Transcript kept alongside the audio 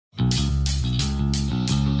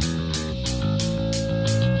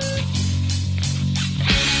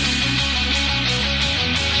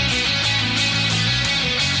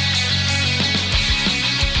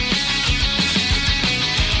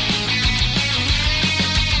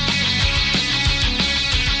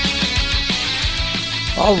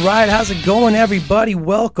All right, how's it going, everybody?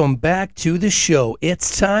 Welcome back to the show.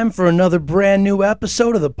 It's time for another brand new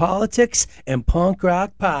episode of the Politics and Punk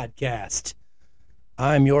Rock Podcast.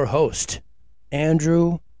 I'm your host,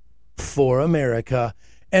 Andrew for America.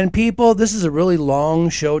 And people, this is a really long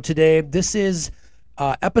show today. This is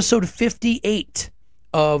episode 58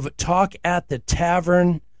 of Talk at the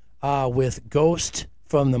Tavern with Ghost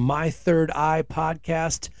from the My Third Eye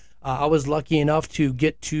podcast. I was lucky enough to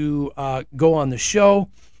get to go on the show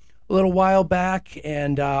a little while back,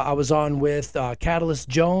 and I was on with Catalyst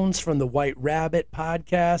Jones from the White Rabbit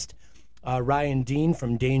podcast, Ryan Dean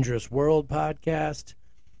from Dangerous World podcast,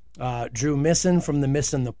 Drew Misson from the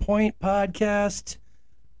Missin' the Point podcast,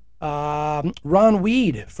 Ron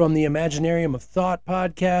Weed from the Imaginarium of Thought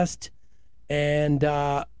podcast, and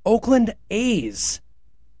Oakland A's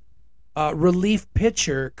relief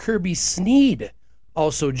pitcher Kirby Sneed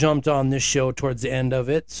also jumped on this show towards the end of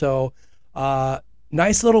it. So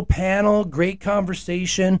nice little panel, great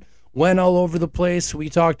conversation, went all over the place. We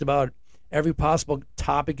talked about every possible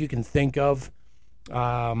topic you can think of.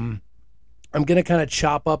 I'm going to kind of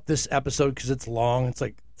chop up this episode because it's long. It's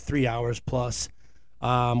like 3 hours plus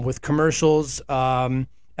with commercials.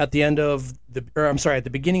 At the end of at the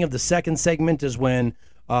beginning of the second segment is when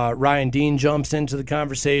Ryan Dean jumps into the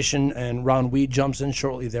conversation and Ron Weed jumps in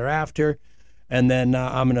shortly thereafter. And then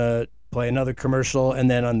I'm going to play another commercial. And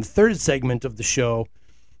then on the third segment of the show,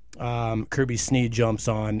 Kirby Sneed jumps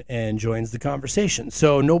on and joins the conversation.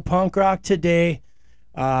 So no punk rock today.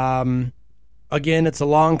 Again, it's a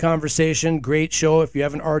long conversation. Great show. If you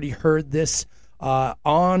haven't already heard this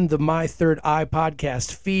on the My Third Eye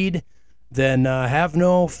podcast feed, then have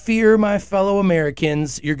no fear, my fellow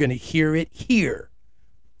Americans. You're going to hear it here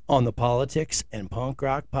on the Politics and Punk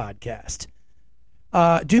Rock podcast.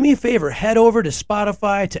 Do me a favor, head over to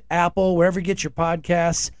Spotify, to Apple, wherever you get your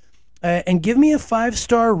podcasts, and give me a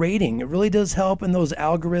 5-star rating. It really does help in those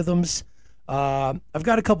algorithms. I've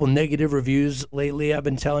got a couple negative reviews lately I've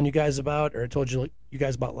been telling you guys about, or I told you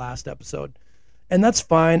guys about last episode. And that's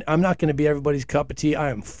fine. I'm not going to be everybody's cup of tea.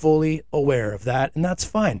 I am fully aware of that, and that's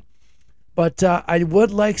fine. But I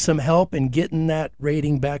would like some help in getting that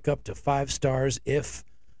rating back up to 5 stars, if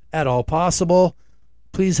at all possible.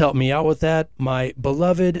 Please help me out with that, my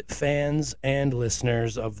beloved fans and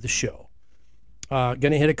listeners of the show. Going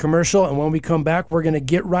to hit a commercial, and when we come back, we're going to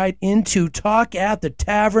get right into Talk at the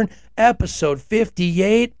Tavern, episode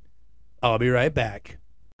 58. I'll be right back.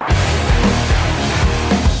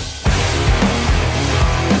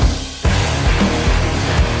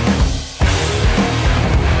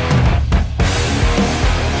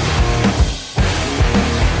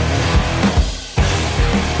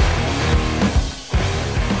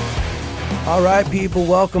 All right, people,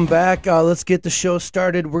 welcome back. Let's get the show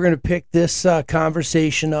started. We're going to pick this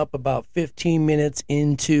conversation up about 15 minutes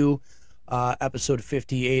into episode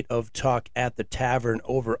 58 of Talk at the Tavern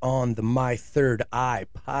over on the My Third Eye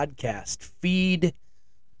podcast feed.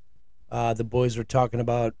 The boys were talking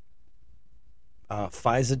about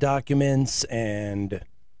FISA documents, and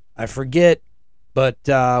I forget, but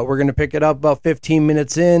we're going to pick it up about 15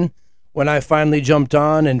 minutes in when I finally jumped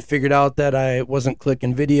on and figured out that I wasn't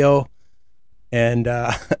clicking video. And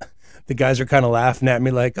the guys are kind of laughing at me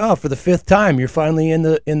like, oh, for the 5th time, you're finally in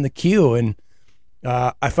the queue. And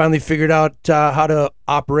I finally figured out how to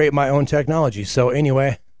operate my own technology. So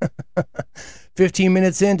anyway, 15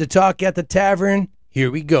 minutes in to Talk at the Tavern. Here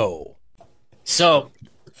we go. So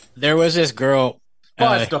there was this girl.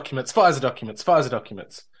 FISA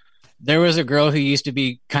documents. There was a girl who used to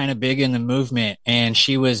be kind of big in the movement, and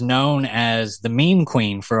she was known as the meme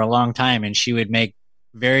queen for a long time. And she would make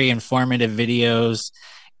very informative videos,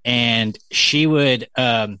 and she would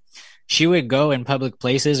go in public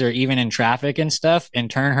places or even in traffic and stuff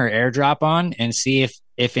and turn her AirDrop on and see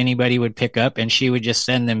if anybody would pick up, and she would just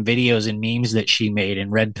send them videos and memes that she made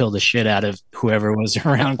and red pill the shit out of whoever was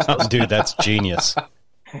around. Oh, dude, that's genius.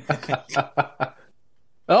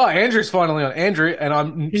 Oh, Andrew's finally on. Andrew, and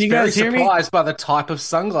I'm very surprised by the type of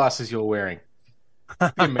sunglasses you're wearing.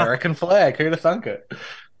 The American flag. Who'd have thunk it?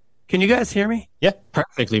 Can you guys hear me? Yeah,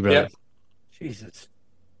 perfectly, brother. Yeah. Jesus,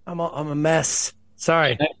 I'm a mess.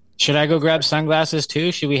 Sorry. Should I go grab sunglasses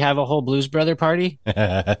too? Should we have a whole Blues Brother party?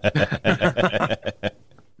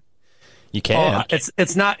 You can.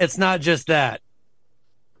 It's not just that.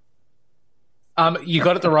 You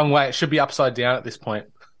got it the wrong way. It should be upside down at this point.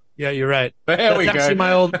 Yeah, you're right. There we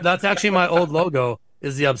go. That's actually my old logo.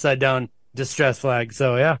 Is the upside down distress flag?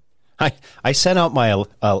 So yeah. I sent out my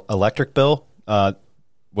electric bill.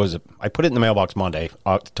 I put it in the mailbox Monday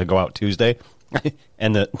to go out Tuesday,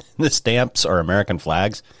 and the stamps are American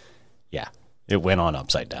flags. Yeah, it went on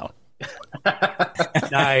upside down.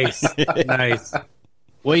 Nice. Nice.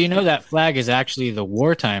 Well, you know that flag is actually the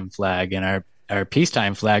wartime flag, and our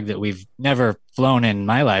peacetime flag that we've never flown in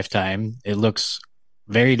my lifetime. It looks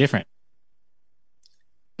very different.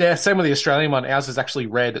 Yeah, same with the Australian one. Ours is actually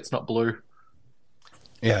red. It's not blue.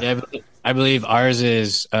 Yeah, I believe ours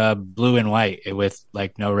is blue and white with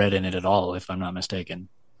like no red in it at all, if I'm not mistaken.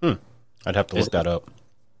 I'd have to look that up.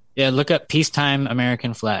 Yeah, look up peacetime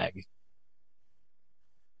American flag.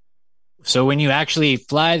 So when you actually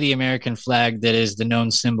fly the American flag, that is the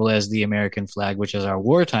known symbol as the American flag, which is our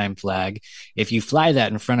wartime flag. If you fly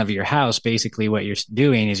that in front of your house, basically what you're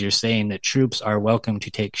doing is you're saying that troops are welcome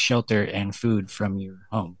to take shelter and food from your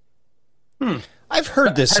home. I've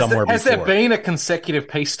heard this somewhere before. Has there been a consecutive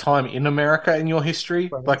peacetime in America in your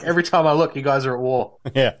history? Like every time I look, you guys are at war.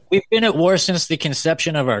 Yeah. We've been at war since the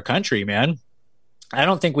conception of our country, man. I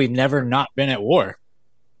don't think we've never not been at war.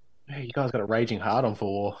 Hey, you guys got a raging hard on for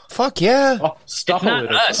war. Fuck yeah. Oh, stop It's not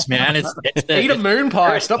us, man. It's Eat a moon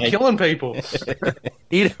pie. Stop killing people.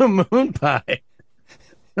 Eat a moon pie. Eat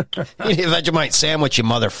a Vegemite sandwich, you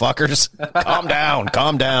motherfuckers. Calm down.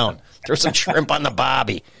 Calm down. Throw some shrimp on the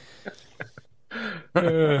bobby.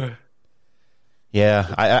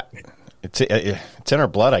 Yeah, it's in our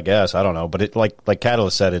blood, I guess. I don't know, but it like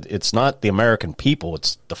Catalyst said, it's not the American people;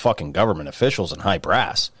 it's the fucking government officials and high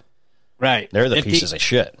brass. Right. They're the pieces of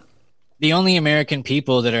shit. The only American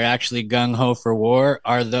people that are actually gung ho for war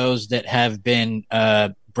are those that have been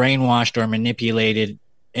brainwashed or manipulated.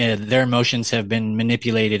 Their emotions have been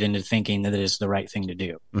manipulated into thinking that it is the right thing to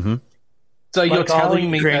do. Mm-hmm. So like you're telling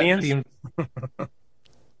me Ukrainians?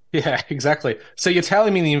 Yeah, exactly. So you're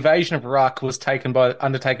telling me the invasion of Iraq was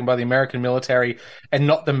undertaken by the American military and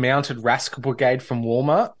not the mounted rascal brigade from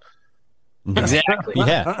Walmart? No. Exactly.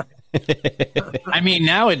 Yeah. I mean,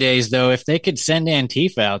 nowadays, though, if they could send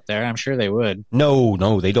Antifa out there, I'm sure they would.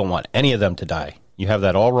 No, they don't want any of them to die. You have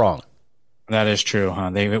that all wrong. That is true,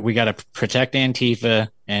 huh? We got to protect Antifa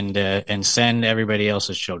and send everybody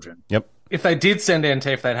else's children. Yep. If they did send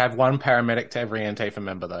Antifa, they'd have one paramedic to every Antifa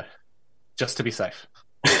member, though, just to be safe.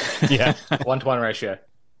 Yeah. 1-to-1 ratio.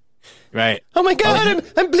 Right. Oh my God,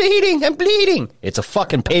 I'm bleeding. It's a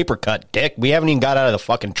fucking paper cut, dick. We haven't even got out of the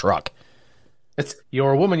fucking truck.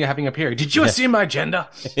 You're a woman, you're having a period. Did you assume my gender?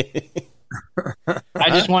 I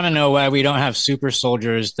just want to know why we don't have super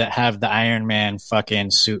soldiers that have the Iron Man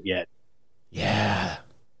fucking suit yet. Yeah.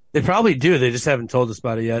 They probably do. They just haven't told us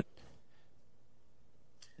about it yet.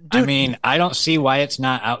 Dude, I mean, I don't see why it's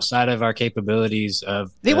not outside of our capabilities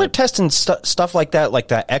of... They were testing stuff like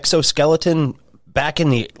that exoskeleton back in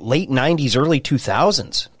the late 90s, early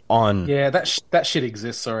 2000s on... Yeah, that shit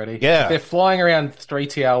exists already. Yeah. They're flying around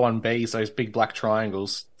 3TR1Bs, those big black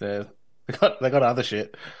triangles. They got other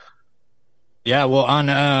shit. Yeah, well,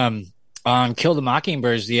 on Kill the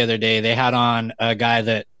Mockingbirds the other day, they had on a guy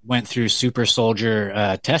that went through super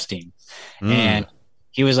soldier testing. And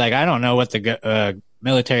he was like, I don't know what the...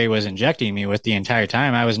 military was injecting me with the entire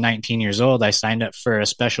time. I was 19 years old. I signed up for a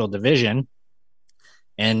special division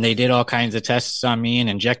and they did all kinds of tests on me and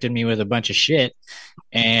injected me with a bunch of shit.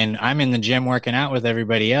 And I'm in the gym working out with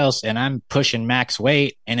everybody else and I'm pushing max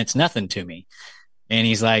weight and it's nothing to me. And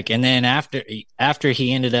he's like, and then after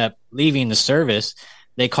he ended up leaving the service,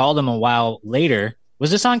 they called him a while later. Was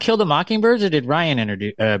this on Kill the Mockingbirds or did Ryan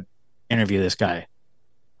interview this guy?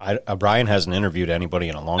 Brian hasn't interviewed anybody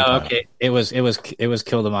in a long time. Okay, it was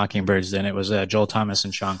Kill the Mockingbirds. Then it was Joel Thomas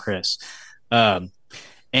and Sean Chris,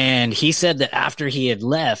 and he said that after he had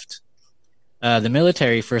left the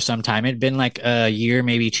military for some time, it'd been like a year,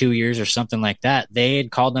 maybe 2 years or something like that. They had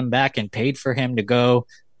called him back and paid for him to go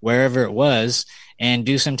wherever it was and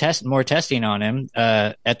do some more testing on him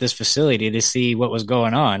at this facility to see what was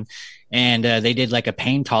going on. And they did like a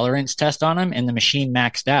pain tolerance test on him, and the machine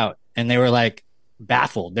maxed out, and they were like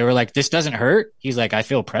baffled. They were like, this doesn't hurt. He's like, I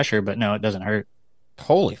feel pressure, but no, it doesn't hurt.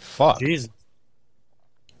 Holy fuck. Jesus.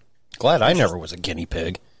 Glad I never was a guinea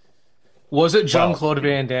pig. Was it Jean-Claude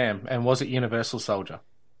Van Damme and was it Universal Soldier?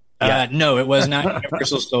 No, it was not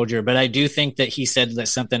Universal Soldier, but I do think that he said that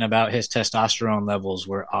something about his testosterone levels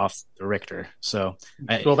were off the Richter. So,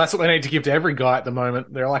 well, that's what they need to give to every guy at the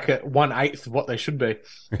moment. They're like at 1/8 of what they should be.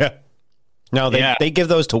 Yeah. No, they give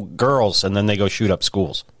those to girls and then they go shoot up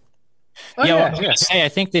schools. Oh, yeah, yeah, well, I was gonna say, I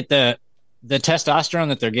think that the testosterone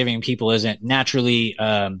that they're giving people isn't naturally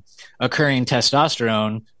occurring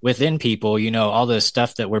testosterone within people. You know, all the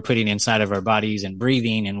stuff that we're putting inside of our bodies and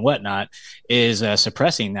breathing and whatnot is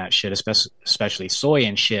suppressing that shit, especially soy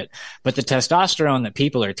and shit. But the testosterone that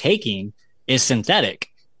people are taking is synthetic.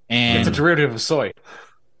 And it's a derivative of soy.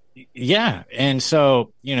 Yeah. And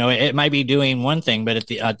so, you know, it might be doing one thing, but at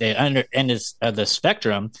the end of the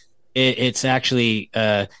spectrum, it's actually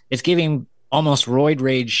it's giving almost roid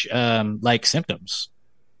rage like symptoms.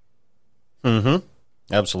 Mm-hmm.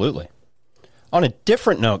 Absolutely. On a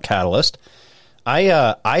different note, Catalyst,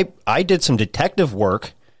 I did some detective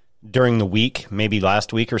work during the week, maybe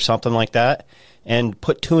last week or something like that, and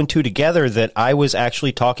put two and two together that I was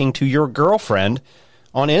actually talking to your girlfriend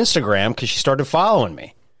on Instagram because she started following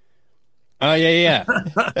me. Oh yeah.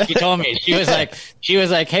 She told me she was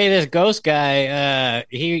like, hey, this ghost guy,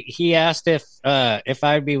 he asked if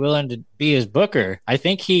I'd be willing to be his booker. I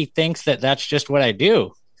think he thinks that that's just what I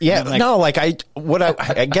do. Yeah,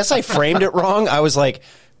 I guess I framed it wrong. I was like,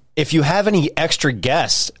 if you have any extra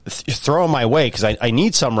guests, throw them my way because I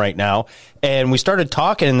need some right now. And we started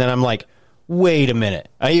talking, and then I'm like, wait a minute.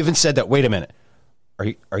 I even said that. Wait a minute.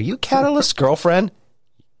 Are you Catalyst's girlfriend?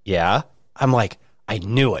 Yeah. I'm like, I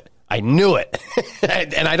knew it.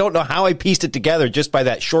 And I don't know how I pieced it together just by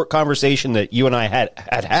that short conversation that you and I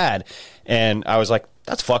had. And I was like,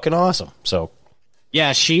 that's fucking awesome. So.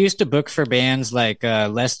 Yeah, she used to book for bands like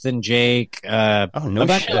Less Than Jake, a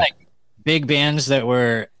bunch of like big bands that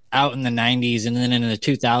were out in the 90s, and then in the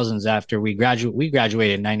 2000s after we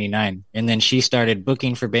graduated in 99, and then she started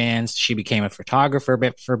booking for bands. She became a photographer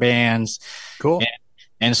for bands. Cool.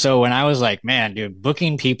 And so when I was like, man, dude,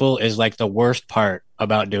 booking people is like the worst part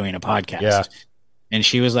about doing a podcast. Yeah. And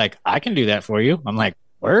she was like, I can do that for you. I'm like,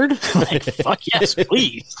 word? Like, fuck yes,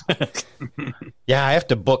 please. Yeah, I have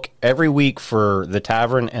to book every week for the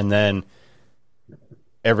Tavern, and then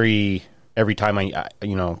every time I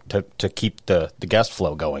to keep the guest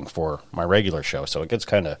flow going for my regular show. So it gets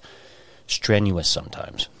kind of strenuous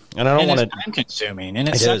sometimes, and I don't want to time consuming, and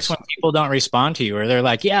it sucks when people don't respond to you, or they're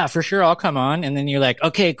like, yeah, for sure, I'll come on, and then you're like,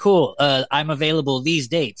 okay, cool, I'm available these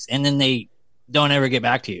dates, and then they don't ever get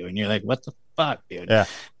back to you, and you're like, what the fuck, dude? Yeah.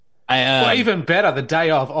 Well, even better, the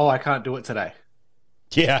day of, I can't do it today.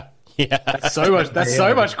 Yeah. That's so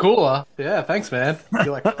much cooler. Yeah, thanks, man. You're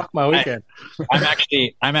like, fuck my weekend.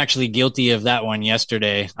 I'm actually guilty of that one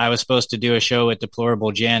yesterday. I was supposed to do a show with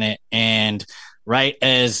Deplorable Janet, and right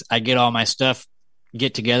as I get all my stuff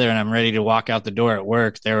get together and I'm ready to walk out the door at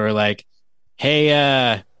work, they were like,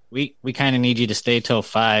 hey, we kind of need you to stay till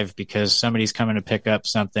 5 because somebody's coming to pick up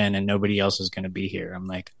something and nobody else is going to be here. I'm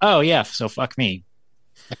like, oh yeah, so fuck me.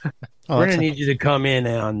 We're going to need you to come in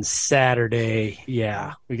on Saturday.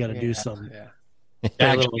 Yeah, we got to do something. Yeah.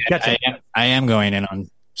 Actually, I am going in on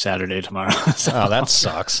Saturday tomorrow. So. Oh, that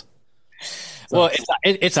sucks. Well,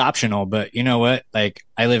 it's optional, but you know what? Like,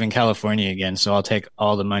 I live in California again, so I'll take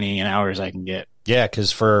all the money and hours I can get. Yeah,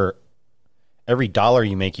 because for every dollar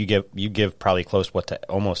you make, you give probably close to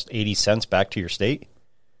almost 80 cents back to your state.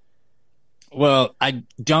 Well, I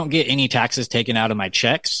don't get any taxes taken out of my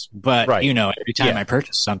checks, but right. Every time I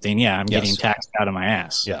purchase something, I'm getting taxed out of my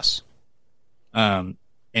ass. Yes. And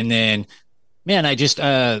then, man, I just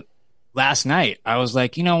last night I was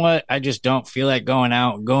like, you know what? I just don't feel like going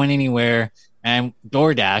anywhere, and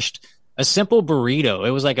DoorDashed a simple burrito.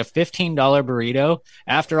 It was like a $15 burrito.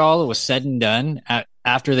 After all it was said and done,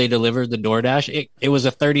 after they delivered the DoorDash, it was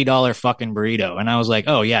a $30 fucking burrito, and I was like,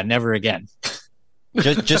 oh yeah, never again.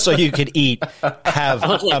 Just so you could eat, have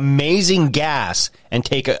amazing gas, and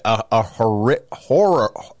take a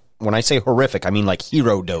horror. When I say horrific, I mean like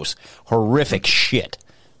hero dose, horrific shit.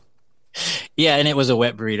 Yeah, and it was a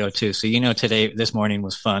wet burrito too. So this morning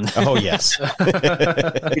was fun. Oh yes,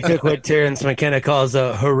 we took what Terrence McKenna calls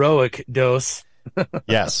a heroic dose.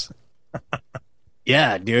 Yes.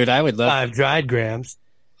 Yeah, dude, I would love 5 dried grams.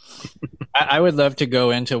 I would love to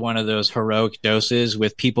go into one of those heroic doses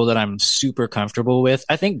with people that I'm super comfortable with.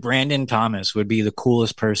 I think Brandon Thomas would be the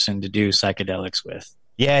coolest person to do psychedelics with.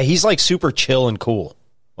 Yeah, he's like super chill and cool.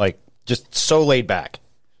 Like just so laid back.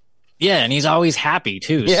 Yeah, and he's always happy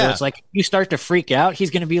too. Yeah. So it's like you start to freak out,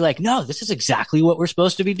 he's going to be like, no, this is exactly what we're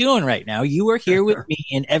supposed to be doing right now. You are here with me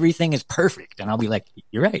and everything is perfect. And I'll be like,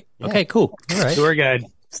 you're right. Yeah. Okay, cool. All right. Tour guide.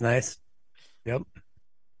 It's nice. Yep.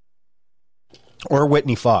 Or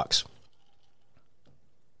Whitney Fox.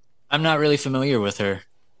 I'm not really familiar with her.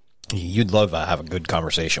 You'd love to have a good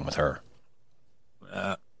conversation with her.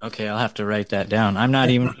 Okay, I'll have to write that down. I'm not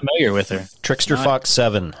even familiar with her. Trickster Fox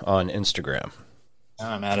 7 on Instagram.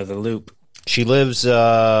 I'm out of the loop. She lives.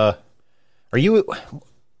 Are you?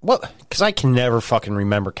 What? Because I can never fucking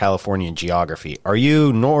remember California geography. Are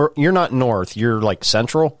you north? You're not north. You're like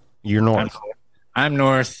central. You're north. I'm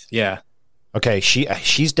north. Yeah. Okay.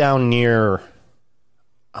 She's down near.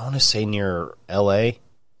 I want to say near L.A.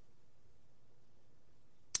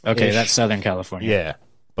 Okay, that's Southern California. Yeah,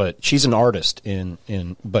 but she's an artist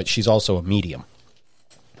but she's also a medium.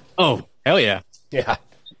 Oh, hell yeah. Yeah.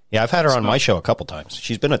 Yeah, I've had her on my show a couple times.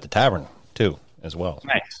 She's been at the Tavern too, as well.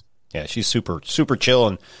 Nice. Yeah, she's super super chill,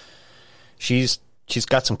 and she's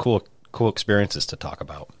got some cool experiences to talk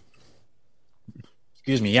about.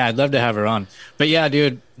 Excuse me. Yeah, I'd love to have her on. But yeah,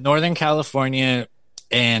 dude, Northern California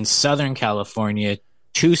and Southern California,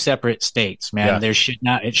 two separate states, man. Yeah.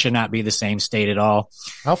 It should not be the same state at all.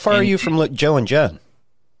 How far are you from Joe and Jen?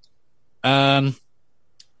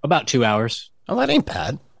 About 2 hours. Oh, that ain't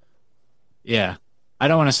bad. Yeah. I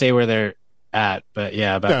don't want to say where they're at, but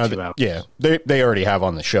yeah, about 2 hours. Yeah, they already have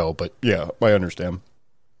on the show, but yeah, I understand.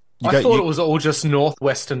 I thought it was all just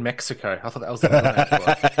northwestern Mexico. I thought that was the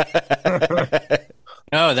name.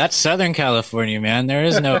 No, that's Southern California, man. There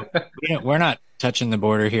is no, we're not touching the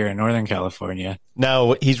border here in Northern California.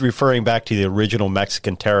 No, he's referring back to the original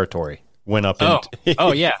Mexican territory. Went up.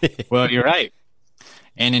 Oh, yeah. Well, you're right.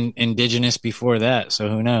 And indigenous before that, so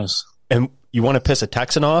who knows? And you want to piss a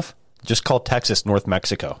Texan off? Just call Texas North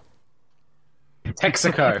Mexico.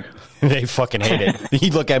 Texaco. They fucking hate it.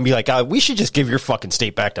 He'd look at me like, we should just give your fucking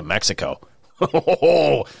state back to Mexico.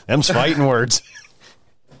 Oh, them's fighting words.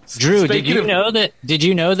 Drew, did you know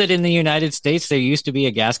that in the United States there used to be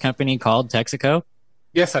a gas company called Texaco?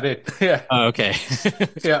 Yes, I did. Yeah. Oh, okay.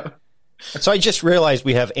 Yeah. So I just realized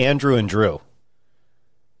we have Andrew and Drew.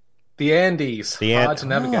 The Andes. Hard to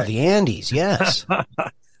navigate. Oh, the Andes, yes.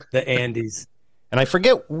 The Andes. And I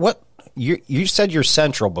forget what you said you're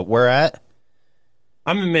central, but where at?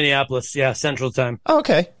 I'm in Minneapolis. Yeah, Central Time. Oh,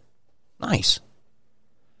 okay. Nice.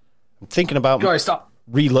 I'm thinking about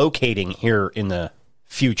relocating here in the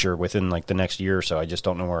future within like the next year or so. I just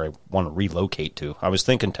don't know where I want to relocate to. I was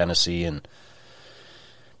thinking Tennessee and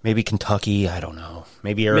maybe Kentucky. I don't know.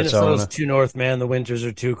 Maybe Arizona. Minnesota's too north, man. The winters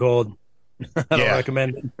are too cold. I don't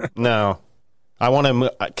recommend it. No. I want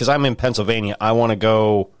to, because I'm in Pennsylvania, I want to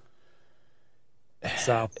go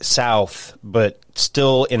south, but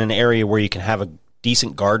still in an area where you can have a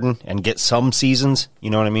decent garden and get some seasons. You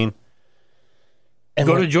know what I mean? And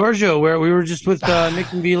go to Georgia, where we were just with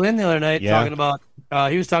Nick and V. Lynn the other night talking about.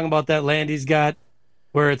 He was talking about that land he's got,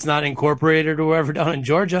 where it's not incorporated or wherever down in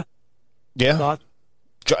Georgia. Yeah,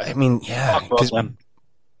 I mean, yeah, because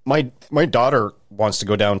my daughter wants to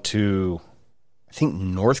go down to, I think,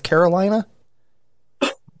 North Carolina.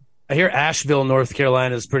 I hear Asheville, North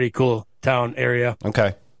Carolina is a pretty cool town area.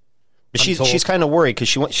 Okay, but she's kind of worried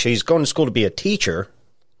because she's going to school to be a teacher,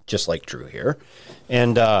 just like Drew here,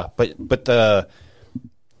 and but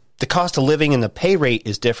the cost of living and the pay rate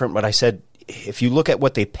is different. But I said, if you look at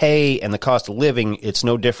what they pay and the cost of living, it's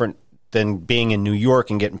no different than being in New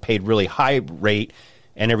York and getting paid really high rate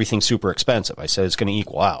and everything's super expensive. I said it's going to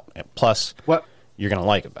equal out. And plus, you're going to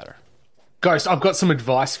like it better. Ghost, I've got some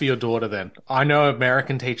advice for your daughter then. I know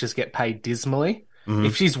American teachers get paid dismally. Mm-hmm.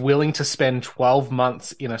 If she's willing to spend 12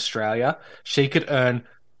 months in Australia, she could earn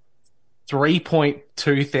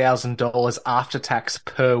 $3.2 thousand after tax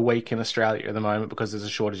per week in Australia at the moment because there's a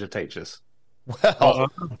shortage of teachers. Well,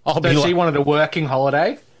 she wanted a working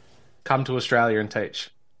holiday, come to Australia and teach.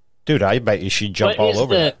 Dude, I bet you she'd jump all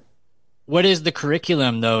over that. What is the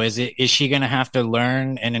curriculum though? Is she going to have to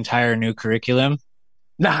learn an entire new curriculum?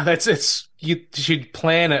 No, she'd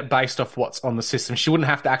plan it based off what's on the system. She wouldn't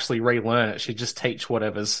have to actually relearn it. She'd just teach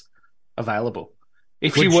whatever's available.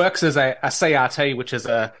 If she works as a CRT, which is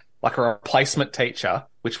like a replacement teacher,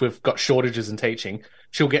 which we've got shortages in teaching,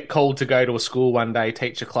 she'll get called to go to a school one day,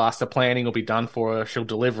 teach a class. The planning will be done for her. She'll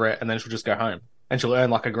deliver it, and then she'll just go home. And she'll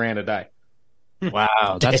earn like $1,000 a day.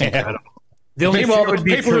 Wow, that's incredible. The only fear would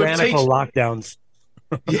be tyrannical lockdowns.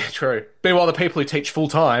 Yeah, true. Meanwhile, the people who teach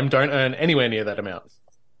full-time don't earn anywhere near that amount.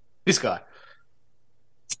 This guy.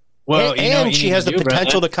 Well, and she has the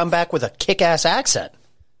potential to come back with a kick-ass accent.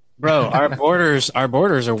 Bro, our borders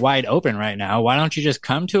are wide open right now. Why don't you just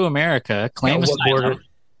come to America, claim asylum,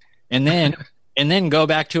 and then go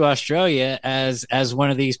back to Australia as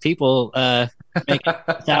one of these people making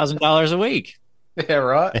 $1,000 a week? Yeah,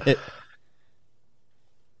 right.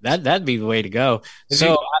 That'd be the way to go.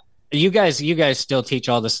 So you guys still teach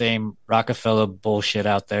all the same Rockefeller bullshit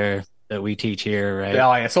out there that we teach here, right?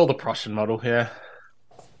 Yeah, it's all the Prussian model, yeah.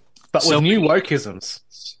 But with new wokeisms.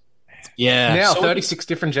 Yeah. Now 36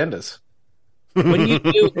 different genders. What do you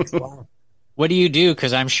do? What do you do?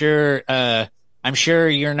 Because I'm sure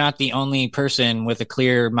you're not the only person with a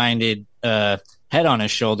clear-minded head on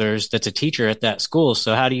his shoulders that's a teacher at that school.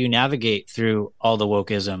 So how do you navigate through all the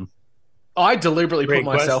wokeism? I deliberately put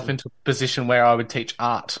myself into a position where I would teach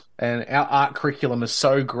art, and our art curriculum is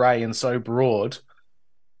so grey and so broad.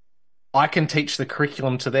 I can teach the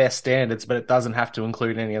curriculum to their standards, but it doesn't have to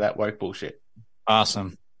include any of that woke bullshit.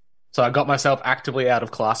 Awesome. So I got myself actively out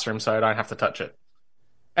of classroom so I don't have to touch it.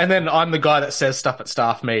 And then I'm the guy that says stuff at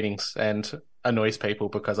staff meetings and annoys people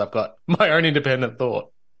because I've got my own independent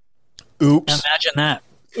thought. Oops. Imagine that.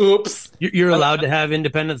 Oops. You're allowed to have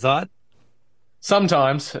independent thought?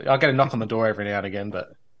 Sometimes I get a knock on the door every now and again,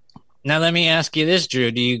 but Now let me ask you this,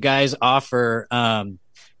 Drew. Do you guys offer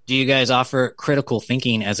critical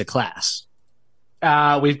thinking as a class?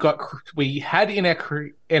 we had in our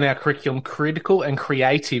curriculum critical and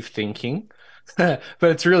creative thinking, but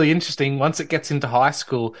it's really interesting. Once it gets into high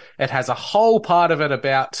school, it has a whole part of it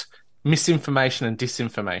about misinformation and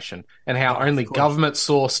disinformation, and how only government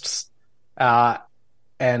sourced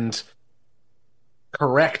and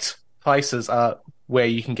correct places are where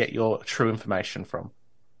you can get your true information from.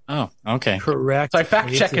 Oh, okay. Correct. So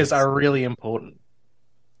fact checkers are really important.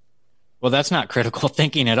 Well, that's not critical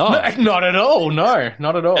thinking at all. No, not at all. No,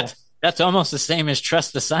 not at all. That's almost the same as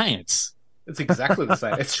trust the science. It's exactly the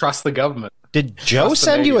same. It's trust the government. Did Joe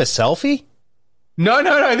send you a selfie? No.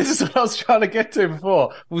 This is what I was trying to get to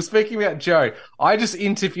before. We were speaking about Joe. I just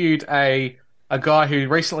interviewed a guy who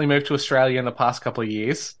recently moved to Australia in the past couple of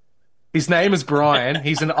years. His name is Brian.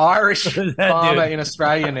 He's an Irish farmer in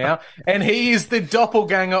Australia now, and he is the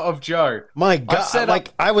doppelganger of Joe. My God!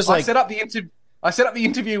 I set up the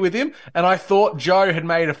interview with him, and I thought Joe had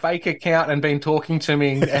made a fake account and been talking to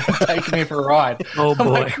me and taking me for a ride. Oh, boy.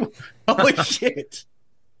 Like, holy shit.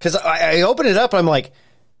 Because I open it up, I'm like,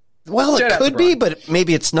 well, it could be, but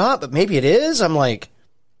maybe it's not, but maybe it is. I'm like,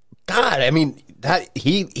 God, I mean, that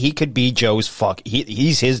he could be Joe's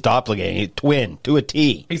he's his doppelganger, twin to a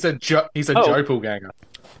T. He's a Joe ganger.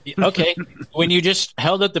 Okay. When you just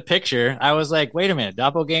held up the picture, I was like, wait a minute,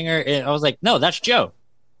 doppelganger? I was like, no, that's Joe.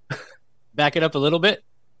 Back it up a little bit.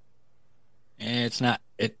 It's not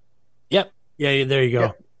it. Yep. Yeah, there you go.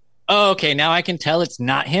 Yeah. Oh, okay. Now I can tell it's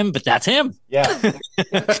not him, but that's him. Yeah.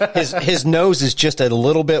 his nose is just a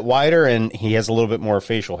little bit wider, and he has a little bit more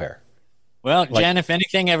facial hair. Well, Jen, if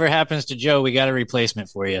anything ever happens to Joe, we got a replacement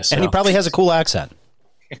for you. So. And he probably has a cool accent.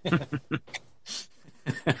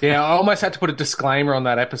 Yeah, I almost had to put a disclaimer on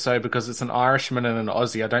that episode because it's an Irishman and an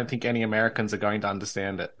Aussie. I don't think any Americans are going to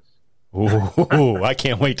understand it. Ooh, I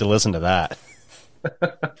can't wait to listen to that.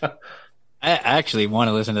 I actually want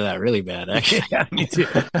to listen to that really bad, actually. Yeah, me too.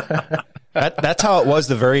 That's how it was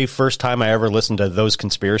the very first time I ever listened to those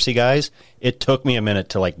conspiracy guys. It took me a minute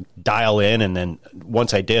to like dial in, and then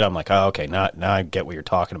once I did, I'm like, oh, okay, now I get what you're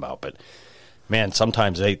talking about. But man,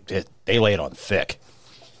 sometimes they lay it on thick.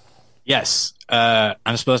 Yes.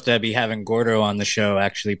 I'm supposed to be having Gordo on the show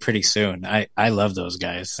actually pretty soon. I love those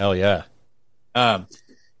guys. Hell yeah.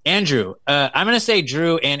 Andrew, I'm going to say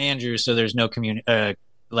Drew and Andrew so there's no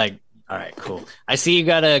all right, cool. I see you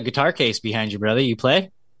got a guitar case behind you, brother. You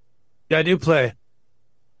play? Yeah, I do play.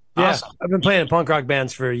 Awesome. Yeah, I've been playing in punk rock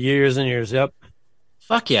bands for years and years. Yep.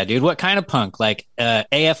 Fuck yeah, dude. What kind of punk? Like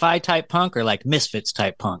AFI type punk or like Misfits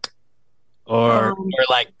type punk? Or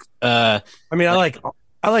like I mean, I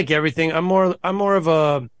like everything. I'm more of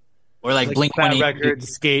a or like Blink fat record,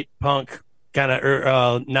 skate punk kind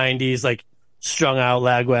of 90s, like Strung Out,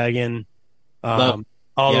 Lagwagon,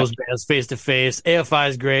 all those bands, Face to Face. AFI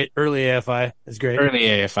is great. Early AFI is great. Early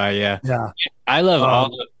AFI, yeah. Yeah. I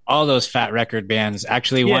love all those fat record bands.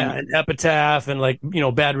 Actually, and Epitaph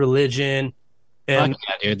and Bad Religion. And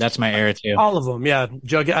yeah, dude, that's my era too. All of them, yeah.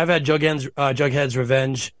 I've had Jughead's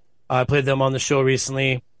Revenge. I played them on the show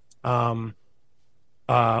recently. Much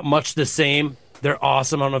the Same. They're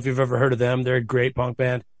awesome. I don't know if you've ever heard of them. They're a great punk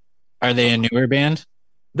band. Are they a newer band?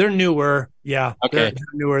 They're newer, yeah. Okay. They're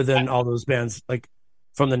newer than all those bands like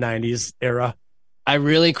from the 90s era. I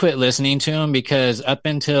really quit listening to them because up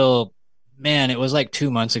until, it was like 2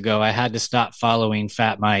 months ago, I had to stop following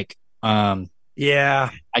Fat Mike. Yeah.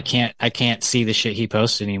 I can't see the shit he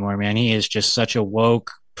posts anymore, man. He is just such a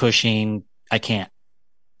woke pushing. I can't.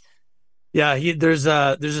 Yeah, there's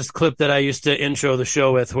this clip that I used to intro the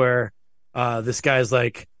show with where this guy's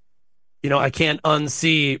like, I can't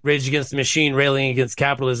unsee Rage Against the Machine railing against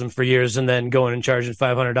capitalism for years and then going and charging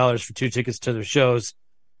 $500 for 2 tickets to their shows.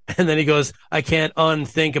 And then he goes, I can't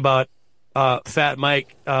unthink about Fat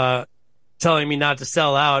Mike telling me not to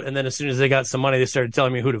sell out. And then as soon as they got some money, they started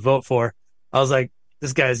telling me who to vote for. I was like,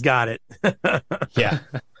 this guy's got it. Yeah.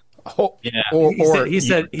 Yeah. He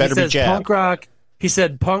said punk rock. He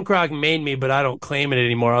said punk rock made me, but I don't claim it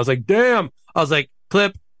anymore. I was like, damn. I was like,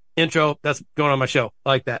 clip, intro. That's going on my show. I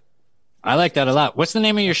like that. I like that a lot. What's the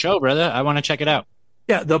name of your show, brother? I want to check it out.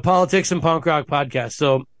 Yeah, the Politics and Punk Rock Podcast.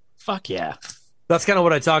 So, fuck yeah. That's kind of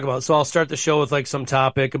what I talk about. So I'll start the show with like some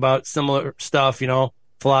topic about similar stuff,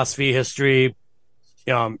 philosophy, history,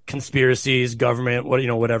 conspiracies, government,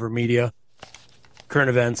 whatever, media, current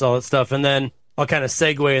events, all that stuff. And then I'll kind of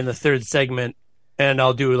segue in the third segment and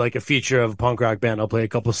I'll do like a feature of a punk rock band. I'll play a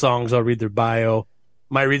couple songs. I'll read their bio.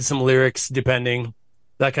 Might read some lyrics depending.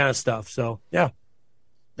 that kind of stuff. So yeah.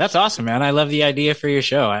 That's awesome, man. I love the idea for your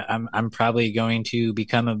show. I'm probably going to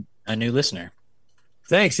become a new listener.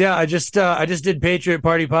 Thanks. Yeah, I just did Patriot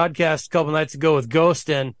Party podcast a couple nights ago with Ghost,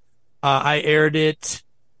 and I aired it.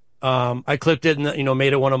 I clipped it and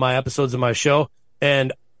made it one of my episodes of my show.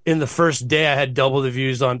 And in the first day, I had double the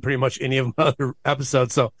views on pretty much any of my other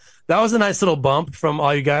episodes. So that was a nice little bump from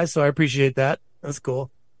all you guys. So I appreciate that. That's cool.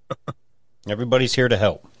 Everybody's here to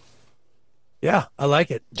help. Yeah, I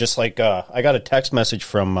like it. Just like I got a text message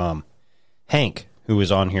from Hank, who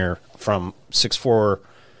was on here from 64.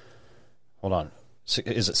 Hold on.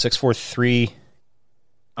 Is it 643?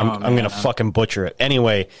 I'm going to fucking butcher it.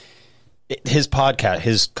 Anyway, his podcast,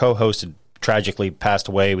 his co-host had tragically passed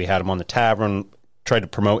away. We had him on the Tavern, tried to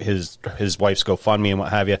promote his wife's GoFundMe and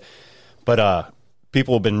what have you. But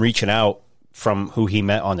people have been reaching out from who he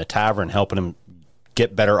met on the Tavern, helping him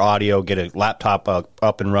get better audio, get a laptop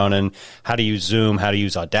up and running, how to use Zoom, how to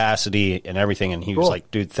use Audacity and everything. And he was like,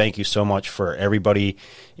 dude, thank you so much for everybody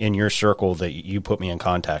in your circle that you put me in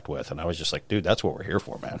contact with. And I was just like, dude, that's what we're here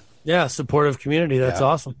for, man. Yeah, supportive community. That's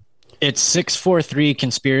awesome. It's 643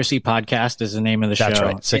 Conspiracy Podcast is the name of the show. That's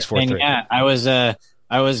right, 643. And yeah,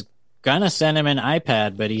 I was gonna send him an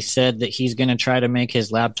iPad, but he said that he's gonna try to make his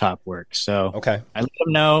laptop work. So okay, I let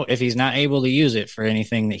him know if he's not able to use it for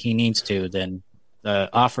anything that he needs to, then the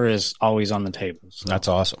offer is always on the table. So. That's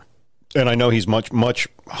awesome. And I know he's much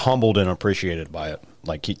humbled and appreciated by it.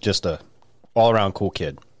 Like, he's just a all-around cool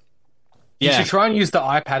kid. Yeah. You should try and use the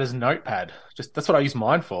iPad as a notepad. That's what I use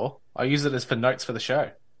mine for. I use it as for notes for the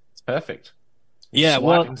show. It's perfect. Yeah,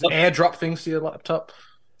 well, airdrop things to your laptop.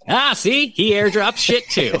 See? He airdrops shit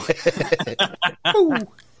too.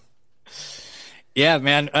 Yeah,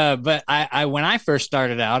 man. But I when I first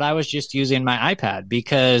started out, I was just using my iPad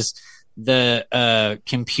because the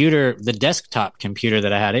computer, the desktop computer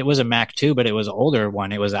that I had, it was a Mac too, but it was an older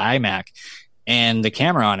one. It was an iMac, and the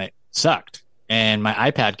camera on it sucked. And my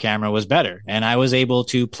iPad camera was better, and I was able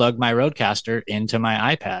to plug my Rodecaster into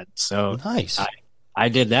my iPad. So nice. I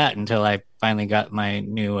did that until I finally got my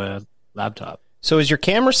new laptop. So is your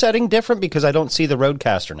camera setting different? Because I don't see the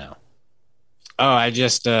Rodecaster now. Oh, I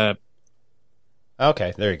just okay,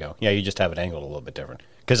 there you go. Yeah, you just have it angled a little bit different.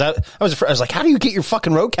 Because I was like, how do you get your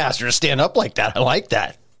fucking Rodecaster to stand up like that? I like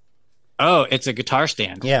that. Oh, it's a guitar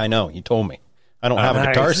stand. Yeah, I know. You told me. I don't have a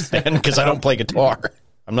guitar stand because I don't play guitar.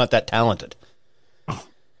 I'm not that talented.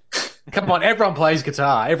 Come on, everyone plays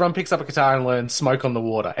guitar. Everyone picks up a guitar and learns Smoke on the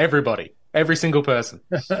Water. Everybody. Every single person.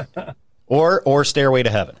 or Stairway to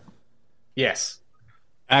Heaven. Yes.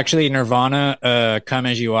 Actually, Nirvana, Come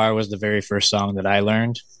As You Are was the very first song that I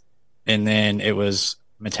learned. And then it was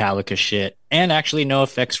Metallica shit. And actually,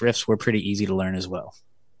 NoFX riffs were pretty easy to learn as well.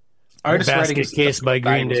 Basket Case by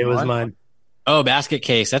Green Day was mine. Oh, Basket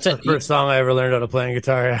Case. That's the first song I ever learned how to play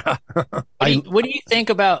guitar. What do you think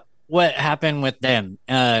about what happened with them?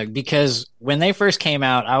 Because when they first came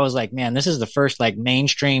out, I was like, man, this is the first like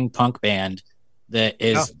mainstream punk band that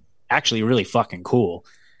is actually really fucking cool.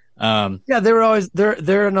 Yeah, they were always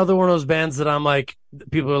they're another one of those bands that I'm like,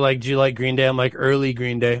 people are like, do you like Green Day? I'm like, early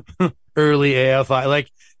Green Day, early AFI,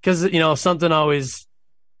 like, because something always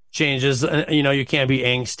changes. You can't be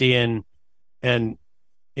angsty and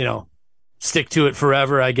stick to it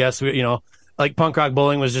forever. I guess like Punk Rock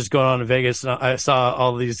Bowling was just going on in Vegas, and I saw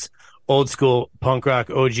all these old school punk rock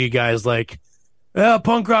OG guys like, yeah,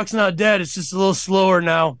 punk rock's not dead. It's just a little slower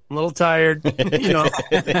now. I'm a little tired.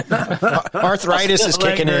 Arthritis is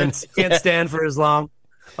kicking in. Can't stand for as long.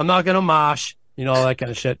 I'm not gonna mosh. All that kind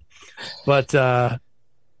of shit. But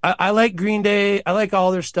I like Green Day. I like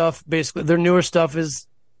all their stuff. Basically, their newer stuff is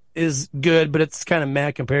good, but it's kind of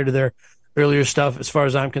meh compared to their earlier stuff, as far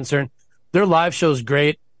as I'm concerned. Their live show's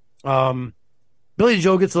great. Billy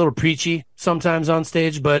Joe gets a little preachy sometimes on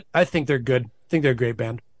stage, but I think they're good. I think they're a great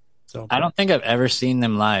band. So I don't think I've ever seen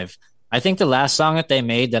them live. I think the last song that they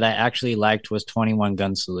made that I actually liked was 21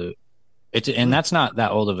 Gun Salute. And that's not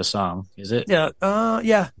that old of a song, is it? Yeah.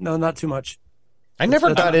 No, not too much. I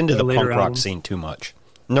never got into the punk rock scene too much.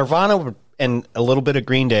 Nirvana and a little bit of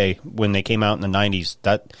Green Day when they came out in the 90s,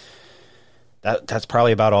 that's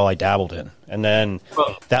probably about all I dabbled in. And then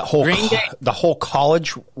that whole the whole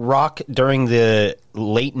college rock during the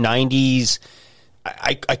late 90s,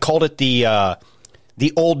 I called it the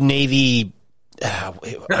Old Navy.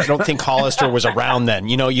 I don't think Hollister was around then.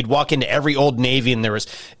 You'd walk into every Old Navy and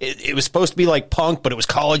it was supposed to be like punk, but it was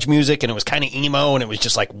college music and it was kind of emo and it was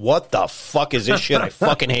just like, what the fuck is this shit? I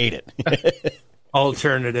fucking hate it.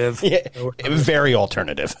 Alternative. Yeah, it was very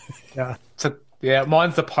alternative. Yeah. So yeah,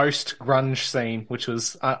 mine's the post-grunge scene, which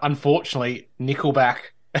was unfortunately Nickelback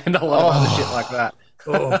and a lot of other shit like that.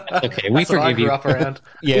 Oh, Okay, we That's what I forgive grew you. up around.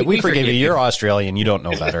 Yeah, we We forgive you. forgive You're Australian. You don't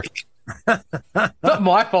know better. Not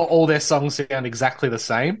my fault. All their songs sound exactly the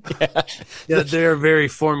same. yeah, they're very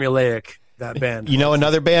formulaic. That band. You know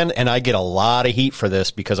another band, and I get a lot of heat for this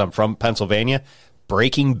because I'm from Pennsylvania.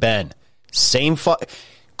 Breaking Ben. Same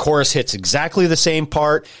chorus hits exactly the same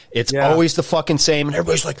part. It's always the fucking same, and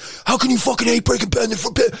everybody's like, "How can you fucking hate Breaking Ben?"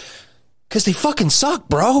 Because they fucking suck,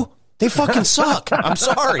 bro. They fucking suck. I'm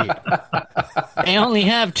sorry. They only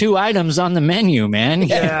have 2 items on the menu, man.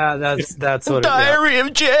 Yeah, that's what. Diary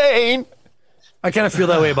of Jane. I kind of feel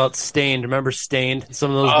that way about Stained. Remember Stained? Some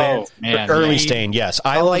of those bands. Man, Early man. Stain, yes.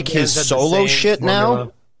 I All like the his bands had the solo same shit formula.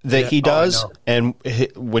 now that he Yeah. Oh, I does, know. and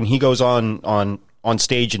when he goes on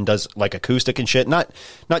stage and does like acoustic and shit. Not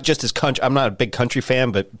just his country. I'm not a big country fan,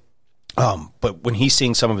 but when he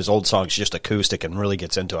sings some of his old songs just acoustic and really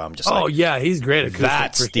gets into it, I'm just Oh like, yeah, he's great. Acoustic,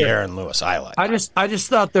 that's for the sure. Aaron Lewis I like. I just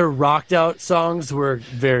thought their rocked out songs were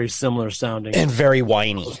very similar sounding. And very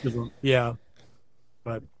whiny. Yeah,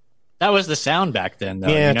 but That was the sound back then, though.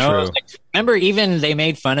 Yeah, you know? true. It was like, remember, even they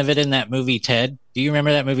made fun of it in that movie Ted. Do you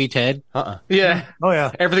remember that movie Ted? Yeah. oh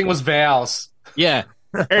yeah, Everything was vowels. Yeah.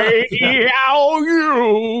 Hey, how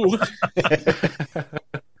you?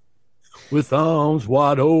 with arms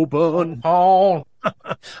wide open. Oh,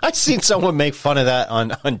 I seen someone make fun of that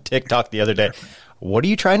on TikTok the other day. What are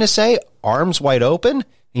you trying to say? Arms wide open?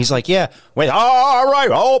 He's like, yeah, wait, all right,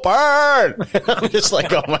 open. I'm just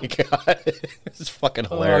like, oh my God. It's fucking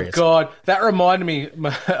hilarious. Oh God, that reminded me.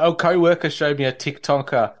 A co-worker showed me a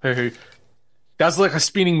TikToker who does like a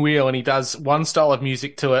spinning wheel, and he does one style of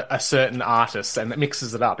music to a certain artist, and it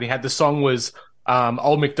mixes it up. And he had the song was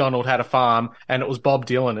 "Old MacDonald Had a Farm," and it was Bob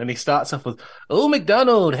Dylan, and he starts off with "Old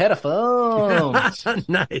MacDonald had a farm."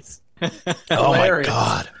 Nice. Oh my Hilarious.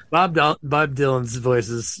 God. Bob Dylan's voice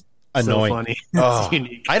is Annoying. so funny. Oh, It's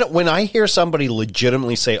unique. I don't. When I hear somebody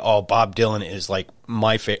legitimately say, "Oh, Bob Dylan is like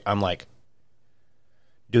my favorite," I'm like,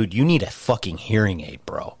 dude, you need a fucking hearing aid,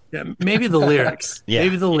 bro. Yeah, maybe the lyrics. Yeah.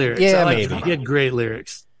 Maybe the lyrics. Yeah, I like maybe. He had great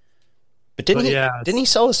lyrics. But didn't But he? yeah, Didn't he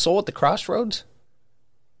sell his soul at the Crossroads?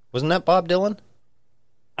 Wasn't that Bob Dylan?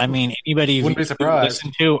 I mean, anybody Wouldn't be you surprised.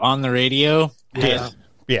 listen to on the radio Yeah.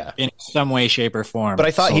 Yeah. in some way, shape, or form. But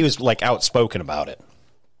I thought So- he was like outspoken about it.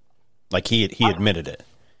 Like he admitted it.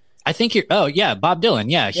 I think you're. Oh yeah, Bob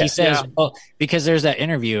Dylan. Yeah, he says yeah. well, because there's that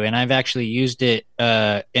interview, and I've actually used it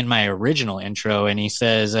in my original intro. And he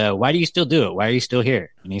says, "Why do you still do it? Why are you still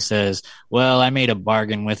here?" And he says, "Well, I made a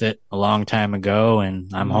bargain with it a long time ago,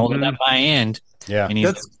 and I'm holding up my end." Yeah. And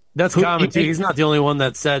he's That's Who- common too. he- He's not the only one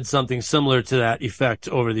that said something similar to that effect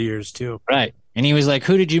over the years too. right, and he was like,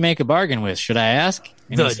 "Who did you make a bargain with? Should I ask?"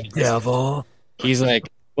 And he The says- devil. he's like,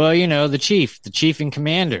 "Well, you know, the chief and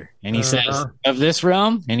commander." And he says, "Of this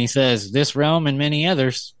realm," and he says, "This realm and many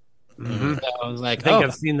others." Mhm. So I was I like, think "Oh,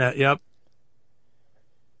 I've seen that. Yep.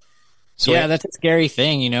 So yeah, that's a scary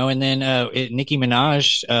thing, you know." And then Nicki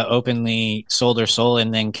Minaj openly sold her soul,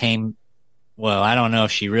 and then came. Well, I don't know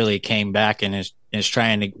if she really came back and is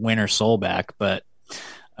trying to win her soul back, but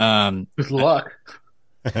Good luck.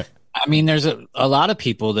 I mean, there's a lot of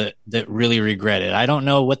people that really regret it. I don't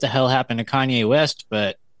know what the hell happened to Kanye West,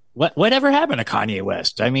 but whatever happened to Kanye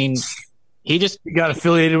West? I mean, he just You got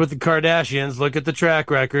affiliated with the Kardashians. Look at the track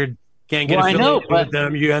record. Can't get Well, I know, affiliated but- with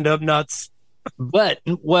them. You end up nuts. But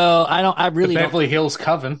well, I The really don't. Beverly Hills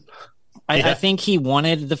Coven. I think he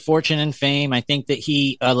wanted the fortune and fame. I think that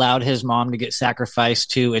he allowed his mom to get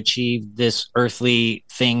sacrificed to achieve this earthly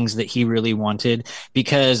things that he really wanted.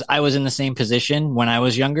 Because I was in the same position when I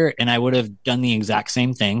was younger, and I would have done the exact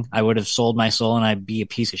same thing. I would have sold my soul, and I'd be a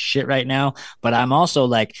piece of shit right now. But I'm also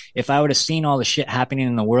like, if I would have seen all the shit happening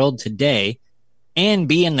in the world today, and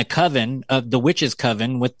be in the coven of the witches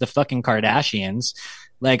coven with the fucking Kardashians,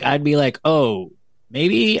 like I'd be like, oh,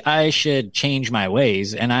 maybe I should change my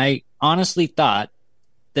ways. And I honestly thought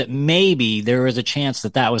that maybe there was a chance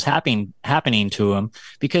that was happening to him,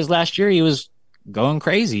 because last year he was going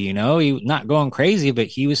crazy, you know, he not going crazy, but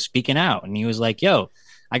he was speaking out, and he was like, yo,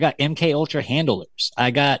 I got MK Ultra handlers. I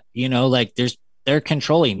got, you know, like they're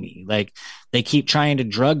controlling me. Like they keep trying to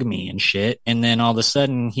drug me and shit. And then all of a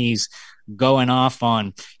sudden he's going off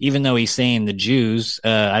on, even though he's saying the Jews,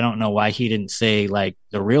 I don't know why he didn't say like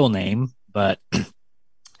the real name, but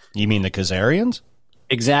You mean the Khazarians?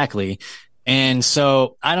 exactly. And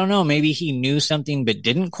so I don't know, maybe he knew something but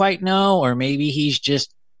didn't quite know, or maybe he's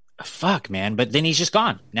just fuck, man. But then he's just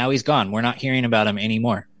gone. Now he's gone. We're not hearing about him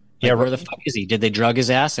anymore. Like, Yeah, where the fuck is he? Did they drug his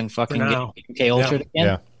ass and fucking For get now. MK Ultra again?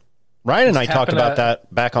 Yeah. Ryan and I It's talked happened about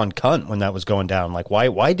that back on Cunt when that was going down. Like,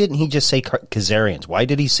 why didn't he just say Khazarians? Why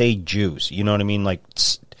did he say Jews? You know what I mean? Like,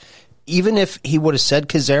 even if he would have said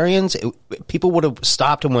Khazarians, people would have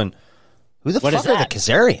stopped and went, who the fuck are the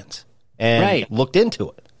Khazarians? And looked into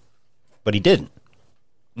it. But he didn't.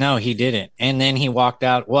 No, he didn't. And then he walked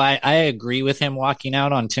out. Well, I agree with him walking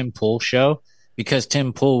out on Tim Pool's show, because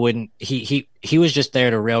Tim Pool wouldn't, he was just there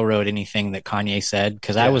to railroad anything that Kanye said,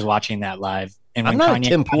 because I was watching that live. And I'm not a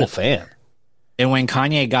Tim Pool fan. And when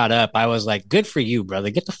Kanye got up, I was like, good for you, brother.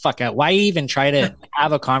 Get the fuck out. Why even try to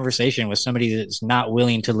have a conversation with somebody that's not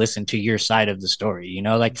willing to listen to your side of the story? You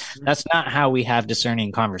know, like, that's not how we have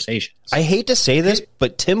discerning conversations. I hate to say this,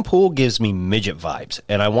 but Tim Pool gives me midget vibes,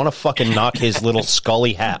 and I want to fucking knock his little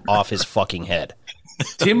Scully hat off his fucking head.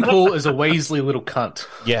 Tim Pool is a Weasley little cunt.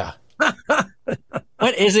 Yeah.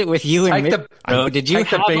 What is it with you and midget, bro? Did you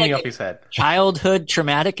have like off his head. Childhood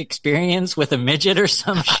traumatic experience with a midget or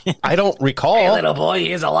some shit? I don't recall. Hey, little boy,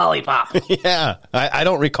 here's a lollipop. Yeah, I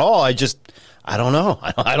don't recall. I don't know.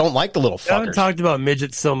 I don't like the little fuckers. I haven't talked about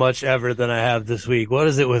midgets so much ever than I have this week. What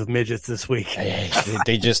is it with midgets this week? Hey,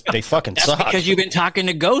 they fucking That's suck. because you've been talking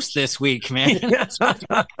to ghosts this week, man.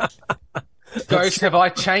 Ghost, have I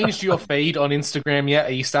changed your feed on Instagram yet?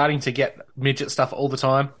 Are you starting to get midget stuff all the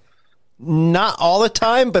time? Not all the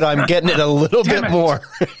time, but I'm getting it a little bit more.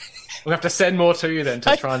 We'll have to send more to you then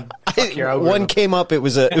to try and fuck your algorithm. One came up. It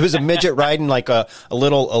was a midget riding like a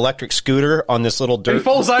little electric scooter on this little dirt. He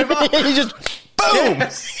falls over. He just boom.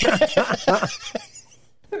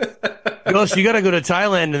 Ghost, you got to go to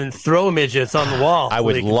Thailand and throw midgets on the wall. I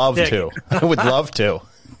would love to. I would love to.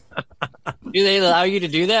 Do they allow you to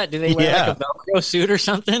do that? Do they wear like a Velcro suit or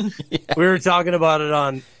something? Yeah. We were talking about it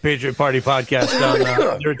on Patriot Party podcast.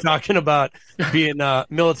 They were talking about being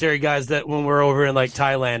military guys that when we're over in like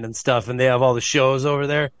Thailand and stuff, and they have all the shows over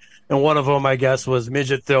there. And one of them, I guess, was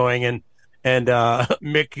midget throwing. And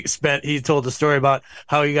Mick he told the story about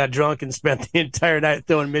how he got drunk and spent the entire night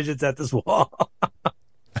throwing midgets at this wall.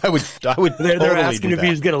 I would. They're totally asking if he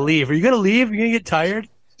was going to leave. Are you going to leave? Are you going to get tired?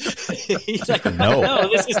 He's like, no,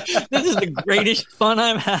 this is the greatest fun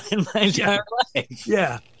I've had in my entire life.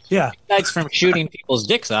 Yeah. Besides from shooting people's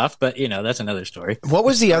dicks off, but that's another story. What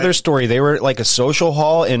was the other story? They were at like a social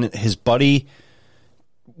hall, and his buddy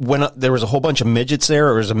went up. There was a whole bunch of midgets there.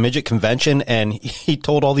 It was a midget convention, and he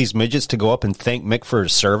told all these midgets to go up and thank Mick for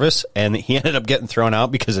his service, and he ended up getting thrown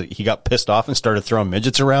out because he got pissed off and started throwing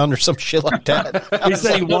midgets around or some shit like that. He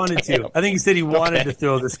said he wanted to. I think he said he wanted to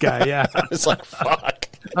throw this guy. Yeah. It's like, fuck.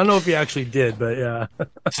 I don't know if he actually did, but yeah.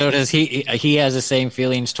 So does he has the same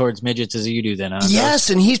feelings towards midgets as you do then, huh?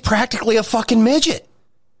 Yes, and he's practically a fucking midget.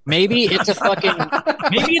 Maybe it's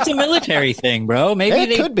a military thing, bro.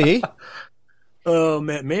 Maybe it could be. Oh,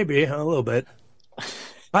 maybe a little bit.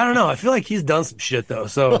 I don't know. I feel like he's done some shit though.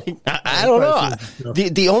 So I don't know.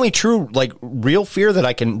 The only true like real fear that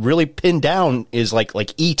I can really pin down is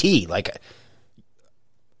like E.T. Like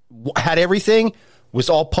had everything, was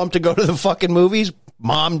all pumped to go to the fucking movies.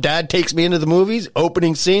 Mom, dad takes me into the movies.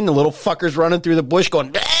 Opening scene, the little fucker's running through the bush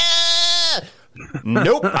going, ah!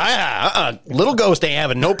 Nope. Little ghost ain't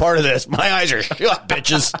having no part of this. My eyes are shut,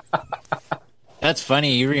 bitches. That's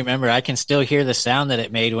funny. You remember, I can still hear the sound that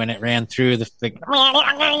it made when it ran through the... Yeah. Oh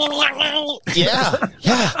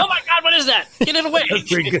my God, what is that? Get it away.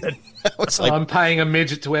 That's pretty good. I'm paying a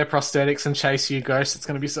midget to wear prosthetics and chase you, Ghost. It's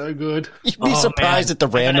going to be so good. You'd be surprised at the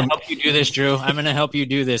random... I'm going to help you do this, Drew. I'm going to help you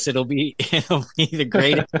do this. It'll be the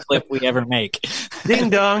greatest clip we ever make. Ding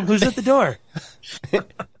dong. Who's at the door?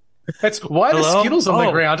 Why are the Skittles on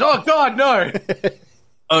the ground? Oh, God, no.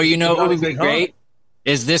 Oh, you know what would be great?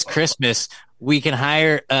 Is this Christmas... we can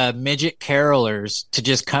hire midget carolers to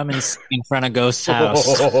just come and sing in front of Ghost's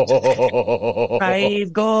house.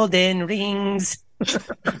 5 golden rings.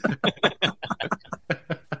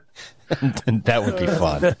 That would be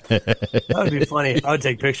fun. That would be funny. I would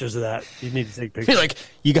take pictures of that. You need to take pictures. You're like,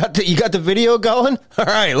 you got the video going? All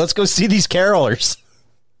right, let's go see these carolers.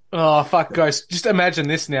 Oh, fuck, Ghost. Just imagine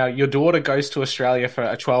this now. Your daughter goes to Australia for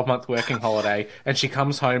a 12-month working holiday, and she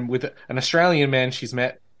comes home with an Australian man she's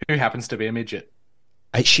met who happens to be a midget.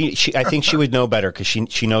 I think she would know better because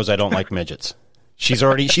she knows I don't like midgets. She's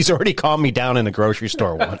already calmed me down in the grocery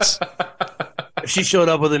store once. If she showed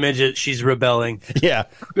up with a midget, she's rebelling. Yeah,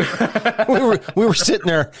 we were sitting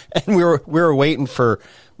there and we were waiting for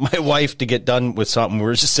my wife to get done with something. We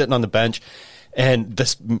were just sitting on the bench, and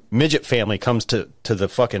this midget family comes to the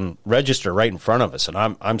fucking register right in front of us, and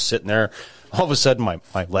I'm sitting there. All of a sudden,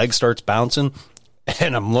 my leg starts bouncing,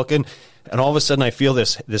 and I'm looking. And all of a sudden, I feel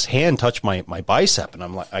this hand touch my bicep, and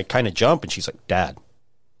I'm like, I kind of jump, and she's like, "Dad,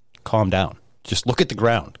 calm down. Just look at the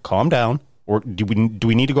ground. Calm down. or do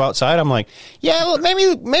we need to go outside? I'm like, yeah, well,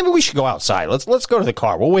 maybe we should go outside. Let's go to the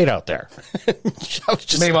car. We'll wait out there.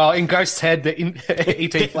 Meanwhile, in Ghost's head, the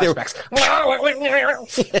ET flashbacks.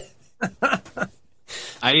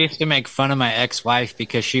 I used to make fun of my ex-wife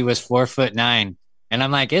because she was 4'9", and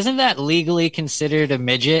I'm like, isn't that legally considered a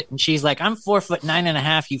midget? And she's like, I'm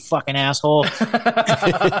 4'9.5", you fucking asshole. I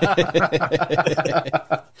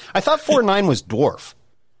thought 4'9" was dwarf.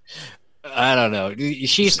 I don't know.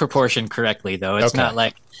 She's proportioned correctly, though. It's not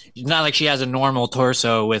like she has a normal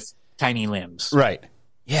torso with tiny limbs. Right.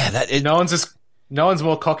 Yeah. No one's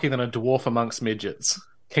more cocky than a dwarf amongst midgets.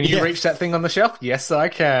 Can you reach that thing on the shelf? Yes, I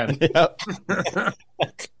can. Yep.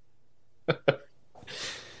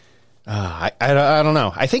 I don't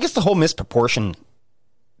know. I think it's the whole misproportion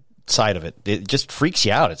side of it. It just freaks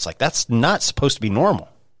you out. It's like, that's not supposed to be normal.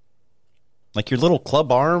 Like your little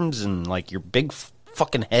club arms and like your big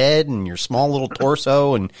fucking head and your small little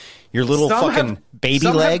torso and your little baby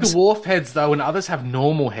legs. Some have dwarf heads though, and others have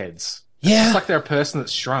normal heads. Yeah, it's like they're a person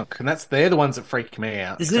that's shrunk, and they're the ones that freak me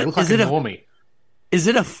out. They look like a normie. Is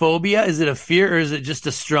it a phobia? Is it a fear, or is it just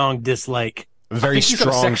a strong dislike? Very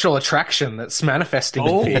strong sexual attraction that's manifesting.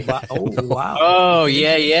 Wow! Oh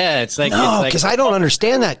yeah. It's like no, because I don't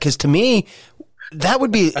understand that. Because to me, that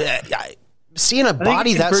would be seeing a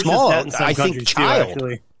body that small. I think child.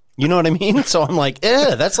 Too, you know what I mean? So I'm like,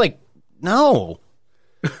 that's like no.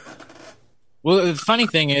 Well, the funny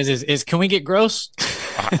thing is can we get gross?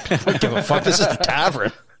 I don't give a fuck. This is the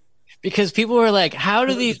tavern. Because people were like, how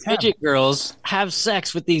do these midget girls have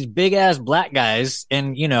sex with these big ass black guys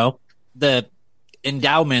and, the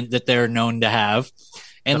endowment that they're known to have?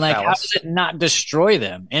 And like, how does it not destroy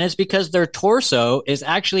them? And it's because their torso is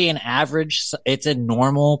actually it's a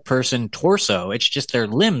normal person torso. It's just their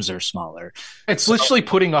limbs are smaller. It's literally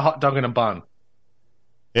putting a hot dog in a bun.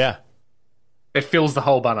 Yeah. It fills the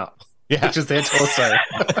whole bun up. Yeah. Which is their torso.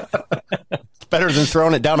 It's better than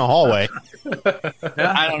throwing it down a hallway.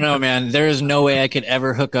 I don't know, man. There is no way I could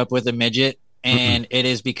ever hook up with a midget. And it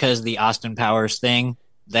is because the Austin Powers thing,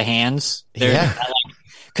 the hands.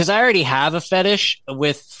 Because I already have a fetish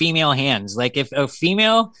with female hands. Like, if a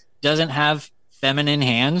female doesn't have feminine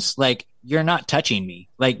hands, like, you're not touching me.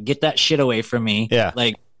 Like, get that shit away from me. Yeah.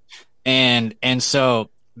 Like, and so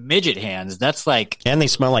midget hands, that's like. And they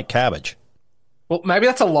smell like cabbage. Well, maybe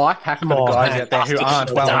that's a life hack for the guys out there who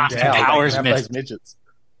aren't well endowed. Powers those midgets.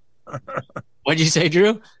 What'd you say,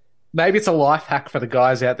 Drew? Maybe it's a life hack for the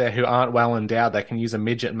guys out there who aren't well endowed. They can use a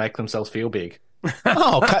midget and make themselves feel big.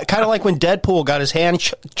 Oh, kind of like when Deadpool got his hand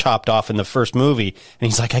chopped off in the first movie, and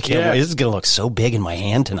he's like, I can't wait. This is going to look so big in my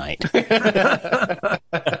hand tonight.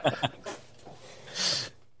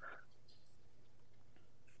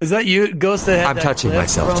 Is that you, Ghost? I'm touching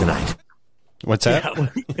myself tonight. What's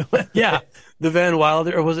that? Yeah, the Van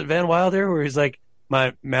Wilder, or was it Van Wilder, where he's like,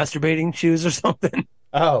 my masturbating shoes or something?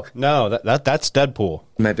 Oh, no, that's Deadpool.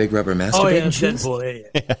 My big rubber masturbating shoes? Deadpool,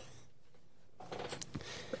 yeah.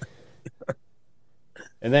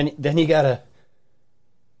 And then you gotta,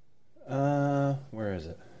 where is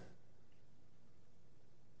it?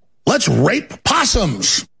 Let's rape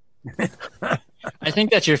possums. I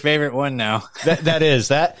think that's your favorite one now. That is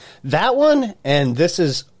that one, and this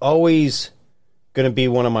is always going to be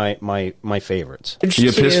one of my favorites. You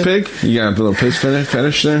a piss pig? You got a little piss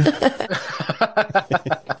fetish there?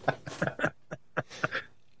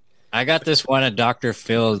 I got this one at Dr.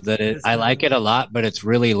 Phil's I like it a lot, but it's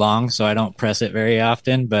really long, so I don't press it very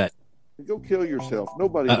often. But go kill yourself.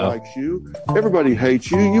 Nobody likes you. Everybody hates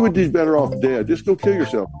you. You would be better off dead. Just go kill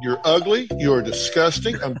yourself. You're ugly. You're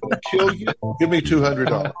disgusting. I'm going to kill you. Give me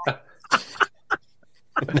 $200.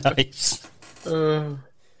 Nice. Very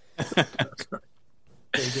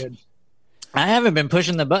good. I haven't been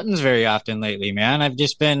pushing the buttons very often lately, man. I've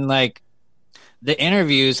just been like, the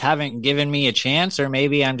interviews haven't given me a chance, or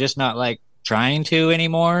maybe I'm just not like trying to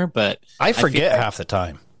anymore. But I forget half the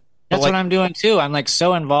time. That's what I'm doing too. I'm like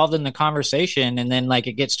so involved in the conversation, and then like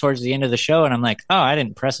it gets towards the end of the show, and I'm like, oh, I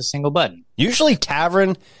didn't press a single button. Usually,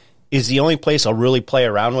 Tavern is the only place I'll really play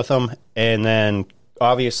around with them, and then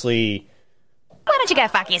obviously, why don't you go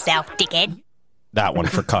fuck yourself, dickhead? That one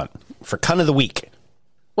for cunt of the week.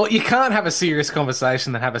 Well, you can't have a serious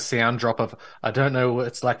conversation and have a sound drop of, I don't know what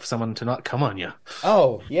it's like for someone to not come on you.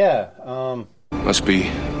 Oh, yeah. Must be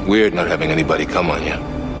weird not having anybody come on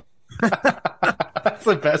you. That's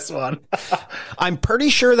the best one. I'm pretty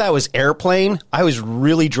sure that was Airplane. I was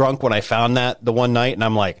really drunk when I found that the one night, and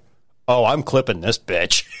I'm like, oh, I'm clipping this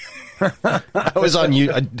bitch. I was on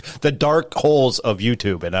the dark holes of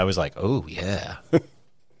YouTube, and I was like, oh, yeah.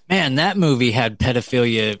 Man, that movie had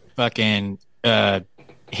pedophilia fucking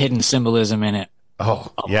hidden symbolism in it.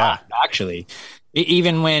 Oh, yeah. Actually,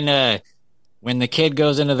 even when the kid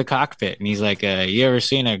goes into the cockpit and he's like, "You ever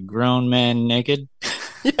seen a grown man naked?"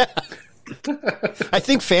 Yeah. I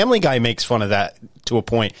think Family Guy makes fun of that to a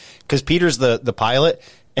point because Peter's the pilot,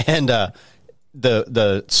 and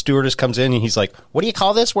the stewardess comes in and he's like, "What do you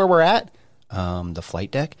call this? Where we're at? The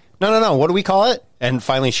flight deck? No. What do we call it?" And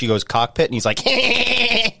finally, she goes cockpit, and he's like,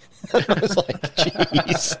 I was like,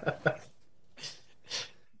 "Jeez."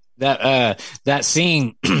 That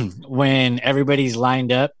scene when everybody's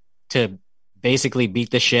lined up to basically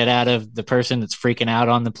beat the shit out of the person that's freaking out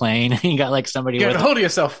on the plane. You got like somebody Get a hold of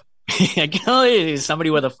yourself.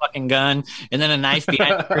 Somebody with a fucking gun, and then a knife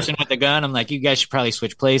behind the person with the gun. I'm like, you guys should probably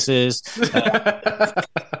switch places. The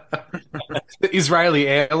Israeli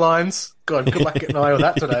Airlines. God, good luck getting away with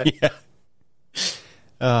that today. Yeah.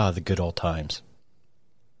 Oh, the good old times.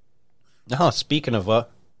 Oh, speaking of You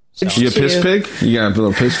a piss pig? You got a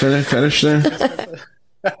little piss fetish there?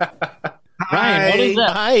 Ryan, what is that?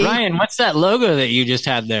 Hi. Ryan, what's that logo that you just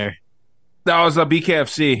had there? That was a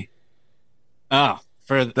BKFC. Oh,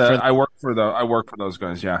 I work for those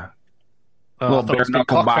guys. Yeah, little bare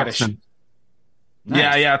knuckle boxing.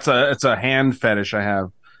 Nice. Yeah. It's a hand fetish I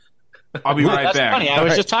have. I'll be right That's back. funny. I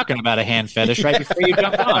was just talking about a hand fetish right before you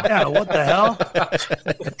jumped on. Yeah, what the hell?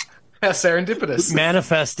 How serendipitous.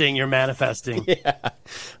 Manifesting, you're manifesting. Yeah.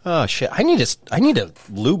 Oh shit! I need to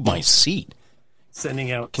lube my seat.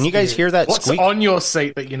 Sending out. Can you guys hear that What's squeak? on your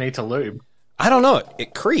seat that you need to lube? I don't know.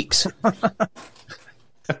 It creaks.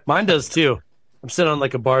 Mine does too. I'm sitting on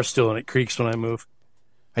like a bar stool and it creaks when I move.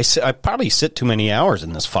 I probably sit too many hours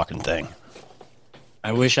in this fucking thing.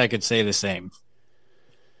 I wish I could say the same.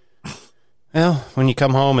 Well, when you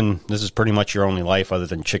come home and this is pretty much your only life other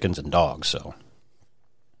than chickens and dogs, so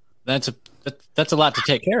that's a lot to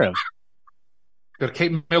take care of. Got to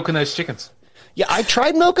keep milking those chickens. Yeah, I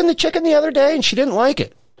tried milking the chicken the other day and she didn't like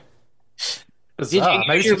it. Did you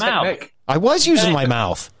use your mouth? I was using my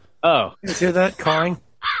mouth. Oh, you hear that cawing?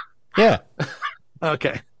 Yeah.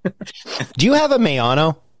 Okay. Do you have a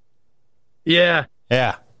Mayano? Yeah.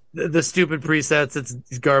 Yeah. The stupid presets,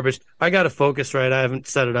 it's garbage. I got a Focusrite. I haven't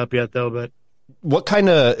set it up yet though, but what kind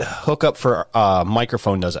of hookup for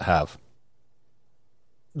microphone does it have?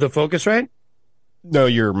 The Focusrite? No,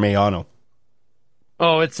 your Mayano.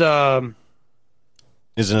 Oh, it's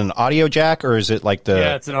Is it an audio jack or is it like the?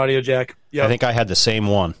 Yeah, it's an audio jack. Yep. I think I had the same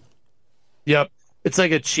one. Yep. It's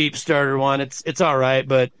like a cheap starter one. It's all right,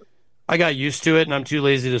 but I got used to it and I'm too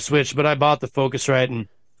lazy to switch. But I bought the Focusrite and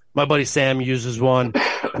my buddy Sam uses one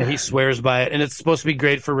and he swears by it. And it's supposed to be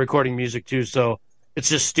great for recording music too. So it's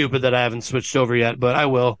just stupid that I haven't switched over yet, but I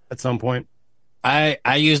will at some point. I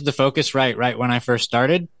used the Focusrite right when I first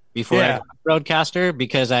started before I got a Roadcaster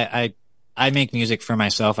because I make music for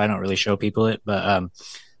myself. I don't really show people it, but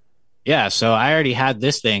yeah. So I already had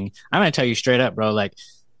this thing. I'm gonna tell you straight up, bro. Like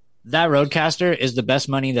that Roadcaster is the best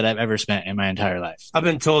money that I've ever spent in my entire life. I've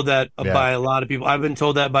been told that by a lot of people. I've been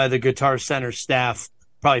told that by the Guitar Center staff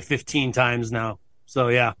probably 15 times now. So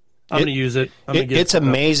yeah, I'm gonna use it. It's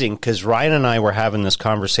amazing because Ryan and I were having this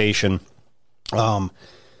conversation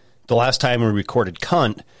the last time we recorded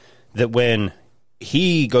Cunt, that when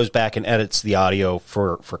he goes back and edits the audio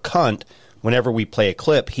for Cunt, whenever we play a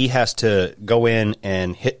clip, he has to go in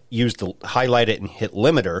and highlight it and hit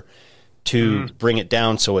limiter to bring it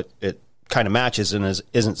down so it kind of matches and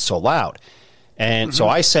isn't so loud. And so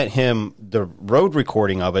I sent him the Rode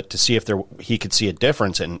recording of it to see if he could see a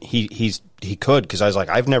difference, and he could, because I was like,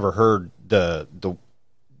 I've never heard the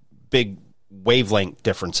big wavelength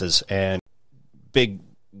differences and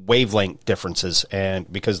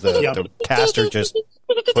because the caster just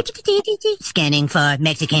Scanning for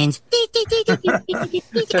Mexicans.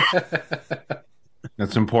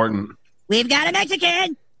 That's important. We've got a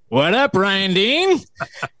Mexican. What up, Ryan Dean?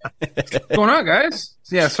 What's going on, guys?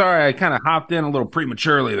 Yeah, sorry, I kind of hopped in a little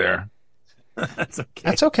prematurely there. That's okay.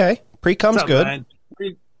 That's okay. Pre-cum's good. Man?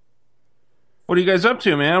 What are you guys up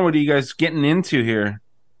to, man? What are you guys getting into here?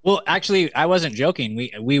 Well, actually, I wasn't joking.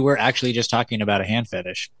 We were actually just talking about a hand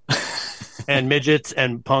fetish. And midgets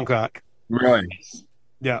and punk rock. Really?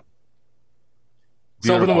 Yeah.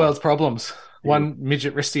 Solving the world's problems. One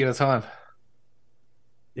midget wristy at a time.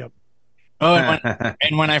 Yep. Oh,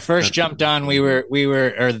 and when I first jumped on, they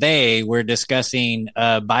were discussing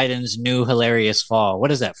Biden's new hilarious fall. What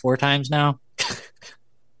is that? 4 times now?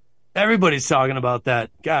 Everybody's talking about that.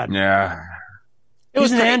 God. Yeah.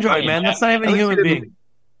 He's an android, man. That's not even a human being.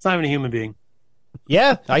 It's not even a human being.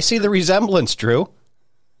 Yeah, I see the resemblance, Drew.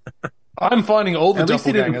 I'm finding all the At least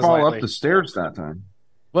he didn't doppelgangers fall lately. up the stairs that time.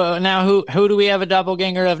 Well, now who do we have a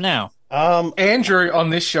doppelganger of now? Andrew on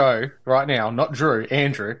this show right now, not Drew,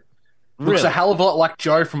 Andrew, Looks a hell of a lot like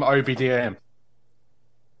Joe from OBDM.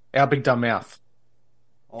 Our big dumb mouth.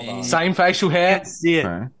 Same facial hair. Can't see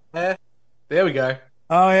it. Yeah. There we go.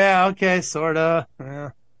 Oh yeah, okay, sorta.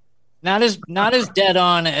 Yeah. Not as dead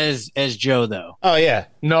on as Joe though. Oh yeah.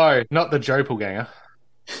 No, not the Joe Ganger.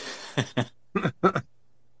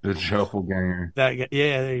 The Doppelganger. That guy,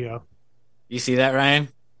 yeah, there you go. You see that, Ryan?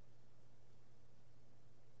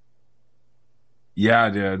 Yeah,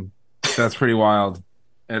 dude. That's pretty wild.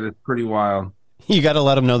 It is pretty wild. You got to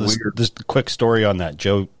let them know this quick story on that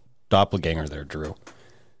Joe Doppelganger there, Drew.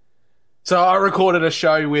 So I recorded a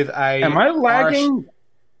show with a... Am I lagging?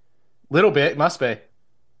 Little bit, must be.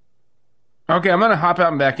 Okay, I'm going to hop out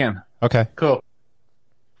and back in. Okay. Cool.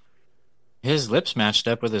 His lips matched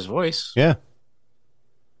up with his voice. Yeah.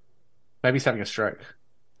 Maybe he's having a stroke.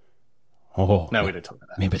 Oh. No, we didn't talk about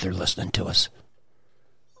that. Maybe they're listening to us.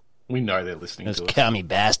 We know they're listening Those to us. commie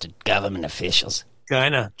bastard government officials.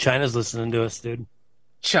 China's listening to us, dude.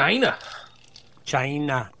 China.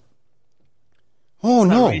 Oh,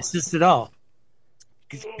 no. Not racist at all.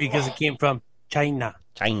 Because it came from China.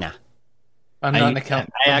 I'm not an account.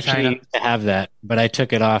 I actually used to have that, but I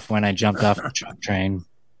took it off when I jumped off the truck train.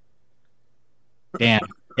 Damn.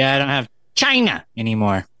 Yeah, I don't have China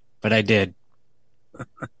anymore, but I did.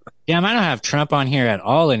 Damn, I don't have Trump on here at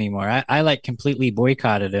all anymore. I like completely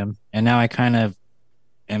boycotted him, and now I kind of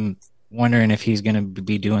am wondering if he's going to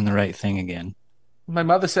be doing the right thing again. My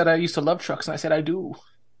mother said I used to love trucks, and I said I do.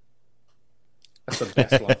 That's the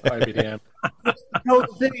best one. IBDM. No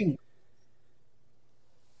thing.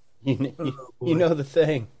 You know the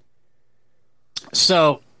thing.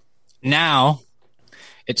 So now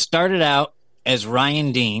it started out as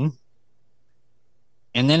Ryan Dean,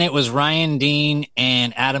 and then it was Ryan Dean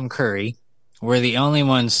and Adam Curry were the only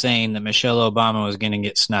ones saying that Michelle Obama was going to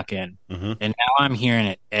get snuck in. Mm-hmm. And now I'm hearing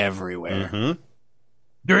it everywhere. Mm-hmm.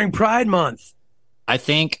 During Pride Month. I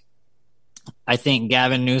think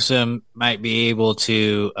Gavin Newsom might be able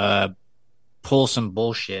to pull some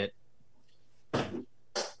bullshit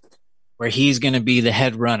where he's going to be the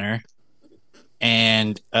head runner,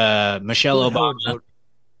 and Michelle Obama.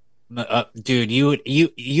 Dude,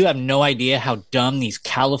 you have no idea how dumb these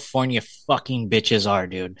California fucking bitches are,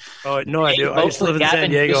 dude. Oh no, I do. I used to live in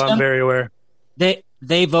San Diego. I'm very aware.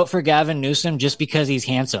 They vote for Gavin Newsom just because he's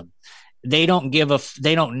handsome. They don't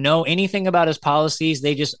they don't know anything about his policies.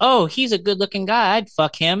 They just, he's a good looking guy, I'd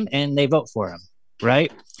fuck him, and they vote for him,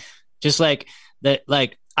 right? Just like that.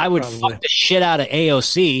 Like I would fuck the shit out of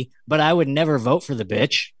AOC, but I would never vote for the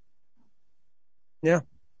bitch. Yeah,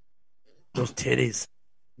 those titties.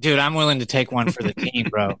 Dude, I'm willing to take one for the team,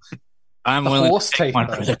 bro. I'm willing to take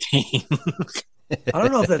one for the team. I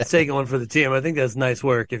don't know if that's taking one for the team. I think that's nice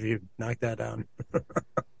work if you knock that down.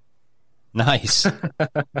 Nice.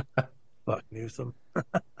 Fuck Newsom.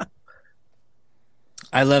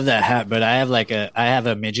 I love that hat, but I have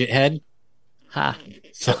a midget head. Ha.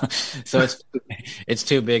 So it's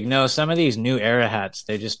too big. No, some of these new era hats,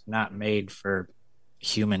 they're just not made for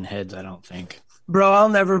human heads, I don't think. Bro, I'll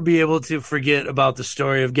never be able to forget about the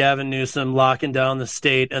story of Gavin Newsom locking down the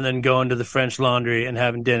state and then going to the French Laundry and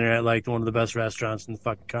having dinner at like one of the best restaurants in the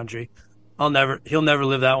fucking country. He'll never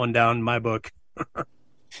live that one down in my book.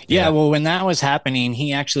 Yeah, well, when that was happening,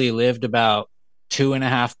 he actually lived about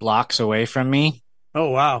 2.5 blocks away from me. Oh,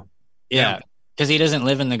 wow. Yeah, because he doesn't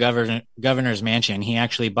live in the governor's mansion. He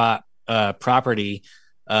actually bought property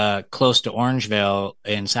close to Orangevale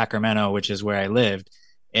in Sacramento, which is where I lived.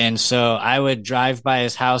 And so I would drive by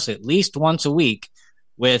his house at least once a week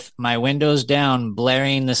with my windows down,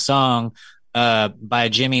 blaring the song by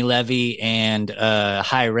Jimmy Levy and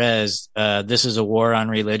High Res, This Is a War on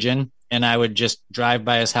Religion. And I would just drive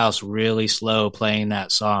by his house really slow playing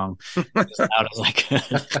that song as loud as I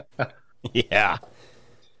could. Yeah.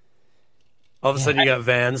 All of a sudden you got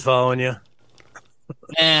vans following you.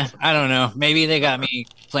 I don't know. Maybe they got me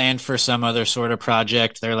planned for some other sort of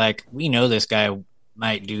project. They're like, we know this guy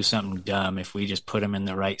might do something dumb if we just put him in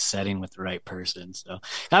the right setting with the right person. So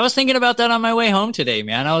I was thinking about that on my way home today,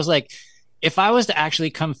 man. I was like, if I was to actually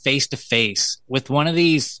come face to face with one of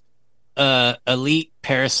these elite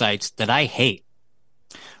parasites that I hate,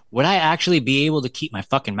 would I actually be able to keep my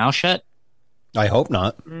fucking mouth shut? I hope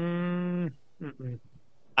not.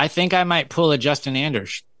 I think I might pull a Justin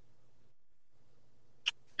Anders.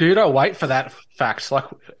 Dude, I'll wait for that fact. Like,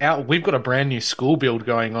 we've got a brand new school build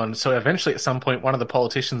going on, so eventually at some point one of the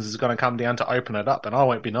politicians is going to come down to open it up, and I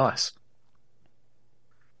won't be nice.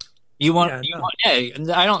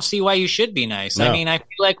 I don't see why you should be nice. No. I mean, I feel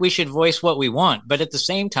like we should voice what we want, but at the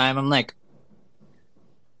same time, I'm like,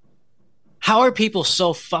 how are people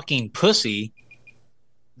so fucking pussy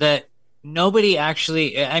that nobody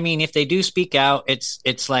actually. I mean, if they do speak out,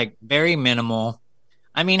 it's like very minimal.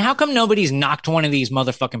 I mean, how come nobody's knocked one of these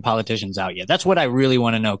motherfucking politicians out yet? That's what I really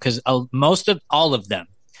want to know, because most of all of them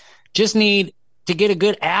just need to get a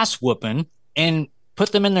good ass whooping and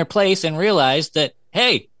put them in their place and realize that,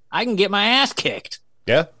 hey, I can get my ass kicked.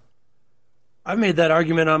 Yeah. I've made that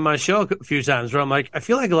argument on my show a few times where I'm like, I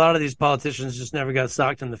feel like a lot of these politicians just never got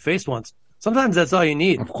socked in the face once. Sometimes that's all you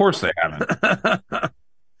need. Of course they haven't.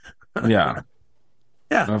 Yeah.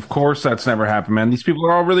 Yeah. Of course that's never happened, man. These people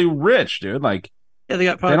are all really rich, dude. Like, yeah, they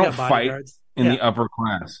don't got fight in the upper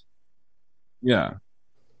class. Yeah.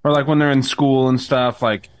 Or like when they're in school and stuff,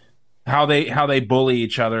 like how they bully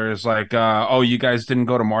each other is like, oh, you guys didn't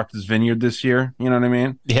go to Martha's Vineyard this year. You know what I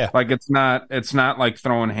mean? Yeah. Like it's not like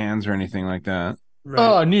throwing hands or anything like that. Right.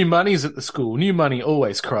 Oh, new money's at the school. New money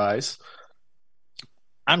always cries.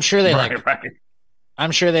 I'm sure they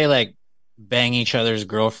I'm sure they like bang each other's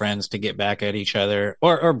girlfriends to get back at each other,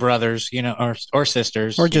 or brothers, you know, or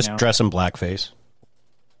sisters, or just dress in blackface.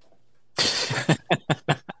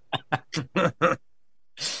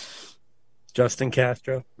 Justin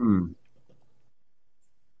Castro.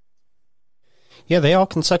 Yeah, they all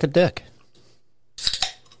can suck a dick.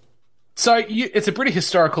 So it's a pretty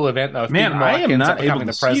historical event, though. Man, I am not able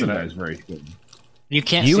to see you guys very good. You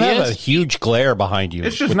can't. You see have us? a huge glare behind you.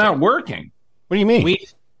 It's just not working. What do you mean?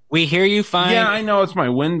 We hear you fine. Yeah, I know it's my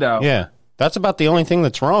window. Yeah, that's about the only thing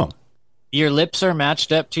that's wrong. Your lips are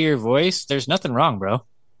matched up to your voice. There's nothing wrong, bro.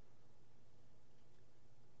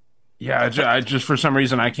 Yeah, I just for some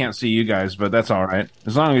reason I can't see you guys, but that's all right.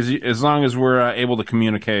 As long as we're able to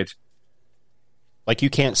communicate. Like you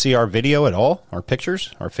can't see our video at all, our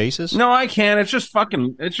pictures, our faces. No, I can. It's just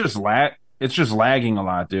lagging a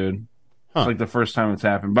lot, dude. Huh. It's like the first time it's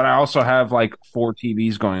happened. But I also have like 4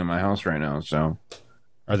 TVs going in my house right now, so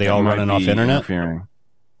are they all running off internet? Interfering.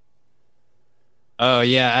 Oh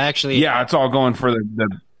yeah, yeah, it's all going for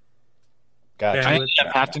the. Gotcha. I ended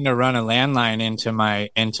up having to run a landline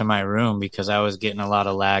into my room because I was getting a lot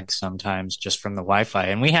of lag sometimes just from the Wi-Fi,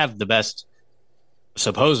 and we have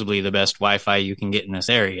supposedly the best Wi-Fi you can get in this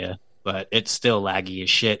area, but it's still laggy as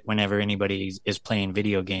shit whenever anybody is playing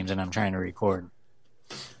video games and I'm trying to record.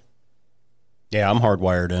 Yeah, I'm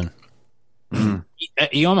hardwired in.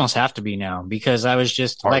 You almost have to be now, because I was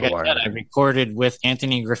just like I said, I recorded with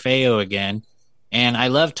Anthony Griffeo again, and I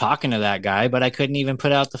love talking to that guy, but I couldn't even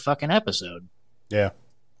put out the fucking episode. Yeah.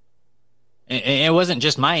 It wasn't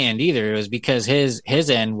just my end either. It was because his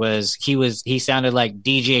end was he sounded like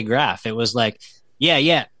DJ Graff. It was like,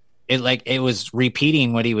 yeah. It was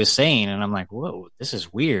repeating what he was saying, and I'm like, whoa, this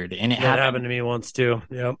is weird. And it happened to me once too.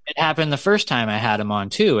 Yep. It happened the first time I had him on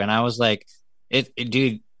too, and I was like,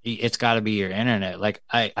 dude, it's got to be your internet. Like,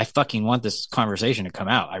 I fucking want this conversation to come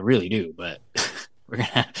out. I really do, but we're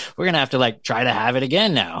gonna have to like try to have it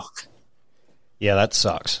again now. Yeah, that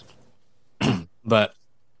sucks. But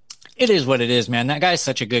it is what it is, man. That guy's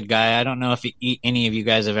such a good guy. I don't know if any of you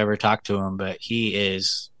guys have ever talked to him, but he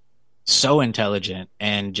is so intelligent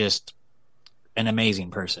and just an amazing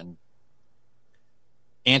person.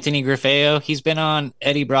 Anthony Griffeo, he's been on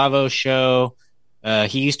Eddie Bravo's show.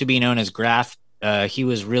 He used to be known as Graff. He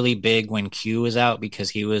was really big when Q was out because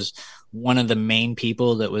he was one of the main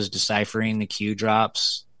people that was deciphering the Q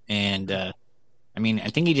drops. And I mean, I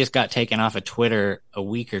think he just got taken off of Twitter a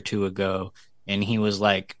week or two ago, and he was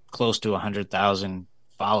like close to 100,000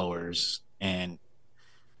 followers. And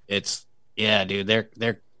it's, yeah, dude,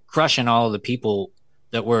 they're crushing all of the people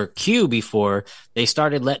that were Q before. They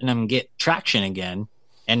started letting them get traction again,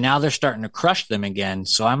 and now they're starting to crush them again.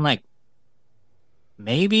 So I'm like,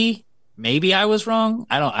 maybe I was wrong.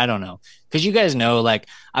 I don't know. Because you guys know, like,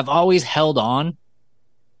 I've always held on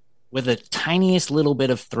with the tiniest little bit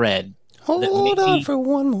of thread. Hold on for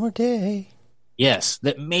one more day. Yes,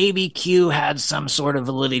 that maybe Q had some sort of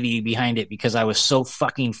validity behind it because I was so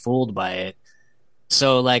fucking fooled by it.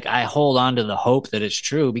 So, like, I hold on to the hope that it's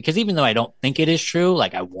true, because even though I don't think it is true,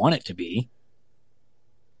 like, I want it to be.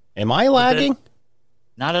 Am I lagging?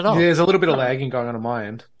 Not at all. There's a little bit of lagging going on my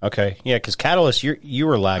end. Okay, yeah, because Catalyst, you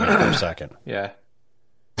were lagging for a second. Yeah.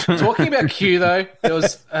 Talking about Q, though, there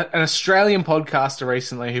was an Australian podcaster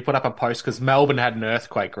recently who put up a post because Melbourne had an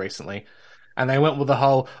earthquake recently, and they went with the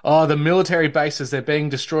whole, the military bases, they're being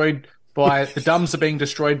destroyed by, the DUMs are being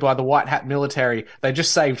destroyed by the white hat military. They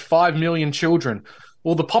just saved 5 million children.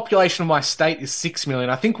 Well, the population of my state is 6 million.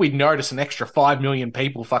 I think we'd notice an extra 5 million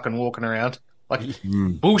people fucking walking around. Like,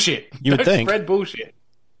 bullshit. You would think. Spread bullshit.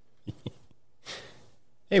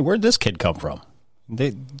 Hey, where'd this kid come from?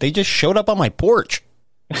 They just showed up on my porch.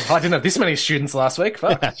 I didn't have this many students last week.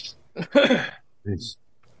 Fuck.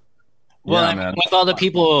 Well, I mean, with all the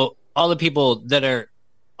people all the people that are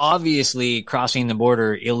obviously crossing the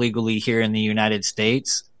border illegally here in the United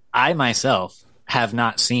States, I myself have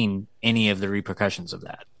not seen any of the repercussions of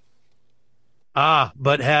that.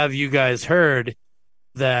 But have you guys heard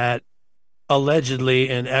that allegedly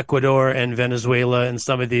in Ecuador and Venezuela and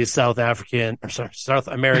some of these South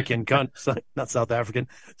American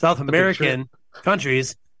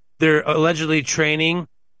countries, they're allegedly training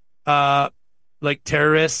like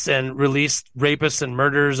terrorists and released rapists and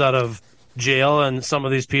murderers out of jail, and some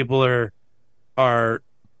of these people are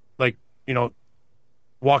like,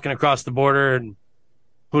 walking across the border, and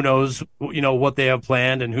who knows, what they have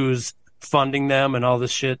planned and who's funding them and all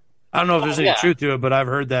this shit. I don't know if there's any truth to it, but I've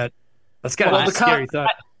heard that. That's kind of a scary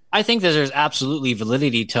thought. I think that there's absolutely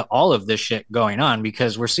validity to all of this shit going on,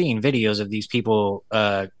 because we're seeing videos of these people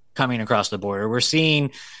coming across the border. We're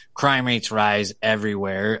seeing crime rates rise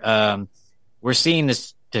everywhere. We're seeing the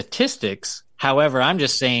statistics. However, I'm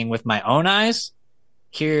just saying with my own eyes,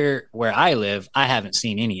 here where I live, I haven't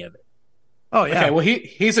seen any of it. Oh, yeah. Okay, well,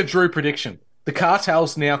 here's a Drew prediction. The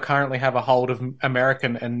cartels now currently have a hold of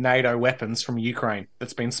American and NATO weapons from Ukraine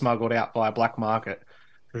that's been smuggled out via black market.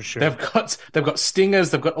 For sure. They've got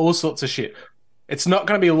stingers, they've got all sorts of shit. It's not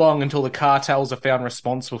going to be long until the cartels are found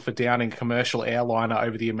responsible for downing a commercial airliner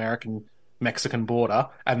over the American-Mexican border,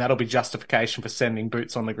 and that'll be justification for sending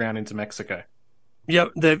boots on the ground into Mexico.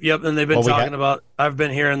 Yep, and they've been talking about. I've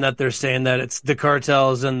been hearing that they're saying that it's the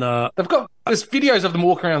cartels and there's videos of them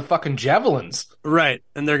walking around with fucking javelins, right?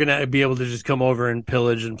 And they're gonna be able to just come over and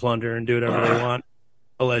pillage and plunder and do whatever they want.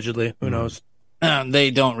 Allegedly, who knows?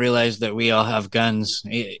 They don't realize that we all have guns.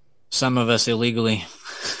 Some of us illegally.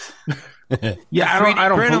 Yeah,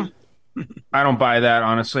 I don't buy that,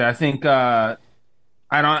 honestly. I think I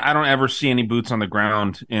don't ever see any boots on the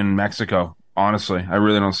ground in Mexico. Honestly, I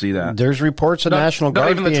really don't see that. There's reports of National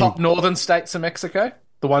Guard. Not even the top northern states of Mexico,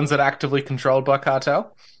 the ones that are actively controlled by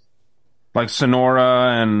cartel, like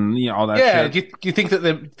Sonora and all that. Yeah, shit. do you think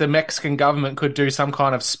that the Mexican government could do some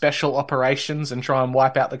kind of special operations and try and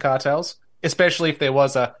wipe out the cartels, especially if there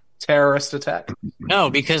was a terrorist attack? No,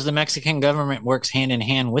 because the Mexican government works hand in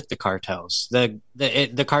hand with the cartels.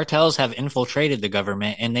 The cartels have infiltrated the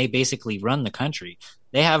government, and they basically run the country.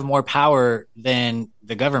 They have more power than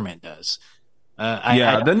the government does.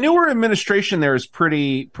 The newer administration there is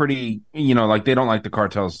pretty, like they don't like the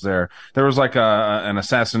cartels there. There was like an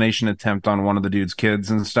assassination attempt on one of the dude's kids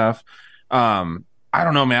and stuff. I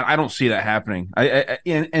don't know, man. I don't see that happening.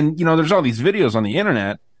 And there's all these videos on the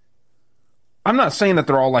internet. I'm not saying that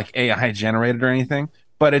they're all like AI generated or anything,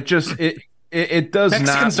 but it just it does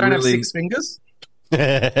Mexicans not don't really... have 6 fingers.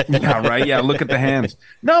 Yeah, right. Yeah, look at the hands.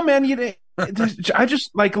 No, man, I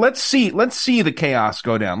just like let's see the chaos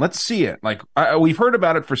go down. Let's see it. Like we've heard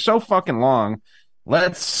about it for so fucking long.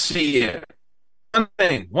 Let's see it.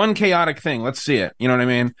 One chaotic thing. Let's see it. You know what I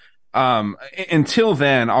mean? Until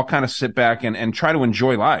then, I'll kind of sit back and try to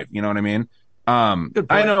enjoy life. You know what I mean? I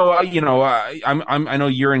know. I know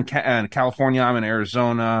you're in California. I'm in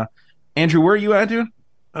Arizona. Andrew, where are you at, dude?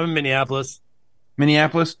 I'm in Minneapolis.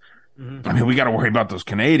 Minneapolis. Mm-hmm. I mean, we got to worry about those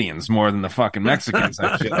Canadians more than the fucking Mexicans.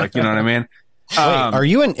 That shit, like, you know what I mean? Wait, are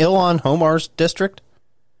you in Ilhan Omar's district?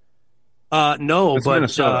 No, but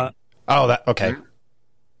Minnesota. Okay.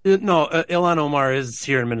 No, Ilhan Omar is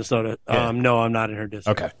here in Minnesota. Yeah. No, I'm not in her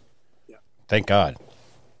district. Okay. Yeah. Thank God.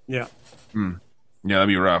 Yeah. Yeah, that'd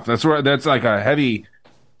be rough. That's like a heavy.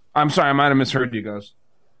 I'm sorry, I might have misheard you guys.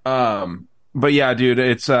 But yeah, dude,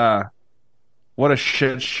 it's what a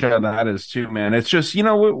shit show that is too, man. It's just,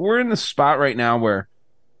 we're in this spot right now where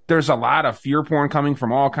there's a lot of fear porn coming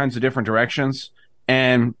from all kinds of different directions,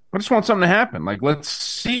 and I just want something to happen. Like, let's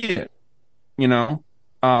see it. It'll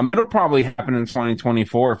probably happen in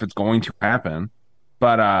 2024 if it's going to happen.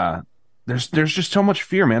 But there's just so much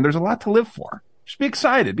fear, man. There's a lot to live for. Just be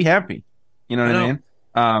excited, be happy. You know what I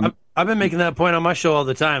mean? I've been making that point on my show all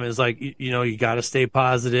the time. Is like, you got to stay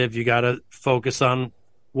positive. You got to focus on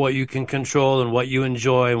what you can control and what you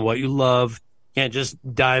enjoy and what you love. Can't just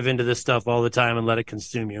dive into this stuff all the time and let it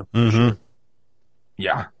consume you. Mm-hmm.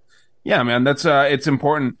 Sure. Yeah, man. That's it's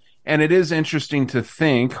important, and it is interesting to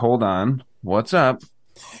think. Hold on, what's up?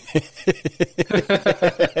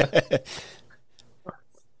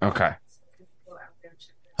 Okay.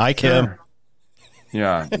 Hi, Kim.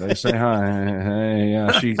 Yeah, they say hi. Hey,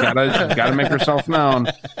 yeah, she's gotta make herself known.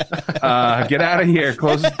 Get out of here.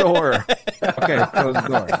 Close the door. Okay, close the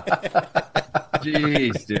door.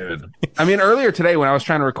 Jeez, dude. I mean, earlier today when I was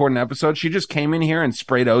trying to record an episode, she just came in here and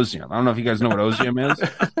sprayed Ozium. I don't know if you guys know what Ozium is.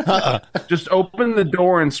 Just opened the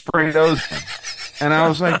door and sprayed Ozium. And I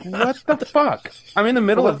was like, what the fuck? I'm in the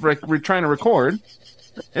middle of trying to record.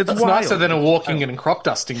 It's wild. nicer than a walking and crop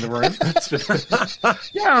dusting the room.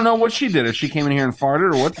 Yeah, I don't know what she did. If she came in here and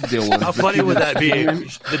farted, or what the deal was. How funny would that be?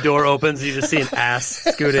 The door opens, you just see an ass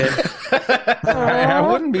scoot in. I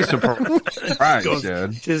wouldn't be surprised,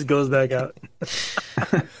 dude. Just goes back out.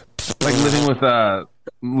 Like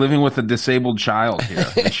living with a disabled child here.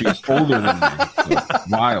 And she's older than me. So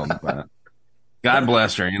wild, but God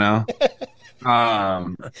bless her, you know.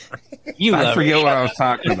 I forget what I was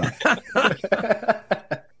talking about.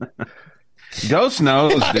 Ghost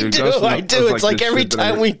knows, dude. I do. It's like every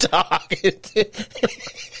time we talk.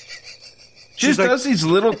 She just does these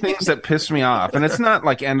little things that piss me off. And it's not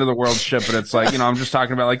like end of the world shit, but it's like, I'm just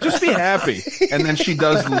talking about like, just be happy. And then she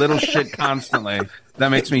does little shit constantly. That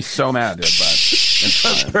makes me so mad, dude. But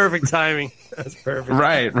that's perfect timing. That's perfect.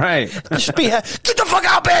 Right. Just be get the fuck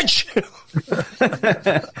out, bitch.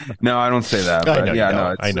 No, I don't say that. But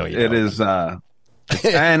I know it is.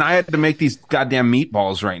 And I had to make these goddamn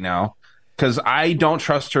meatballs right now because I don't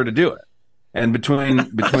trust her to do it. And between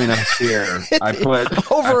us here, I put a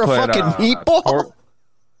fucking meatball.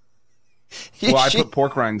 I put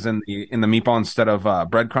pork rinds in the meatball instead of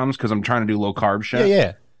breadcrumbs because I'm trying to do low carb shit.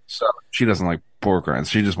 Yeah. So she doesn't like pork rinds.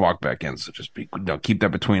 She just walked back in. So just keep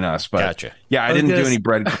that between us. But gotcha. Yeah, I didn't do any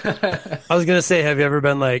bread. I was gonna say, have you ever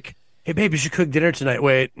been like, "Hey, babe, you should cook dinner tonight"?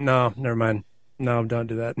 Wait, no, never mind. No, don't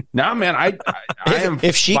do that. No, man, I am.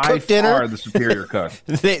 If she by cooked dinner, far the superior cook.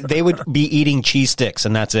 They would be eating cheese sticks,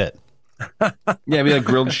 and that's it. Yeah, it'd be like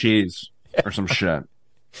grilled cheese or some shit.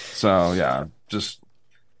 So yeah, just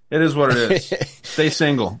it is what it is. Stay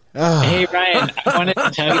single. Hey Ryan, I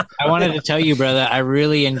wanted to tell you, brother, I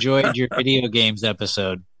really enjoyed your video games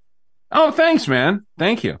episode. Oh, thanks, man.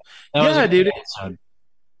 Thank you. Yeah, dude.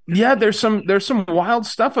 Yeah, there's some wild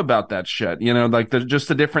stuff about that shit. Like just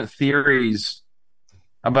the different theories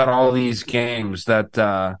about all these games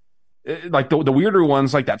that like the weirder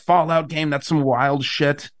ones, like that Fallout game, that's some wild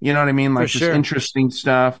shit. You know what I mean? Like just interesting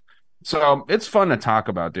stuff. So it's fun to talk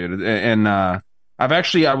about, dude. And I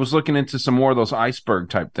was looking into some more of those iceberg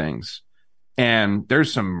type things, and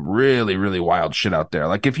there's some really, really wild shit out there.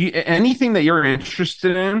 Like if anything that you're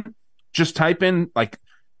interested in, just type in like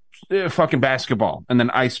fucking basketball and then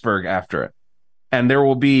iceberg after it, and there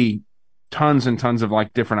will be tons and tons of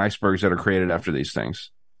like different icebergs that are created after these things.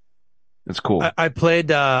 It's cool. I played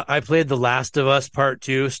The Last of Us Part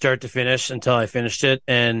 2 start to finish until I finished it,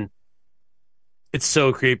 and it's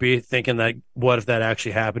so creepy thinking that what if that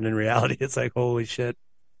actually happened in reality? It's like, holy shit.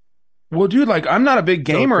 Well, dude, like I'm not a big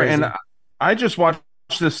gamer, and I just watched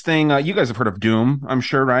this thing. You guys have heard of Doom, I'm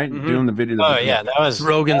sure, right? Mm-hmm. Doom, the video. Yeah, that was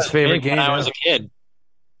Rogan's favorite game when I was a kid.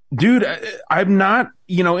 Dude, I'm not,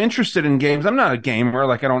 interested in games. I'm not a gamer.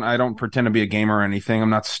 Like I don't pretend to be a gamer or anything. I'm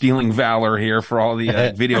not stealing valor here for all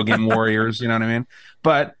the video game warriors. You know what I mean?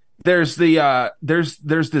 But there's there's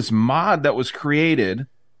this mod that was created,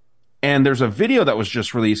 and there's a video that was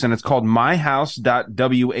just released, and it's called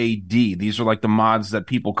myhouse.wad. These are like the mods that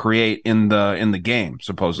people create in the game,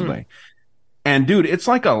 supposedly. And dude, it's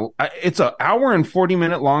like it's an hour and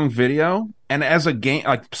 40-minute long video. And as a game,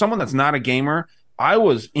 like someone that's not a gamer, I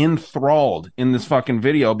was enthralled in this fucking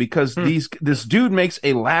video because this dude makes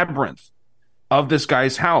a labyrinth of this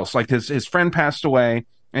guy's house. Like his friend passed away,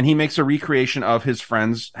 and he makes a recreation of his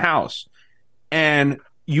friend's house. And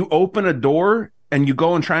you open a door and you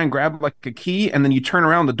go and try and grab like a key, and then you turn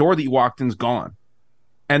around, the door that you walked in's gone.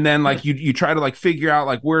 And then like you try to like figure out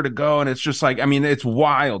like where to go, and it's just like, I mean, it's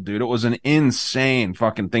wild, dude. It was an insane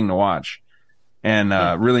fucking thing to watch. And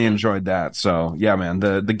really enjoyed that. So yeah, man,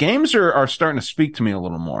 the games are starting to speak to me a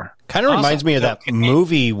little more. Kind of reminds me of that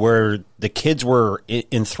movie where the kids were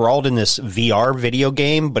enthralled in this VR video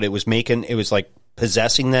game, but it was like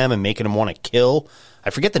possessing them and making them want to kill. I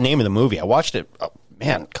forget the name of the movie. I watched it, a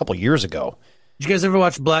couple years ago. Did you guys ever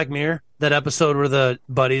watch Black Mirror? That episode where the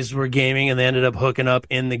buddies were gaming and they ended up hooking up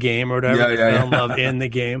in the game or whatever. Yeah, they fell in love in the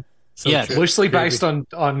game. So loosely based on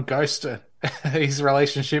Ghost. His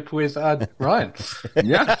relationship with Ryan.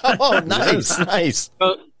 Yeah. Oh, nice.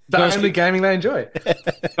 The only gaming they enjoy.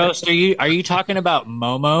 Ghost, are you talking about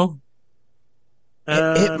Momo?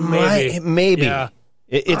 Maybe. Yeah.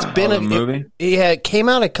 It's been a movie. It came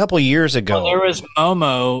out a couple years ago. Well, there was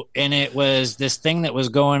Momo, and it was this thing that was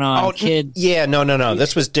going on. Oh, kids. Yeah, no.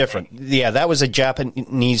 This was different. Yeah, that was a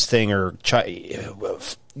Japanese thing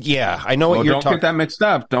yeah, I know what you're talking. Don't get that mixed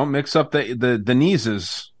up. Don't mix up the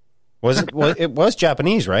kneeses. Was it? Well, it was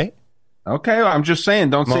Japanese, right? Okay, I'm just saying.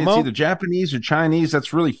 Don't say Momo? it's either Japanese or Chinese.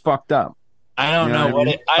 That's really fucked up. I don't know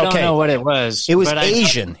what it was. It was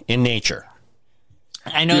Asian in nature.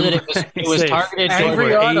 I know that it was targeted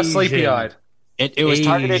angry-eyed or sleepy-eyed. It was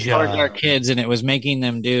targeted towards our kids, and it was making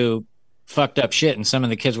them do fucked up shit, and some of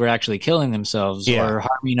the kids were actually killing themselves or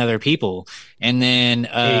harming other people. And then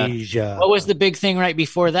Asia. What was the big thing right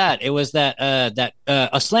before that? It was that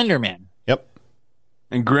a Slender Man. Yep.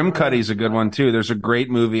 And Grim Cuddy's a good one too. There's a great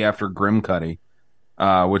movie after Grim Cuddy,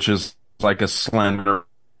 which is like a slender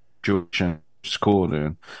situation. It's cool,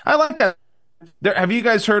 dude. I like that. Have you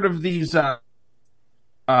guys heard of these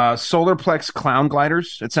solarplex clown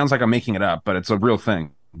gliders? It sounds like I'm making it up, but it's a real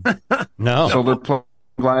thing. No. Solarplex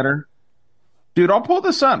glider. Dude, I'll pull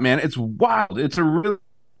this up, man. It's wild. It's a really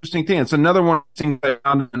interesting thing. It's another one thing that I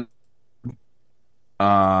found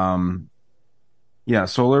in,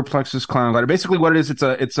 solar plexus clown glider. Basically what it is,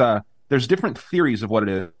 it's a there's different theories of what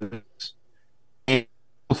it is. And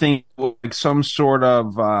I think like some sort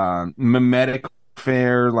of mimetic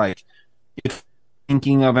affair, like if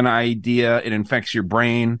thinking of an idea, it infects your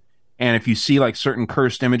brain. And if you see like certain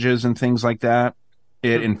cursed images and things like that,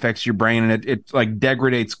 it infects your brain, and it like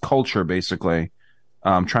degrades culture, basically.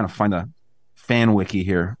 I'm trying to find a fan wiki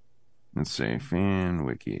here. Let's see, fan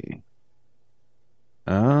wiki.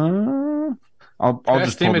 I'll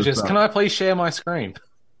just pull images. this up. Can I please share my screen?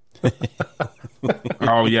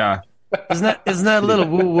 Oh yeah. Isn't that a little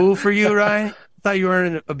woo woo for you, Ryan? I thought you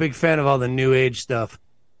weren't a big fan of all the new age stuff.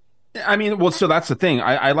 I mean, well, so that's the thing.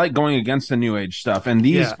 I like going against the new age stuff, and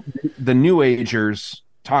the new agers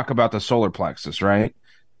talk about the solar plexus, right?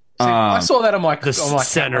 See, I saw that on my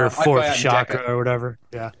center fourth chakra or whatever.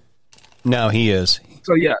 Yeah. No, he is.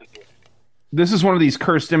 So yeah, this is one of these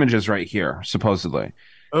cursed images right here, supposedly.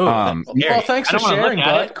 Oh, well, thanks for sharing,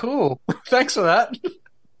 bud. Cool. Thanks for that.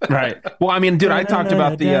 Right. Well, I mean, dude, I talked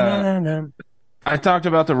about the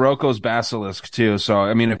Rocco's basilisk too. So,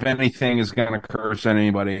 I mean, if anything is going to curse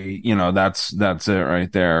anybody, that's it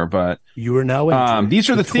right there. But you are now in these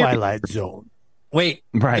are the Twilight Zone. Wait,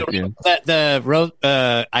 right?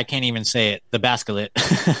 I can't even say it. The basilisk.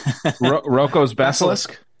 Rocco's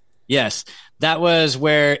basilisk. Yes, that was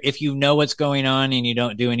where if you know what's going on and you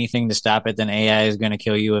don't do anything to stop it, then AI is going to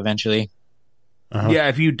kill you eventually. Uh-huh. Yeah,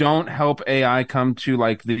 if you don't help AI come to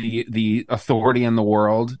like the authority in the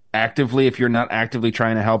world actively, if you're not actively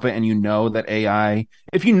trying to help it, and you know that AI,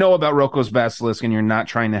 if you know about Rocco's basilisk and you're not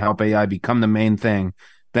trying to help AI become the main thing,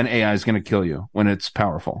 then AI is going to kill you when it's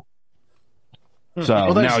powerful. So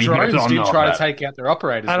well, those now drones do try to take out their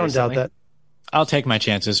operators. I don't doubt that. I'll take my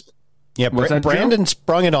chances. Yeah, Brandon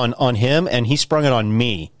sprung it on him, and he sprung it on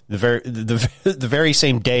me the very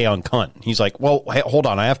same day on Cunt. He's like, "Well, hey, hold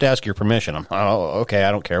on, I have to ask your permission." I'm, "Oh, okay,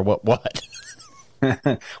 I don't care what." Well,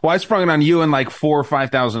 I sprung it on you and like 4,000 or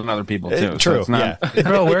 5,000 other people too. True, so it's not... yeah.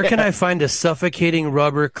 Bro, where can I find a suffocating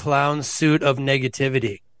rubber clown suit of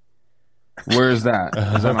negativity? Where is that?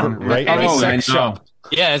 Is that on right? Oh, sex shop.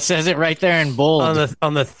 Yeah, it says it right there in bold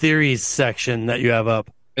on the theories section that you have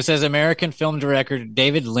up. It says American film director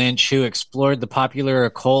David Lynch, who explored the popular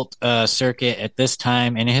occult circuit at this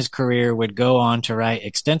time in his career, would go on to write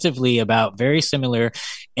extensively about very similar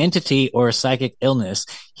entity or psychic illness.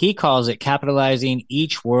 He calls it capitalizing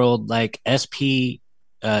each world like SPCG,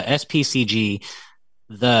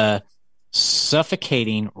 the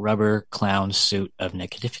suffocating rubber clown suit of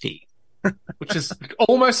negativity. Which is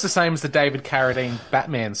almost the same as the David Carradine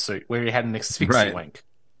Batman suit, where he had an asphyxie wank.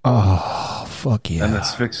 Oh, fuck yeah. An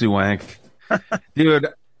asphyxie wank. Dude,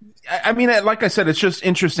 I mean, like I said, it's just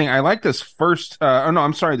interesting. I like this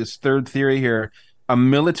this third theory here. A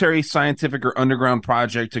military, scientific, or underground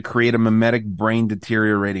project to create a mimetic brain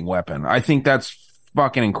deteriorating weapon. I think that's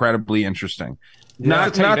fucking incredibly interesting. Yeah,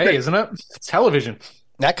 not TV, isn't it? It's television.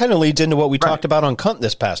 That kind of leads into what we talked about on Cunt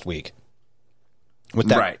this past week. With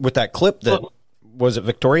that clip that was it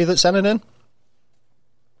Victoria that sent it in?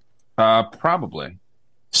 Probably.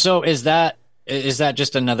 So is that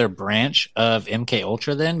just another branch of MK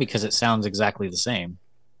Ultra then? Because it sounds exactly the same.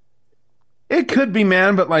 It could be,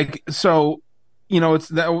 man, but like, so, it's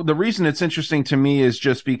the reason it's interesting to me is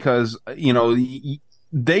just because,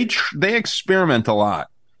 they experiment a lot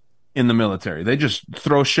in the military. They just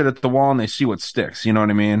throw shit at the wall and they see what sticks. You know what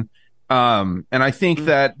I mean? And I think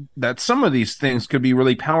that some of these things could be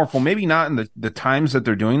really powerful, maybe not in the times that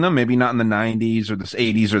they're doing them, maybe not in the 90s or the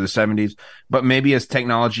 80s or the 70s, but maybe as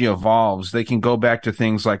technology evolves, they can go back to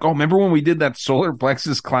things like, oh, remember when we did that solar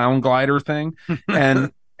plexus clown glider thing?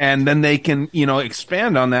 And then they can,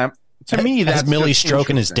 expand on that. To me, that's Millie's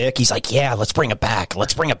stroking his dick. He's like, yeah, let's bring it back.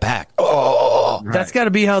 Let's bring it back. Oh, right. That's got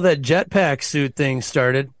to be how that jetpack suit thing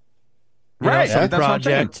started. Right. Some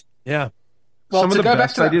project. Yeah. Well, to go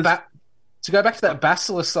back to that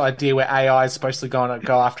basilisk idea where AI is supposed to go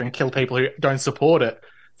after and kill people who don't support it,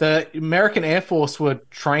 the American Air Force were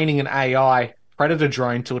training an AI predator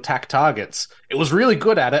drone to attack targets. It was really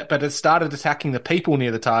good at it, but it started attacking the people near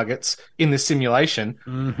the targets in this simulation.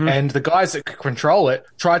 Mm-hmm. And the guys that could control it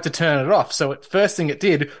tried to turn it off. So first thing it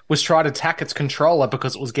did was try to attack its controller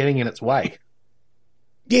because it was getting in its way.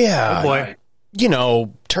 Yeah. Oh boy. You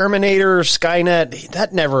know, Terminator, Skynet,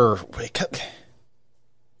 that never...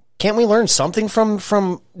 Can't we learn something from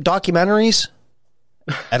documentaries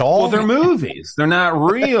at all? Well, they're movies. They're not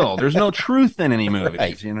real. There's no truth in any movies.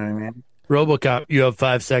 Right. You know what I mean? RoboCop, you have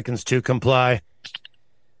 5 seconds to comply.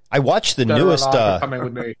 I watched the Better newest not coming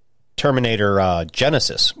with me. Terminator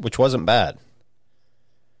Genesis, which wasn't bad.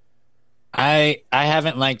 I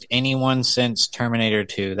haven't liked anyone since Terminator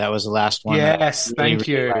 2. That was the last one. Yes, I really, thank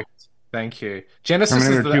really you. liked. Thank you. Genesis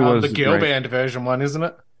Terminator is 2 the was girl great. band version one, isn't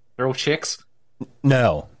it? They're all chicks.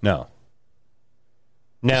 No. So,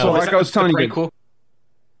 Is like that I was telling the you, prequel?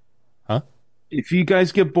 if you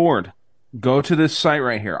guys get bored, go to this site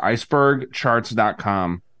right here,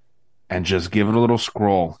 icebergcharts.com, and just give it a little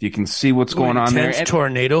scroll. You can see what's going on there. Intense And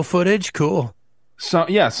tornado footage? Cool. so,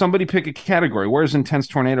 yeah, somebody pick a category. Where's intense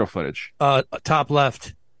tornado footage? Top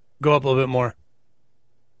left. Go up a little bit more.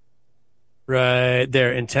 Right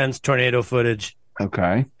there. Intense tornado footage.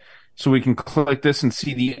 Okay. So we can click this and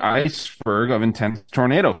see the iceberg of intense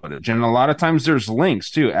tornado footage. And a lot of times there's links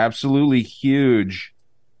too. Absolutely huge.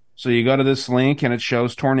 So you go to this link and it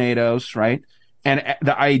shows tornadoes, right? And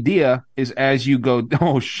the idea is as you go,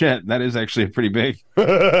 oh shit, that is actually pretty big. Look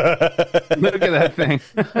at that thing.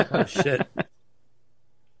 Oh, shit.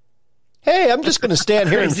 Hey, I'm just going to stand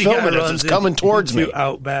here and Crazy film guy it as runs it's coming towards me.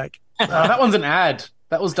 Out back. That one's an ad.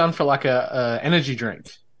 That was done for like a energy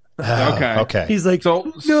drink. Okay. He's like,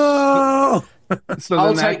 So no. so I'll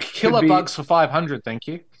then that take killer could be- bugs for 500, thank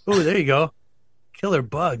you. Oh, there you go. Killer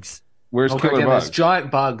bugs. Where's Okay, killer again, bugs? there's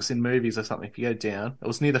giant bugs in movies or something. If you go down, it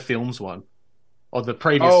was near the films one. Or the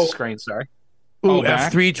previous screen, sorry. Ooh,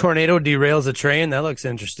 back? F3 tornado derails a train. That looks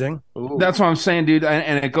interesting. Ooh. That's what I'm saying, dude.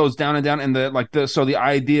 And it goes down and down. And so the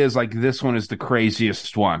idea is like this one is the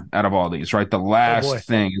craziest one out of all these, right? The boy. last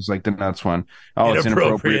thing is like the nuts one. Oh, it's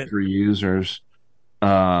inappropriate for users. I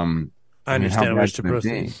I mean, understand. how I wish to bad can it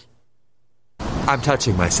proceed. be? I'm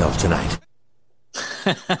touching myself tonight.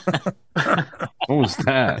 What was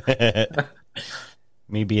that?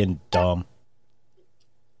 Me being dumb.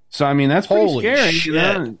 So I mean, that's pretty Holy scary. shit. You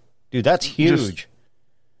know? Dude, that's huge.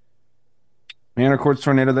 Man records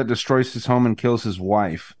tornado that destroys his home and kills his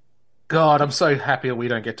wife. God, I'm so happy that we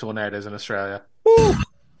don't get tornadoes in Australia.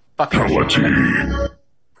 Fucking Yeah,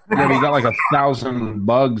 but you got like 1,000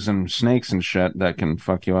 bugs and snakes and shit that can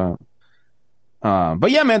fuck you up.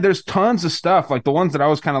 But yeah, man, there's tons of stuff. Like the ones that I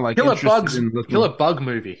was kind of like Killer bug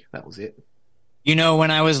movie. That was it. You know, when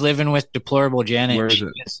I was living with Deplorable Where Janet, is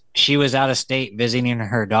it? she was out of state visiting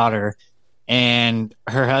her daughter, and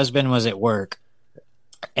her husband was at work,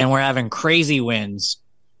 and we're having crazy winds.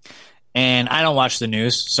 And I don't watch the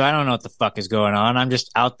news, so I don't know what the fuck is going on. I'm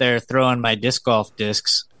just out there throwing my disc golf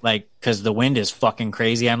discs, like, because the wind is fucking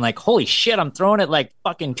crazy. I'm like, holy shit, I'm throwing it like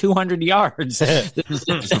fucking 200 yards.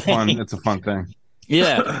 It's a fun thing.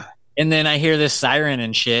 Yeah. And then I hear this siren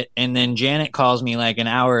and shit. And then Janet calls me like an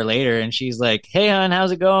hour later and she's like, hey, hon,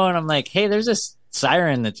 how's it going? I'm like, hey, there's this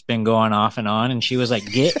siren that's been going off and on. And she was like,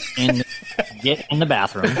 get in the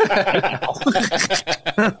bathroom.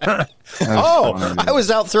 I was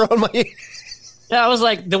out throwing my... Yeah, I was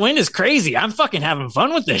like, the wind is crazy. I'm fucking having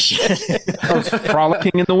fun with this shit. I was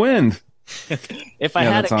frolicking in the wind. If I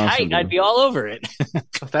had a kite, I'd be all over it.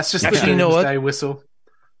 That's just Actually, the you know what? doomsday whistle.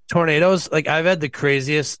 Tornadoes, like I've had the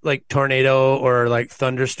craziest like tornado or like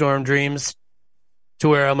thunderstorm dreams to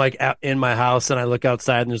where I'm like in my house and I look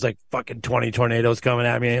outside and there's like fucking 20 tornadoes coming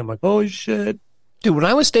at me. I'm like, holy shit. Dude, when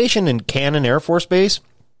I was stationed in Cannon Air Force Base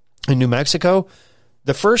in New Mexico,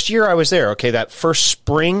 the first year I was there, okay, that first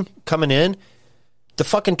spring coming in, the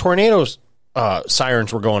fucking tornadoes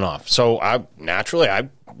sirens were going off. So I've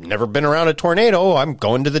never been around a tornado. I'm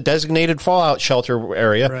going to the designated fallout shelter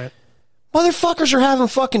area. Right. Motherfuckers are having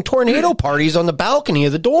fucking tornado parties on the balcony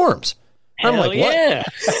of the dorms. I'm Hell like, what?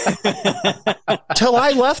 Yeah. Till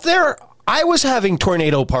I left there, I was having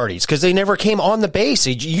tornado parties because they never came on the base.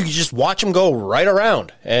 You could just watch them go right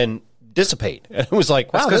around and dissipate. And it was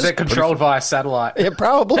like, wow, because they're controlled via satellite. Yeah,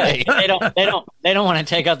 probably. They don't want to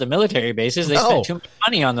take out the military bases. They spend too much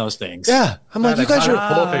money on those things. Yeah, I'm like, you guys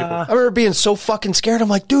are poor people. I remember being so fucking scared. I'm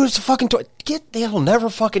like, dude, it's a fucking they'll never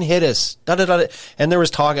fucking hit us. And there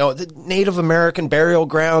was talk, the Native American burial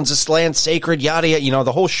grounds, this land sacred, yada yada,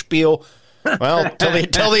 the whole spiel. Well, till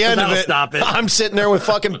the end of it, stop it. I'm sitting there with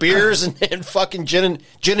fucking beers and fucking gin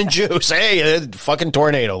and juice. Hey, fucking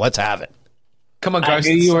tornado, let's have it. Come on, I Ghost.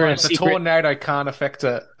 knew you were a The secret- tornado can't affect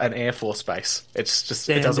an Air Force base. It's just,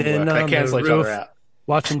 it doesn't Standing work. They on cancel the each other roof. out.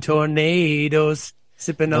 Watching tornadoes,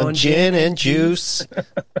 sipping on gin and juice.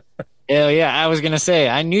 Hell yeah. I was going to say,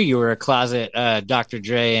 I knew you were a closet Dr.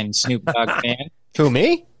 Dre and Snoop Dogg fan. Who,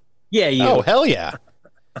 me? Yeah, you. Oh, hell yeah.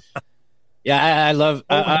 Yeah, I love.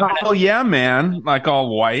 Oh yeah, man! Like all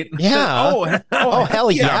white. Yeah. oh, hell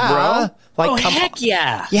yeah, bro! Like, heck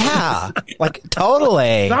yeah! Yeah, like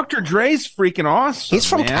totally. Dr. Dre's freaking awesome. He's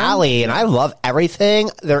from man. Cali, and I love everything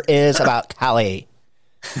there is about Cali.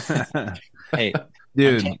 Hey,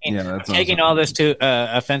 dude, that's taking all this to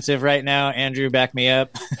offensive right now. Andrew, back me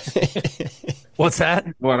up. What's that?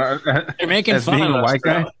 What? You're making as fun being of a us, white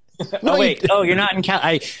bro. guy? Oh wait! Oh, you're not in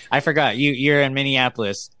Cali. I forgot. You're in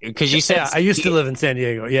Minneapolis because you said. Yeah, I used to live in San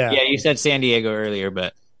Diego. Yeah. Yeah, you said San Diego earlier,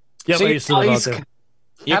 but Yeah, So I you're used to live out Cali's- there.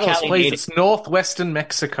 you're Catalyst, Cali please. native. It's northwestern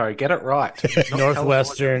Mexico. Get it right. Not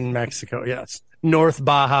Northwestern Mexico. Yes. North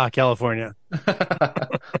Baja, California.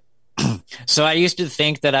 So I used to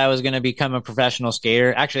think that I was going to become a professional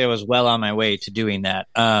skater. Actually, I was well on my way to doing that.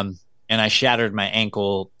 And I shattered my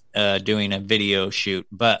ankle doing a video shoot.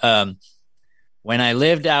 But when I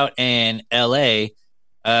lived out in LA,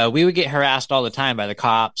 we would get harassed all the time by the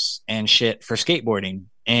cops and shit for skateboarding.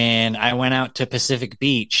 And I went out to Pacific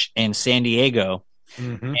Beach in San Diego,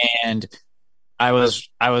 and I was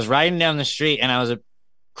riding down the street, and I was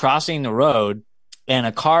crossing the road, and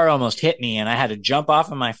a car almost hit me, and I had to jump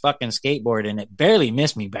off of my fucking skateboard, and it barely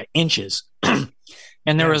missed me by inches. And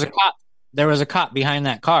there was a cop behind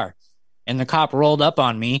that car, and the cop rolled up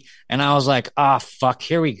on me, and I was like, "Ah, fuck,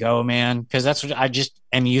 here we go, man," because that's what I just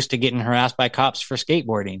am used to, getting harassed by cops for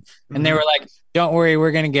skateboarding. And they were like, "Don't worry,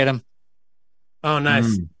 we're gonna get him." Oh,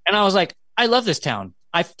 nice. And I was like, "I love this town.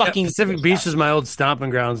 I fucking Pacific Beach is my old stomping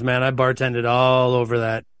grounds, man. I bartended all over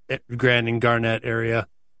that Grand and Garnett area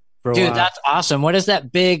for a Dude, while. that's awesome. What is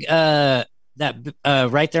that big right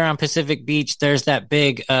there on Pacific Beach? There's that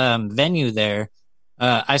big venue there.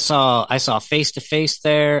 I saw Face to Face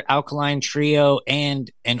there, Alkaline Trio, and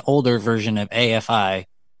an older version of AFI.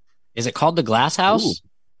 Is it called the Glass House? Ooh.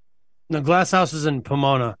 The Glass House is in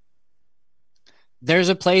Pomona. There's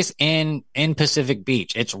a place in Pacific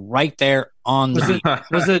Beach. It's right there on the beach.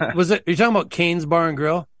 Was it? You're talking about Kane's Bar and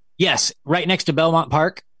Grill? Yes, right next to Belmont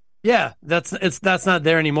Park. Yeah, that's not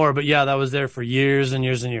there anymore. But yeah, that was there for years and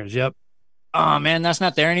years and years. Yep. Oh man, that's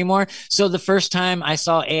not there anymore. So the first time I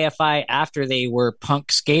saw AFI after they were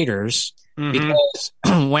punk skaters, because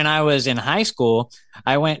when I was in high school,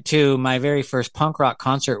 I went to my very first punk rock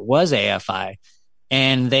concert was AFI,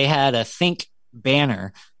 and they had a Think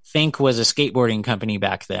banner. Think was a skateboarding company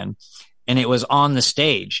back then, and it was on the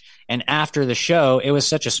stage. And after the show, it was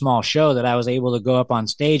such a small show that I was able to go up on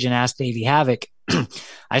stage and ask Davey Havoc.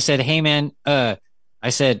 I said, "Hey man," I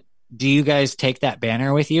said, "Do you guys take that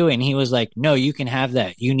banner with you?" And he was like, "No, you can have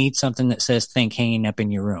that. You need something that says Think hanging up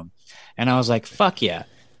in your room." And I was like, "Fuck yeah."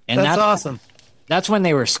 And that's awesome. That's when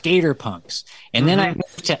they were skater punks. And then I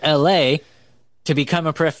moved to LA to become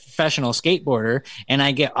a professional skateboarder, and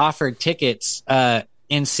I get offered tickets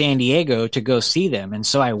in San Diego to go see them. And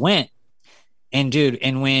so I went, and dude,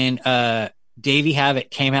 and when Davey Havoc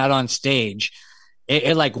came out on stage,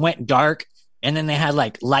 it like went dark, and then they had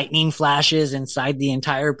like lightning flashes inside the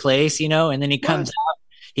entire place, and then he comes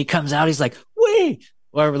out, he's like, "Wait,"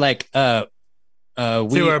 or like, "We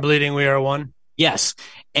are bleeding, we are one." Yes.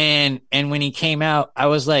 And when he came out, I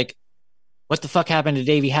was like, "What the fuck happened to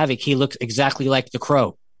Davey Havoc? He looks exactly like the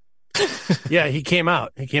Crow." Yeah, he came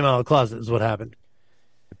out. He came out of the closet is what happened.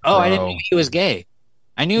 Oh, I didn't know he was gay.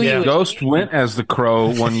 I knew he was. Ghost went as the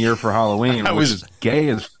Crow one year for Halloween. I was gay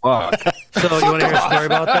as fuck. So you want to hear a story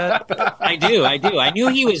about that? I do. I knew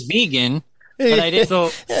he was vegan, but I didn't. So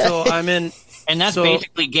I'm in, and that's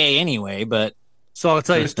basically gay anyway. But so I'll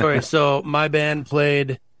tell you a story. So my band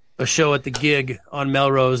played a show at the Gig on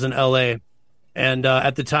Melrose in LA, and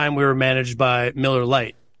at the time we were managed by Miller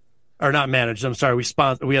Lite, or not managed. I'm sorry,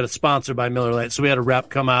 we had a sponsor by Miller Lite, so we had a rep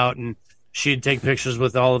come out and she'd take pictures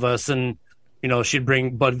with all of us, and she'd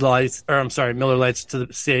bring Miller Lights to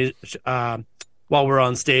the stage while we're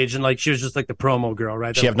on stage, and like she was just like the promo girl,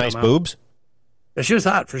 right? She have nice boobs? Yeah, she was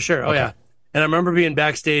hot for sure. Oh yeah. And I remember being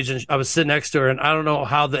backstage, and I was sitting next to her, and I don't know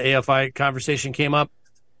how the AFI conversation came up,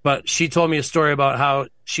 but she told me a story about how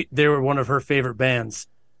they were one of her favorite bands,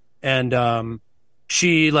 and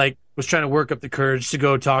she like was trying to work up the courage to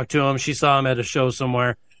go talk to him. She saw him at a show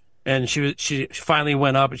somewhere, and she finally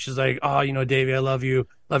went up, and she's like, "Oh, Davey, I love you,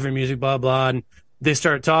 love your music, blah blah." And they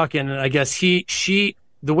started talking, and I guess the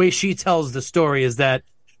way she tells the story is that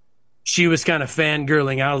she was kind of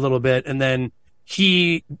fangirling out a little bit, and then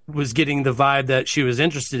he was getting the vibe that she was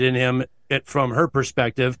interested in him, it from her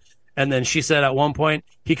perspective. And then she said at one point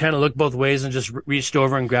he kind of looked both ways and just reached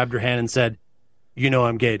over and grabbed her hand and said, "You know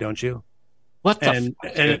I'm gay, don't you?" What the?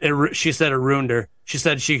 And she said it ruined her. She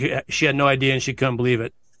said she had no idea and she couldn't believe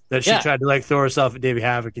it. That she tried to like throw herself at Davey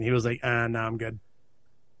Havoc and he was like, "No, I'm good."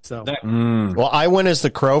 So, well, I went as the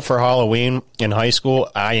Crow for Halloween in high school.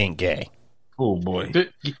 I ain't gay. Oh boy,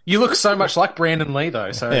 Dude, you look so much like Brandon Lee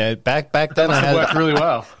though. So yeah, back then I worked really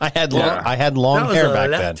well. I had long hair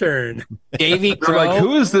back then. Turn. Davey Crow. Like,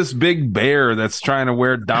 who is this big bear that's trying to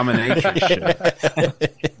wear dominatrix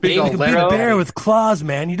shit? Big old bear with claws,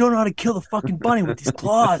 man. You don't know how to kill the fucking bunny with these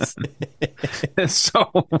claws. It's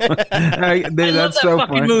so. I love that so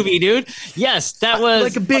fucking funny. Movie, dude. Yes, that was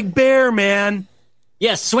like a big bear, man.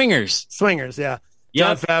 Yes, Swingers. Yeah.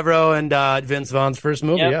 Jon Favreau and Vince Vaughn's first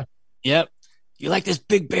movie. Yep. You like this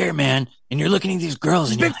big bear, man, and you're looking at these girls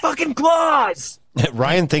and big fucking claws.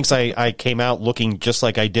 Ryan thinks I came out looking just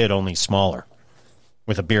like I did, only smaller,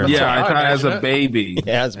 with a beard. Yeah, I thought as a baby.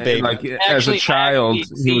 Yeah, as a baby. Like as a child,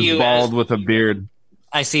 he was bald with a beard.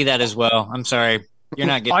 I see that as well. I'm sorry, you're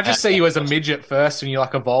not getting. I just see you as a midget first, and you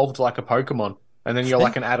like evolved like a Pokemon, and then you're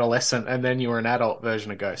like an adolescent, and then you were an adult version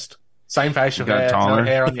of Ghost. Same facial hair, no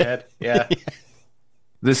hair on your head. Yeah.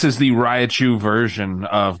 This is the Raichu version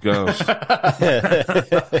of Ghost.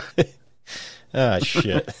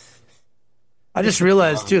 Shit. I just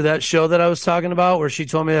realized, too, that show that I was talking about where she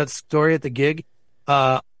told me that story at the gig,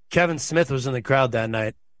 Kevin Smith was in the crowd that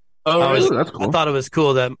night. Oh, really? That's cool. I thought it was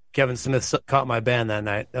cool that Kevin Smith caught my band that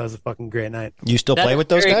night. That was a fucking great night. You still play with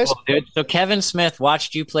those guys? Cool, dude. So Kevin Smith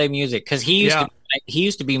watched you play music because he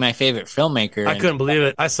used to be my favorite filmmaker. I couldn't believe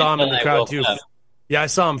it. I saw him in the crowd, too. Yeah, I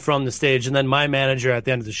saw him from the stage, and then my manager at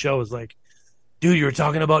the end of the show was like, "Dude, you were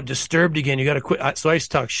talking about Disturbed again. You got to quit." So I used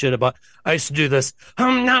to talk shit about. I used to do this.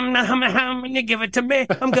 When you give it to me,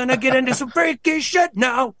 I'm gonna get into some freaky shit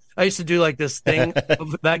now. I used to do like this thing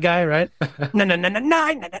of that guy, right? You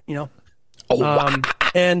know.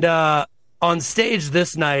 And on stage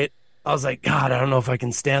this night, I was like, God, I don't know if I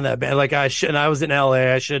can stand that band. Like and I was in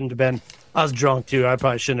LA. I shouldn't have been. I was drunk too. I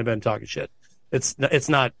probably shouldn't have been talking shit. It's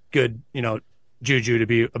not good, juju to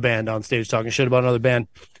be a band on stage talking shit about another band.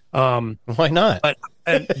 Why not? But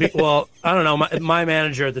well, I don't know. My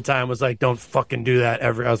manager at the time was like, "Don't fucking do that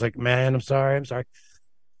ever." I was like, "Man, I'm sorry."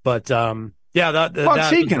 But what's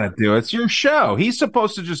he gonna do? It's your show. He's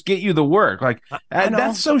supposed to just get you the work. Like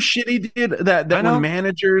that's so shitty, dude. That when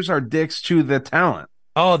managers are dicks to the talent.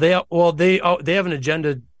 Oh, they have an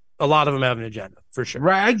agenda. A lot of them have an agenda for sure.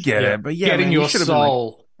 Right, I get it, but getting your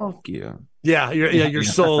soul. Like, fuck you. Yeah, your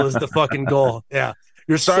soul is the fucking goal. Yeah.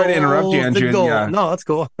 Sorry to interrupt you, Andrew. Yeah. No, that's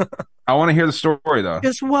cool. I want to hear the story though.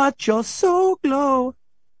 Just watch your soul glow.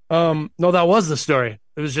 No, that was the story.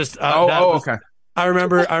 It was just okay. I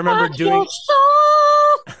remember doing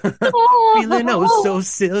feeling so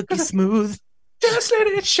silky smooth. Just let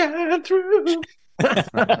it shine through.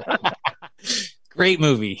 Great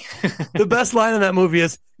movie. The best line in that movie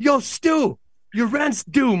is, "Yo, Stu, your rent's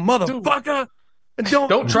due, motherfucker. And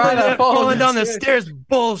don't try that falling down the stairs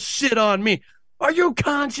bullshit on me. Are you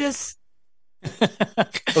conscious?"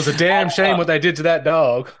 It was a damn shame what they did to that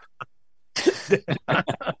dog.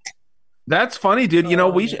 That's funny, dude.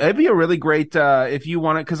 It'd be a really great if you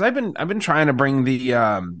want it, because I've been trying to bring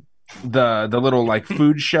the little like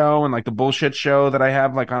food show and like the bullshit show that I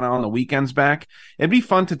have like on the weekends back. It'd be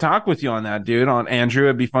fun to talk with you on that, dude. On Andrew,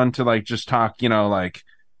 it'd be fun to like just talk,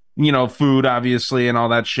 food obviously and all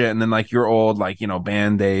that shit, and then like your old like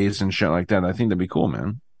band days and shit like that. I think that'd be cool,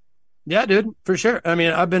 man. Yeah, dude, for sure. I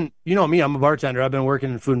mean, I've been, me, I'm a bartender. I've been working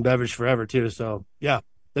in food and beverage forever too. So yeah,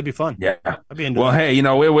 that'd be fun. Yeah, I'd be into well, that. hey,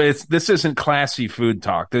 this isn't classy food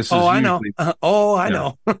talk. This is I know. I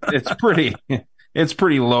know. It's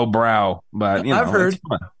pretty lowbrow, but I've heard.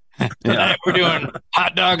 Tonight we're doing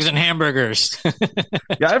hot dogs and hamburgers.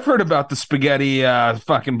 Yeah, I've heard about the spaghetti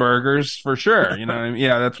fucking burgers for sure. You know what I mean?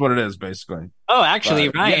 Yeah, that's what it is basically. Oh, actually,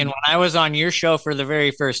 Ryan, when I was on your show for the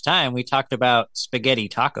very first time, we talked about spaghetti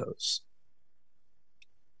tacos.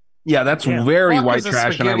 Yeah, that's very white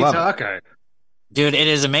trash, and I love it. Dude, it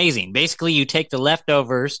is amazing. Basically, you take the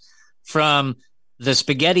leftovers from the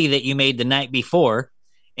spaghetti that you made the night before,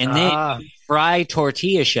 and then you fry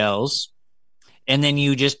tortilla shells, and then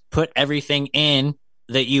you just put everything in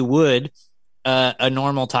that you would a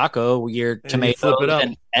normal taco, your tomatoes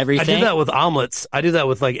and everything. I do that with omelets. I do that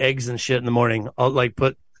with like eggs and shit in the morning. I'll like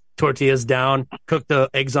put tortillas down, cook the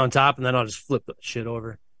eggs on top, and then I'll just flip the shit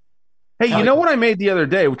over. Hey, you know what I made the other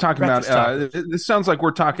day? We're talking about Breakfast this sounds like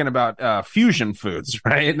we're talking about fusion foods,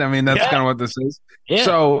 right? I mean, that's kind of what this is. Yeah.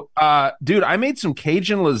 So, dude, I made some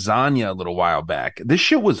Cajun lasagna a little while back. This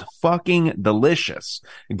shit was fucking delicious.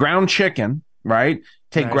 Ground chicken, right?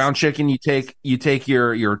 Take Nice. ground chicken, you take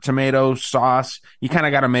your tomato sauce. You kind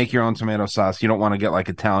of got to make your own tomato sauce. You don't want to get like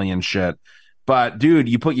Italian shit. But dude,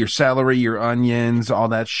 you put your celery, your onions, all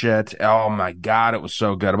that shit. Oh my God, it was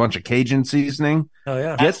so good. A bunch of Cajun seasoning. Oh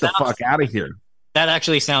yeah. Get the fuck out of here. That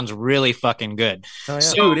actually sounds really fucking good. Oh,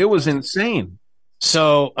 yeah. Dude, it was insane.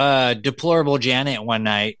 So, deplorable Janet one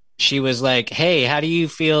night, she was like, "Hey, how do you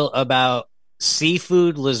feel about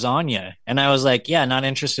seafood lasagna?" And I was like, "Yeah, not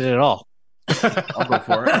interested at all." I'll go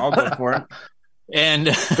for it. And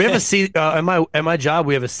We have at my job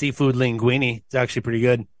we have a seafood linguine. It's actually pretty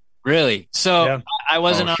good. really, so Yeah. I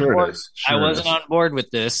wasn't on sure it board. is. Sure I it wasn't is. on board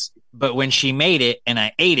with this, but when she made it and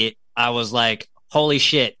I ate it, I was like, "Holy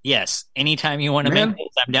shit! Yes, anytime you want to Man. make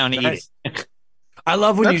this, I'm down to Nice. eat it." I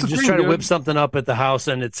love when That's you the just thing, try to dude. whip something up at the house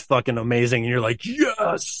and it's fucking amazing, and you're like,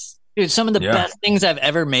 yes. Dude, some of the Yeah. best things I've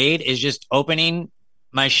ever made is just opening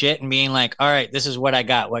my shit and being like, "All right, this is what I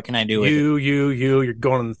got. What can I do with it?" You're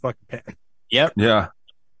going in the fucking pan. Yep. Yeah.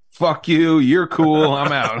 Fuck you. You're cool.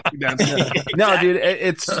 I'm out. No, dude,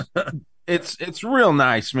 it's real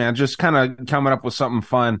nice, man. Just kind of coming up with something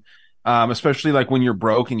fun. Especially like when you're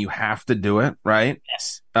broke and you have to do it, right?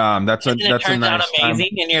 Yes. That's a And it that's a turns out nice time.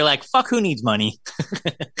 amazing, and you're like, "Fuck, who needs money?"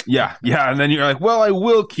 Yeah, and then you're like, well, I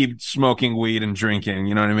will keep smoking weed and drinking.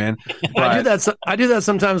 You know what I mean? I do that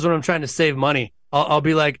sometimes when I'm trying to save money. I'll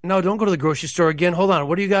be like, no, don't go to the grocery store again. Hold on.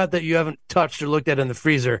 What do you got that you haven't touched or looked at in the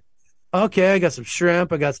freezer? Okay, I got some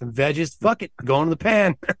shrimp. I got some veggies. Fuck it. Go in the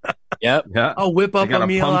pan. Yep. Yeah. I'll whip I up got a a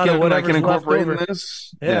meal out pumpkin of that I whatever's can left incorporate in over.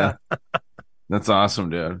 this. Yeah. That's awesome,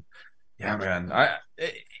 dude. Yeah, man.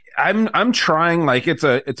 I'm trying, like, it's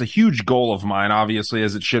a huge goal of mine, obviously,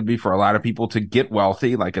 as it should be for a lot of people, to get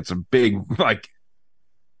wealthy. Like, it's a big, like,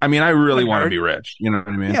 I mean, I really want to be rich. You know what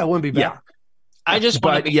I mean? Yeah, it wouldn't be bad. Yeah. I just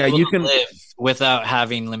want to But, be yeah, able you to can- live without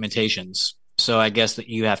having limitations. So I guess that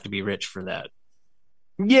you have to be rich for that.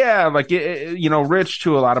 Yeah, like rich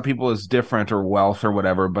to a lot of people is different, or wealth or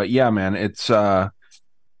whatever. But yeah, man, it's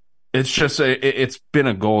just it's been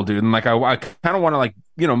a goal, dude. And like I kind of want to, like,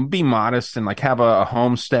 be modest and like have a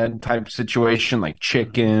homestead type situation, like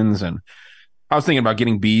chickens, and I was thinking about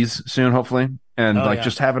getting bees soon, hopefully, and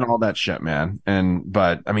just having all that shit, man.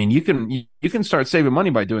 But I mean, you can start saving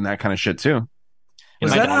money by doing that kind of shit too.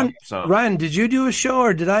 Was that on Ryan? Did you do a show,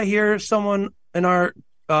 or did I hear someone in our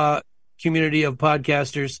community of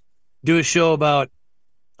podcasters do a show about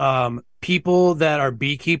people that are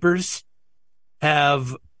beekeepers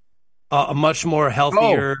have a much more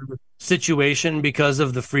healthier situation because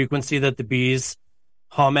of the frequency that the bees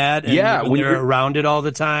hum at, and when they're around it all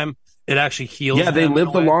the time, it actually heals. Yeah, they them live in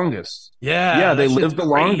a the way. longest. Yeah, they that live shit's the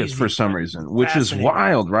longest crazy. for some reason, which is Fascinating.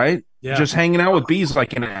 wild, right? Yeah. Just hanging out with bees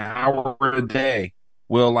like an hour a day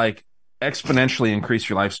will like exponentially increase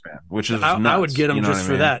your lifespan, which is nuts. I would get them you know just what I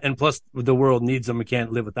for mean? that, and plus the world needs them. We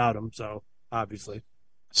can't live without them, so obviously.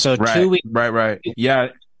 So Right, 2 weeks, right. Yeah,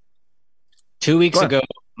 2 weeks Go ahead. ago,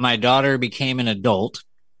 my daughter became an adult.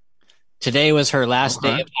 Today was her last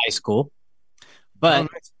day of high school, but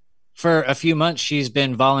for a few months she's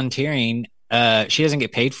been volunteering. She doesn't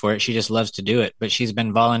get paid for it; she just loves to do it. But she's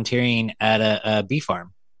been volunteering at a bee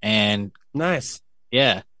farm, and Nice.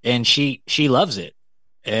 yeah, and she loves it.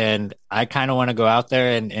 And I kind of want to go out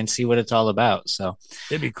there and see what it's all about. So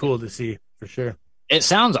It'd be cool to see for sure. it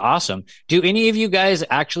sounds awesome. Do any of you guys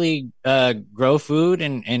actually grow food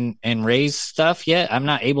and raise stuff yet? I'm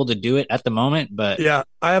not able to do it at the moment, but Yeah,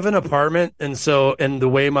 I have an apartment, and the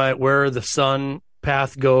way where the sun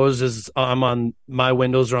path goes is I'm on my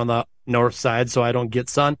windows are on the north side, so I don't get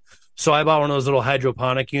sun. So I bought one of those little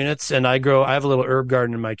hydroponic units, and I have a little herb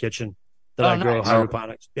garden in my kitchen that I grow nice.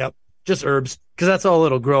 hydroponics. Yep, just herbs, because that's all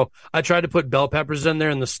it'll grow. I tried to put bell peppers in there,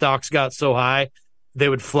 and the stalks got so high they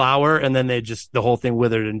would flower, and then the whole thing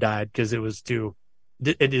withered and died because it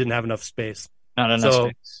didn't have enough space. not enough So-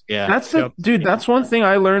 space. Yeah. that's dude. That's one thing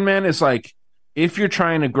I learned, man. Is like, if you're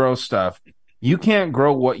trying to grow stuff, you can't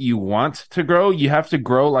grow what you want to grow. You have to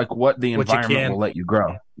grow like what the What you environment can. will let you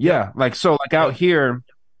grow. Yeah, like so, like out here,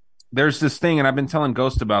 there's this thing, and I've been telling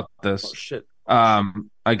Ghost about this. Oh shit!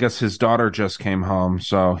 I guess his daughter just came home,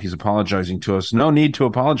 so he's apologizing to us. No need to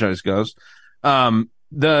apologize, Ghost.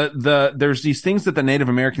 There's these things that the Native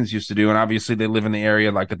Americans used to do, and obviously they live in the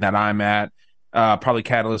area like that I'm at. Probably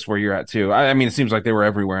Catalyst where you're at too. I mean, it seems like they were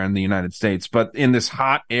everywhere in the United States, but in this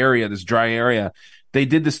hot area, this dry area, they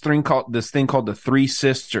did this thing called the Three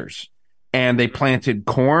Sisters, and they planted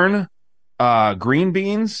corn, green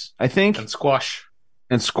beans, I think, and squash,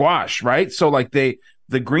 right? So like the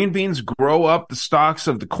green beans grow up the stalks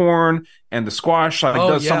of the corn, and the squash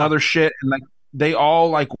does some other shit, and like they all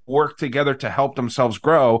like work together to help themselves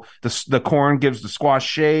grow. The corn gives the squash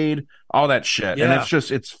shade, all that shit, and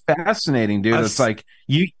it's fascinating, dude. It's like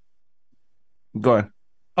you go ahead.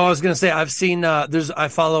 Oh, I was gonna say I've seen I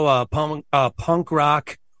follow a punk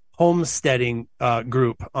rock homesteading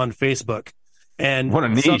group on Facebook, and what a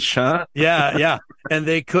niche, huh? Yeah, and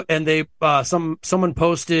someone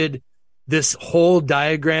posted this whole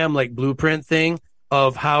diagram, like blueprint thing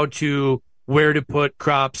of where to put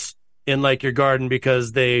crops in like your garden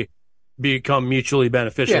because they become mutually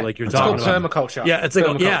beneficial, like you're talking about. Permaculture. Yeah, it's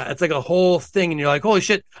like it's like a whole thing, and you're like, holy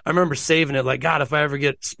shit! I remember saving it. Like, God, if I ever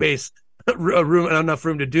get space, enough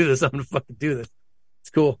room to do this, I'm gonna fucking do this.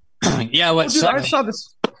 It's cool. Yeah, I saw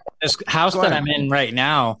this house that I'm in right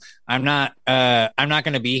now. I'm not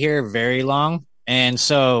going to be here very long, and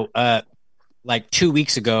so like 2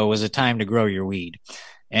 weeks ago was a time to grow your weed.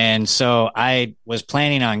 And so I was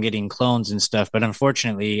planning on getting clones and stuff, but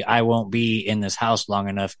unfortunately I won't be in this house long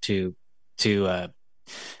enough to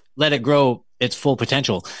let it grow its full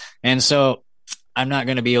potential. And so I'm not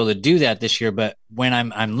going to be able to do that this year, but when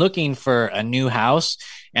I'm looking for a new house,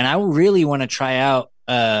 and I really want to try out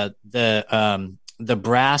the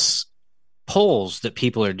brass poles that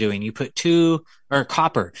people are doing. You put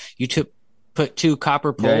copper. Put two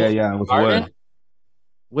copper poles. Yeah, with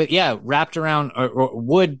wood. Wrapped around or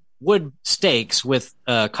wood stakes with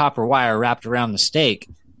copper wire wrapped around the stake,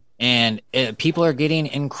 and people are getting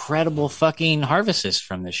incredible fucking harvests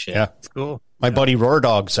from this shit. Yeah, it's cool. My buddy Roar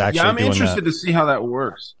Dog's actually. Yeah, I'm doing interested to see how that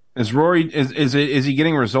works. Is Rory is he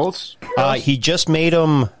getting results? He just made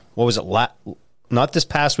them. What was it? Not this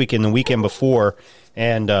past weekend, the weekend before.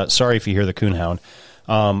 And sorry if you hear the coonhound,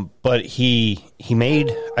 but he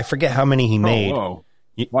made. I forget how many he made. Whoa.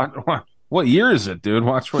 What year is it, dude?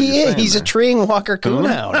 Watch what you're saying. He's a treeing walker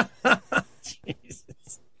coonhound.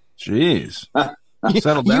 Jeez.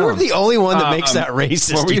 Settle down. You're the only one that makes that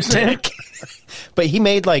racist. What were you saying? But he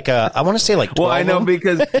made I want to say 12. Well, I know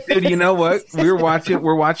because, dude, you know what? We're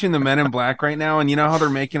watching the Men in Black right now, and you know how they're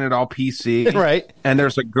making it all PC? Right. And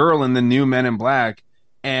there's a girl in the new Men in Black,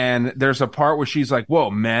 and there's a part where she's like,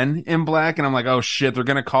 whoa, Men in Black? And I'm like, oh, shit, they're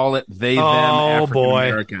going to call it they, them,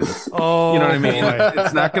 African-Americans. Oh, you know what I mean?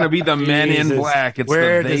 It's not going to be the Men in Black. It's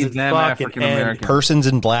the they, them, African-American. Persons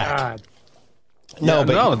in black. God.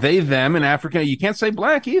 No, they, them, and African. You can't say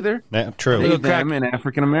black either. Yeah, true. They, them, and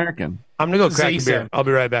African-American. I'm going to go crack a beer. I'll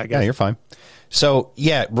be right back, guys. Yeah, you're fine. So,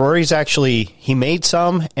 yeah, Rory's actually, he made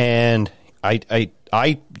some, and I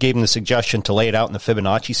gave him the suggestion to lay it out in the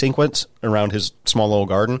Fibonacci sequence around his small little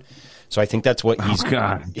garden. So I think that's what he's... Oh,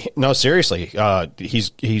 God. No, seriously. He's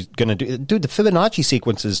going to do... Dude, the Fibonacci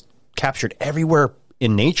sequence is captured everywhere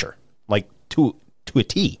in nature, like to a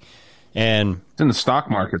T. And it's in the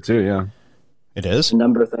stock market, too, yeah. It is? A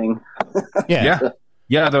number thing. Yeah,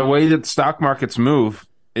 the way that stock markets move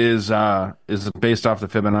is based off the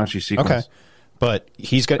Fibonacci sequence. Okay. But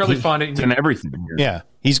he's got... Probably find it in everything. Here. Yeah.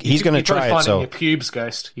 He's going to try it. Find So it in your pubes,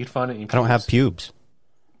 Ghost. You'd find it in your pubes. I don't have pubes.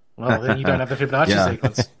 Well, then you don't have the Fibonacci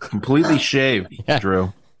sequence. Completely shaved,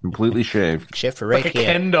 Drew. Completely shaved. Shaved for right like here. a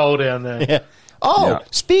Ken doll down there. Yeah. Oh,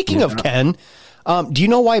 speaking of Ken, do you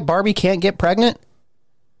know why Barbie can't get pregnant?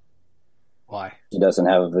 Why? She doesn't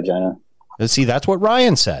have a vagina. See, that's what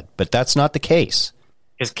Ryan said, but that's not the case.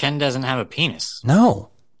 Because Ken doesn't have a penis. No.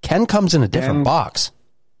 Ken comes in a different box.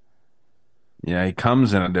 Yeah, he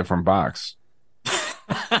comes in a different box.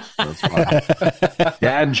 That's funny.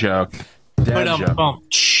 Dad joke. Is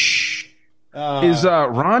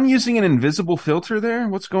Ron using an invisible filter there?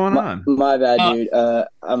 What's going on? My bad, dude.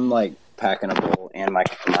 I'm like packing a bowl and my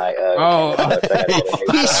I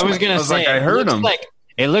was gonna say, I heard him.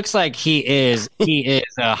 It looks like he is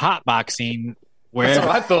hotboxing. That's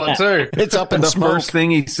what I thought too. It's up in the smoke. First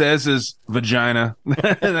thing he says is vagina.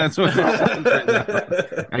 That's what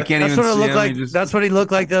I can't even see him. Like. That's what he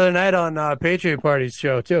looked like the other night on Patriot Party's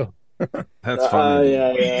show too. That's funny.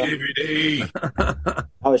 Yeah.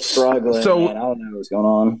 I was struggling. So man. I don't know what's going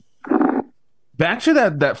on. Back to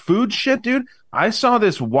that food shit, dude. I saw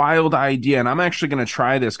this wild idea, and I'm actually going to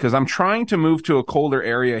try this because I'm trying to move to a colder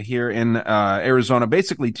area here in Arizona,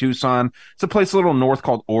 basically Tucson. It's a place a little north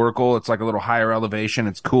called Oracle. It's like a little higher elevation.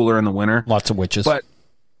 It's cooler in the winter. Lots of witches. But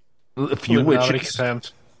a few witches.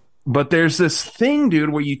 But there's this thing,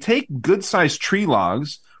 dude, where you take good-sized tree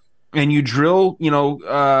logs and you drill,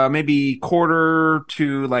 maybe quarter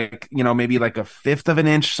to maybe like a fifth of an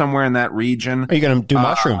inch somewhere in that region. Are you going to do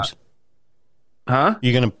mushrooms? Huh?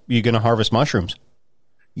 You gonna harvest mushrooms?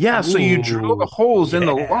 Yeah, so you drill the holes in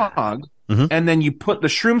the yeah. log, and then you put the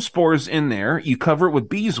shroom spores in there, you cover it with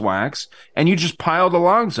beeswax, and you just pile the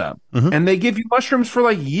logs up. And they give you mushrooms for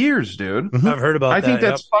like years, dude. I've heard about I that. think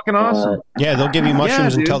that's fucking awesome. Yeah, they'll give you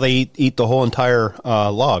mushrooms dude. until they eat the whole entire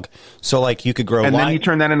log. So, like, you could grow And then you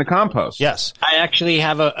turn that into compost. Yes. I actually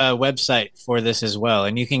have a website for this as well,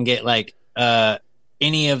 and you can get like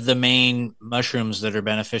any of the main mushrooms that are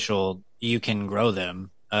beneficial. You can grow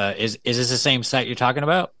them. Is this the same site you're talking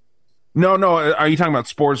about? No. Are you talking about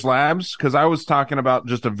Spores Labs? Because I was talking about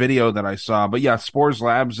just a video that I saw. But yeah, Spores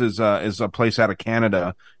Labs is a place out of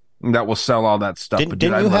Canada that will sell all that stuff.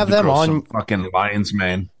 Didn't I'd you love have to them grow on some fucking lion's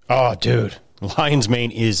mane? Oh, dude, lion's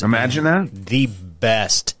mane is imagine that the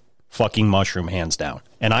best fucking mushroom, hands down.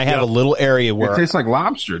 And I have a little area where it tastes like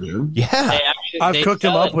lobster, dude. Yeah, I've cooked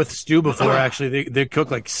them up with stew before. Actually, they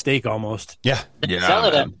cook like steak almost. Yeah,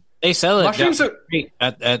 They sell it Mushrooms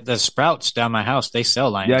at the Sprouts down my house. They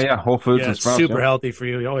sell lions. Yeah, Whole Foods and It's Sprouts. super healthy for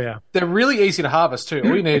you. Oh yeah, They're really easy to harvest too.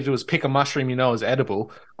 All you need to do is pick a mushroom you know is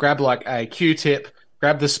edible, grab like a Q-tip,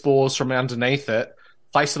 grab the spores from underneath it,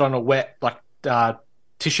 place it on a wet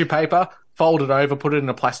tissue paper, fold it over, put it in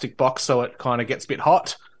a plastic box so it kind of gets a bit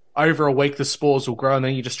hot. Over a week, the spores will grow, and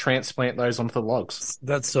then you just transplant those onto the logs.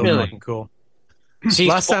 That's so Really? fucking cool. See,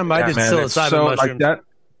 Last time I did psilocybin mushrooms. that.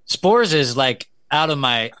 Spores is like out of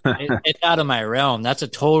my it's out of my realm. That's a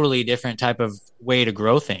totally different type of way to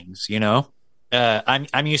grow things, you know.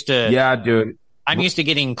 I'm used to dude. I'm used to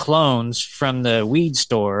getting clones from the weed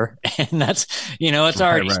store, and that's it's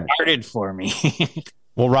already started for me.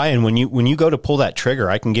 Well, Ryan, when you go to pull that trigger,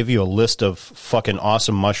 I can give you a list of fucking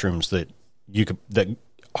awesome mushrooms that you could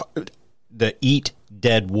that eat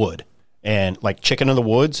dead wood, and like chicken in the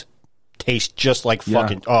woods tastes just like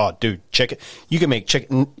fucking dude, chicken. You can make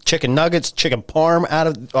chicken nuggets, chicken parm out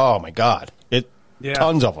of. Oh my god,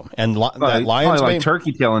 tons of them. And that lion's probably mane, like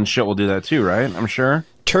turkey tail and shit will do that too, right? I'm sure.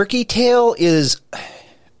 Turkey tail is,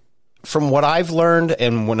 from what I've learned,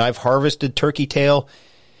 and when I've harvested turkey tail,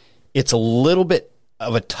 it's a little bit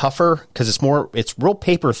of a tougher because it's real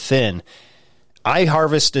paper thin. I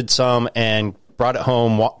harvested some and brought it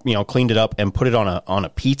home, cleaned it up and put it on a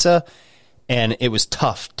pizza, and it was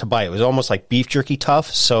tough to bite. It was almost like beef jerky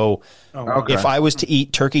tough. So if I was to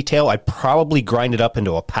eat turkey tail, I'd probably grind it up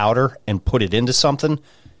into a powder and put it into something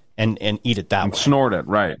and eat it that way. Snort it,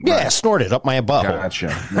 right? Yeah, snort it up my butthole.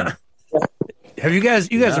 Gotcha. Have you guys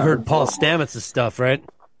have heard Paul Stamets' stuff, right?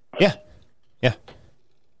 Yeah.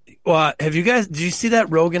 Well, did you see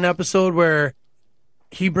that Rogan episode where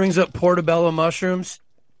he brings up portobello mushrooms?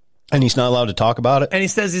 And he's not allowed to talk about it? And he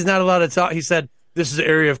says he's not allowed to talk. He said, this is an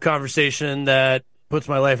area of conversation that puts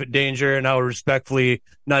my life at danger, and I will respectfully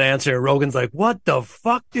not answer. Rogan's like, what the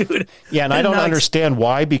fuck, dude? Yeah, and I don't understand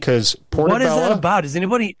why, because portobello... What is that about?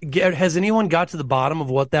 Has anyone got to the bottom of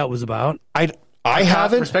what that was about? I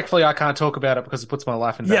haven't. Respectfully, I can't talk about it because it puts my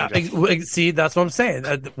life in danger. Yeah, see, that's what I'm saying.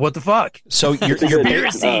 What the fuck? So you're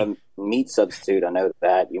meat substitute. I know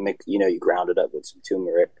that you ground it up with some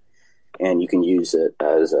turmeric, and you can use it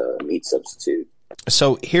as a meat substitute.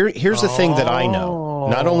 So here's the thing that I know,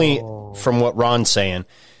 not only from what Ron's saying.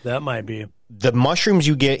 That might be. The mushrooms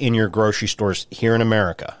you get in your grocery stores here in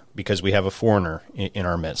America, because we have a foreigner in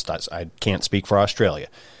our midst. I can't speak for Australia.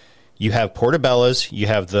 You have portobellos, you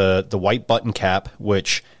have the white button cap,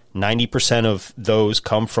 which 90% of those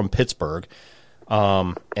come from Pittsburgh,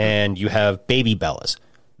 and you have baby bellas.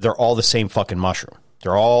 They're all the same fucking mushroom.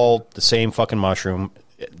 They're all the same fucking mushroom.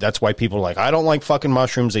 That's why people are like, I don't like fucking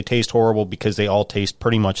mushrooms. They taste horrible, because they all taste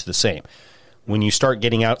pretty much the same. When you start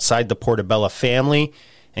getting outside the portobello family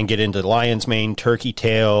and get into lion's mane, turkey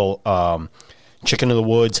tail, chicken of the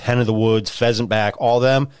woods, hen of the woods, pheasant back, all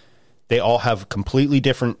them, they all have completely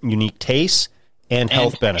different, unique tastes and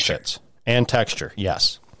health benefits and texture.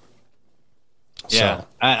 Yes. Yeah, so.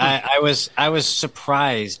 I was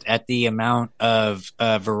surprised at the amount of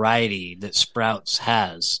variety that Sprouts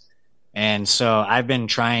has, and so I've been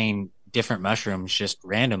trying different mushrooms just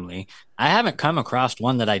randomly. I haven't come across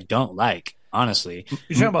one that I don't like, honestly.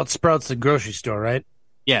 You're talking about Sprouts, the grocery store, right?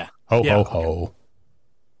 Yeah. Ho.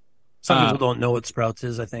 Some people don't know what Sprouts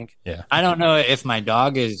is, I think. Yeah. I don't know if my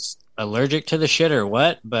dog is allergic to the shit or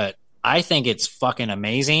what, but I think it's fucking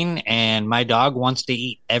amazing, and my dog wants to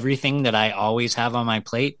eat everything that I always have on my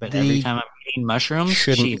plate, but every time I'm eating mushrooms,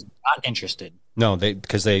 she's not interested. No,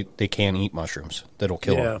 because they can't eat mushrooms. That'll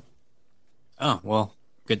kill her. Oh, well,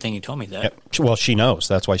 good thing you told me that. Yeah. Well, she knows.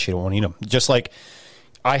 That's why she don't want to eat them. Just like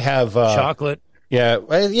I have... chocolate. Yeah,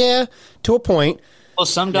 to a point. Well,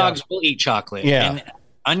 some dogs will eat chocolate. Yeah.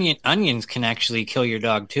 And onions can actually kill your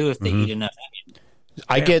dog, too, if they eat enough onion.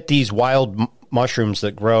 I get these wild mushrooms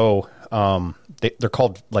that grow they're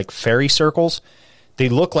called like fairy circles. They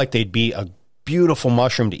look like they'd be a beautiful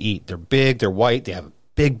mushroom to eat. They're big, they're white, they have a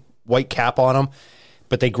big white cap on them,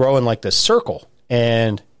 but they grow in like this circle.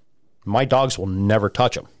 And my dogs will never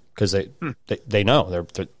touch them because they know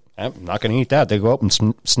they're I'm not going to eat that. They go up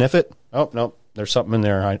and sniff it. Oh no, there's something in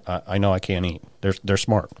there. I know I can't eat. They're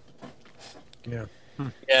smart. Yeah.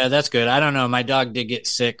 Yeah, that's good. I don't know. My dog did get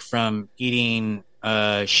sick from eating.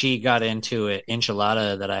 She got into an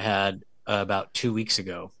enchilada that I had about 2 weeks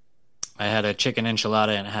ago. I had a chicken enchilada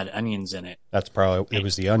and it had onions in it. That's probably it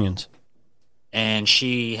was the onions. And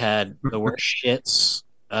she had the worst shits.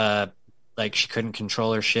 Like she couldn't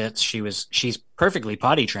control her shits. She's perfectly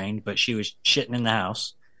potty trained, but she was shitting in the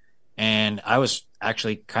house. And I was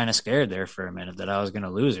actually kind of scared there for a minute that I was going to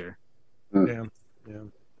lose her. Yeah.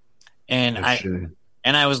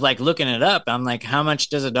 And I was like looking it up. I'm like, how much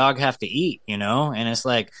does a dog have to eat? You know? And it's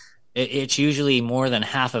like, it's usually more than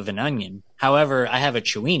half of an onion. However, I have a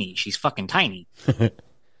Chiweenie. She's fucking tiny.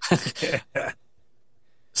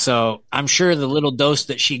 So I'm sure the little dose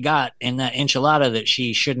that she got in that enchilada that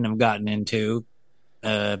she shouldn't have gotten into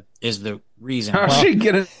is the reason. How'd she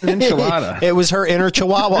get an enchilada? It was her inner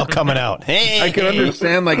Chihuahua coming out. Hey, I can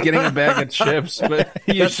understand like getting a bag of chips, but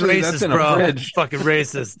usually racist, that's in bro. a fridge. Fucking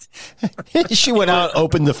racist. She went out,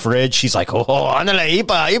 opened the fridge. She's like, "Oh, andale,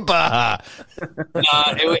 ipa."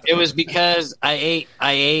 It was because I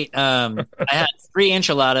had 3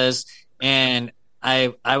 enchiladas and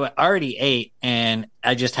I already ate and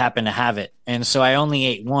I just happened to have it. And so I only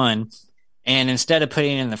ate one. And instead of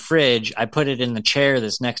putting it in the fridge, I put it in the chair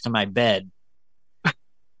that's next to my bed.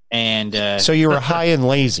 And so you were high and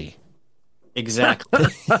lazy. Exactly.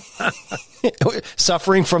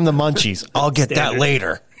 Suffering from the munchies. I'll get that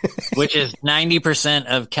later. Which is 90%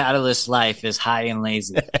 of Catalyst's life is high and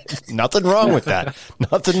lazy. Nothing wrong with that.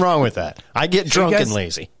 Nothing wrong with that. I get drunk and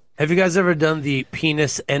lazy. Have you guys ever done the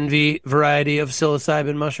penis envy variety of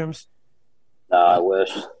psilocybin mushrooms? No, I wish.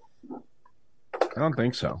 I don't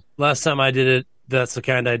think so. Last time I did it, that's the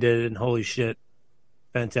kind I did, and holy shit,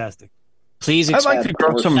 fantastic. Please I'd like to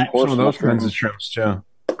grow some of those kinds of shrimps too.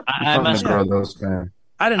 I must grow those kind.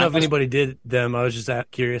 I didn't know if anybody did them. I was just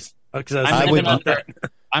curious because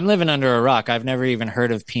I'm living under a rock. I've never even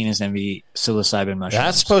heard of penis envy psilocybin mushrooms.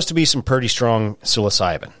 That's supposed to be some pretty strong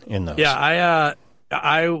psilocybin in those. Yeah,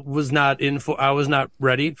 I was not I was not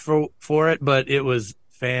ready for it, but it was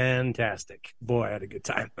fantastic. Boy, I had a good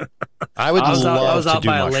time. I was out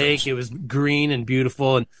by a lake. It was green and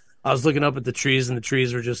beautiful, and I was looking up at the trees, and the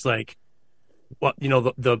trees were just like,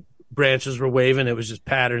 the branches were waving. It was just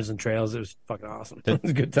patterns and trails. It was fucking awesome. It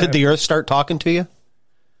was a good time. Did the earth start talking to you?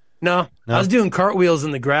 No. I was doing cartwheels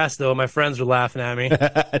in the grass, though. My friends were laughing at me.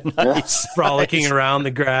 Nice. Frolicking around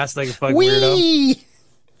the grass like a fucking weirdo.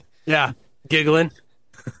 Yeah, giggling.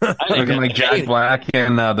 Looking like Jack Black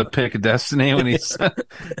in The Pick of Destiny when he's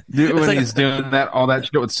he's doing all that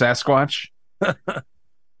shit with Sasquatch.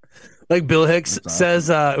 Like Bill Hicks says,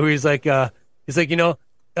 he's like, they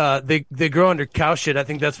grow under cow shit. I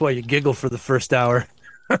think that's why you giggle for the first hour.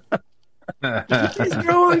 He's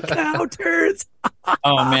growing cow turds.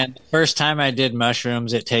 Oh man, the first time I did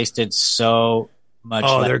mushrooms, it tasted so much.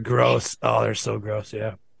 Oh, like they're gross. Oh, they're so gross.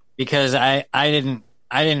 Yeah, because I didn't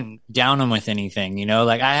down them with anything.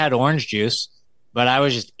 Like I had orange juice, but I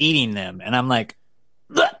was just eating them, and I'm like,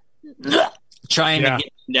 trying to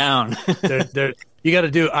get them down. You got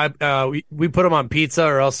to do. We put them on pizza,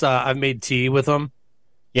 or else I've made tea with them.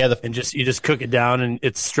 Yeah, and you just cook it down, and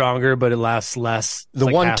it's stronger, but it lasts less. The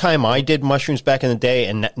one time I did mushrooms back in the day,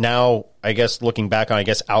 and now I guess looking back on, I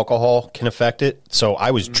guess alcohol can affect it. So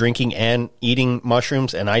I was drinking and eating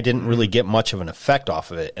mushrooms, and I didn't really get much of an effect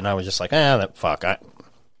off of it. And I was just like,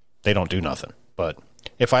 they don't do nothing. But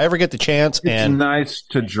if I ever get the chance, it's nice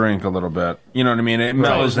to drink a little bit. You know what I mean? It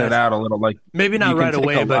mellows it out a little. Like maybe not right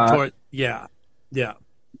away, but yeah.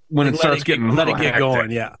 When it starts getting let it get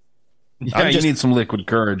going, yeah. Yeah, you need some liquid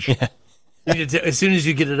courage. Yeah. As soon as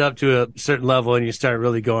you get it up to a certain level and you start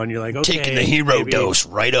really going, you're like, okay, taking the hero dose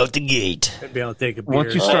right out the gate. Maybe I'll take a beer.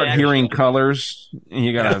 Once you start hearing colors,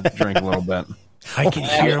 you gotta drink a little bit. I can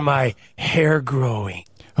hear my hair growing.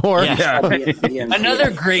 Or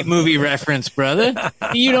another great movie reference, brother.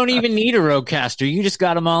 You don't even need a roadcaster. You just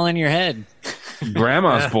got them all in your head.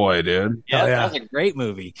 Grandma's Boy, dude. Yeah, that was a great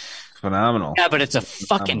movie. Phenomenal. Yeah, but it's a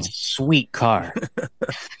fucking sweet car.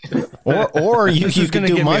 or you could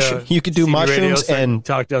do mushrooms and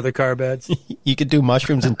talk to other car beds. You could do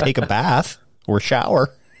mushrooms and take a bath or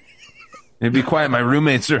shower. It'd be quiet. My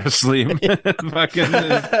roommates are asleep.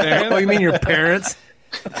 Oh, you mean your parents?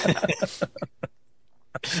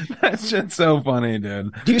 That shit's so funny,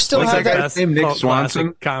 dude. Do you still What's have that that? guy's name? Nick Swanson?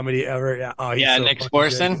 Classic comedy ever. Yeah. Oh, he's Yeah, so Nick fucking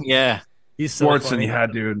Swanson. good. Yeah. He's so Swanson, funny. yeah,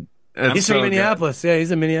 dude. It's He's so from good. Minneapolis. Yeah,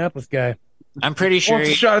 he's a Minneapolis guy. I'm pretty sure Wants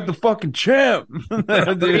a shot at the fucking champ.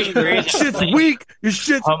 Your shit's weak. Your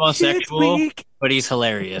shit's homosexual, weak. but he's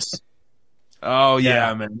hilarious. Oh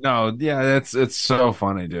yeah, man. No, yeah, it's so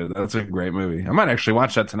funny, dude. That's a great movie. I might actually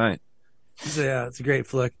watch that tonight. Yeah, it's a great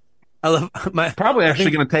flick. I love my. Probably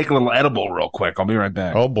actually going to take a little edible real quick. I'll be right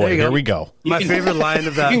back. Oh boy, here we go. My favorite line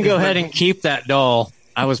of that. You can go ahead and keep that doll.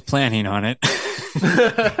 I was planning on it.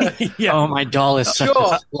 Yeah. Oh, my doll is such a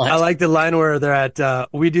slut. I like the line where they're at.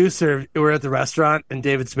 We're at the restaurant, and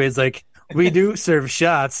David Spade's like, "We do serve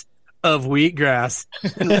shots of wheatgrass."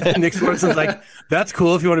 And Nick Swanson's like, "That's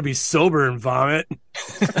cool if you want to be sober and vomit."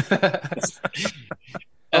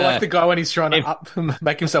 I like the guy when he's trying to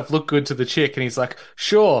make himself look good to the chick, and he's like,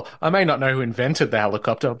 "Sure, I may not know who invented the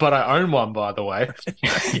helicopter, but I own one, by the way."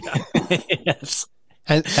 Yes.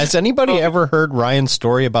 Has anybody ever heard Ryan's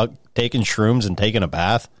story about taking shrooms and taking a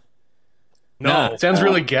bath? No, sounds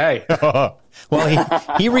really gay. Well,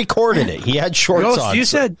 he recorded it. He had shorts Ghost, on.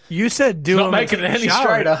 you said do Not them making it any shower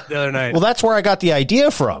straighter. the other night. Well, that's where I got the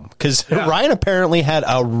idea from, because Ryan apparently had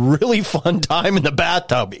a really fun time in the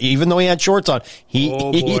bathtub, even though he had shorts on.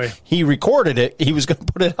 He recorded it. He was going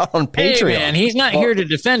to put it out on Patreon. Hey, man, he's not here to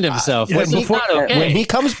defend himself. This is not okay. When he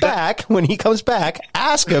comes back,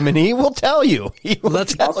 ask him, and he will tell you.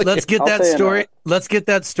 Let's get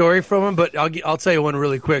that story from him. But I'll tell you one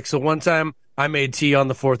really quick. So one time I made tea on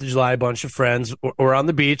the 4th of July. A bunch of friends were on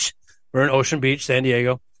the beach. We're in Ocean Beach, San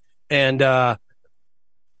Diego, and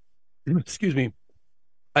excuse me.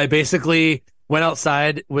 I basically went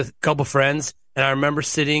outside with a couple friends, and I remember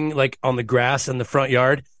sitting like on the grass in the front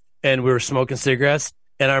yard, and we were smoking cigarettes.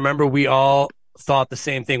 And I remember we all thought the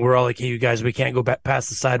same thing. We're all like, "Hey, you guys, we can't go back past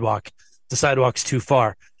the sidewalk. The sidewalk's too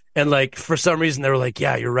far." And like for some reason, they were like,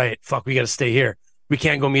 "Yeah, you're right. Fuck, we got to stay here. We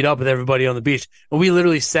can't go meet up with everybody on the beach." And we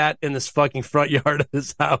literally sat in this fucking front yard of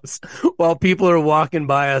this house while people are walking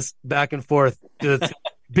by us back and forth. It's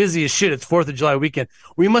busy as shit. It's 4th of July weekend.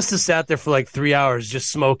 We must have sat there for like 3 hours just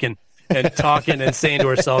smoking and talking and saying to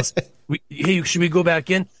ourselves, "Hey, should we go back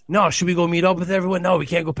in? No. Should we go meet up with everyone? No, we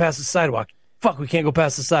can't go past the sidewalk. Fuck, we can't go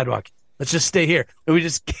past the sidewalk. Let's just stay here." And we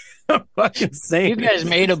just fucking saying You guys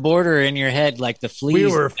made a border in your head like the fleas. We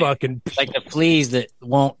were fucking like the fleas that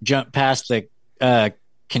won't jump past the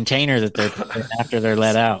container that they're after they're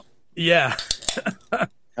let out. Yeah.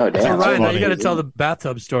 Oh, damn. So Ryan, now funny. you got to tell the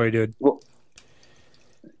bathtub story, dude.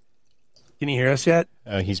 Can you hear us yet?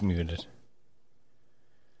 He's muted.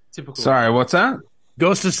 Typical. Sorry, what's that?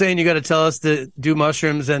 Ghost is saying you got to tell us to do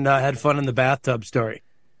mushrooms and had fun in the bathtub story.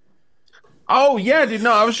 Oh yeah, dude.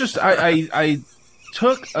 No, I was just I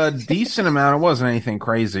took a decent amount. It wasn't anything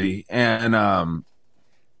crazy, and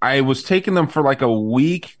I was taking them for like a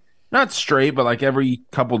week, not straight, but like every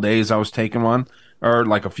couple days I was taking one or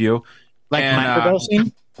like a few. Like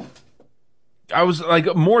microdosing? I was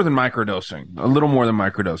like more than microdosing, a little more than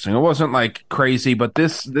microdosing. It wasn't like crazy, but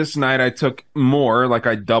this night I took more, like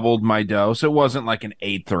I doubled my dose. It wasn't like an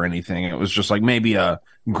eighth or anything. It was just like maybe a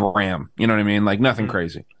gram. You know what I mean? Like nothing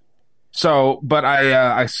crazy. So, but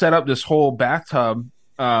I set up this whole bathtub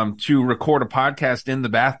to record a podcast in the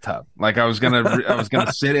bathtub. Like I was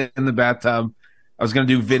gonna sit in the bathtub. I was gonna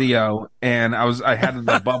do video, and I had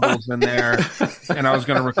the bubbles in there, and I was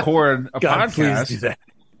gonna record a podcast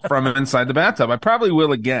from inside the bathtub. I probably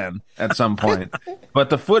will again at some point, but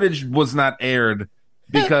the footage was not aired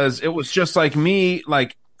because it was just like me.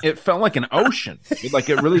 Like it felt like an ocean. Like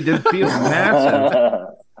it really did feel massive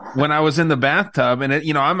when I was in the bathtub. And it,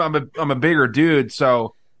 you know, I'm a bigger dude,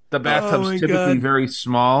 so the bathtub's typically very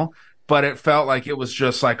small. But it felt like it was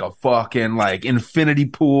just like a fucking like infinity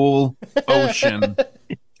pool ocean,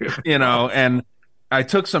 you know. And I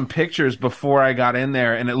took some pictures before I got in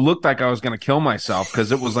there, and it looked like I was going to kill myself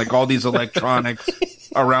because it was like all these electronics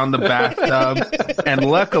around the bathtub. And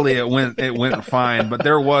luckily, it went fine. But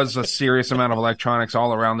there was a serious amount of electronics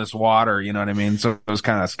all around this water. You know what I mean? So it was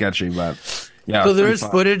kind of sketchy, but yeah. So there is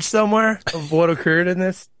footage somewhere of what occurred in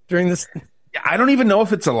this during this. I don't even know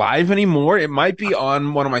if it's alive anymore. It might be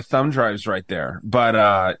on one of my thumb drives right there.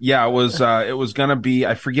 But yeah, it was going to be.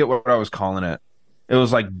 I forget what I was calling it. It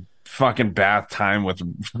was like fucking bath time with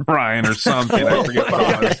Ryan or something. I forget what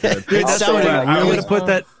it was. Dude, that's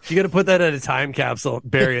you got to put that in a time capsule,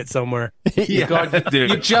 bury it somewhere. Yeah, God,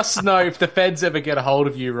 you just know if the feds ever get a hold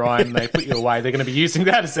of you, Ryan, and they put you away, they're going to be using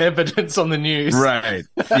that as evidence on the news. Right.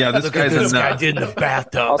 Yeah, this guy did in the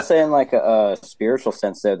bathtub. I'll say in like a spiritual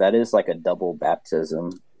sense, though, that is like a double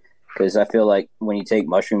baptism. Because I feel like when you take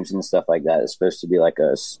mushrooms and stuff like that, it's supposed to be like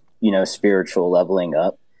a spiritual leveling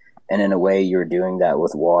up. And in a way, you're doing that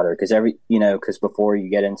with water because before you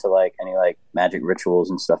get into like any like magic rituals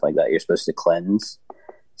and stuff like that, you're supposed to cleanse.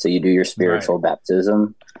 So you do your spiritual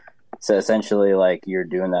baptism. So essentially, like you're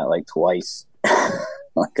doing that like twice,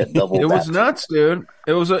 like a double. It was nuts, dude.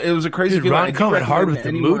 It was a crazy. Dude, Ron coming hard with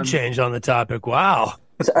the mood change on the topic. Wow.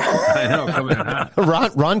 I know. Coming hot.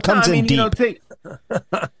 Ron comes in deep.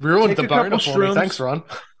 Ruined the boner for me. Thanks, Ron.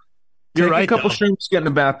 Take a couple shrooms, get in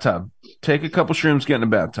a bathtub. Take a couple shrooms, get in a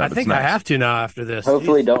bathtub. I think I have to now after this.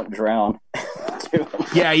 Hopefully, don't drown.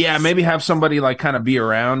 Yeah. Maybe have somebody like kind of be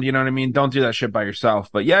around. You know what I mean? Don't do that shit by yourself.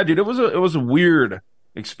 But yeah, dude, it was a weird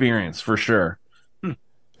experience for sure.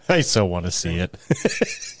 I so want to see it.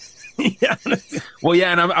 Yeah. Well,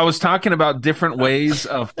 yeah, and I was talking about different ways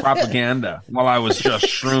of propaganda while I was just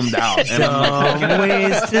shroomed out. And I'm like,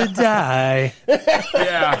 ways to die.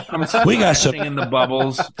 Yeah, we got some in the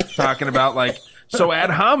bubbles talking about like. So ad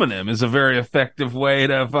hominem is a very effective way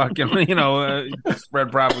to fucking,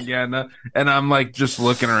 spread propaganda. And I'm like just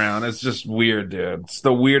looking around. It's just weird, dude. It's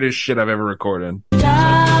the weirdest shit I've ever recorded.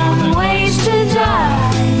 Dumb ways to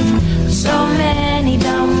die. So many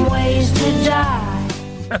dumb ways to die.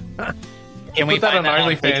 Can we put that on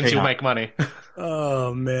find OnlyFans? You'll make money.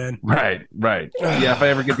 Oh, man. Right. Yeah, if I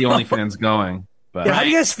ever get the OnlyFans going. But Yeah, how do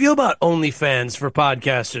you guys feel about OnlyFans for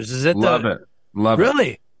podcasters? Is it love it?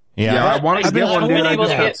 Really? Yeah, I want to get one, dude. I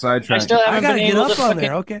just got sidetracked. I gotta get up on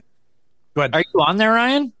there. Okay. Go ahead. Are you on there,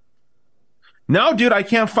 Ryan? No, dude, I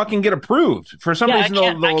can't fucking get approved. For some reason,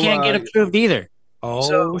 I can't get approved either.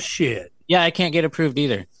 Oh, shit. Yeah, I can't get approved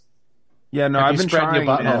either. Yeah, no, I've been trying, your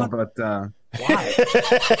but why?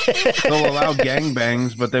 they'll allow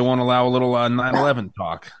gangbangs, but they won't allow a little 9/11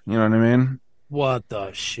 talk. You know what I mean? What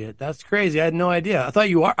the shit? That's crazy. I had no idea. I thought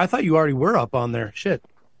you already were up on there. Shit.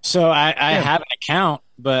 So I have an account,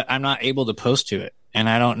 but I'm not able to post to it, and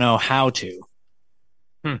I don't know how to.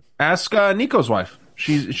 Ask Nico's wife.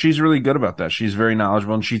 She's really good about that. She's very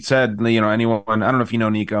knowledgeable, and she said, anyone. I don't know if you know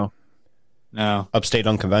Nico. No. Upstate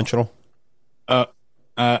Unconventional.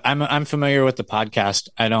 I'm familiar with the podcast.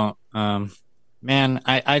 I don't. Man,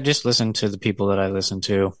 I just listen to the people that I listen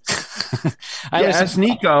to. Ask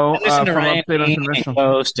Nico. I listen to from Ryan Upstate and Unconventional.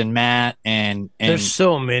 Ghost and Matt and There's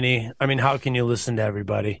so many. I mean, how can you listen to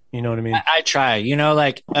everybody? You know what I mean? I try.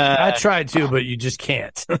 I try too, but you just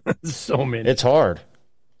can't. So many. It's hard.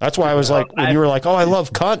 That's why I was like, when you were like, "Oh, I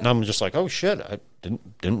love cunt," and I'm just like, "Oh shit, I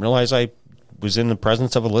didn't realize I was in the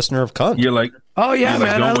presence of a listener of cunt." You're like, oh yeah, like,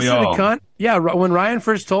 man, I don't we listen to all? cunt. Yeah, when Ryan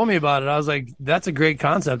first told me about it, I was like, "That's a great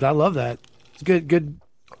concept. I love that. It's good.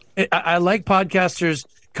 I like podcasters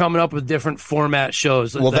coming up with different format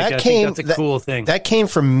shows. Well, I think that's a cool thing. That came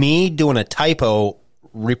from me doing a typo,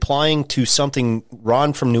 replying to something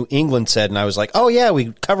Ron from New England said, and I was like, "Oh yeah,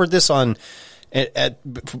 we covered this on."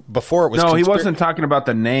 Before it was no, he wasn't talking about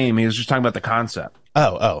the name. He was just talking about the concept.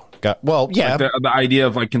 Oh, well, yeah, like the idea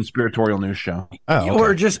of like conspiratorial news show. Oh,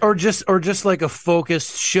 okay. or just like a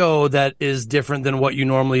focused show that is different than what you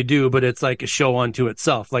normally do, but it's like a show unto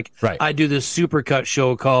itself. Like right. I do this supercut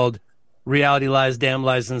show called "Reality Lies, Damn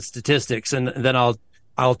Lies, and Statistics," and then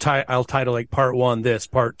I'll title like part 1 this,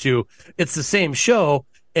 part 2. It's the same show,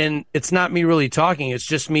 and it's not me really talking. It's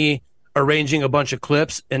just me arranging a bunch of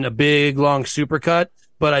clips in a big long supercut,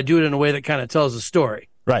 but I do it in a way that kind of tells a story.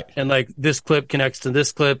 Right. And like this clip connects to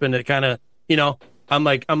this clip, and it kind of, I'm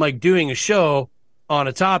like doing a show on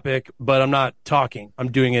a topic, but I'm not talking.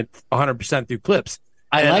 I'm doing it 100% through clips.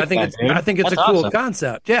 I think it's a cool awesome.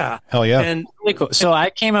 concept. Yeah. Hell yeah. And really cool. So I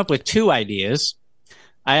came up with 2 ideas.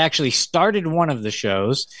 I actually started one of the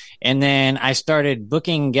shows, and then I started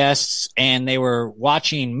booking guests, and they were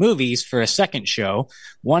watching movies for a second show.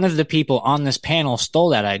 One of the people on this panel stole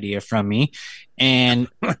that idea from me, and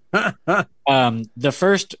the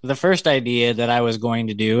first idea that I was going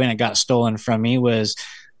to do, and it got stolen from me, was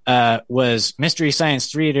Mystery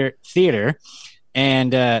Science Theater,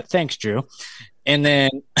 and thanks, Drew. And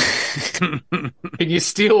then you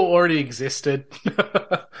still already existed.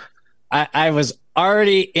 I was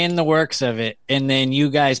already in the works of it, and then you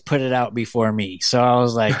guys put it out before me. So I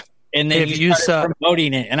was like, and then you started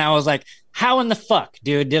promoting it, and I was like, how in the fuck,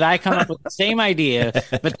 dude, did I come up with the same idea,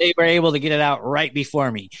 but they were able to get it out right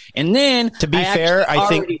before me? And then, to be fair, I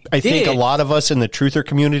think a lot of us in the truther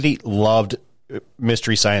community loved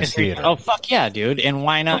Mystery Science Theater. Oh fuck yeah, dude! And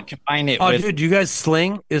why not combine it? Oh, dude, do you guys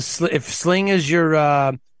Sling? If Sling is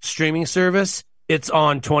your streaming service, it's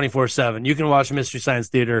on 24/7. You can watch Mystery Science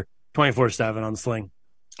Theater 24/7 on Sling.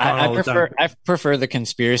 I prefer the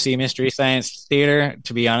conspiracy Mystery Science Theater,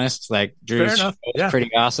 to be honest. Like Drew's show is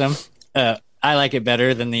pretty awesome. I like it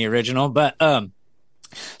better than the original, but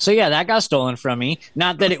So yeah, that got stolen from me.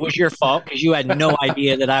 Not that it was your fault because you had no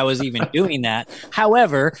idea that I was even doing that.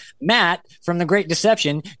 However, Matt from The Great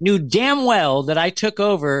Deception knew damn well that I took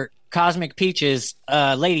over Cosmic Peach's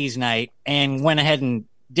ladies' night and went ahead and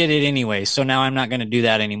did it anyway. So now I'm not going to do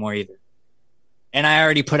that anymore either. And I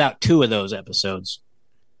already put out 2 of those episodes.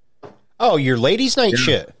 Oh, your ladies' night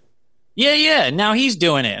shit. Yeah. Now he's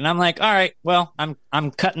doing it, and I'm like, all right, well,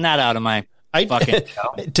 I'm cutting that out of my fucking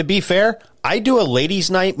show. To be fair, I do a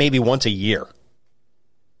ladies' night maybe once a year.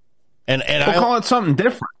 And we'll call it something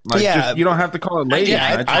different. Like, just, you don't have to call it ladies'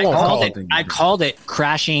 night. I won't call it. I called it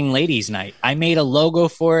Crashing Ladies' Night. I made a logo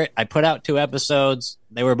for it. I put out 2 episodes.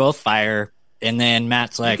 They were both fire. And then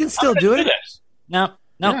Matt's like, you can still do it. No.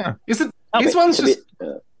 Yeah. Is it? This one's just.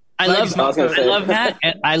 I love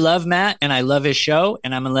Matt, and I love his show,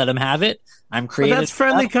 and I'm gonna let him have it. I'm creative. That's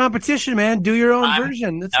friendly competition, man. Do your own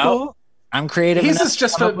version. That's cool. I'm creative. His is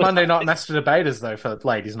just for Monday Night Master Debaters, though, for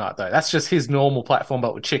ladies' night, though. That's just his normal platform,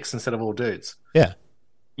 but with chicks instead of all dudes. Yeah.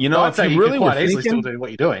 You know, I'd say you really could quite easily still do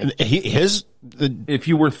what you're doing. If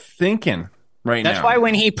you were thinking right now. That's why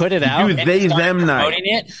when he put it out, do they them night.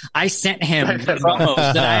 It, I sent him the promos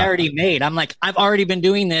that I already made. I'm like, I've already been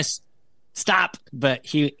doing this. Stop. But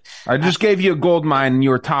I just gave you a gold mine and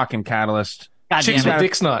you were talking, Catalyst. Chicks with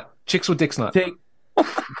dicks night. Chicks with dicks night.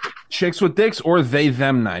 Chicks with dicks or they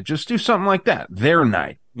them night. Just do something like that. Their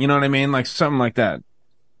night. You know what I mean? Like something like that.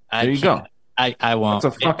 There you go. I won't.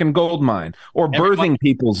 It's a fucking gold mine. Or birthing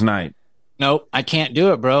people's night. Nope, I can't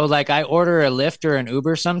do it, bro. Like, I order a Lyft or an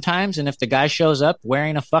Uber sometimes, and if the guy shows up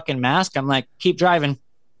wearing a fucking mask, I'm like, keep driving.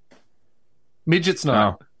 Midgets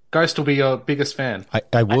night. Ghost will be your biggest fan.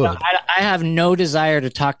 I would. I have no desire to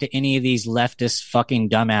talk to any of these leftist fucking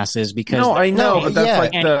dumbasses because I know, but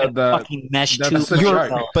that's like the fucking mesh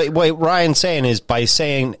too. But what Ryan's saying is by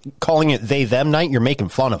calling it they them night, you're making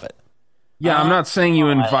fun of it. Yeah, I'm not saying you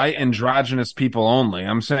invite androgynous people only.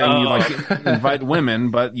 I'm saying you invite women,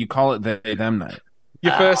 but you call it they them night.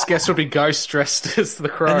 Your first guest will be Ghost dressed as the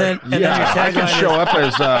Crow. And then I can show up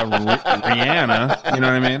as Rihanna. You know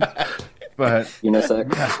what I mean? But unisex.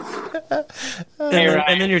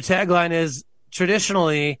 And then your tagline is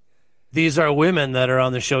traditionally these are women that are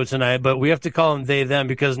on the show tonight, but we have to call them they them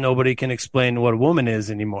because nobody can explain what a woman is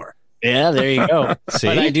anymore. Yeah, there you go. See?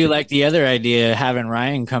 But I do like the other idea, having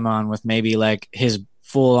Ryan come on with maybe like his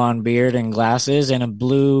full on beard and glasses and a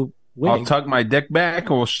blue wig. I'll tuck my dick back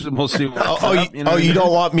and we'll see what's up. You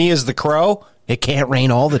don't want me as the Crow? It can't rain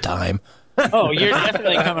all the time. Oh, you're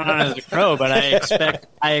definitely coming on as a Crow, but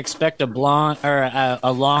I expect a blonde or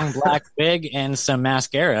a long black wig and some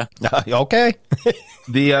mascara. Okay.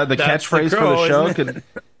 The catchphrase for the show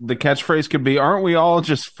the catchphrase could be, "Aren't we all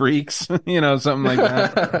just freaks?" You know, something like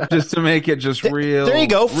that, just to make it just real. There you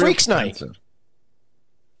go, Freaks Night.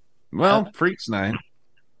 Well, Freaks Night.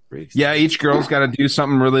 Yeah, each girl's got to do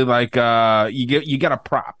something really like you got a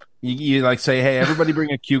prop. You like say, hey, everybody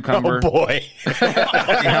bring a cucumber. Oh boy,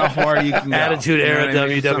 how far you can go. Attitude Era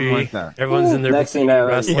WWE. Like that. Everyone's in there. Next thing you know,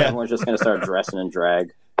 everyone's just going to start dressing in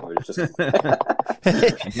drag.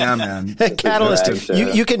 Yeah, man. Catalyst,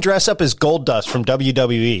 you can dress up as Gold Dust from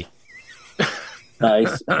WWE.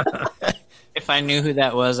 Nice. If I knew who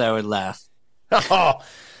that was, I would laugh. Oh,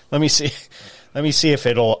 let me see. Let me see if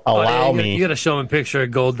it'll allow me. You got to show him a picture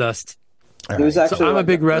of Gold Dust. He was actually I'm a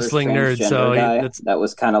big wrestling nerd, so that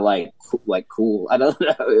was kind of like cool. I don't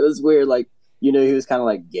know. It was weird. Like, you know, he was kind of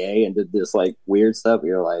like gay and did this like weird stuff.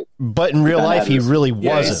 You're like, but in real life, he really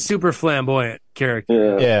wasn't. He's a super flamboyant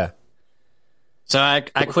character. Yeah. So I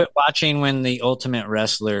quit watching when the Ultimate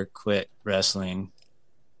Wrestler quit wrestling.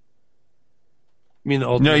 You mean the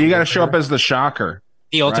Ultimate? No, you got to show up as the Shocker.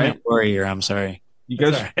 The Ultimate Warrior. I'm sorry. You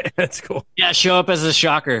guys, that's cool. Yeah, show up as the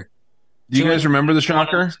Shocker. Do you guys remember the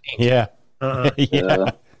Shocker? Yeah.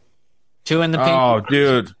 Yeah. 2 in the pink. Oh,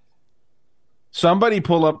 dude. Somebody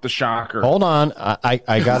pull up the Shocker. Hold on. I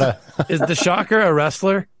gotta. Is the Shocker a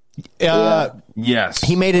wrestler? Yes.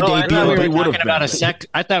 He made a debut. I thought we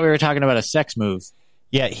were talking about a sex move.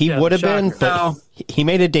 Yeah, he would have been, but he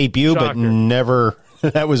made a debut, but never.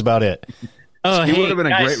 That was about it. Oh, he would have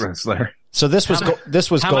been a great wrestler. So this was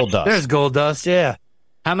Gold Dust. There's Gold Dust. Yeah.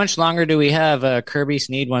 How much longer do we have? Kirby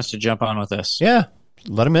Sneed wants to jump on with us. Yeah,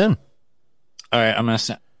 let him in. All right, I'm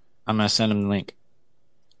gonna send him the link.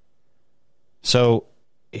 So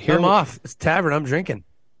here I'm off. It's Tavern. I'm drinking.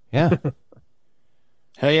 Yeah.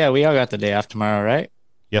 Hell yeah, we all got the day off tomorrow, right?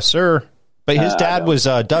 Yes, sir. But his dad was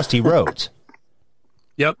Dusty Rhodes.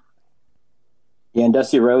 Yep. Yeah, and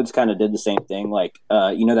Dusty Rhodes kind of did the same thing. Like,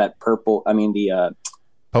 you know that purple. I mean, the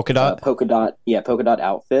Polka dot? Polka dot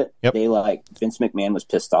outfit. Yep. They like Vince McMahon was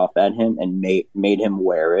pissed off at him and made him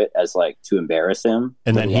wear it as like to embarrass him.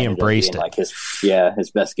 And then he ended up embraced being, it. like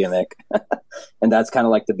his best gimmick. And that's kind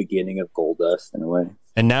of like the beginning of Goldust in a way.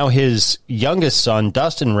 And now his youngest son,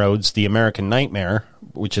 Dustin Rhodes, the American Nightmare,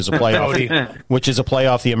 which is a play off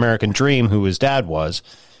the American Dream, who his dad was,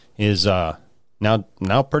 is now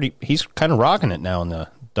pretty. He's kind of rocking it now in the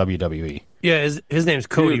WWE. Yeah, his name's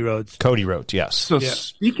Cody Rhodes. Cody Rhodes, yes. So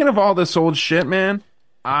speaking of all this old shit, man,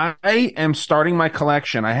 I am starting my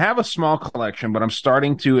collection. I have a small collection, but I'm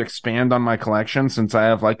starting to expand on my collection since I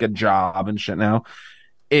have like a job and shit now.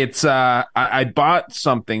 It's I bought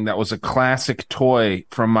something that was a classic toy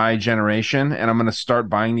from my generation, and I'm going to start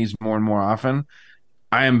buying these more and more often.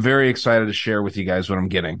 I am very excited to share with you guys what I'm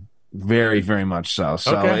getting. Very, very much so.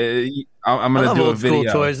 So I'm going to do a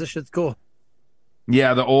video. Cool toys. This shit's cool.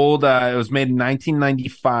 Yeah, the old, it was made in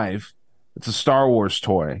 1995. It's a Star Wars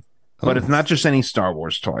toy, but it's not just any Star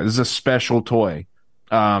Wars toy. This is a special toy.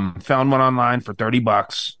 Found one online for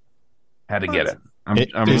 $30. Had to get it. I'm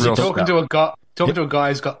real talking to a guy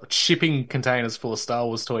who's got shipping containers full of Star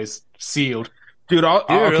Wars toys sealed. Dude,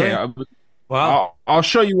 okay. Really? Wow. I'll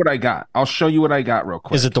show you what I got. I'll show you what I got real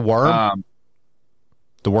quick. Is it the worm?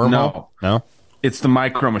 The wormhole? No. It's the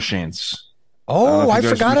Micro Machines. Oh, I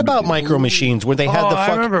forgot about Micro Machines where they had the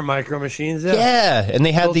I remember Micro Machines. Yeah, yeah, and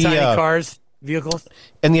they had little the tiny cars, vehicles,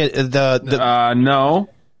 and the no.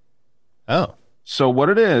 Oh, so what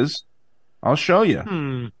it is? I'll show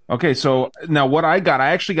you. Okay, so now what I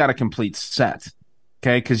actually got a complete set.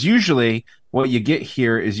 Okay, because usually what you get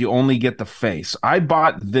here is you only get the face. I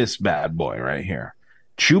bought this bad boy right here.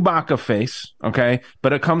 Chewbacca face, okay?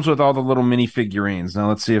 But it comes with all the little mini figurines. Now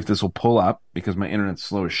let's see if this will pull up because my internet's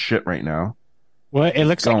slow as shit right now. Well, it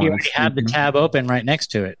looks like you already have the tab open right next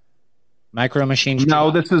to it. Micro Machines.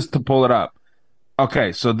 No, this is to pull it up.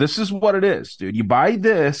 Okay, so this is what it is, dude. You buy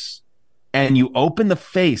this and you open the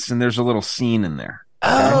face and there's a little scene in there.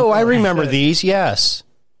 Okay? Oh, I remember these, yes.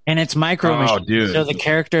 And it's Micro Machines, dude. so the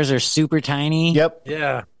characters are super tiny. Yep.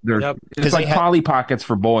 Yeah. It's like Polly Pockets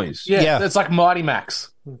for boys. Yeah, it's like Mighty Max.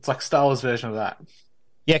 It's like Star Wars version of that.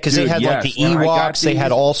 Yeah, because they had like the Ewoks. They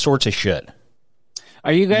had all sorts of shit.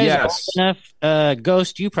 Are you guys old enough?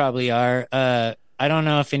 Ghost, you probably are. I don't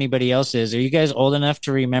know if anybody else is. Are you guys old enough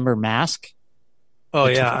to remember Mask? Oh,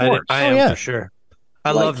 yeah. I am for sure.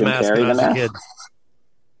 I loved Mask when I was a kid.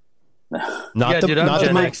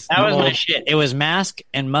 That was my shit. It was Mask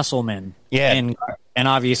and Muscleman. Yeah. And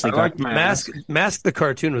obviously like Mask the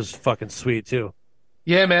cartoon was fucking sweet too.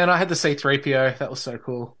 Yeah, man, I had the C-3PO. That was so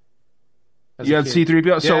cool. You had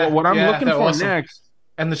C-3PO? So what I'm looking for next...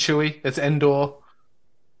 And the Chewie. It's Endor.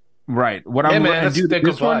 Right. What I'm going to do...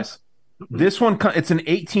 This one, it's an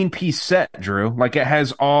 18-piece set, Drew. Like, it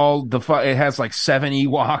has all the... It has, like, 7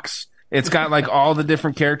 Ewoks. It's got, like, all the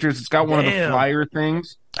different characters. It's got one of the flyer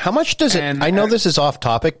things. How much does it... I know this is off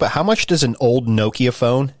topic, but how much does an old Nokia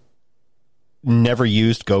phone never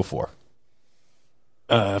used go for?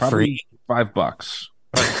 Free. $5.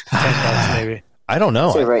 $10 maybe. I don't know.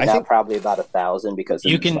 I think probably about 1,000 because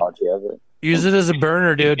of the nostalgia of it. Use it as a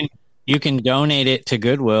burner, dude. You can donate it to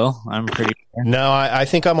Goodwill. I'm pretty sure. No, I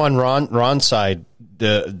think I'm on Ron's side.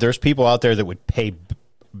 There's people out there that would pay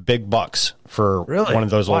big bucks for one of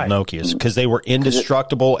those old Nokias because they were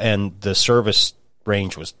indestructible and the service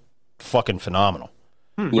range was fucking phenomenal.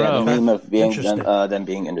 Yeah, the name of them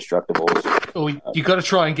being indestructible. Oh, you got to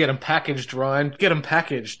try and get them packaged, Ryan. Get them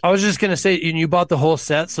packaged. I was just gonna say, and you bought the whole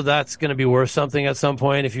set, so that's gonna be worth something at some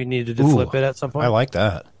point if you needed to flip it at some point. I like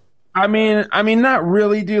that. I mean, not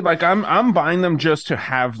really, dude. Like, I'm buying them just to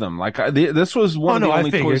have them. Like, this was one of the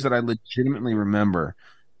only toys that I legitimately remember.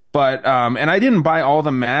 But and I didn't buy all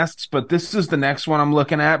the masks, but this is the next one I'm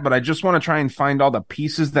looking at. But I just want to try and find all the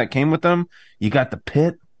pieces that came with them. You got the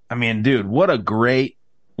pit. I mean, dude, what a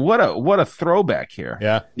throwback here.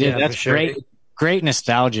 Yeah, that's great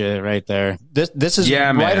nostalgia right there. This is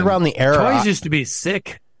right around the era. Toys used to be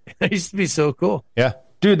sick. They used to be so cool. Yeah.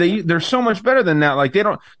 Dude, they're so much better than that. Like,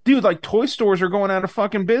 like toy stores are going out of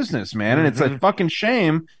fucking business, man. And it's a fucking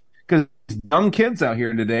shame because young kids out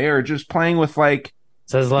here today are just playing with like,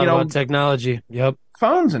 says a lot about technology. Yep.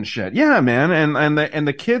 Phones and shit. Yeah, man. And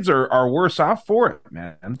the kids are worse off for it,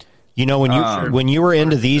 man. You know, when you were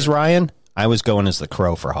into these, Ryan, I was going as the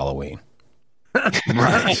Crow for Halloween.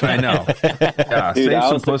 Right, I know. Yeah, dude, save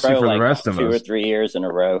some pussy for the rest of us. 2 or 3 years in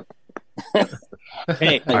a row.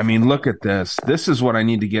 Hey, I mean, look at this. This is what I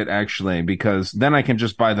need to get, actually, because then I can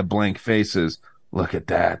just buy the blank faces. Look at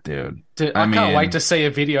that, dude. Dude, I can't wait to see a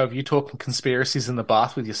video of you talking conspiracies in the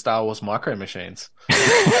bath with your Star Wars micro machines.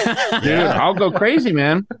 Dude, I'll go crazy,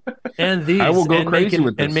 man. And these, I will go crazy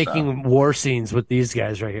with this and making war scenes with these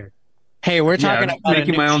guys right here. Hey, we're talking about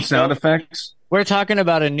making my own sound effects. We're talking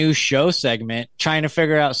about a new show segment, trying to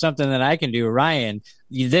figure out something that I can do. Ryan,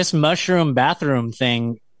 this mushroom bathroom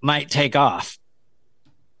thing might take off.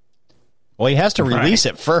 Well, he has to release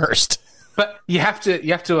it first. But you have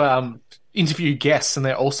to interview guests, and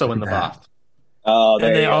they're also in the bath. Oh,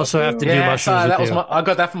 and they also have to do mushrooms. That was I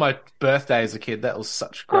got that for my birthday as a kid. That was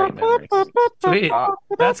such great memories. Sweet.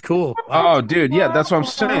 That's cool. Oh, dude, yeah, that's what I'm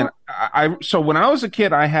saying. So when I was a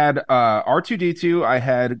kid, I had R2D2, I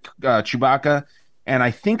had Chewbacca, and I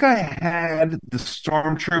think I had the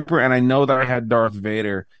Stormtrooper, and I know that I had Darth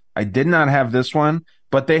Vader. I did not have this one,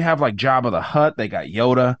 but they have like Jabba the Hutt. They got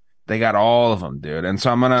Yoda. They got all of them, dude. And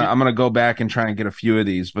so I'm gonna go back and try and get a few of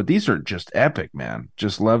these. But these are just epic, man.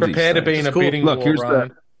 Just love these. Prepare to be in a bidding war. Here's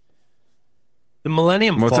Ryan. The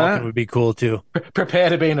Millennium Falcon would be cool too.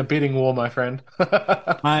 Prepare to be in a bidding war, my friend.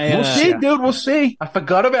 We'll see, dude. We'll see. I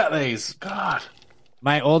forgot about these. God.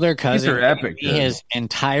 My older cousin, these are epic. His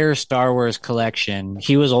entire Star Wars collection.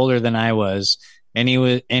 He was older than I was, and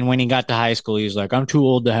when he got to high school, he was like, "I'm too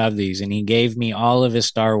old to have these," and he gave me all of his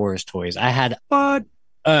Star Wars toys. I had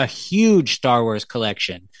a huge Star Wars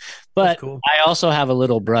collection, but cool. I also have a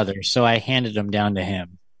little brother, so I handed them down to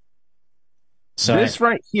him. So this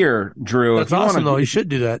right here, Drew. That's awesome, though. You should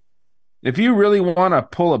do that. If you really want to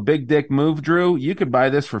pull a big dick move, Drew, you could buy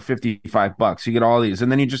this for $55. You get all these,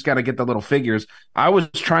 and then you just got to get the little figures. I was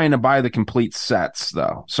trying to buy the complete sets,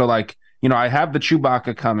 though. So, like, I have the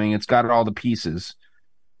Chewbacca coming. It's got all the pieces.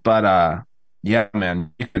 But, yeah,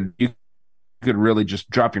 man, you could really just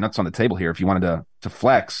drop your nuts on the table here if you wanted to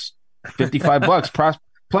flex. $55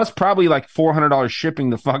 plus probably like $400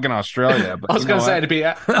 shipping to fucking Australia. But I was going to say it'd be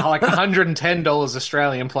like $110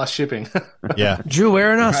 Australian plus shipping. Yeah. Drew,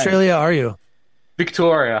 where in Australia are you?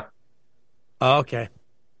 Victoria. Oh, okay.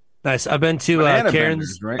 Nice. I've been to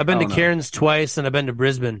Cairns. Right? I've been to Cairns twice, and I've been to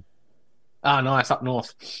Brisbane. Oh, nice. Up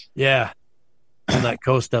north. Yeah. On that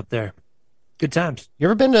coast up there. Good times. You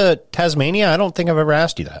ever been to Tasmania? I don't think I've ever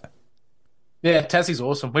asked you that. Yeah, Tassie's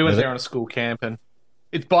awesome. We went there on a school camp, and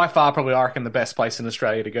it's by far probably, I reckon, the best place in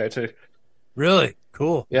Australia to go to. Really?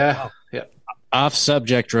 Cool. Yeah. Wow. Yeah. Off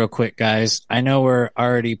subject real quick, guys. I know we're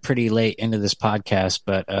already pretty late into this podcast,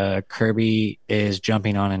 but Kirby is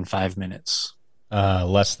jumping on in 5 minutes.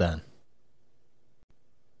 Less than.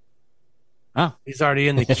 Oh. He's already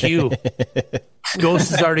in the queue.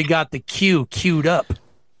 Ghost has already got the queue queued up.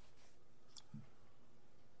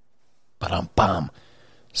 Ba-dum-bum.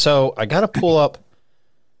 So I got to pull up.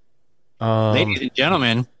 Ladies and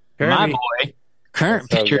gentlemen, my boy, current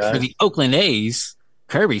pitcher for the Oakland A's,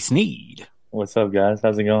 Kirby Sneed. What's up, guys?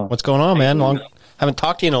 How's it going? What's going on, man? Haven't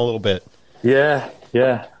talked to you in a little bit. Yeah.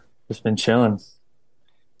 Just been chilling.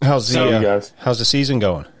 How's the season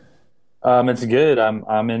going? It's good.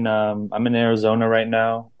 I'm in Arizona right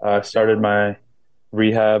now. I started my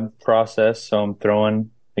rehab process, so I'm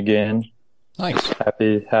throwing again. Nice.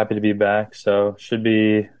 Happy to be back. So should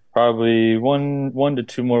be probably one to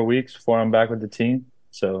 2 more weeks before I'm back with the team.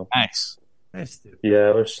 So nice, dude.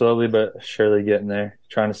 Yeah, we're slowly but surely getting there.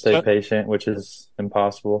 Trying to stay patient, which is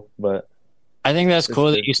impossible, but I think that's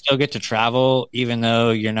cool that you still get to travel, even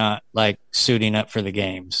though you're not like suiting up for the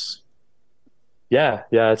games. Yeah,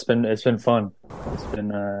 it's been fun. It's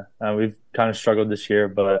been we've kind of struggled this year,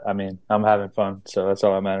 but I mean, I'm having fun, so that's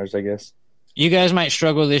all that matters, I guess. You guys might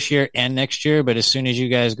struggle this year and next year, but as soon as you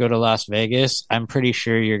guys go to Las Vegas, I'm pretty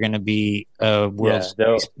sure you're going to be a world.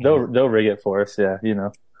 Yeah, they'll rig it for us. Yeah,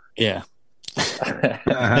 Yeah.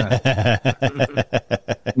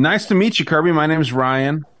 Nice to meet you, Kirby. My name's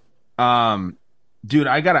Ryan. Dude,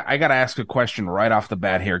 I gotta ask a question right off the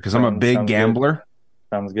bat here because I'm a big gambler. Good.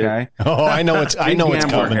 Sounds good. Okay. Oh, I know it's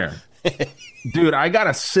coming here. Dude, I got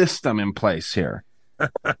a system in place here.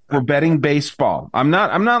 We're betting baseball. I'm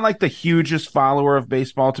not like the hugest follower of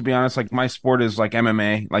baseball, to be honest. Like my sport is like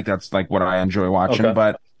MMA. Like that's like what I enjoy watching. Okay.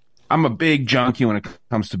 But I'm a big junkie when it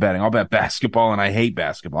comes to betting. I'll bet basketball, and I hate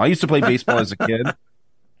basketball. I used to play baseball as a kid.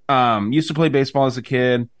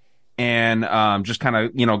 And just kind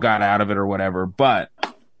of got out of it or whatever. But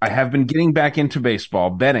I have been getting back into baseball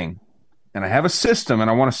betting, and I have a system, and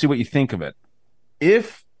I want to see what you think of it.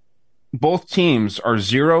 If both teams are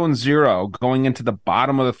 0-0 going into the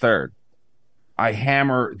bottom of the third, I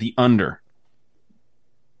hammer the under.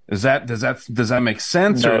 Does that make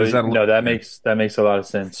sense? No, or is that makes a lot of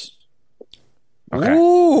sense. Okay.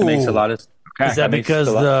 It makes a lot of. Okay. Is that because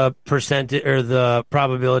the percentage or the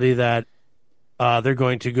probability that they're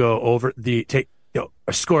going to go over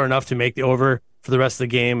score enough to make the over for the rest of the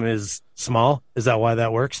game is small? Is that why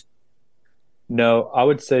that works? No, I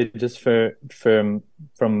would say just from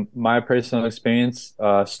my personal experience,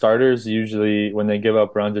 starters usually when they give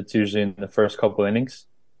up runs, it's usually in the first couple innings.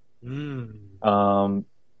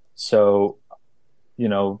 So,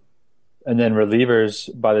 and then relievers,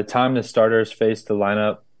 by the time the starters face the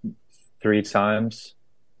lineup 3 times,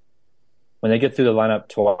 when they get through the lineup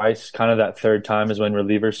twice, kind of that third time is when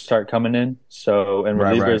relievers start coming in. So, and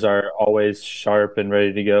relievers are always sharp and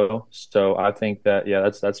ready to go. So I think that,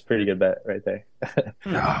 that's a pretty good bet right there.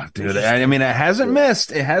 Oh, dude. I mean, it hasn't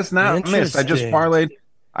missed. It has not missed. I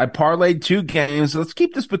parlayed 2 games. Let's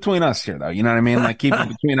keep this between us here, though. You know what I mean? Like, keep it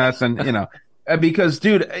between us and, because,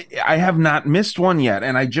 dude, I have not missed one yet.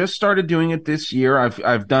 And I just started doing it this year.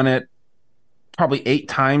 I've done it probably 8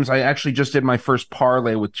 times. I actually just did my first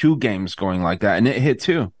parlay with 2 games going like that, and it hit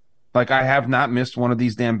 2. Like, I have not missed one of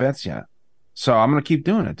these damn bets yet. So I'm going to keep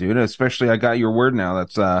doing it, dude. Especially I got your word now.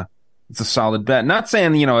 It's a solid bet. Not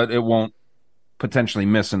saying, it won't potentially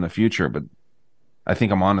miss in the future, but I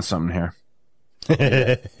think I'm onto something here.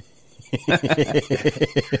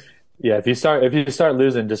 Yeah, if you start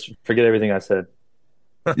losing, just forget everything I said.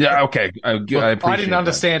 Yeah, okay. I didn't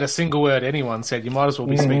understand a single word anyone said. You might as well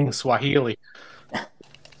be speaking Swahili.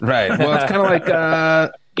 Right. Well, it's kind of like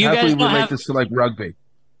you how guys do we don't relate have, this to like rugby?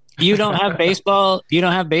 You don't have baseball. You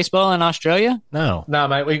don't have baseball in Australia? No,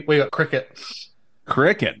 mate. We got cricket.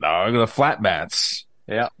 Cricket, dog. The flat bats.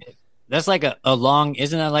 Yeah, that's like a long.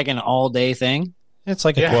 Isn't that like an all day thing? It's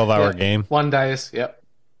like a 12-hour game. 1 days. Yep.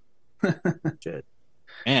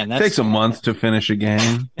 Man, that takes a month to finish a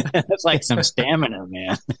game. That's like some stamina,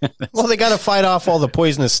 man. Well, they got to fight off all the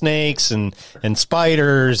poisonous snakes and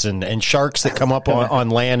spiders and sharks that come up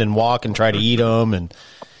on land and walk and try to eat them, and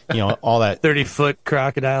all that 30-foot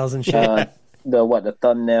crocodiles and shit. The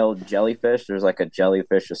thumbnail jellyfish? There's like a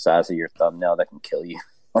jellyfish the size of your thumbnail that can kill you.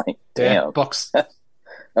 Like, damn. Box.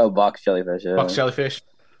 Box jellyfish. Yeah. Box jellyfish.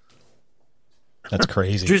 That's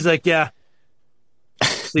crazy. Drew's like, yeah.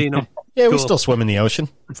 Seen them. Yeah, we still swim in the ocean.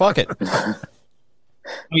 Fuck it.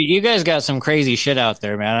 You guys got some crazy shit out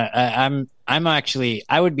there, man.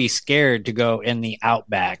 I would be scared to go in the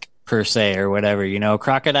outback per se or whatever.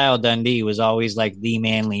 Crocodile Dundee was always like the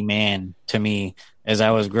manly man to me as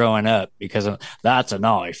I was growing up because that's a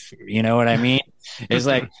knife. You know what I mean? It's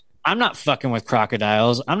like, I'm not fucking with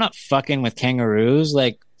crocodiles. I'm not fucking with kangaroos.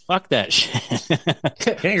 Like, fuck that shit.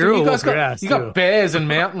 Kangaroo you guys grass. You got bears and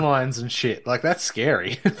mountain lions and shit. Like, that's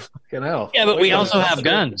scary. Fucking hell. Yeah, but we also have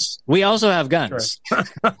guns. We also have guns.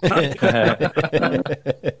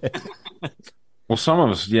 Well, some of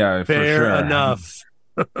us, yeah, fair for sure. enough.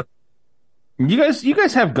 You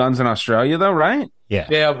guys have guns in Australia, though, right? Yeah.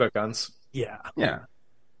 Yeah, I've got guns. Yeah. Yeah.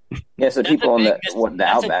 Yeah, so people on the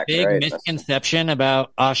outback, big right? misconception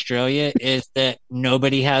about Australia is that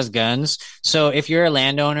nobody has guns. So if you're a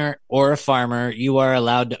landowner or a farmer, you are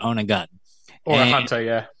allowed to own a gun. Or a hunter,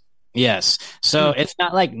 yeah. Yes. So it's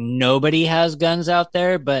not like nobody has guns out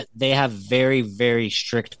there, but they have very, very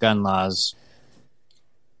strict gun laws.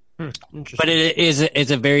 But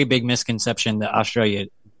it's a very big misconception that Australia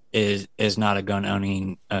is not a gun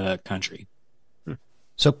owning country.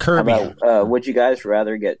 So Kirby, would you guys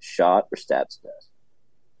rather get shot or stabbed to death?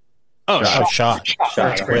 Oh, shot.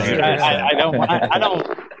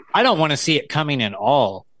 I don't want to see it coming at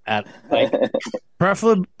all.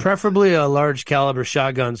 Preferably a large caliber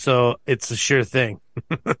shotgun, so it's a sure thing.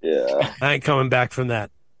 Yeah, I ain't coming back from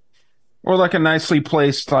that. Or like a nicely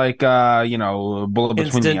placed, bullet between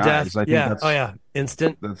instant the death. eyes. I think yeah. that's, Oh yeah,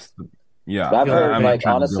 instant. Yeah, I've heard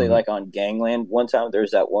honestly, like on Gangland, one time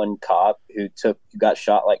there's that one cop who got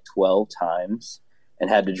shot like 12 times and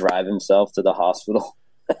had to drive himself to the hospital.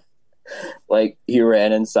 Like, he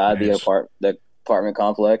ran inside the apartment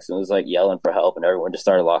complex and was like yelling for help, and everyone just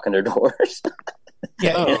started locking their doors.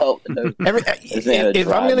 Yeah. If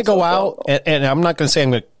I'm going to go out, and I'm not going to say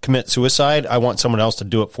I'm going to commit suicide, I want someone else to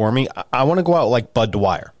do it for me. I want to go out like Bud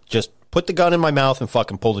Dwyer. Just put the gun in my mouth and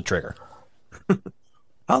fucking pull the trigger.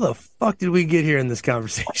 How the fuck did we get here in this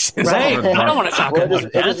conversation? Right. I don't want to talk about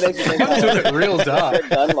that. Real dark.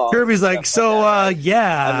 Kirby's like, I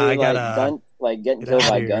gotta. Getting killed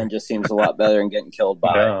by a gun just seems a lot better than getting killed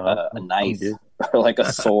by a knife or like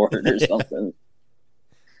a sword or something.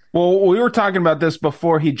 Well, we were talking about this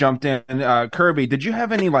before he jumped in. Kirby, did you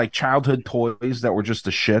have any like childhood toys that were just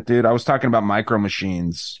the shit, dude? I was talking about Micro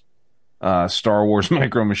Machines, Star Wars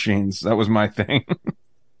Micro Machines. That was my thing.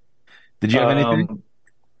 Did you have anything?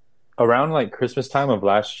 Around like Christmas time of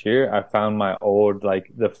last year, I found my old,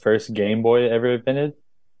 the first Game Boy ever invented.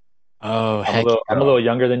 Oh, I'm a little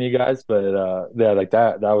younger than you guys, but yeah, like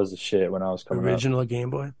that was the shit when I was coming up. Original Game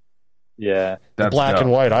Boy. Yeah, the black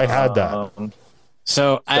and white. I had that.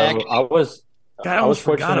 So I was God, I almost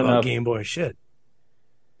fortunate forgot about enough. Game Boy. Shit.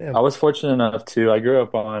 Yeah. I was fortunate enough too. I grew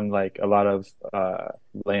up on like a lot of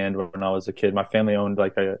land when I was a kid. My family owned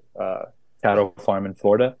like a cattle farm in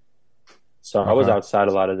Florida, so I was outside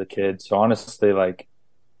a lot as a kid. So honestly, like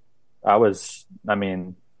I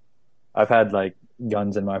mean, I've had like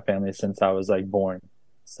guns in my family since I was like born.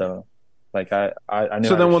 So like I knew.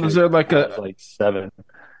 So then, was there like I was, like 7?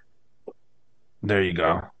 There you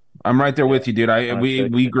go. I'm right there with you, dude.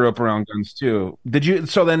 We grew up around guns too. Did you?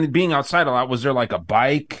 So then, being outside a lot, was there like a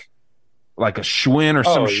bike, like a Schwinn or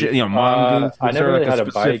some shit? You know, mongoose. I never really had a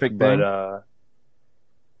bike, thing? but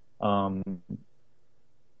trying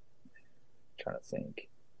to think.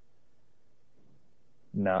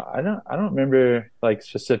 No, I don't remember like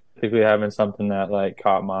specifically having something that like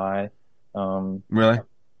caught my eye. Really?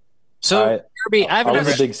 So Kirby, I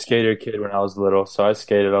was a big skater kid when I was little, so I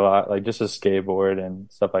skated a lot, like just a skateboard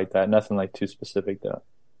and stuff like that. Nothing like too specific though.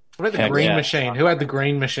 What about the green machine? Who had the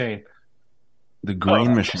green machine? The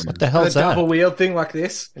green machine. What the hell is the that? double wheel thing like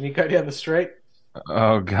this, and you go down the street.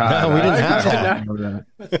 Oh god, no, we didn't have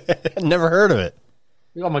that. Never heard of it.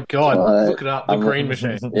 Oh my god, look it up. The green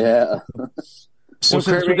machine. Yeah. So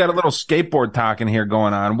since we got a little skateboard talking here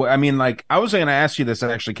going on, I mean, like I was going to ask you this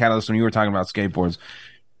actually, Catalyst, when you were talking about skateboards.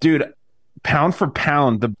 Dude, pound for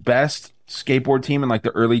pound, the best skateboard team in like the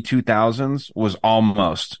early 2000s was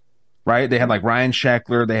Almost, right? They had like Ryan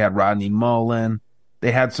Sheckler, they had Rodney Mullen,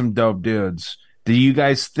 they had some dope dudes. Do you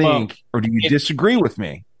guys think, or do you disagree with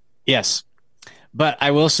me? Yes. But I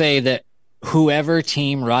will say that whoever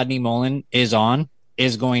team Rodney Mullen is on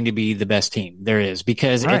is going to be the best team there is,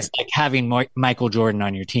 because it's like having Michael Jordan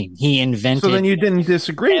on your team. He invented. So then you didn't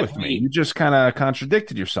disagree with me. You just kind of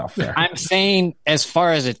contradicted yourself there. I'm saying, as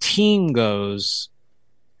far as a team goes,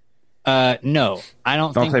 no, I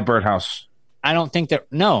don't. Don't say Birdhouse. I don't think that.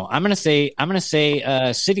 No, I'm gonna say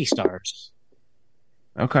City Stars.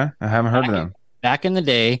 Okay, I haven't heard of them. Back in the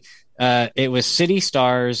day, it was City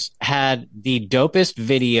Stars had the dopest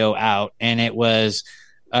video out, and it was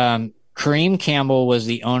Kareem Campbell was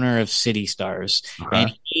the owner of City Stars,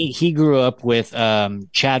 and he grew up with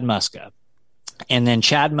Chad Muska, and then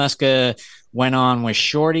Chad Muska went on with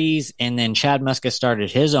Shorties, and then Chad Muska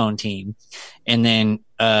started his own team, and then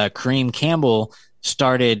Kareem Campbell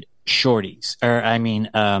started Shorties,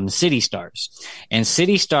 City Stars, and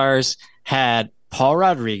City Stars had Paul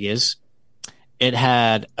Rodriguez, it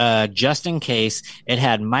had Justin Case, it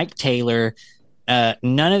had Mike Taylor.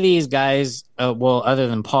 None of these guys, other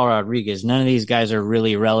than Paul Rodriguez, none of these guys are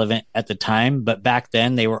really relevant at the time. But back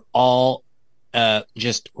then, they were all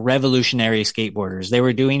just revolutionary skateboarders. They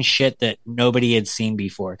were doing shit that nobody had seen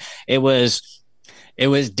before. It was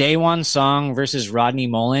Daewon Song versus Rodney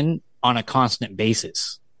Mullen on a constant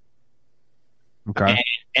basis. Okay.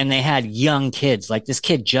 And they had young kids, like this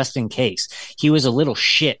kid Justin Case. He was a little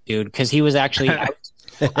shit, dude, because he was actually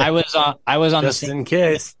I was on the same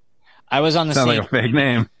case. I was on the Sounds same like a fake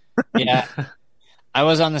name. Yeah. I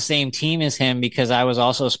was on the same team as him because I was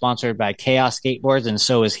also sponsored by Chaos Skateboards, and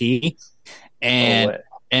so was he. And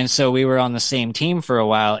so we were on the same team for a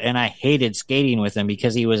while, and I hated skating with him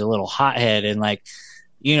because he was a little hothead, and like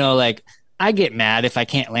I get mad if I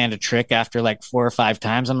can't land a trick after like 4 or 5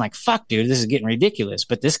 times. I'm like, fuck, dude, this is getting ridiculous.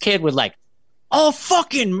 But this kid would like, I'll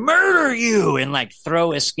fucking murder you, and like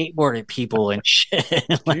throw his skateboard at people and shit.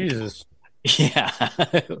 Like, Jesus. Yeah.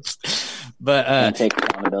 But and take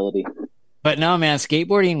accountability. But no, man,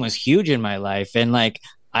 skateboarding was huge in my life. And like,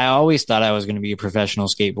 I always thought I was going to be a professional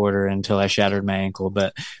skateboarder until I shattered my ankle.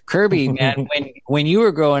 But Kirby, man, when you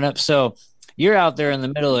were growing up, so you're out there in the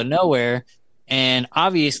middle of nowhere, and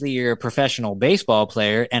obviously you're a professional baseball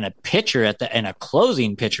player and a pitcher at that, and a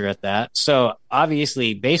closing pitcher at that. So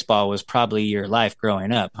obviously baseball was probably your life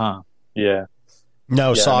growing up, huh? Yeah.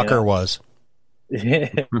 No, soccer was. Well,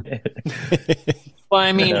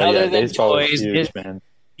 I mean, other than toys, huge, man.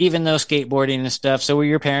 Even though skateboarding and stuff. So were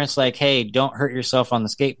your parents like, hey, don't hurt yourself on the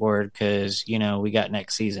skateboard because, we got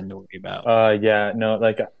next season to worry about? Yeah, no,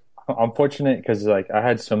 like I'm fortunate because like I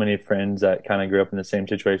had so many friends that kind of grew up in the same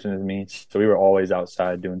situation as me. So we were always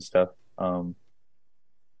outside doing stuff.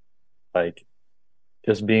 Like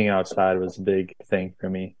just being outside was a big thing for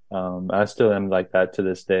me. I still am like that to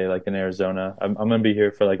this day, like in Arizona. I'm going to be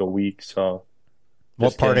here for like a week. So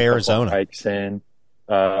what part of Arizona? Hikes in.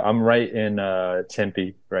 I'm right in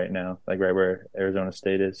Tempe right now, like right where Arizona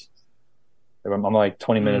State is. I'm like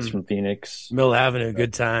 20 minutes from Phoenix. Mill Avenue,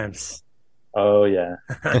 good times. Oh yeah,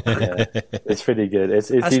 yeah, it's pretty good.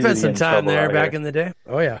 It's I easy spent to some get in time trouble there out back here. in the day.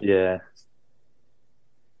 Oh yeah. Yeah.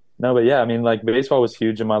 No, but yeah, I mean, like baseball was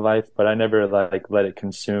huge in my life, but I never like let it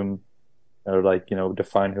consume or like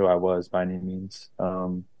define who I was by any means.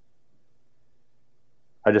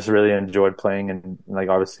 I just really enjoyed playing, and like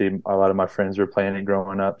obviously a lot of my friends were playing it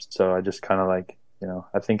growing up, so I just kind of like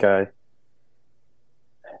I think I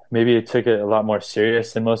maybe took it a lot more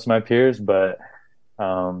serious than most of my peers, but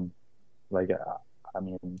um, like I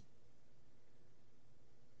mean,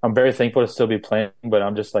 I'm very thankful to still be playing, but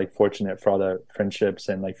I'm just like fortunate for all the friendships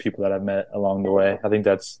and like people that I've met along the way. I think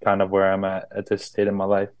that's kind of where I'm at this state in my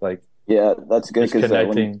life. Like, Yeah, that's good just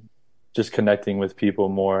because connecting with people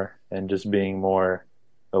more and just being more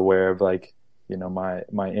aware of like,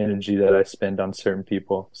 my energy that I spend on certain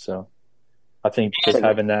people. So I think just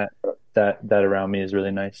having that around me is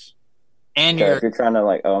really nice. And if you're trying to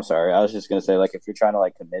like, oh, I'm sorry, I was just gonna say like if you're trying to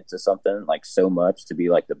like commit to something like so much to be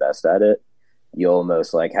like the best at it, you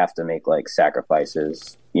almost like have to make like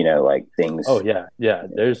sacrifices, like things. Oh yeah, yeah.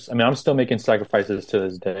 I'm still making sacrifices to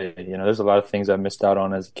this day. There's a lot of things I missed out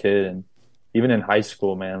on as a kid, and even in high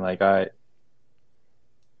school, man. Like a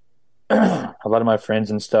lot of my friends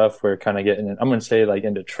and stuff were kind of getting, I'm gonna say like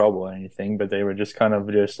into trouble or anything, but they were just kind of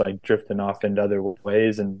just like drifting off into other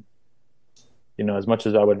ways. And as much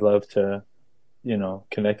as I would love to,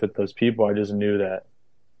 connect with those people, I just knew that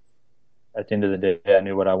at the end of the day, I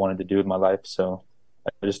knew what I wanted to do with my life. So I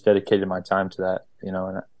just dedicated my time to that, and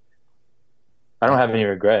I don't have any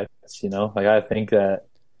regrets, like I think that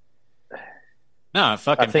no,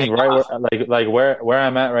 fucking. I think where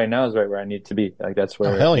I'm at right now is right where I need to be. Like that's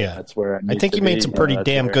where. Oh hell yeah! That's where I think you made some pretty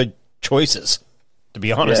damn good choices, to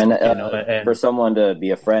be honest. Yeah, and for someone to be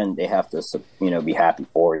a friend, they have to, be happy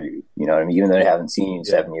for you. You know what I mean? Even though they haven't seen you in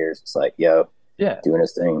 7 years, it's like, yo, doing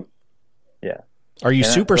his thing. Yeah. Are you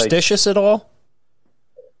superstitious at all?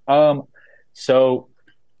 So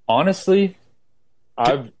honestly,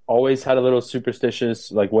 I've always had a little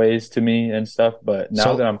superstitious like ways to me and stuff, but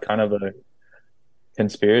now that I'm kind of a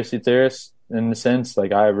conspiracy theorist in a sense,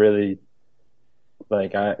 like I really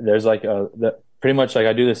there's like pretty much like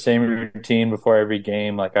I do the same routine before every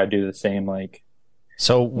game, like I do the same like.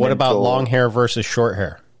 So what about long hair versus short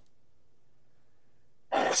hair?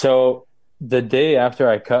 So the day after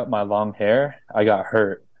I cut my long hair, I got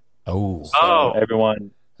hurt. So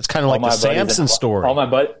everyone. It's kind of like the Samson story. All my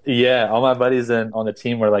buddies on the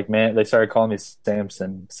team were like, man, they started calling me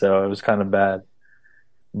Samson, so it was kind of bad.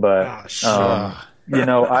 But I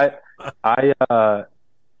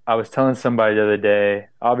was telling somebody the other day.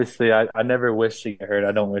 Obviously, I never wish to get hurt.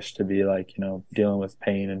 I don't wish to be like dealing with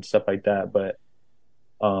pain and stuff like that. But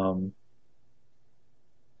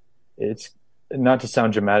it's not to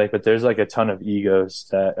sound dramatic, but there's like a ton of egos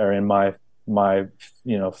that are in my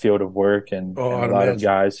field of work, and a lot of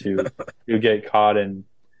guys who get caught in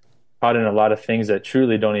a lot of things that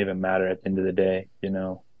truly don't even matter at the end of the day,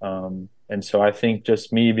 and so I think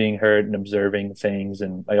just me being hurt and observing things,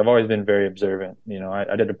 and like I've always been very observant.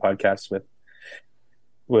 I did a podcast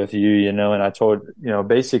with you, and I told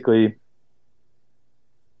basically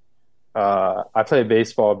I play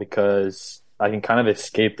baseball because I can kind of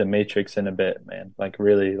escape the matrix in a bit, man. Like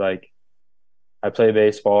really, like I play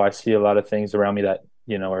baseball. I see a lot of things around me that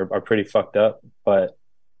are pretty fucked up, but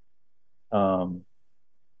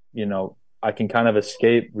I can kind of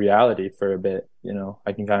escape reality for a bit.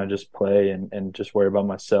 I can kind of just play and just worry about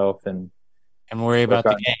myself and worry about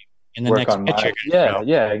the game and the next pitcher.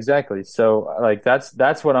 Yeah, exactly. So like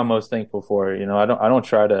that's what I'm most thankful for. I don't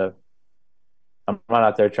try to. I'm not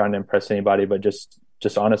out there trying to impress anybody, but just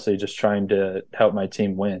honestly, just trying to help my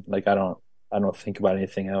team win. Like I don't think about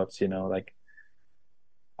anything else. Like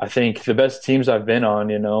I think the best teams I've been on,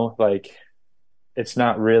 like it's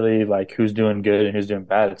not really like who's doing good and who's doing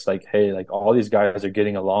bad. It's like, hey, like all these guys are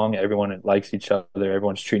getting along. Everyone likes each other.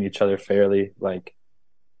 Everyone's treating each other fairly. Like,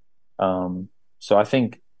 so I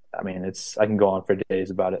think, I can go on for days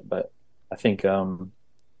about it, but I think, I'm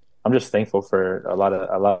just thankful for a lot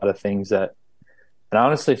of things that, and I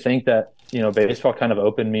honestly think that, baseball kind of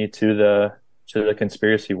opened me to the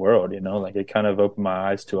conspiracy world, like it kind of opened my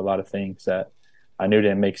eyes to a lot of things that I knew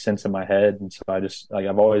didn't make sense in my head. And so I just like,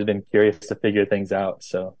 I've always been curious to figure things out.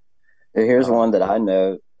 So here's one that I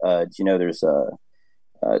know. Do you know there's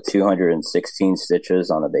 216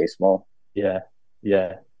 stitches on a baseball? Yeah.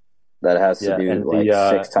 That has to do like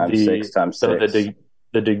 6 times 6 times 6. So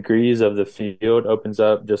the degrees of the field opens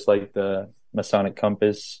up just like the Masonic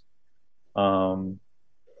compass. Let's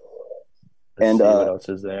see what else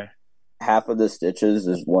is there. Half of the stitches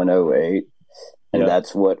is 108. And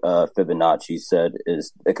that's what Fibonacci said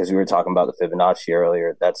is, because we were talking about the Fibonacci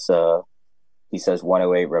earlier. That's he says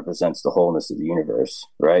 108 represents the wholeness of the universe,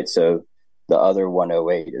 right? So the other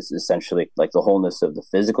 108 is essentially like the wholeness of the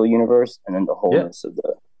physical universe, and then the wholeness of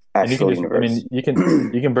the actual universe. I mean, you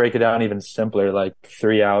can break it down even simpler, like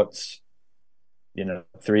 3 outs. You know,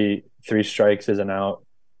 three strikes is an out,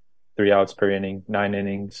 3 outs per inning, 9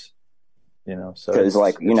 innings. You know, so because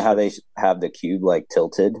like you know how they have the cube like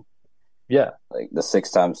tilted, like the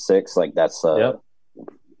 6x6, like that's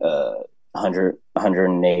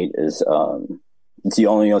 108 is it's you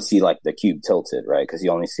only see like the cube tilted, right? Because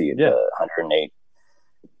you only see the 108.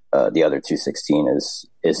 The other 216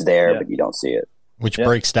 is there, but you don't see it, which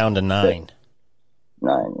breaks down to 9.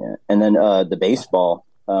 9, yeah. And then the baseball,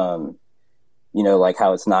 you know, like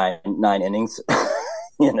how it's nine innings,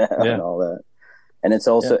 you know, and all that. And it's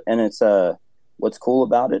also what's cool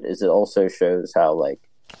about it is it also shows how like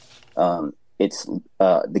it's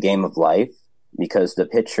the game of life, because the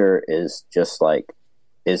pitcher is just like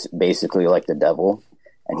is basically like the devil,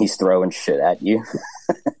 and he's throwing shit at you.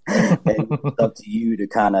 And it's up to you to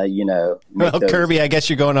kind of, you know. Well, Kirby, I guess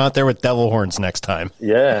you're going out there with devil horns next time.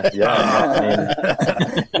 Yeah.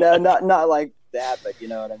 No, not like that, but you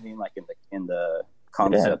know what I mean, like in the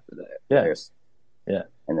concept of it. Yeah.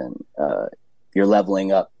 And then you're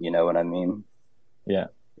leveling up, you know what I mean? Yeah.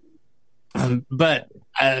 But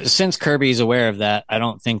since Kirby's aware of that, I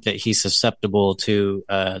don't think that he's susceptible to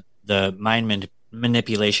the mind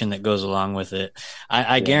manipulation that goes along with it.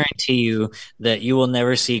 I guarantee you that you will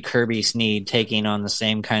never see Kirby Sneed taking on the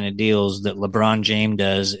same kind of deals that LeBron James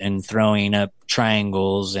does and throwing up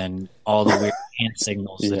triangles and all the weird hand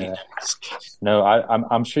signals that he does. No,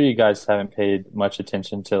 I'm sure you guys haven't paid much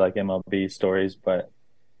attention to like MLB stories, but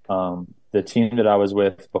the team that I was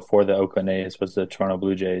with before the Oakland A's was the Toronto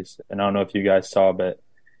Blue Jays, and I don't know if you guys saw, but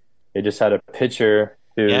they just had a pitcher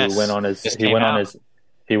who went on his Instagram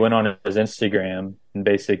and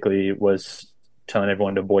basically was telling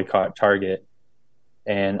everyone to boycott Target.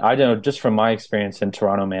 And I know just from my experience in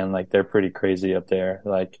Toronto, man, like they're pretty crazy up there.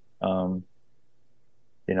 Like, you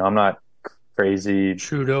know, I'm not crazy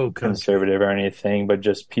Trudeau conservative or anything, but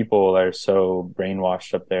just people are so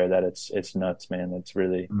brainwashed up there that it's nuts, man. It's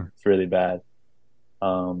really bad.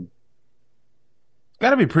 Got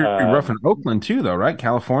to be pretty rough in Oakland too, though, right?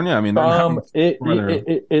 California. I mean,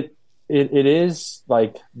 it is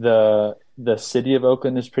like the city of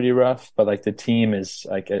Oakland is pretty rough, but like the team is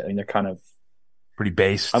like, I mean, they're kind of pretty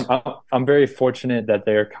based. I'm very fortunate that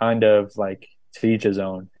they're kind of like to each his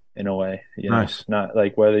own in a way. You know, not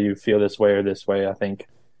like whether you feel this way or this way. I think,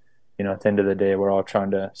 you know, at the end of the day, we're all trying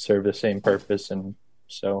to serve the same purpose, and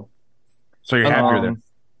so you're happier there.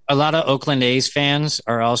 A lot of Oakland A's fans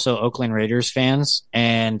are also Oakland Raiders fans,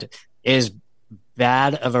 and as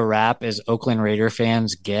bad of a rap as Oakland Raider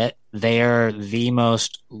fans get, they are the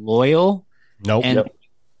most loyal. Nope. And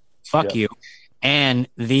fuck you. And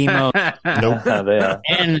the most and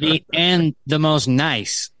the most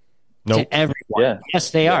nice to everyone. Yeah.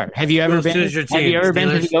 Yes, they are. Have you ever been to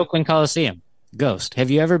the Oakland Coliseum? Ghost, have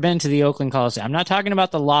you ever been to the Oakland Coliseum? I'm not talking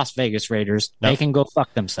about the Las Vegas Raiders. Nope. They can go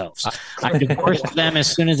fuck themselves. I divorced them as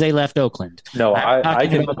soon as they left Oakland. No, I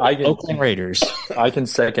can Oakland Raiders. I can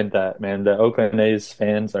second that, man. The Oakland A's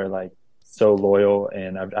fans are like so loyal,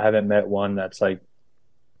 and I haven't met one that's like,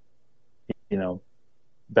 you know,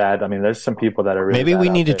 bad. I mean, there's some people that are really maybe we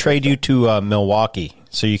need to trade you to to Milwaukee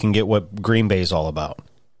so you can get what Green Bay's all about.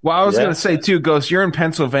 Well, I was going to say, too, Ghost, you're in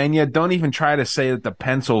Pennsylvania. Don't even try to say that the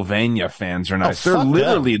Pennsylvania fans are nice. They're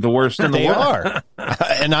literally the worst in the world. They are.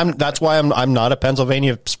 And that's why I'm not a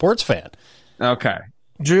Pennsylvania sports fan. Okay.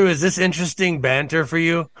 Drew, is this interesting banter for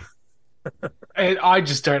you? I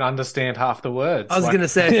just don't understand half the words. I was going to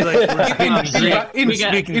say, I feel like we're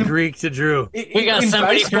speaking Greek to Drew. We got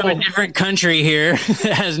somebody from a different country here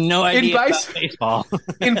that has no idea about baseball.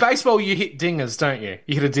 In baseball, you hit dingers, don't you?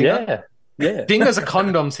 You hit a dinger? Yeah. Dingers are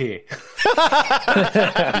condoms here.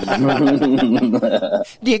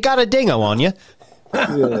 You got a dingo on you.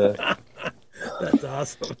 Yeah. That's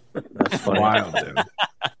awesome. That's funny. Wild, dude.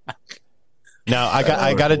 Now,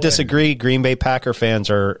 I got to disagree. Green Bay Packer fans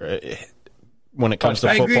are, when it comes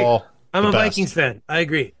to football, I'm a Vikings fan. I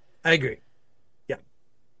agree. Yeah.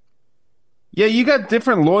 Yeah, you got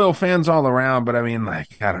different loyal fans all around, but I mean,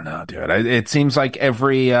 like, I don't know, dude. It seems like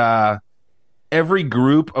every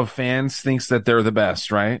group of fans thinks that they're the best,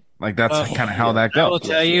 right? Like that's kind of how that goes. I will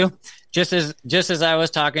tell you, just as I was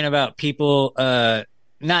talking about people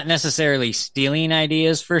not necessarily stealing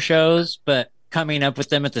ideas for shows, but coming up with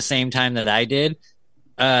them at the same time that I did,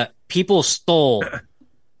 people stole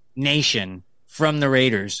Nation from the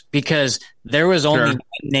Raiders because there was only one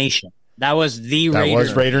nation. That was the Raider. That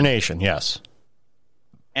was Raider Nation, yes.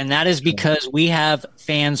 And that is because we have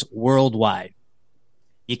fans worldwide.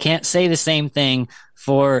 You can't say the same thing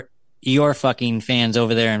for your fucking fans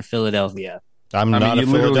over there in Philadelphia. I mean, a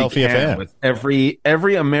Philadelphia fan. With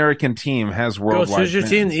every American team has worldwide. Ghost, who's your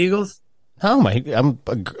team? The Eagles? Oh my!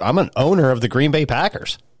 I'm an owner of the Green Bay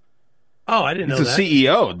Packers. Oh, I didn't know that. He's a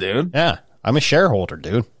CEO, dude. Yeah, I'm a shareholder,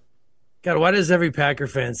 dude. God, why does every Packer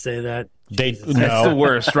fan say that? That's the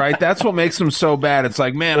worst, right? That's what makes them so bad. It's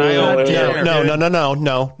like, man, No.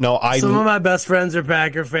 Some of my best friends are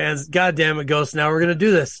Packer fans. God damn it, Ghost. Now we're gonna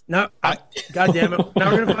do this. God damn it.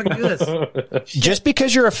 Now we're gonna fucking do this. Just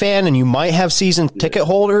because you're a fan and you might have season ticket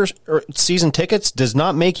holders or season tickets does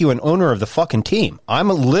not make you an owner of the fucking team.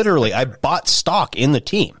 I bought stock in the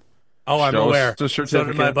team. Oh, I'm aware. So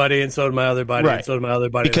did my buddy, and so did my other buddy, and so did my other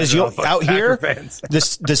buddy. Because out here, the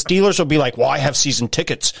Steelers will be like, "Well, I have season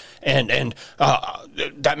tickets, and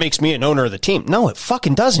that makes me an owner of the team." No, it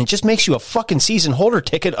fucking doesn't. It just makes you a fucking season holder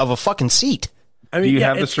ticket of a fucking seat. I mean,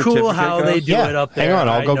 it's cool how they do it up there. Hang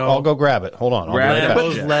on, I'll go grab it. Hold on,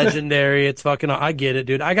 Lambeau's legendary. It's fucking. I get it,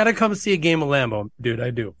 dude. I gotta come see a game of Lambeau, dude. I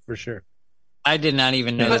do for sure. I did not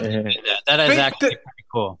even know that. That is actually pretty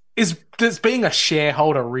cool. Does being a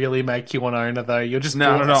shareholder really make you an owner though? You're just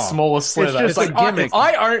not a smaller slither. It's just a gimmick.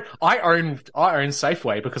 I own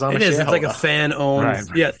Safeway because I'm a shareholder. It's like a fan owned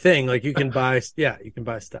thing. Like you can buy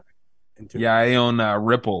stock. Yeah, I own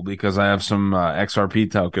Ripple because I have some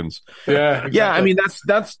XRP tokens. Yeah, exactly. Yeah. I mean,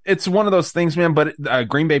 that's it's one of those things, man. But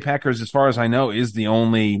Green Bay Packers, as far as I know, is the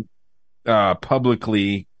only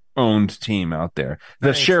publicly owned team out there.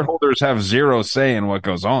 The shareholders have zero say in what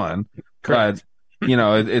goes on. Correct. But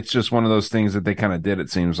it's just one of those things that they kind of did,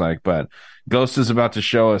 it seems like. But Ghost is about to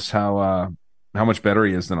show us how much better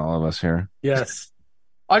he is than all of us here. Yes.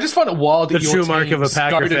 I just find it wild that your true mark of a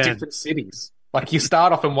Packer go to fan. different cities. Like you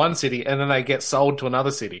start off in one city and then they get sold to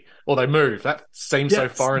another city, or they move. That seems so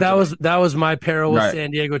foreign. That was my peril with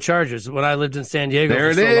San Diego Chargers when I lived in San Diego.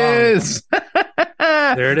 There for it is.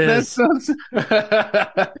 There it is.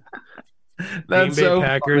 That's Green Bay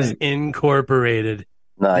Packers funny. Incorporated.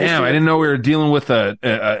 Nice. Damn, I didn't know we were dealing with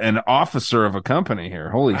an officer of a company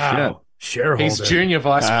here. Holy shit! Shareholder. He's junior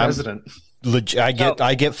vice president. I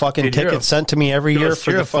get fucking tickets sent to me every year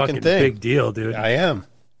for the fucking thing. Big deal, dude. I am.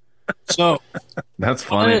 So that's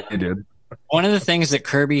funny, dude. One of the things that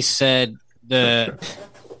Kirby said the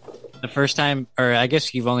first time, or I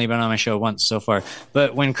guess you've only been on my show once so far,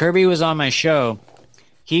 but when Kirby was on my show,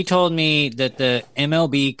 he told me that the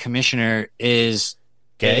MLB commissioner is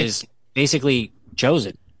basically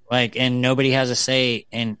chosen, and nobody has a say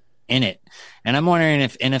in it. And I'm wondering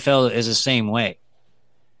if NFL is the same way.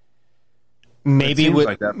 Maybe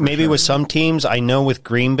with some teams. I know with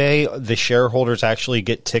Green Bay, the shareholders actually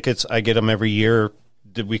get tickets. I get them every year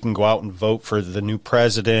that we can go out and vote for the new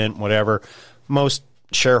president, whatever. Most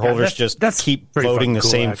shareholders just keep voting the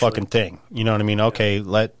same fucking thing. You know what I mean? Okay,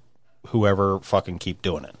 let whoever fucking keep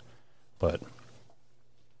doing it. But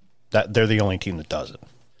they're the only team that does it.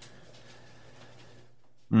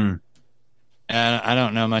 I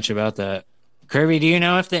don't know much about that. Kirby, do you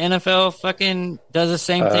know if the NFL fucking does the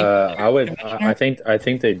same thing? I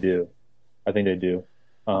think they do. I think they do.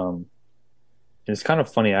 It's kind of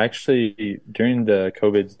funny. Actually, during the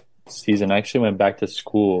COVID season, I actually went back to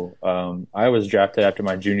school. I was drafted after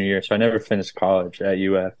my junior year, so I never finished college at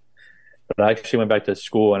UF. But I actually went back to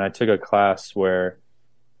school and I took a class where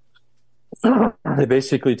they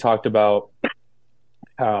basically talked about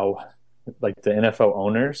how the NFL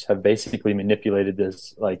owners have basically manipulated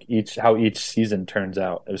this, how each season turns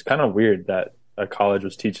out. It was kind of weird that a college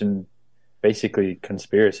was teaching basically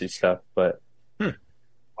conspiracy stuff, but they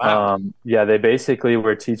basically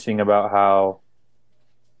were teaching about how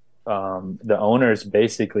the owners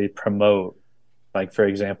basically promote, for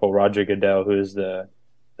example, Roger Goodell, who is the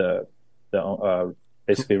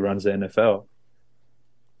basically runs the NFL.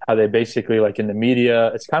 How they basically, in the media,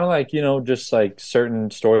 it's kind of just certain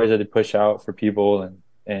stories that they push out for people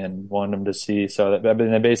and want them to see. So they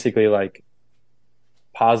basically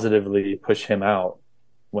positively push him out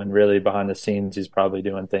when really behind the scenes he's probably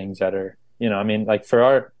doing things that are,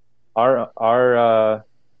 for our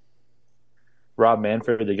Rob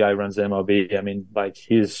Manfred, the guy who runs the MLB,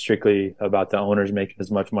 he's strictly about the owners making as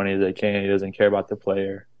much money as they can. He doesn't care about the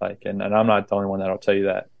player. And I'm not the only one that'll tell you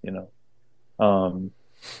that,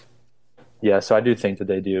 Yeah, so I do think that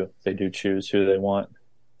they do choose who they want.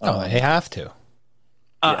 They have to.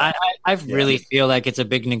 I really feel like it's a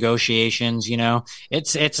big negotiations.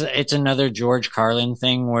 It's another George Carlin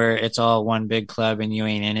thing where it's all one big club and you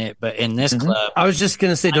ain't in it. But in this club, I was just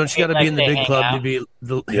gonna say, don't you got to be in the big club to be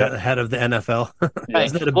the head of the NFL?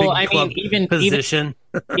 Isn't that a big club position?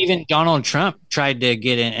 Even Donald Trump tried to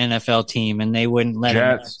get an NFL team and they wouldn't let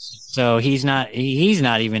him. So he's not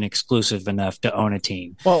even exclusive enough to own a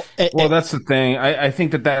team. Well, that's the thing. I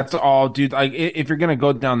think that's all, dude. Like, if you're gonna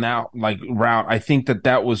go down that like route, I think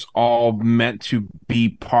that was all meant to be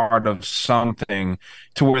part of something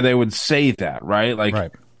to where they would say that, right?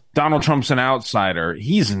 Like, Donald Trump's an outsider.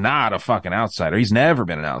 He's not a fucking outsider. He's never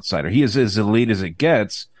been an outsider. He is as elite as it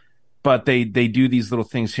gets. But they do these little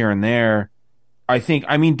things here and there.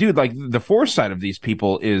 I mean, dude, like the foresight of these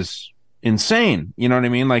people is insane. You know what I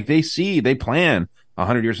mean? Like they plan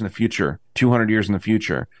 100 years in the future, 200 years in the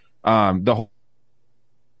future. Well,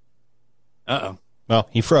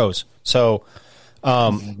 he froze. So,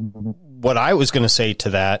 what I was going to say to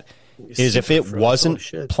that is if it wasn't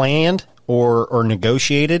planned or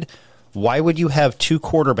negotiated, why would you have two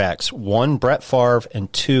quarterbacks, one Brett Favre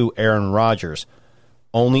and two Aaron Rodgers,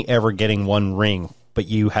 only ever getting one ring, but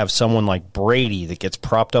you have someone like Brady that gets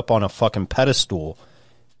propped up on a fucking pedestal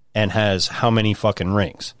and has how many fucking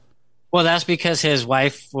rings? Well, that's because his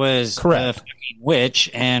wife was a fucking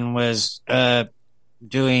witch and was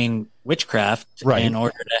doing witchcraft in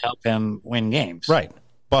order to help him win games. Right.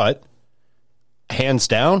 But hands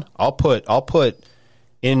down, I'll put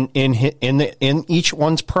in each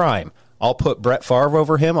one's prime, I'll put Brett Favre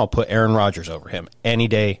over him. I'll put Aaron Rodgers over him any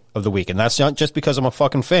day of the week. And that's not just because I'm a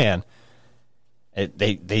fucking fan.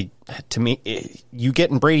 To me, you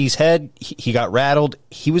get in Brady's head, he got rattled.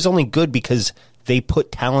 He was only good because they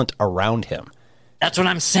put talent around him. That's what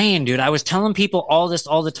I'm saying, dude. I was telling people all this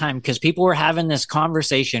all the time because people were having this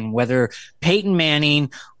conversation whether Peyton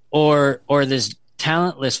Manning or this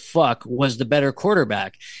talentless fuck was the better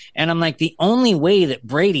quarterback. And I'm like, the only way that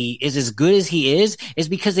Brady is as good as he is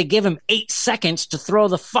because they give him 8 seconds to throw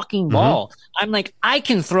the fucking ball. I'm like, I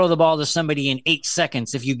can throw the ball to somebody in 8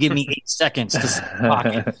 seconds if you give me 8 seconds to sit in the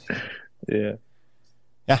pocket.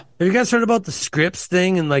 Yeah. Have you guys heard about the scripts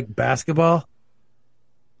thing in like basketball?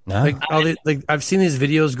 No. I've seen these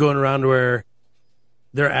videos going around where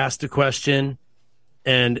they're asked a question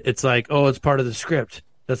and it's like, oh, it's part of the script.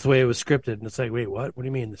 That's the way it was scripted. And it's like, wait, what? What do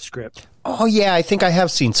you mean the script? Oh, yeah, I think I have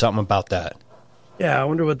seen something about that. Yeah, I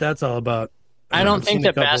wonder what that's all about. I don't think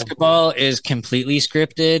that basketball is completely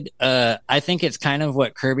scripted. I think it's kind of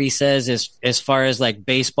what Kirby says as far as like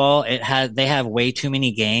baseball. They have way too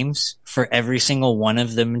many games for every single one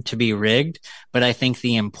of them to be rigged, but I think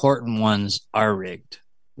the important ones are rigged.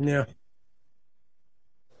 Yeah.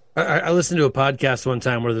 I listened to a podcast one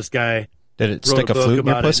time where this guy did stick a flute in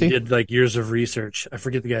your pussy? Did like years of research. I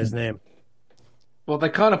forget the guy's name. Well, they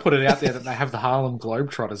kind of put it out there that they have the Harlem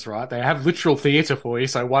Globetrotters, right? They have literal theatre for you,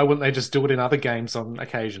 so why wouldn't they just do it in other games on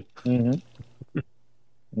occasion? Mm-hmm.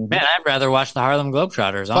 Man, I'd rather watch the Harlem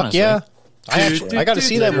Globetrotters, Fuck honestly. yeah. I got to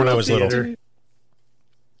see them when I was little.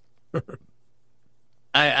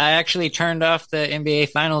 I actually turned off the NBA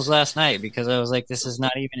Finals last night because I was like, this is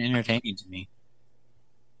not even entertaining to me.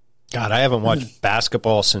 God, I haven't watched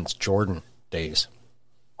basketball since Jordan days.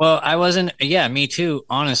 Well, I wasn't. Yeah, me too,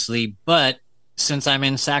 honestly. But since I'm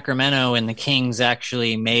in Sacramento and the Kings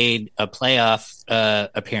actually made a playoff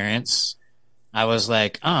appearance, I was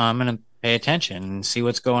like, oh, I'm going to pay attention and see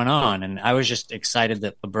what's going on. And I was just excited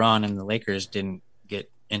that LeBron and the Lakers didn't get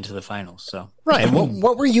into the finals. So, Ryan,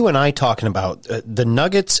 what were you and I talking about? The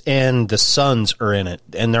Nuggets and the Suns are in it,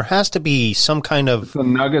 and there has to be some kind of the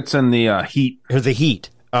Nuggets and the Heat or the Heat.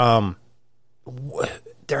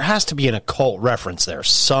 There has to be an occult reference there,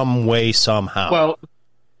 some way, somehow. Well,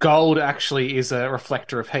 gold actually is a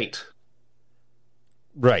reflector of heat.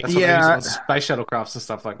 Right. That's what they use on space shuttlecrafts and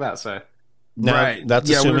stuff like that. So, now, that's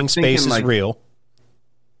assuming space is real.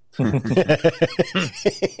 We were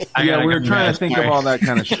trying to think of all that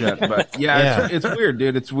kind of shit, but it's weird,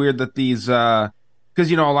 dude. It's weird that these because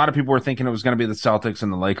a lot of people were thinking it was going to be the Celtics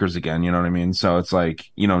and the Lakers again. You know what I mean? So it's like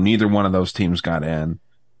neither one of those teams got in.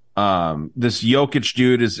 This Jokic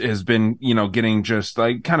dude has been getting just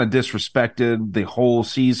like kind of disrespected the whole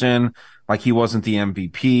season, like he wasn't the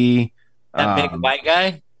MVP. That big white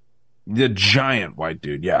guy, the giant white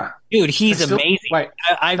dude, yeah, dude, he's amazing.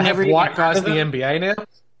 I've never white guys in the NBA now.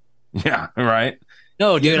 Yeah, right.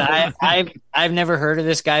 No, dude, I've never heard of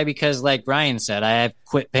this guy because, like Ryan said, I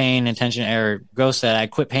quit paying attention, or Ghost said, I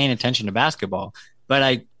quit paying attention to basketball, but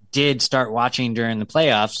I did start watching during the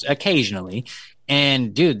playoffs occasionally.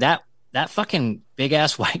 And dude, that fucking big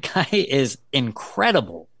ass white guy is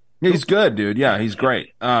incredible. He's good, dude. Yeah, he's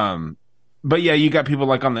great. But yeah, you got people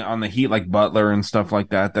like on the Heat, like Butler and stuff like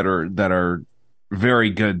that are very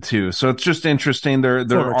good too. So it's just interesting. They're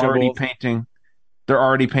already painting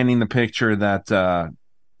the picture that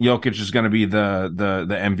Jokic is going to be the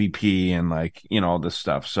MVP and like, all this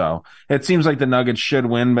stuff. So it seems like the Nuggets should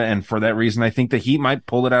win, and for that reason, I think the Heat might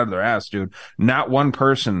pull it out of their ass, dude. Not one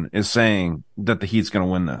person is saying that the Heat's going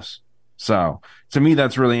to win this. So to me,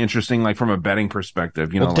 that's really interesting, like from a betting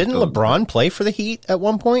perspective. Well, didn't LeBron play for the Heat at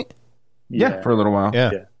one point? Yeah, for a little while.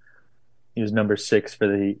 Yeah. He was number 6 for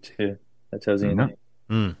the Heat too. That tells you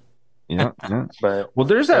anything. Yeah. But well,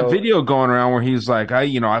 there's that video going around where he's like,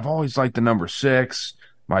 I've always liked the number 6.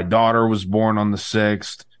 My daughter was born on the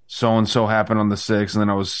 6th. So and so happened on the 6th, and then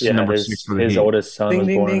I was number 6 for the Heat. His oldest son was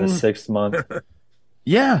born in the 6th month.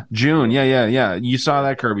 Yeah, June. Yeah. You saw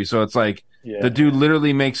that, Kirby. So it's like the dude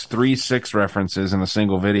literally makes 3 6 references in a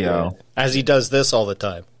single video, as he does this all the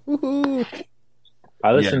time. Woo-hoo.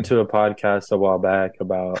 I listened to a podcast a while back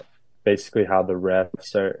about basically how the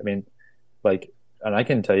refs are. I mean, like, and I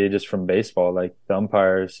can tell you just from baseball, like the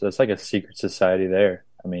umpires, it's like a secret society there.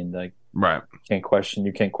 I mean, like, right. You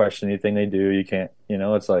can't question anything they do. You can't,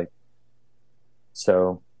 it's like,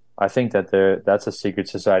 so I think that that's a secret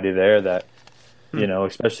society there that,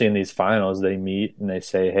 especially in these finals, they meet and they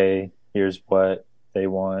say, hey, here's what they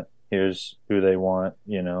want. Here's who they want.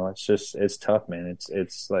 It's tough, man.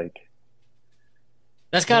 It's like,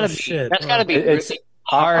 that's gotta be really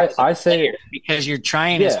hard. I say because you're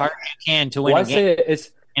trying as hard as you can to win a game.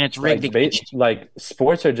 And it's rigged. Like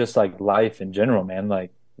sports are just like life in general, man.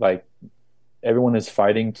 Like everyone is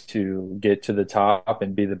fighting to get to the top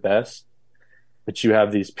and be the best, but you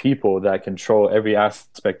have these people that control every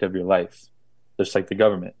aspect of your life, just like the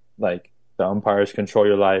government. Like the umpires control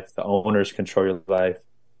your life, the owners control your life,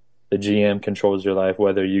 the GM controls your life,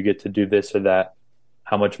 whether you get to do this or that,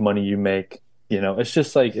 how much money you make. It's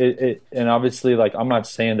just like it, and obviously, like, I'm not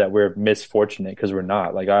saying that we're misfortunate, because we're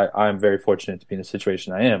not. Like, I'm very fortunate to be in the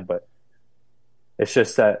situation I am, but it's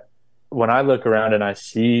just that when I look around and I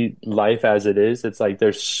see life as it is, it's like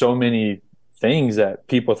there's so many things that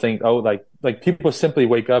people think, oh, like people simply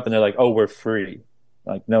wake up and they're like, oh, we're free.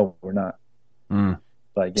 Like, no, we're not.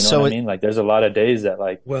 Like, what I mean? Like, there's a lot of days that,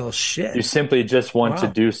 like, well, shit, you simply just want to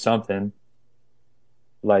do something.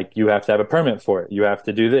 Like, you have to have a permit for it. You have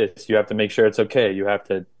to do this. You have to make sure it's okay. You have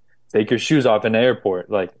to take your shoes off in the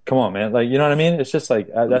airport. Like, come on, man. Like, you know what I mean? It's just like,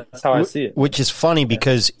 that's how I see it. Which is funny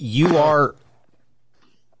because you are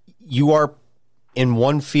in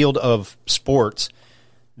one field of sports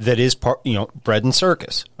that is bread and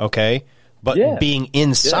circus. Okay. But being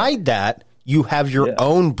inside that, you have your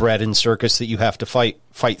own bread and circus that you have to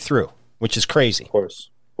fight through, which is crazy. Of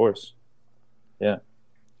course. Yeah.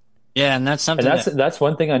 Yeah, and that's something. And that's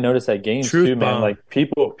one thing I noticed at games too, man. Like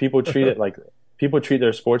people treat it like people treat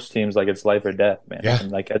their sports teams like it's life or death, man. Yeah. And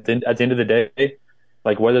like at the end of the day,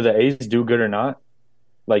 like whether the A's do good or not,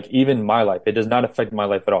 like even my life, it does not affect my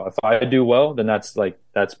life at all. If I do well, then that's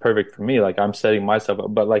perfect for me. Like I'm setting myself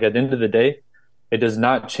up. But like at the end of the day, it does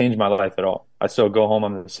not change my life at all. I still go home.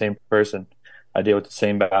 I'm the same person. I deal with the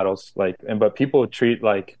same battles. But people treat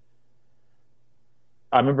like.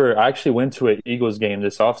 I remember I actually went to an Eagles game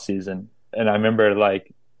this offseason, and I remember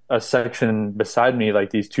like a section beside me, like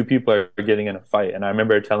these two people are getting in a fight. And I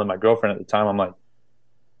remember telling my girlfriend at the time, I'm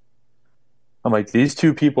like, these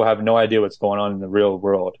two people have no idea what's going on in the real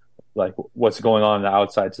world. Like what's going on in the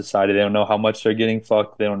outside society. They don't know how much they're getting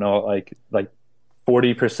fucked. They don't know like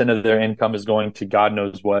 40% of their income is going to God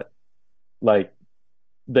knows what. Like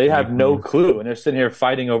they have no clue. And they're sitting here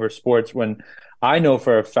fighting over sports when I know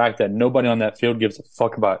for a fact that nobody on that field gives a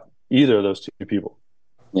fuck about either of those two people.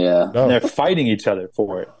 Yeah. And they're fighting each other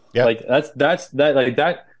for it. Yeah. Like that's that like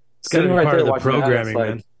that it's gotta be right part there of the programming, like,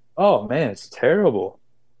 man. Oh man, it's terrible.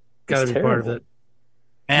 Gotta be part of it.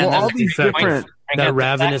 And well, all these different that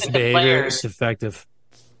ravenous behavior is effective.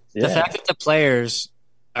 The fact that the players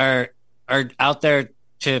are out there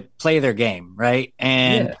to play their game, right?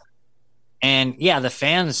 And the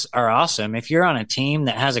fans are awesome. If you're on a team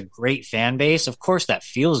that has a great fan base, of course that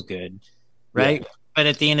feels good, right? Yeah. But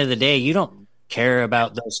at the end of the day, you don't care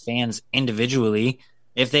about those fans individually.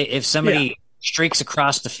 If somebody streaks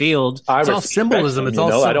across the field, it's all symbolism. It's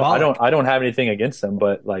all symbolic. I don't have anything against them,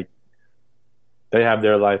 but like they have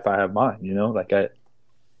their life, I have mine. You know, like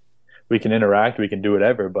we can interact, we can do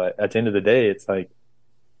whatever, but at the end of the day, it's like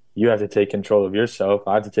you have to take control of yourself.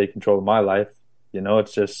 I have to take control of my life. You know,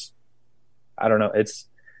 it's just. I don't know.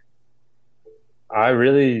 I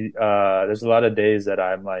really, there's a lot of days that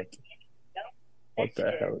I'm like, what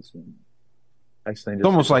the hell is it's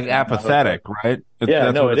almost like apathetic, right? It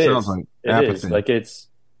is. Sounds like. It is. Like it's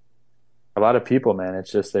a lot of people, man.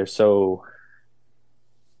 It's just, they're so,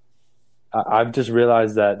 I've just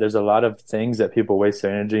realized that there's a lot of things that people waste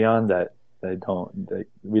their energy on that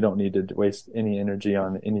we don't need to waste any energy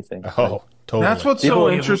on anything. Oh, totally. That's what's so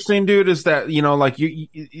interesting, dude, is that, like you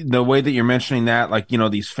the way that you're mentioning that, like,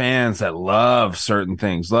 these fans that love certain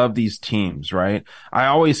things, love these teams, right? I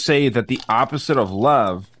always say that the opposite of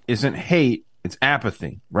love isn't hate, it's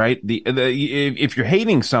apathy, right? If you're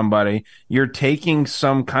hating somebody, you're taking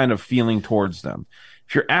some kind of feeling towards them.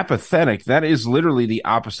 If you're apathetic, that is literally the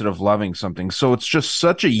opposite of loving something. So it's just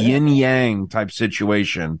such a yin yang type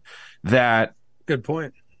situation that good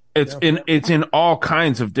point. It's in all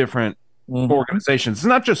kinds of different organizations. It's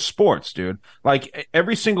not just sports, dude. Like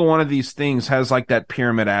every single one of these things has like that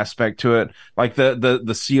pyramid aspect to it. Like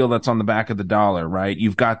the seal that's on the back of the dollar, right?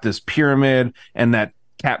 You've got this pyramid and that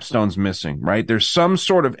capstone's missing, right? There's some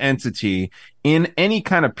sort of entity in any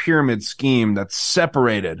kind of pyramid scheme that's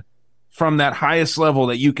separated from that highest level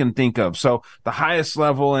that you can think of. So the highest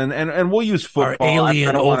level, and we'll use football. Our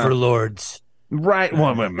alien overlords. Right.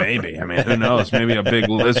 Well, maybe. I mean, who knows? Maybe a big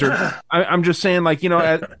lizard. I'm just saying, like,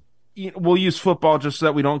 we'll use football just so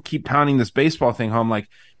that we don't keep pounding this baseball thing home. Like,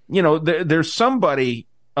 there's somebody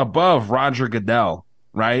above Roger Goodell,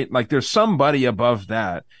 right? Like, there's somebody above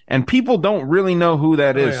that, and people don't really know who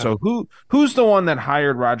that is. Yeah. So who's the one that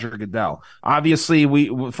hired Roger Goodell? Obviously,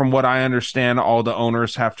 from what I understand, all the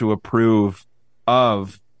owners have to approve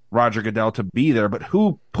of Roger Goodell to be there, but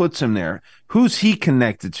who puts him there? Who's he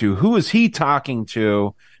connected to? Who is he talking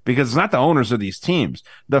to? Because it's not the owners of these teams.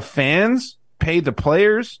 The fans pay the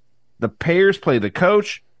players, the players pay the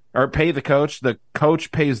coach, the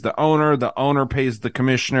coach pays the owner pays the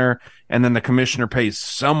commissioner, and then the commissioner pays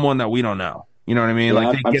someone that we don't know. You know what I mean? Yeah,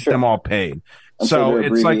 like they get them all paid. So it's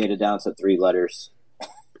abbreviated down to 3 letters.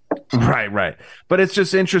 Right. But it's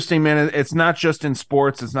just interesting, man. It's not just in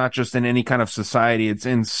sports. It's not just in any kind of society. It's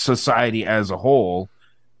in society as a whole.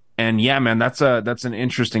 And yeah, man, that's an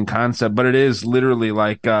interesting concept, but it is literally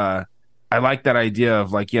like, I like that idea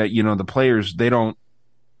of like, yeah, the players, they don't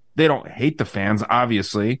hate the fans,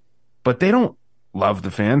 obviously, but they don't love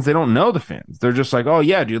the fans. They don't know the fans. They're just like, oh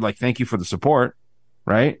yeah, dude, like, thank you for the support.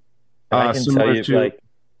 Right. I can tell you,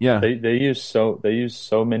 yeah, they use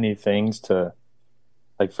so many things to,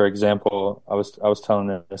 like, for example, I was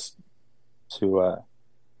telling this to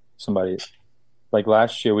somebody, like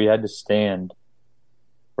last year we had to stand.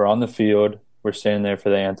 We're on the field, we're standing there for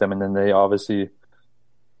the anthem, and then they obviously,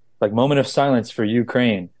 like, moment of silence for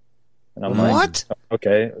Ukraine. And I'm what? Like,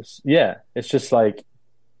 okay, yeah, it's just like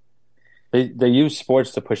they use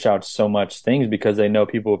sports to push out so much things because they know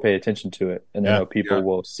people will pay attention to it, and they know people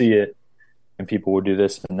will see it, and people will do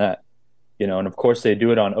this and that. And of course they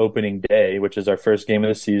do it on opening day, which is our first game of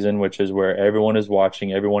the season, which is where everyone is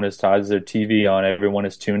watching, everyone has their TV on, everyone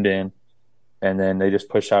is tuned in, and then they just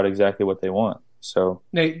push out exactly what they want. So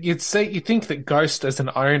now you'd think that Ghost, as an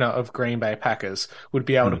owner of Green Bay Packers, would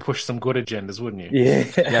be able to push some good agendas, wouldn't you?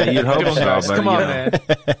 Yeah, you'd hope so. But, come on, man.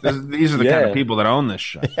 These are the kind of people that own this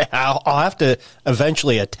shit. Yeah, I'll have to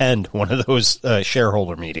eventually attend one of those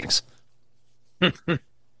shareholder meetings.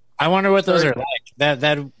 I wonder what those are like.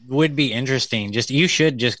 That would be interesting. You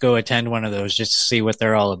should just go attend one of those just to see what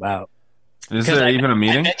they're all about. Is there even a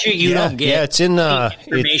meeting? I bet you don't get it's in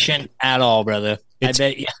information at all, brother. I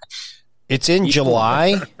bet you. It's in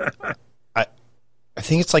July. I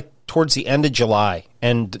think it's like towards the end of July.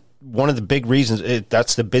 And one of the big reasons,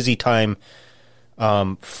 that's the busy time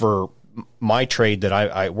for my trade that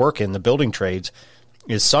I work in, the building trades,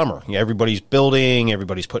 is summer. Everybody's building,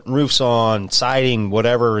 everybody's putting roofs on, siding,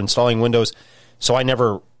 whatever, installing windows. So I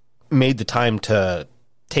never made the time to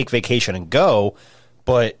take vacation and go.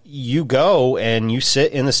 But you go and you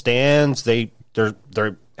sit in the stands. They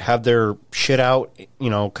have their shit out,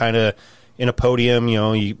 kind of in a podium.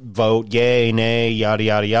 You vote yay, nay, yada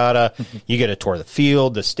yada yada. You get a tour of the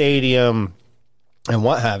field, the stadium, and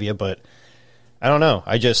what have you. But I don't know.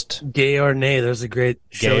 I just gay or nay. There's a great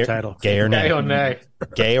show title. Gay or nay. Gay or nay.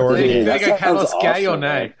 Gay or nay. Gay or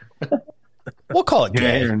nay. We'll call it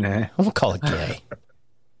gay. Or nay. We'll call it gay.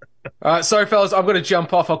 All right, sorry, fellas. I'm going to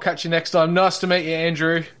jump off. I'll catch you next time. Nice to meet you,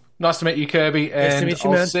 Andrew. Nice to meet you, Kirby. And nice to meet you,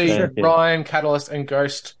 I'll man. see Ryan, Catalyst, and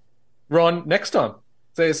Ghost. Ron, next time.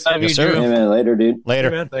 See you. Yes, sir. Hey, man, later, dude. Later.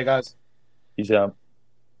 Hey, man. See you guys. Peace out.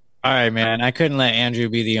 All right, man. I couldn't let Andrew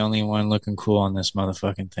be the only one looking cool on this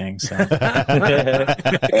motherfucking thing. So. I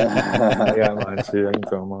got mine too. I can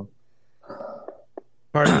throw them on.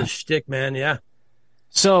 Part of the shtick, man. Yeah.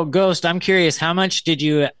 So, Ghost, I'm curious, how much did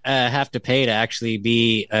you have to pay to actually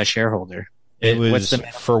be a shareholder? It was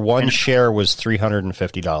for one share was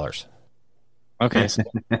 $350. Okay, so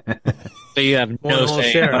you have no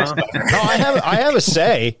say. Share, huh? No, I have a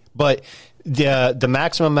say, but the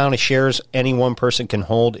maximum amount of shares any one person can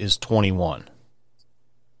hold is 21.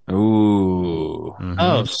 Ooh.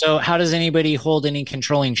 Oh, so how does anybody hold any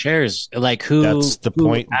controlling shares? Like who? That's the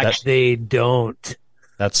point. They don't.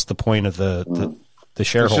 That's the point of the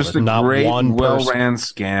shareholder. It's just a not great, one well-ran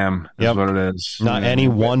scam is what it is. Not any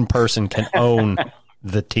one person can own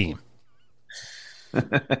the team.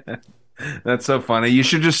 That's so funny. You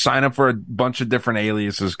should just sign up for a bunch of different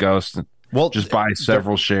aliases, Ghost. Well, just buy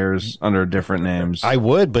several shares under different names. I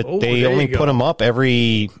would, but they only put them up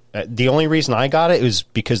every. The only reason I got it was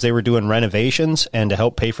because they were doing renovations, and to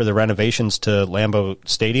help pay for the renovations to Lambeau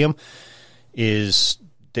Stadium, is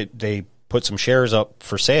that they put some shares up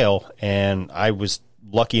for sale, and I was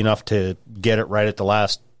lucky enough to get it right at the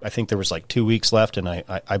last. I think there was like 2 weeks left, and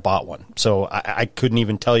I bought one. So I couldn't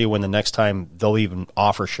even tell you when the next time they'll even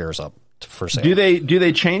offer shares up for sale. Do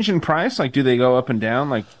they change in price? Like, do they go up and down?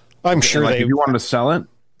 Like, I'm sure if you wanted to sell it.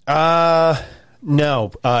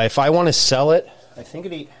 No. If I want to sell it, I think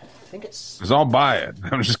it's. Because I'll buy it.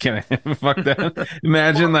 I'm just kidding. Fuck that.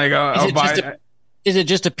 Imagine like I'll buy it. Is it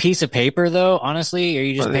just a piece of paper though? Honestly, or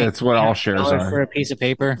you just paying that's what all shares are for a piece of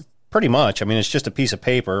paper? Pretty much. I mean, it's just a piece of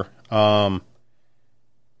paper.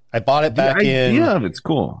 I bought it back in. The idea of it's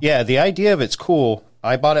cool. Yeah, the idea of it's cool.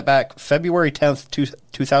 I bought it back February 10th,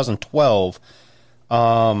 2012.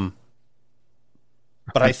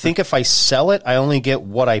 But I think if I sell it, I only get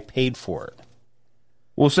what I paid for it.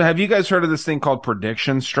 Well, so have you guys heard of this thing called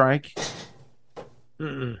Prediction Strike?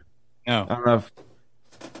 No. I don't know if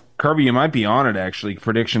Kirby, you might be on it actually.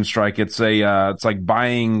 Prediction Strike. It's it's like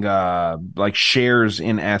buying like shares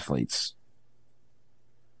in athletes.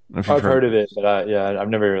 I've heard of it, but I've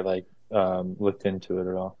never like looked into it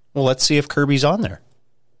at all. Well, let's see if Kirby's on there.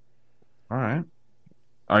 All right.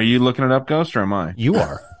 Are you looking it up, Ghost, or am I? You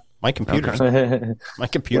are. My computer. Okay. My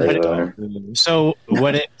computer. So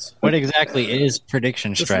what exactly is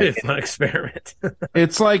Prediction Strike? It's a fun experiment.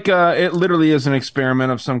 It's like it literally is an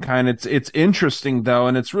experiment of some kind. It's interesting though,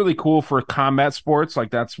 and it's really cool for combat sports.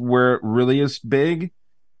 Like that's where it really is big.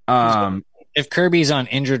 If Kirby's on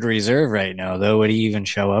injured reserve right now, though, would he even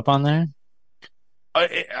show up on there?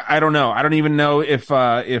 I don't know. I don't even know if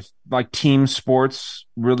like team sports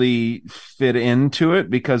really fit into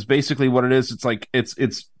it, because basically what it is, it's like it's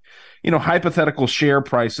hypothetical share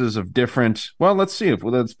prices of different. Well, let's see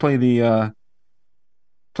let's play the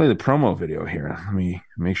promo video here. Let me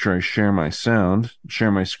make sure I share my sound,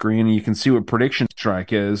 share my screen, and you can see what Prediction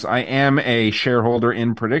Strike is. I am a shareholder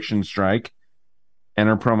in Prediction Strike.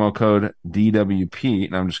 Enter promo code DWP.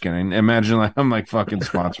 And I'm just kidding. Imagine like I'm like fucking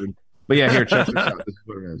sponsored. But yeah, here, check this out. This is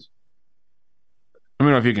what it is. Let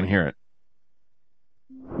me know if you can hear it.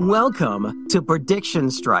 Welcome to Prediction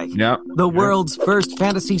Strike, Yep. the world's first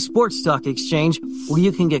fantasy sports stock exchange where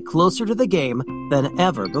you can get closer to the game than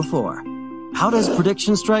ever before. How does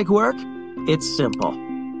Prediction Strike work? It's simple.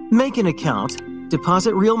 Make an account,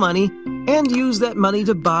 deposit real money, and use that money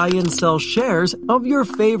to buy and sell shares of your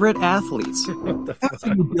favorite athletes.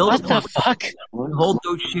 After you build what the fuck? Hold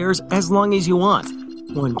those shares as long as you want.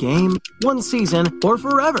 One game, one season, or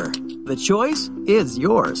forever. The choice is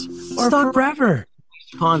yours. Or forever.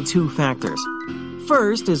 On two factors.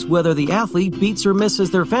 First is whether the athlete beats or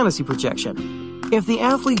misses their fantasy projection. If the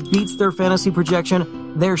athlete beats their fantasy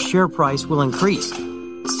projection, their share price will increase.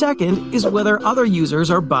 Second is whether other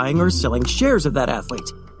users are buying or selling shares of that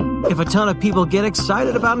athlete. If a ton of people get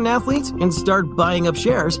excited about an athlete and start buying up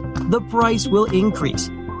shares, the price will increase.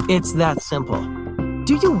 It's that simple.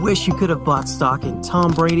 Do you wish you could have bought stock in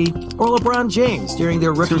Tom Brady or LeBron James during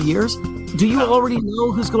their rookie years? Do you already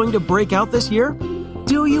know who's going to break out this year?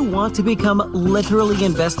 Do you want to become literally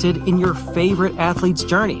invested in your favorite athletes'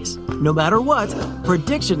 journeys? No matter what,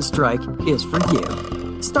 Prediction Strike is for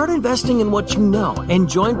you. Start investing in what you know and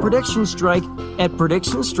join Prediction Strike at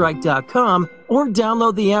PredictionStrike.com or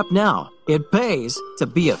download the app now. It pays to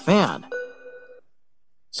be a fan.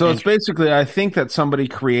 So it's basically, I think that somebody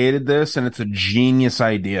created this, and it's a genius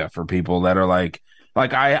idea for people that are like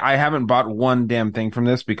I haven't bought one damn thing from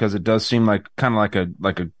this because it does seem like kind of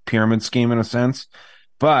like a pyramid scheme in a sense.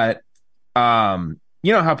 But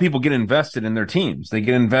you know how people get invested in their teams. They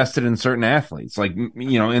get invested in certain athletes, like,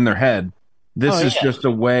 in their head. This is just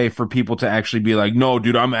a way for people to actually be like, no,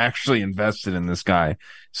 dude, I'm actually invested in this guy.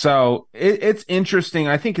 So it's interesting.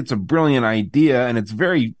 I think it's a brilliant idea, and it's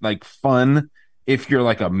very like fun if you're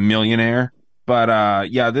like a millionaire. But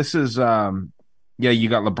this is you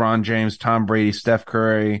got LeBron James, Tom Brady, Steph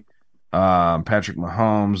Curry, Patrick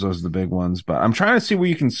Mahomes. Those are the big ones. But I'm trying to see where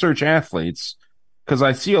you can search athletes, because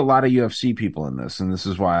I see a lot of UFC people in this, and this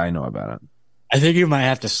is why I know about it. I think you might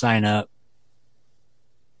have to sign up.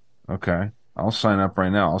 Okay. I'll sign up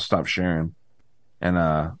right now. I'll stop sharing and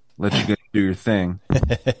let you go do your thing.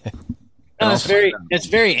 No, it's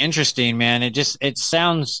very interesting, man. It just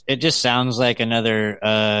sounds like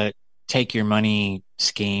another take your money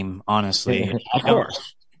scheme, honestly.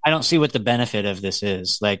 I don't see what the benefit of this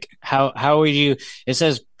is. Like how would you, it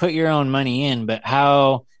says put your own money in, but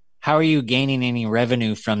how are you gaining any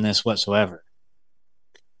revenue from this whatsoever?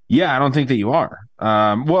 Yeah, I don't think that you are.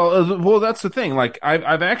 Well, that's the thing. Like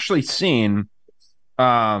I've actually seen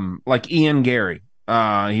like Ian Gary.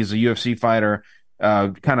 He's a UFC fighter.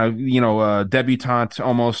 Kind of debutante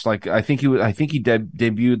almost, like I think he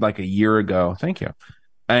debuted like a year ago. Thank you.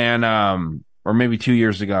 And or maybe 2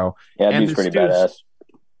 years ago. Yeah, and he's pretty badass.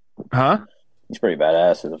 Huh? He's pretty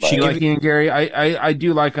badass as a fighter. You like Ian Gary? I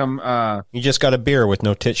do like him. You just got a beer with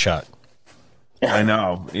no tit shot. I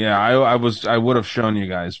know. Yeah, I would have shown you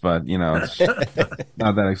guys, but it's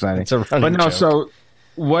not that exciting. It's a running joke. So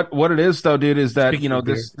what it is though, dude, is that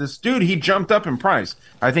this dude, he jumped up in price.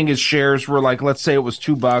 I think his shares were like, let's say it was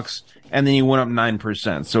 $2, and then he went up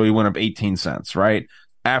 9%, so he went up 18 cents, right?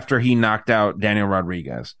 After he knocked out Daniel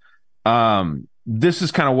Rodriguez. This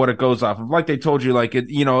is kind of what it goes off of. Like they told you, like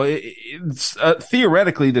it's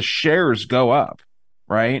theoretically the shares go up,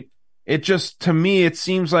 right? It just, to me, it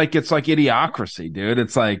seems like it's like idiocracy, dude.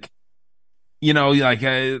 It's like,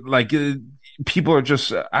 people are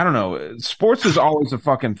just, I don't know. Sports is always a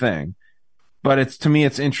fucking thing, but to me,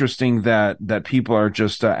 it's interesting that people are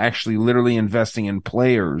just actually literally investing in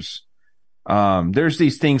players. There's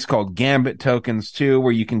these things called Gambit tokens too,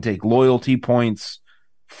 where you can take loyalty points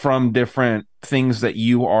from different things that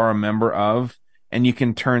you are a member of, and you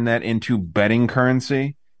can turn that into betting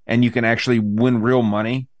currency, and you can actually win real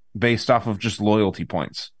money based off of just loyalty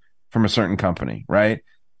points from a certain company, right?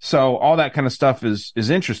 So all that kind of stuff is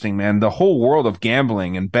interesting, man. The whole world of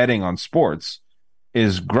gambling and betting on sports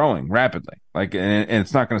is growing rapidly, and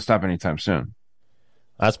it's not going to stop anytime soon.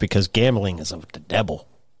 That's because gambling is of the devil.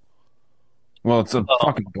 Well, it's a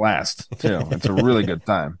fucking blast too. It's a really good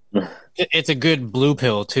time. It's a good blue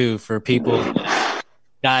pill too for people that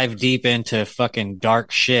dive deep into fucking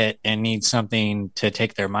dark shit and need something to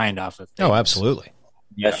take their mind off of things. Oh, absolutely.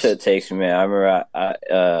 That shit takes me. I remember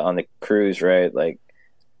on the cruise, right? Like,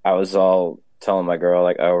 I was all telling my girl,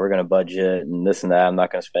 like, oh, we're going to budget and this and that. I'm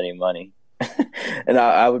not going to spend any money. And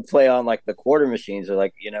I would play on, like, the quarter machines, or,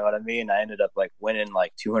 like, you know what I mean? I ended up, like, winning,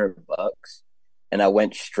 like, $200. And I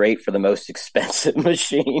went straight for the most expensive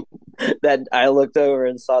machine. That I looked over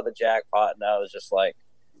and saw the jackpot, and I was just, like,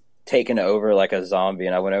 taken over like a zombie.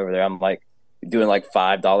 And I went over there. I'm, like, doing like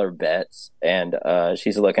 $5 bets, and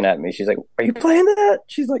she's looking at me. She's like, "Are you playing that?"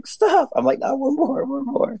 She's like, "Stop." I'm like, "No, one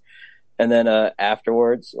more." And then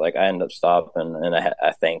afterwards, like, I ended up stopping, and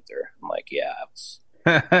I thanked her. I'm like, "Yeah, I was."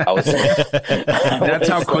 That's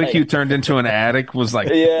how quick you turned into an addict. Was like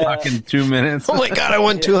fucking 2 minutes. Oh my god, I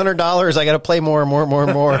won $200. I got to play more.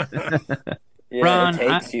 Yeah, Ron, it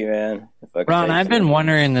takes you, man. Ron, I've been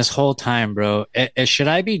wondering this whole time, bro. Should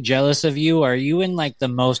I be jealous of you? Are you in like the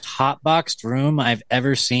most hotboxed room I've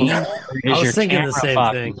ever seen? I was thinking the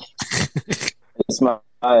same thing. It's my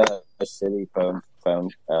city phone.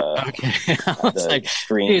 Okay, I was like,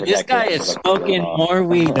 dude, this guy is smoking more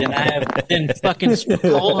weed than I have been fucking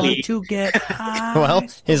smoking to get high. Well,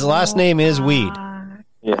 his last name is Weed.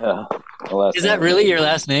 Yeah. Is that really your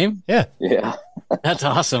last name? Yeah. Yeah. That's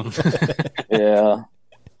awesome. Yeah.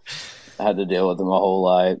 I had to deal with it my whole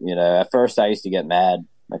life. At first I used to get mad,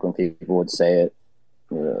 like when people would say it,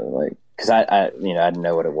 like, because I didn't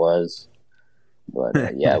know what it was.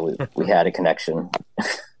 But yeah, we had a connection.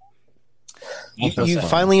 You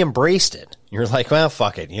finally embraced it. You're like, well,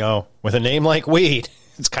 fuck it. With a name like Weed,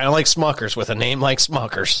 it's kind of like Smuckers with a name like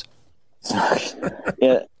Smuckers.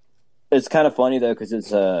 Yeah. It's kind of funny though, because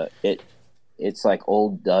it's like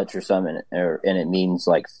Old Dutch or something, and it means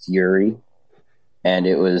like fury, and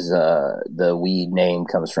it was the weed name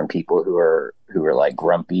comes from people who are like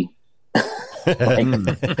grumpy. So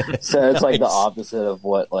it's like the opposite of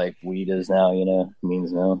what like weed is now,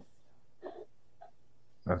 means now.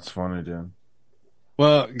 That's funny, dude.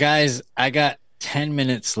 Well, guys, I got 10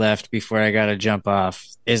 minutes left before I got to jump off.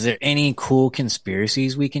 Is there any cool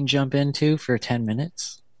conspiracies we can jump into for 10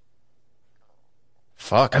 minutes?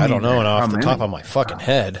 Fuck, I don't know off the top of my fucking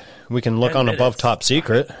head. We can look on Above Top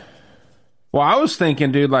Secret. Well, I was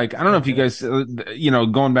thinking, dude, like, I don't know if you guys,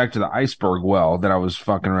 going back to the iceberg well that I was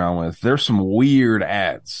fucking around with, there's some weird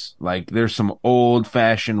ads. Like, there's some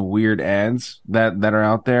old-fashioned weird ads that are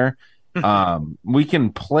out there. We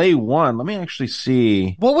can play one. Let me actually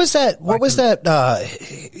see. What was that?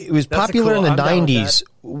 It was popular in the 90s.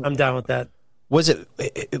 I'm down with that. Was it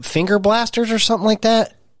Finger Blasters or something like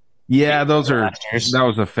that? Yeah, that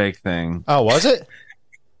was a fake thing. Oh, was it?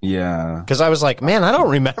 Yeah. Because I was like, man, I don't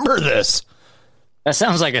remember this. That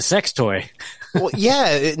sounds like a sex toy. Well, yeah,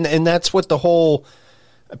 and that's what the whole.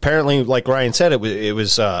 Apparently, like Ryan said, it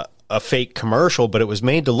was a fake commercial, but it was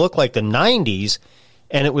made to look like the '90s,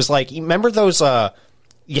 and it was like, you remember those?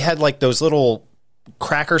 You had like those little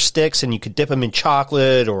cracker sticks, and you could dip them in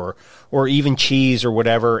chocolate or even cheese or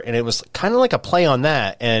whatever, and it was kind of like a play on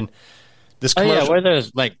that. And this commercial, were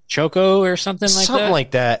those like Choco or something like that? Something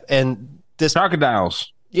like that, and this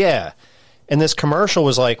crocodiles. Yeah, and this commercial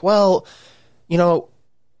was like, well, you know,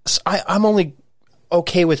 I'm only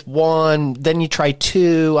okay with 1, then you try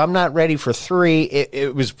 2, I'm not ready for 3.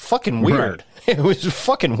 It was fucking weird. Right. It was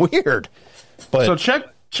fucking weird. But so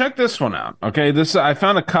check this one out. Okay, I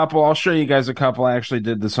found a couple. I'll show you guys a couple. I actually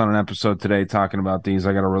did this on an episode today talking about these.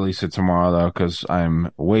 I got to release it tomorrow though because I'm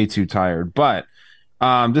way too tired. But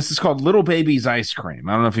this is called Little Baby's Ice Cream.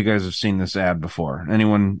 I don't know if you guys have seen this ad before.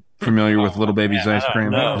 Anyone familiar with Little Baby's Ice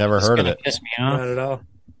Cream? Never heard of it. Piss me off. Not at all.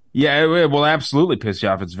 Yeah, it will absolutely piss you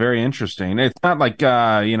off. It's very interesting. It's not like,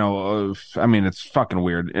 I mean, it's fucking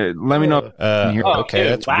weird. Let me know. Okay,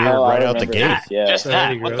 dude, that's weird right out the gate. That. Yeah. Just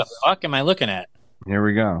that. What the fuck am I looking at? Here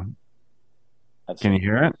we go. Can you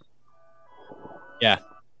hear it? Yeah.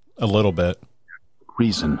 A little bit.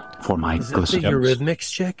 Reason for my Is it the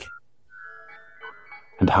Eurythmics chick?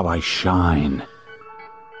 And how I shine.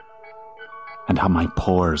 And how my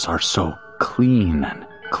pores are so clean and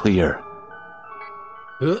clear.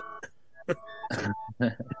 Who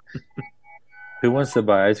wants to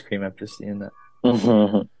buy ice cream after seeing that?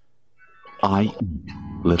 I eat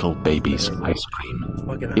Little Baby's ice cream.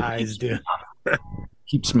 Fucking eyes, dude.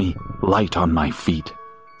 Keeps me light on my feet.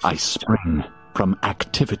 I spring from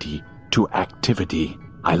activity to activity.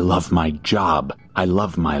 I love my job. I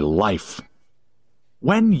love my life.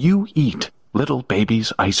 When you eat Little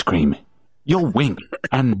Baby's ice cream, you'll wink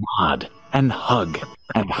and nod and hug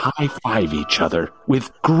and high-five each other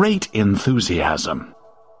with great enthusiasm.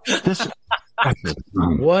 This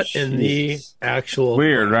what in the actual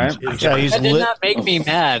weird, right? That did not make me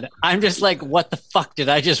mad. I'm just like, what the fuck did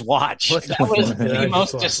I just watch? That was the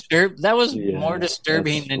most disturbed. That was more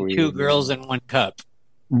disturbing than weird. 2 girls in 1 cup.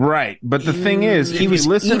 Right, but the thing is, he was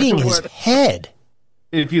eating his head.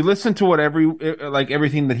 If you listen to what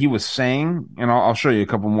everything that he was saying, and I'll show you a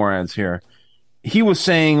couple more ads here. He was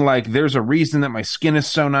saying like, there's a reason that my skin is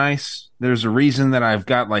so nice. There's a reason that I've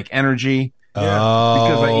got like energy.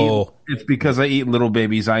 Oh, because I eat Little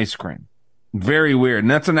Baby's ice cream. Very weird. And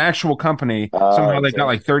that's an actual company. Somehow they got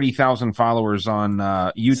like 30,000 followers on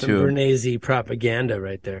YouTube. Some Bernays propaganda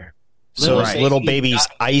right there. So it's Little Baby's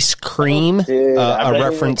ice cream, a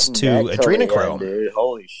reference to adrenochrome. Dude,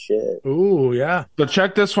 holy shit! Ooh, yeah. So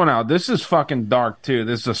check this one out. This is fucking dark too.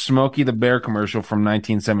 This is a Smokey the Bear commercial from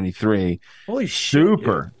 1973. Holy shit!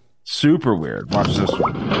 Super weird. Watch this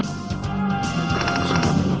one.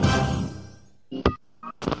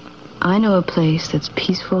 I know a place that's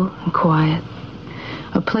peaceful and quiet,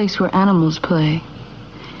 a place where animals play.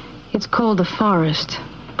 It's called the forest,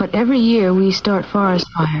 but every year we start forest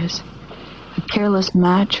fires. A careless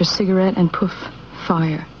match or cigarette and poof,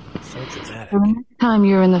 fire. So dramatic. The next time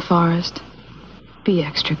you're in the forest, be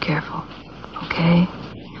extra careful, okay?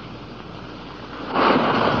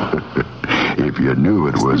 If you knew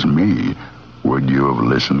it was me, would you have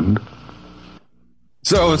listened?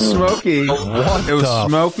 So it was Smokey. It was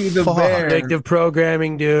Smokey the Bear. Predictive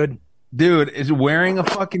programming, dude. Dude is wearing a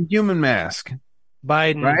fucking human mask.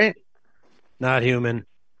 Biden. Right? Not human.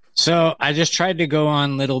 So I just tried to go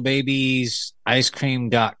on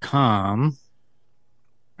littlebabiesicecream.com.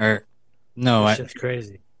 Or no, That's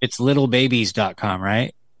crazy. It's littlebabies.com,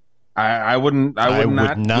 right? I would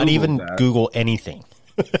not even that. Google anything.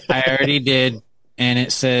 I already did. And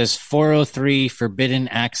it says 403 forbidden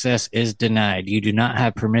access is denied. You do not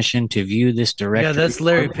have permission to view this directory. Yeah, that's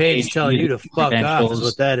Larry Page telling you to fuck off is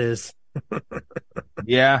what that is.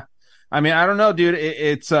 Yeah. I mean, I don't know, dude.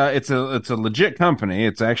 It's a legit company.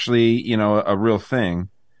 It's actually, a real thing.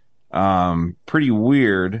 Pretty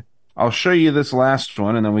weird. I'll show you this last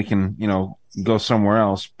one and then we can, go somewhere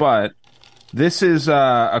else. But this is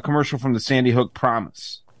a commercial from the Sandy Hook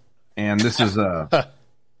Promise. And this is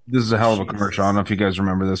this is a hell of a commercial. I don't know if you guys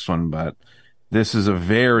remember this one, but this is a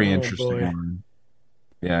very interesting one.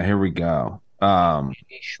 Yeah, here we go.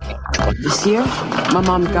 This year, my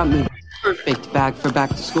mom got me the perfect bag for back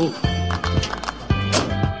to school.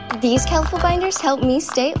 These colorful binders help me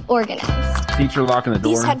stay organized. Teacher locking the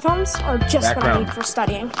door. These headphones are just what I need for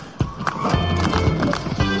studying.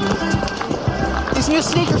 These new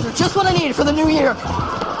sneakers are just what I need for the new year.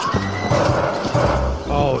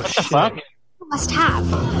 Oh, shit. Must have.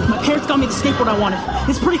 My parents got me the skateboard I wanted.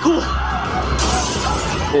 It's pretty cool.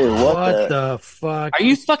 Dude, What the fuck? Are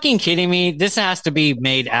you fucking kidding me? This has to be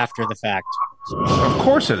made after the fact. Of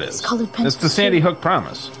course it is. Colored It's pencils the Sandy too. Hook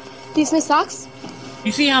promise. These new socks?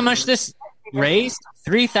 You see how much this raised?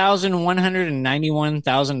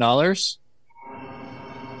 $3,191,000.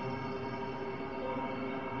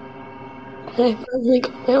 I finally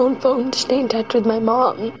got my own phone to stay in touch with my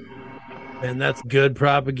mom. Man, that's good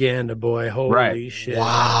propaganda, boy. Holy Right. shit.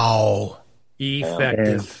 Wow.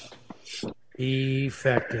 Effective.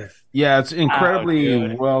 Effective. Yeah, it's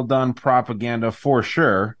incredibly well done propaganda for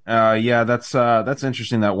sure. Yeah, that's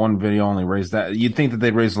interesting. That one video only raised that. You'd think that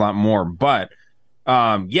they'd raise a lot more, but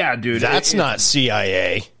yeah, dude, That's not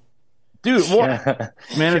CIA. dude. Well,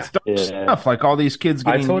 man, it's dope stuff. Like all these kids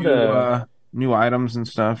getting new items and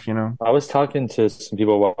stuff. You know, I was talking to some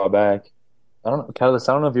people a while back. I don't know, Catalyst.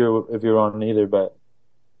 I don't know if you're on either, but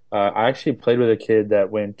I actually played with a kid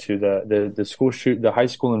that went to the high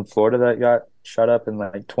school in Florida that got shot up in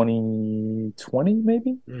like 2020,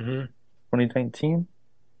 maybe 2019.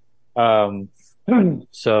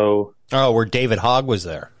 So where David Hogg was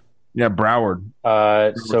there. Yeah, Broward.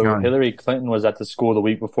 So County. Hillary Clinton was at the school the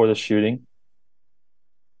week before the shooting,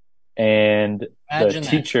 and Imagine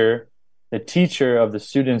the teacher of the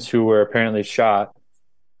students who were apparently shot,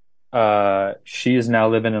 she is now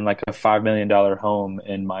living in like a $5 million home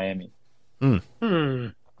in Miami.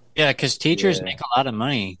 Yeah, because teachers make a lot of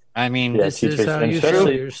money. I mean, This is how you sell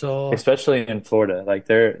your soul. especially in Florida, like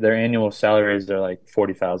their annual salaries are like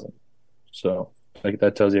 40,000. So like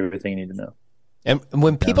that tells you everything you need to know. And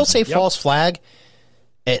when people say false flag,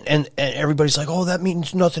 and everybody's like, "Oh, that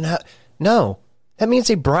means nothing." No, that means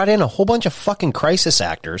they brought in a whole bunch of fucking crisis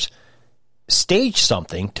actors, staged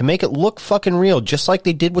something to make it look fucking real, just like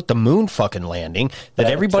they did with the moon fucking landing that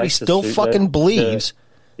everybody Texas still suit, fucking believes.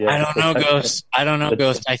 I don't know, Ghost. I don't know,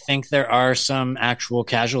 Ghost. I think there are some actual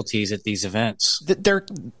casualties at these events. There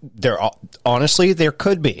honestly there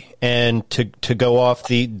could be, and to go off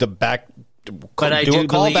the back. But I do do a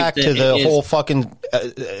call believe back that to the it whole is- fucking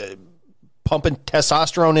pumping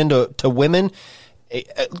testosterone into women,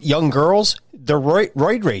 young girls. They're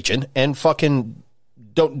roid raging and fucking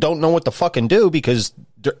don't know what to fucking do because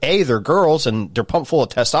they're girls and they're pumped full of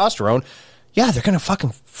testosterone. Yeah, they're gonna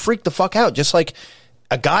fucking freak the fuck out. Just like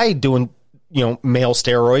a guy doing male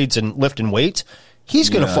steroids and lifting weights, he's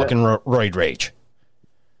gonna fucking roid rage.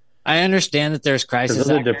 I understand that there's crisis.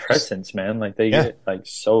 Those are actors. depressants, man. Like they get like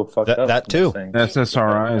so fucked up. That too.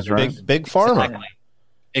 SSRIs, right? Big pharma.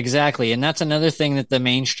 Exactly. And that's another thing that the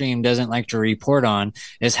mainstream doesn't like to report on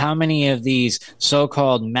is how many of these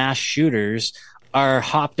so-called mass shooters are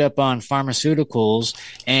hopped up on pharmaceuticals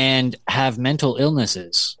and have mental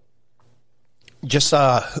illnesses. Just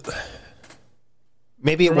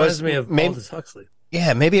maybe it Reminds was me of maybe, Aldous Huxley.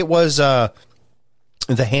 Yeah, maybe it was the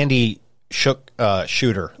Handy Shook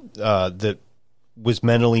shooter that was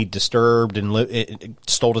mentally disturbed and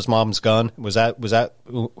stole his mom's gun. Was that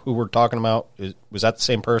who we're talking about? Was that the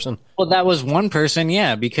same person? Well, that was one person,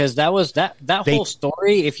 yeah, because that was that whole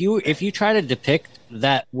story. If you try to depict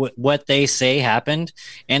that what they say happened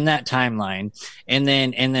in that timeline, and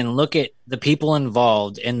then look at the people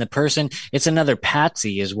involved and the person, it's another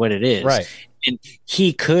patsy, is what it is, right? And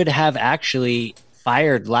he could have actually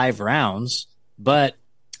fired live rounds, but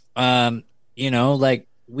like.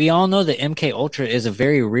 We all know that MK Ultra is a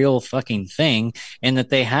very real fucking thing, and that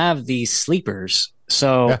they have these sleepers.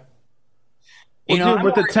 So, Well,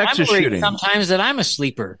 with the Texas I'm worried shooting, sometimes that I'm a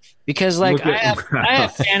sleeper because, like, I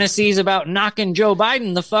have fantasies about knocking Joe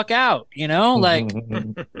Biden the fuck out. Like,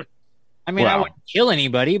 I mean, I wouldn't kill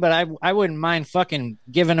anybody, but I wouldn't mind fucking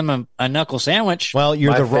giving him a knuckle sandwich. Well,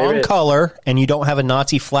 you're the wrong color, and you don't have a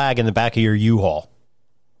Nazi flag in the back of your U-Haul.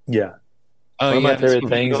 Yeah. Oh, One of my favorite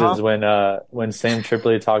things is when Sam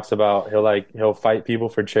Tripoli talks about he'll fight people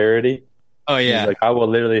for charity. Oh yeah, he's like, I will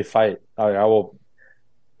literally fight. I will,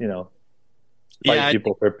 fight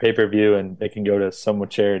people for pay-per-view, and they can go to some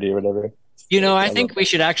charity or whatever. I think we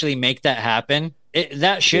should actually make that happen.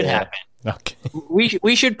 That should happen. Okay.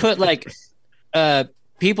 We should put like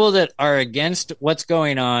people that are against what's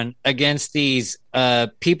going on against these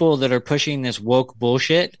people that are pushing this woke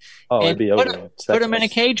bullshit. Oh, it'd be over. Put them in a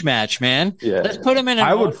cage match, man. Yeah. Let's put them in.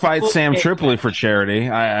 I would fight Sam Tripoli for charity.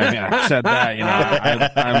 I mean, I said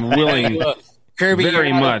that. I'm willing, Kirby,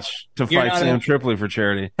 very much to fight Sam aware. Tripoli for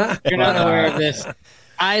charity. You're not aware of this.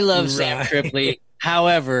 I love Sam Tripoli.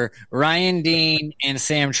 However, Ryan Dean and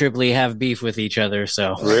Sam Tripoli have beef with each other.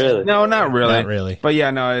 So really, no, not really, not really. But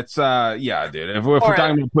yeah, no, it's yeah, dude. If we're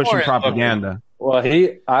talking about pushing propaganda, well,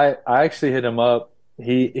 I actually hit him up.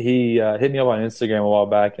 He hit me up on Instagram a while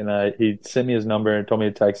back, and he sent me his number and told me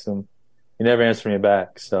to text him. he never answered me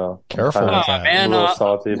back. So careful I'm with that. a little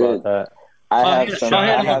salty about that. I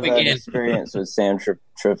have an experience with Sam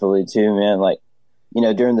Tripoli too, man. Like,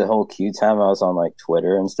 during the whole Q time, I was on like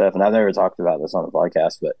Twitter and stuff, and I've never talked about this on the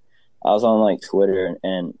podcast, but I was on like Twitter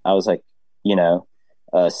and I was like,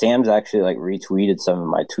 Sam's actually like retweeted some of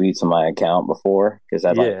my tweets on my account before because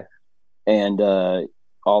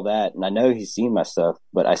all that, and I know he's seen my stuff,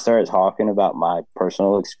 but I started talking about my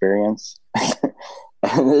personal experience,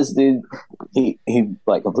 and this dude, he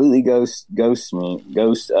like completely ghosts me,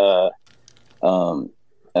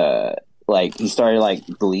 like he started like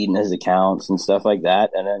deleting his accounts and stuff like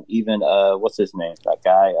that, and then even what's his name? That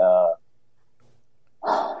guy,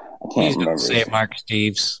 I can't remember. Say it, Mark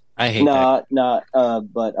Steves. I hate that.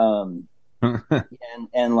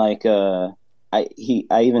 And like I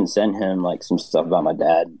even sent him like some stuff about my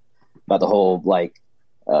dad, about the whole like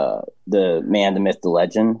the man, the myth, the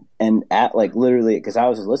legend, and at like literally because I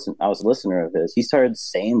was a listener of his. He started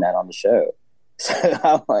saying that on the show, so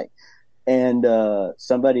I'm like, and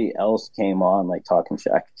somebody else came on like talking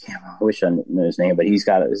shit. I wish I knew his name, but he's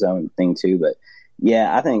got his own thing too. But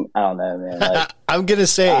yeah, I don't know, man. Like, I'm gonna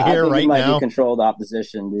say it here right now. Be controlled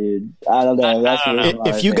opposition, dude. I don't know. That's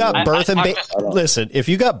if you got birth and listen, if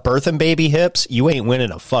you got birth and baby hips, you ain't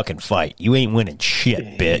winning a fucking fight. You ain't winning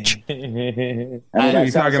shit, bitch. Are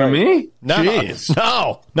you talking to me? No, Jeez.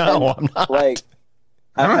 no, I'm not. Like,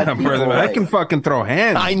 I don't have birth. I can fucking throw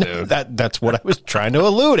hands. I know that's what I was trying to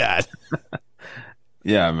allude at.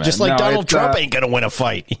 Yeah, man. Just like Donald Trump ain't gonna win a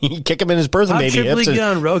fight. You kick him in his birth and baby hips. Tripoli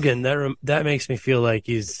on Rogan. That makes me feel like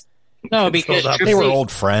he's because they were old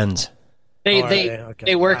friends.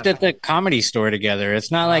 They worked at the Comedy Store together.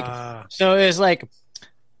 It's not like so. It was like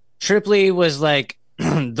Tripoli was like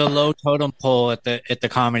the low totem pole at the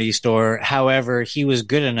Comedy Store. However, he was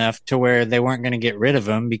good enough to where they weren't going to get rid of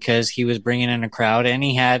him because he was bringing in a crowd and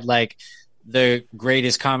he had like the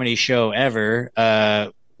greatest comedy show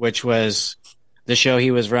ever, which was the show he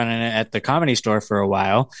was running at the Comedy Store for a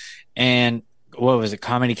while. And what was it,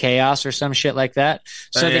 Comedy Chaos or some shit like that?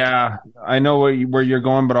 So I know where you're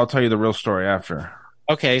going, but I'll tell you the real story after.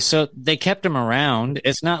 Okay, so they kept him around.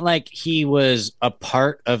 It's not like he was a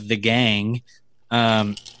part of the gang.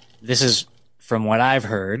 This is from what I've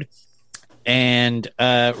heard. And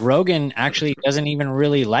Rogan actually doesn't even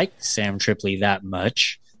really like Sam Tripoli that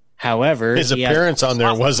much. However, his appearance on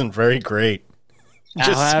there wasn't very great.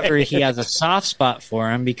 However, he has a soft spot for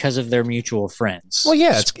him because of their mutual friends. Well,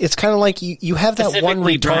 yeah, it's kind of like you have that one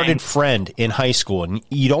retarded friend in high school, and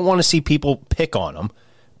you don't want to see people pick on him,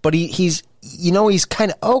 but he's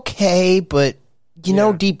kind of okay, but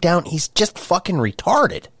deep down he's just fucking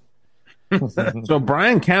retarded. So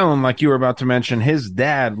Brian Callen, like you were about to mention, his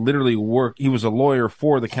dad literally he was a lawyer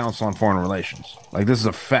for the Council on Foreign Relations. Like, this is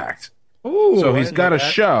a fact. Ooh, so he's got a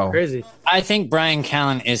show. Crazy. I think Brian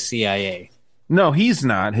Callen is CIA. No, he's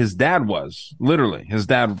not. His dad was. Literally.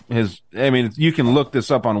 I mean, you can look this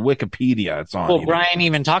up on Wikipedia. It's on. Well, Brian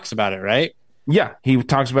even talks about it, right? Yeah, he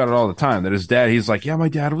talks about it all the time. That his dad, he's like, yeah, my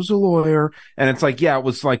dad was a lawyer. And it's like, yeah, it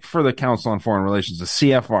was like for the Council on Foreign Relations, the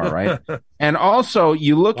CFR, right? And also,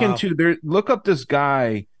 you look look up this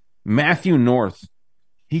guy, Matthew North.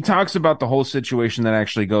 He talks about the whole situation that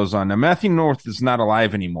actually goes on. Now, Matthew North is not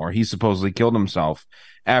alive anymore. He supposedly killed himself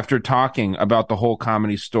after talking about the whole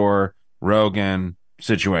Comedy Store Rogan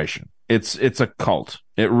situation. It's a cult.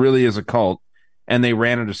 It really is a cult, and they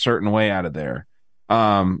ran it a certain way out of there.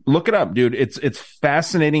 Look it up, dude. It's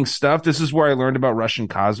fascinating stuff. This is where I learned about Russian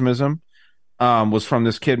cosmism. Was from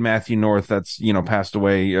this kid Matthew North that's passed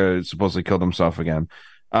away, supposedly killed himself again.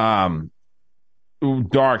 Dark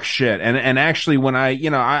shit. And actually, when I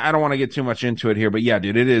don't want to get too much into it here, but yeah,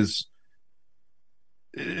 dude, it is.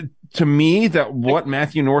 To me, that what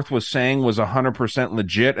Matthew North was saying was 100%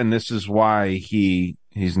 legit, and this is why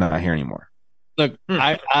he's not here anymore. Look,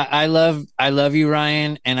 I love you,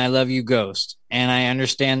 Ryan, and I love you, Ghost, and I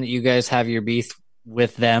understand that you guys have your beef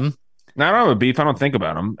with them. Now, I don't have a beef. I don't think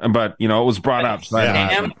about them, but it was brought up. So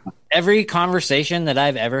Sam, every conversation that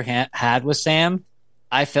I've ever had with Sam,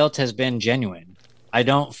 I felt has been genuine. I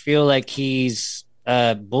don't feel like he's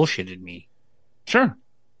bullshitted me. Sure.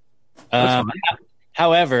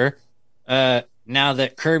 However, now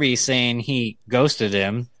that Kirby's saying he ghosted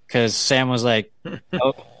him because Sam was like,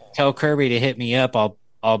 tell Kirby to hit me up,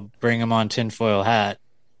 I'll bring him on tinfoil hat.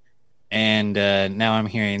 And now I'm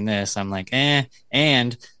hearing this. I'm like,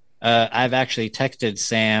 And I've actually texted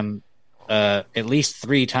Sam at least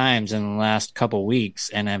 3 times in the last couple weeks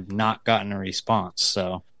and have not gotten a response.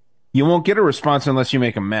 So you won't get a response unless you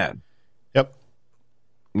make him mad. Yep.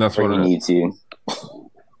 That's what you need to.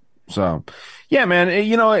 So, yeah, man, it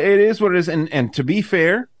is what it is. And to be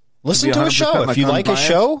fair, Listen to a show. If you like a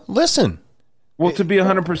show, listen. Well, to be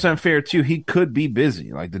 100% fair, too, he could be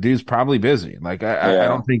busy. Like, the dude's probably busy. Like, I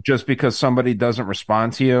don't think just because somebody doesn't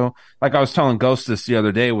respond to you, like I was telling Ghost this the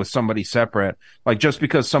other day with somebody separate, like, just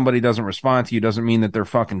because somebody doesn't respond to you doesn't mean that they're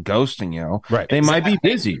fucking ghosting you. Right. They might be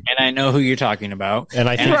busy. And I know who you're talking about. And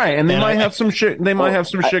I think, and they might have some shit. They might have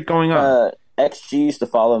some shit going on. XG used to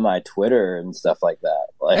follow my Twitter and stuff like that.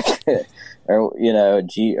 Like, or, you know,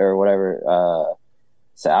 G or whatever.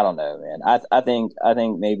 So I don't know, man. I think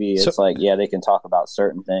maybe it's like, yeah, they can talk about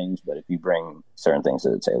certain things, but if you bring certain things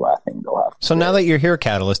to the table, I think they'll have to. So now that you're here,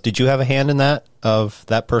 Catalyst, did you have a hand in that, of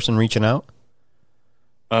that person reaching out?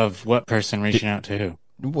 Of what person reaching out to who?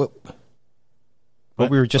 What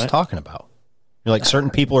we were just talking about. You're like,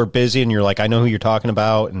 certain people are busy, and you're like, I know who you're talking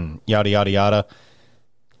about, and yada, yada, yada.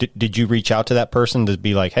 Did you reach out to that person to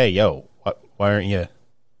be like, hey, yo, why aren't you?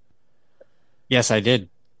 Yes, I did.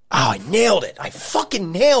 Oh, I nailed it. I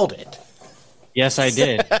fucking nailed it. Yes, I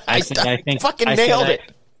did. I said,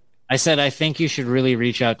 I think you should really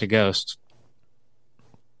reach out to Ghost.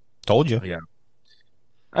 Told you. Yeah.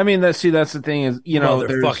 I mean, that's the thing is, you know,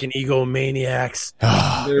 they're fucking egomaniacs.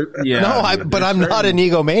 But I'm not an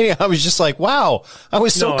egomaniac. I was just like, wow, I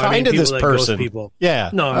was so kind to this person. Yeah.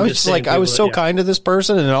 No, I was just like, I was so kind to this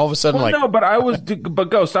person, and all of a sudden, but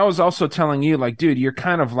Ghost, I was also telling you, like, dude, you're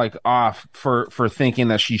kind of like off for thinking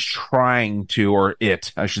that she's trying to, or they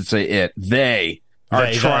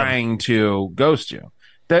are trying to ghost you.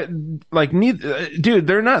 That, like, dude,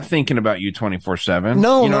 they're not thinking about you 24/7.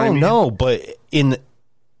 No, but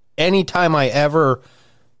anytime I ever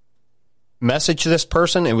message this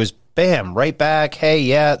person, it was bam, right back. Hey,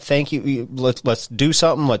 yeah, thank you. Let's do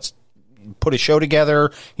something. Let's put a show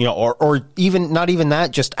together, you know, or even not even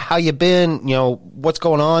that, just how you been, you know, what's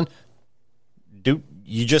going on. Do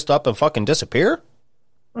you just up and fucking disappear?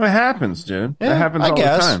 It happens, dude. It happens all the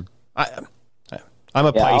time. I'm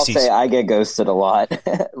a Pisces. I'll say I get ghosted a lot.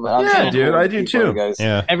 But dude, I do too.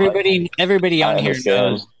 Yeah. Everybody on here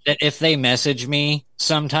knows that if they message me,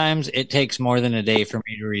 sometimes it takes more than a day for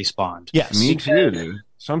me to respond. Yes, me too, dude.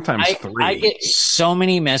 Sometimes 3. I get so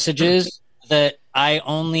many messages that I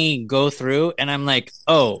only go through, and I'm like,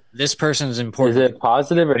 oh, this person's important. Is it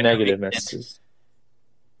positive or negative messages?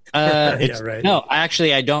 No,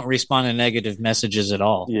 actually, I don't respond to negative messages at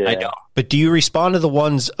all. Yeah. I don't. But do you respond to the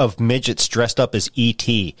ones of midgets dressed up as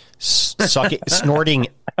E.T. Snorting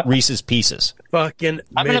Reese's Pieces? Fucking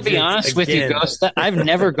I'm going to be honest with you, Ghost. I've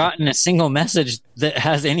never gotten a single message that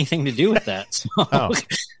has anything to do with that. So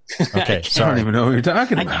okay, I don't even know what you're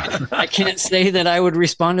talking about. I can't say that I would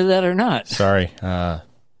respond to that or not. Sorry. I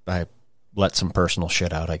let some personal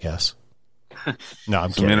shit out, I guess. No,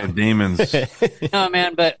 I'm kidding. Inner demons. No,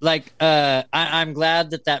 man, but like, I'm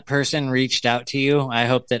glad that person reached out to you. I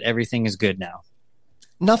hope that everything is good now.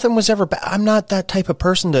 Nothing was ever bad. I'm not that type of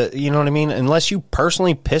person to, you know what I mean? Unless you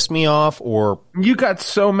personally piss me off or... You got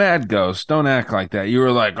so mad, Ghost. Don't act like that. You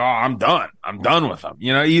were like, oh, I'm done. I'm done with them.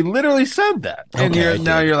 You know, you literally said that. And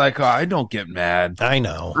now you're like, oh, I don't get mad. I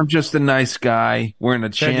know. I'm just a nice guy wearing a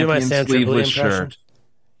champion sleeveless shirt.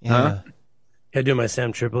 Yeah. Huh? Can I do my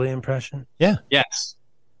Sam Tripoli impression? Yeah. Yes.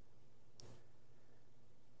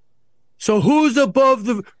 So who's above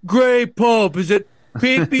the Grey Pope? Is it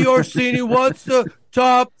Pete Orsini? What's the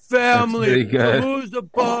top family? So who's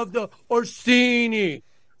above the Orsini?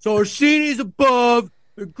 So Orsini's above,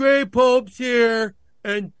 the Grey Pope's here,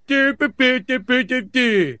 and do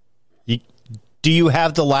you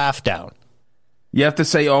have the laugh down? You have to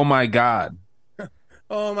say, oh my God.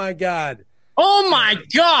 Oh my God. Oh my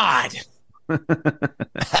God.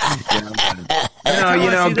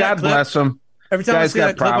 God bless him. Every time I see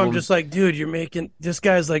that clip, I'm just like, dude, this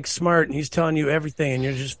guy's like smart and he's telling you everything and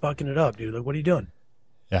you're just fucking it up, dude. Like, what are you doing?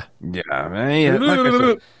 Yeah. Yeah, man.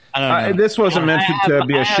 Like I said, this wasn't meant to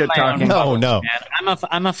be a shit talking. No.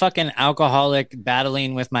 I'm a fucking alcoholic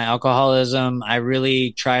battling with my alcoholism. I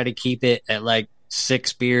really try to keep it at like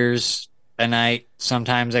 6 beers a night.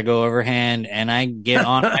 Sometimes I go overhand and I get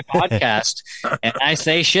on my podcast and I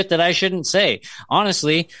say shit that I shouldn't say.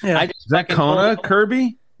 Honestly, yeah. Is that Kona,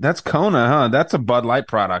 Kirby? That's Kona, huh? That's a Bud Light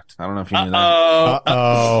product. I don't know if you knew that.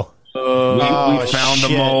 We found the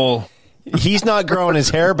mole. He's not growing his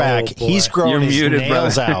hair back. He's growing his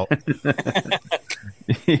nails out.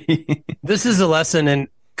 This is a lesson in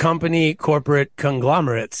corporate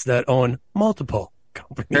conglomerates that own multiple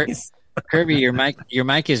companies. Kirby, your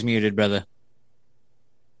mic is muted, brother.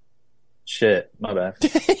 Shit, my bad.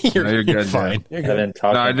 You're good. Fine. You're good.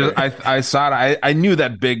 I saw it. I knew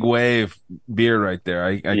that big wave beer right there.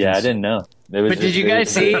 I didn't know. was. But did you guys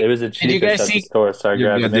see? It was the Did you cheapest guys at the see? store, so I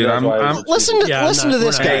grabbed it. Maybe that's why it was the Listen cheapest. to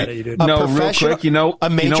this guy. No, real quick, a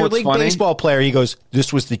major league baseball player. He goes,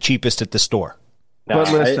 "This was the cheapest at the store." No,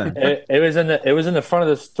 But listen. it was in the front of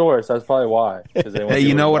the store, so that's probably why. Hey,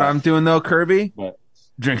 you know what I'm doing though, Kirby? What?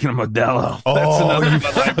 Drinking a Modelo. Oh, That's another you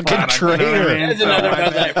Bud Light fucking product, you know what I traitor. mean? That's another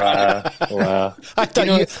Bud Light product. Wow. I thought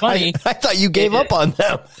you. funny? I thought you gave up on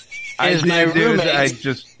them. Is my roommate? I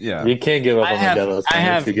just You can't give up on Modelo. I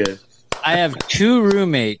have too good. I have two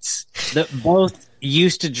roommates that both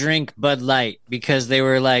used to drink Bud Light because they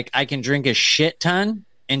were like, I can drink a shit ton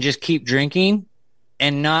and just keep drinking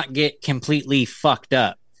and not get completely fucked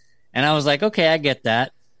up. And I was like, okay, I get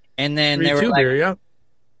that. And then they were like,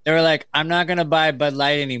 they were like, I'm not going to buy Bud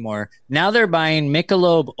Light anymore. Now they're buying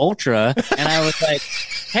Michelob Ultra. And I was like,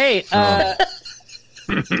 hey,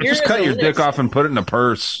 just cut your dick off and put it in a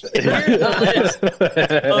purse. Here's a list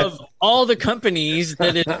of all the companies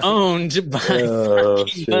that is owned by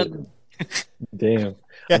fucking Bud. Damn.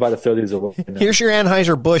 I'm about to throw these away. Here's your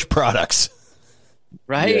Anheuser-Busch products.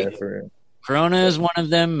 Right? Yeah, Corona is one of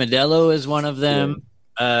them. Modelo is one of them.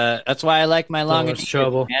 That's why I like my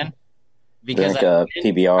Lagunitas, man. Because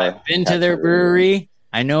I've been to their brewery.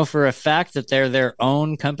 I know for a fact that they're their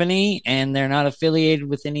own company and they're not affiliated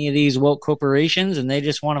with any of these woke corporations, and they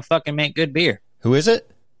just want to fucking make good beer. Who is it?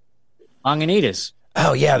 Lagunitas.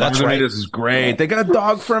 Oh yeah, that's right. Lagunitas is great. They got a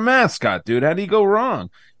dog for a mascot, dude. How do you go wrong?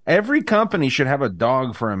 Every company should have a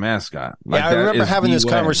dog for a mascot. Yeah, I remember having this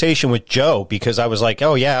conversation with Joe because I was like,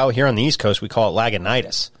 "Oh yeah, out here on the East Coast we call it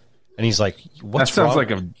Lagunitas," and he's like, "What's that sounds wrong?"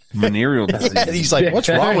 like a venereal disease. Yeah, he's like, "What's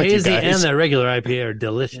wrong with you Hazy guys?" and the regular IPA are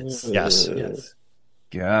delicious. Yes.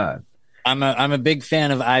 God. I'm a big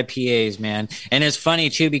fan of IPAs, man. And it's funny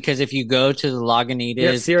too because if you go to the Lagunitas,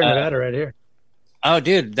 Yeah, Sierra Nevada right here. Oh,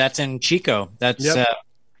 dude, that's in Chico. That's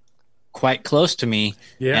quite close to me.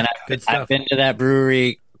 Yeah, and good stuff. I've been to that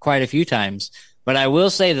brewery quite a few times. But I will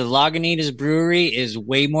say the Lagunitas brewery is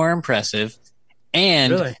way more impressive.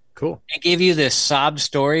 And really cool. They give you this sob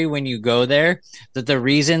story when you go there that the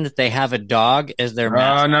reason that they have a dog as their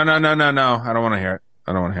mascot. No. I don't want to hear it.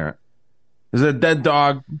 I don't want to hear it. Is it a dead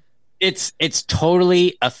dog? It's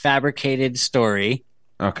totally a fabricated story.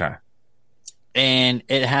 Okay. And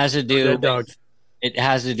it has to do dead dogs. It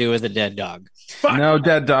has to do with a dead dog. No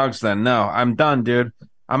dead dogs then. No, I'm done, dude.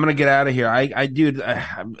 I'm gonna get out of here. I need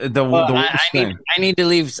to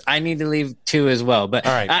leave. I need to leave too as well. But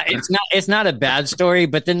all right. It's not a bad story.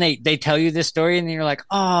 But then they tell you this story and then you're like,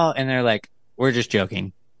 oh, and they're like, we're just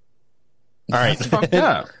joking. All right,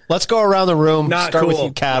 let's go around the room. Start with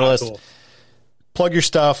you, Catalyst. Cool. Plug your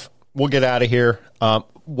stuff. We'll get out of here.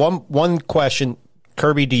 One question,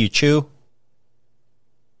 Kirby, do you chew?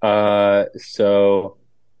 So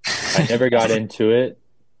I never got into it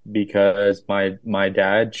because my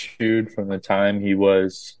dad chewed from the time he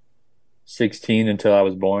was 16 until I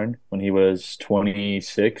was born when he was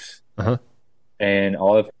 26. And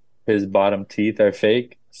all of his bottom teeth are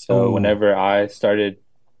fake. So whenever I started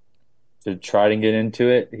to try to get into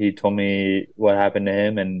it, he told me what happened to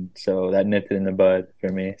him, and so that nipped it in the bud for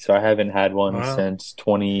me. So I haven't had one since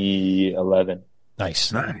 2011.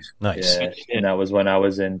 Nice. Yeah, and that was when I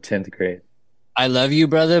was in 10th grade. I love you,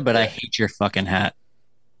 brother, but I hate your fucking hat.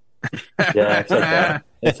 Yeah, it's okay.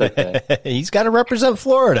 It's okay. He's got to represent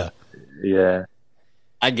Florida. Yeah.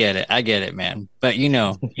 I get it, man. But you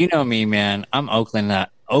know me, man. I'm Oakland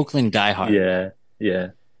diehard. Yeah.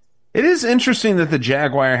 It is interesting that the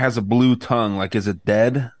Jaguar has a blue tongue. Like, is it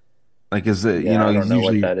dead? Like, is it, I don't know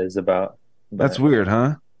what that is about. That's weird,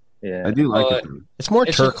 huh? Yeah. I do like it. It's more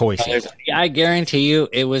turquoise. I guarantee you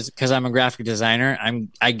it was because I'm a graphic designer.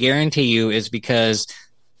 I guarantee you it's because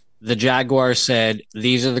the Jaguar said,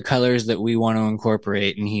 these are the colors that we want to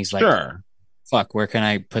incorporate. And he's like, sure. Fuck, where can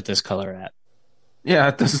I put this color at? Yeah,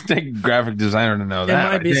 it doesn't take a graphic designer to know that. It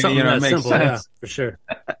might be something that simple, yeah, for sure.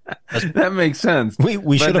 That makes sense.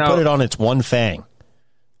 We should have put it on its one fang.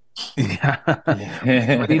 Yeah, but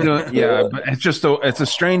it's just it's a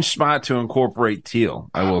strange spot to incorporate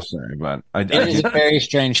teal. I will say, but it is a very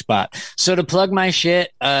strange spot. So to plug my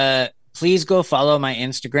shit, please go follow my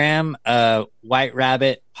Instagram, White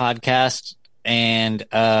Rabbit Podcast, and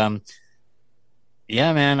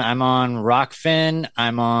yeah, man, I'm on Rockfin,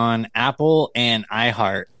 I'm on Apple and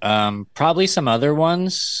iHeart. Probably some other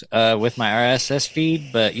ones with my RSS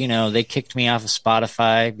feed, but they kicked me off of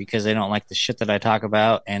Spotify because they don't like the shit that I talk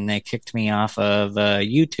about, and they kicked me off of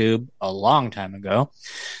YouTube a long time ago.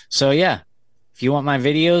 So yeah, if you want my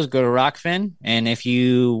videos, go to Rockfin, and if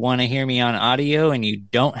you want to hear me on audio and you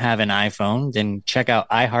don't have an iPhone, then check out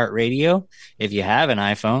iHeartRadio. If you have an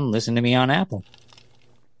iPhone, listen to me on Apple.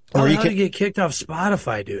 How did you get kicked off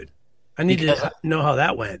Spotify, dude? I need to know how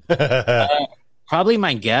that went. Probably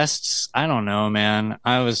my guests. I don't know, man.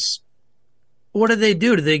 What did they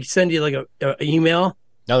do? Did they send you like a email?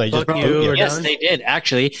 No, they just Fuck you. We're Yes, done? they did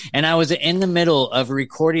actually. And I was in the middle of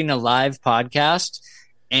recording a live podcast,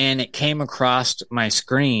 and it came across my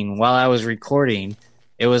screen while I was recording.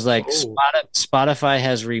 It was like Spotify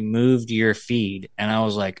has removed your feed, and I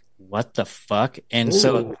was like, "What the fuck?" And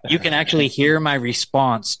so you can actually hear my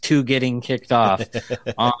response to getting kicked off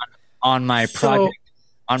on my project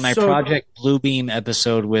Project Bluebeam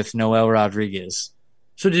episode with Noel Rodriguez.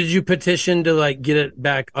 So did you petition to like get it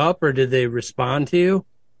back up, or did they respond to you?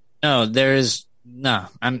 No, it doesn't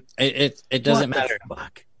matter.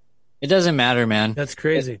 Fuck? It doesn't matter, man. That's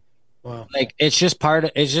crazy. Wow. Like it's just part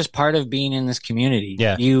of being in this community.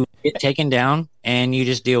 Yeah. You get taken down and you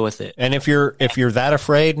just deal with it. And if you're that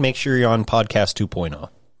afraid, make sure you're on podcast 2.0.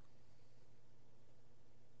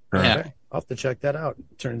 Yeah. Okay. I'll have to check that out.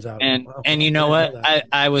 It turns out. And Wow. and you know what?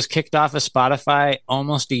 I was kicked off of Spotify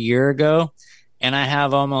almost a year ago, and I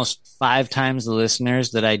have almost 5 times the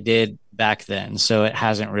listeners that I did back then. So it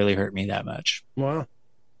hasn't really hurt me that much. Wow.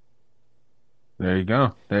 There you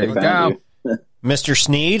go. There you go. Mr.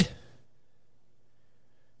 Sneed?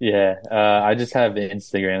 Yeah, I just have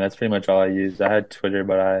Instagram. That's pretty much all I use. I had Twitter,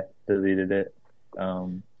 but I deleted it.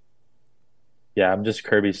 Yeah, I'm just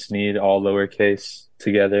Kirby Sneed, all lowercase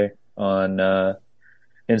together on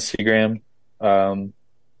Instagram. I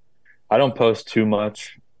don't post too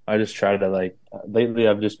much. I just try to lately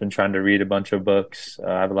I've just been trying to read a bunch of books.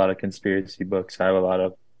 I have a lot of conspiracy books.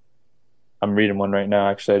 I'm reading one right now.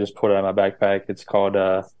 Actually, I just pulled it out of my backpack. It's called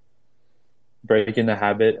Breaking the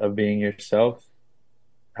Habit of Being Yourself.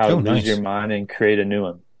 How to lose your mind and create a new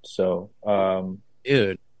one. So,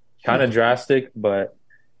 dude, kind of drastic, but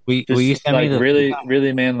will you send me the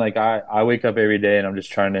really, man? Like I wake up every day and I'm just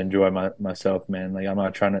trying to enjoy myself, man. Like I'm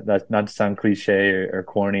not trying to. That's not to sound cliche or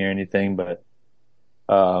corny or anything, but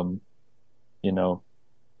you know,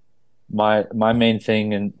 my main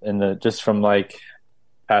thing in the just from like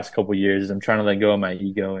past couple years is I'm trying to let go of my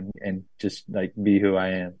ego and just like be who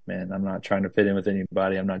I am, man. I'm not trying to fit in with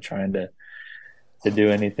anybody. I'm not trying to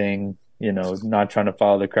do anything, you know, not trying to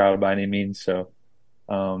follow the crowd by any means. So,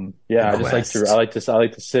 yeah, I like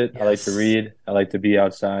to sit. Yes. I like to read. I like to be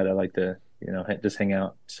outside. I like to, you know, just hang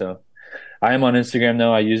out. So I am on Instagram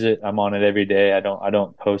though. I use it. I'm on it every day. I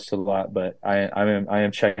don't post a lot, but I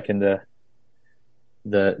am checking the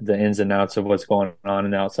ins and outs of what's going on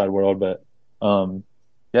in the outside world. But,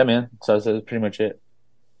 yeah, man. So that's pretty much it.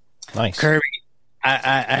 Nice. Kirby,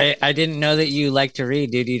 I didn't know that you like to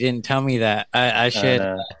read, dude. You didn't tell me that. I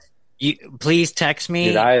should. You please text me.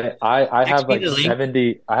 Dude, I have like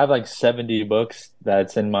 70. I have like 70 books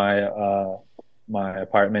that's in my my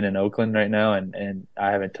apartment in Oakland right now, and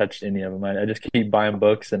I haven't touched any of them. I just keep buying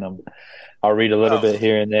books, and I'll read a little bit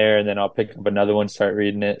here and there, and then I'll pick up another one, start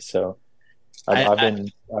reading it. So I've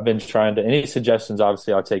been trying to. Any suggestions?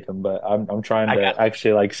 Obviously, I'll take them, but I'm trying to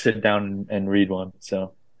actually like sit down and read one.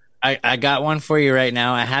 So. I got one for you right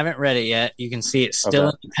now. I haven't read it yet. You can see it's still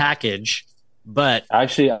in the package, but I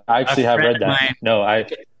actually have read that. No, I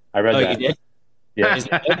read that. You did?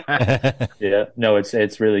 Yeah. Yeah. No,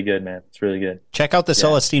 it's really good, man. It's really good. Check out the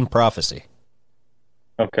Celestine Prophecy.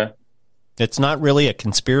 Okay. It's not really a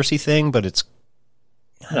conspiracy thing, but it's.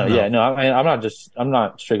 I'm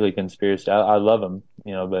not strictly conspiracy. I love them,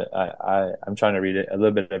 you know, but I'm trying to read it a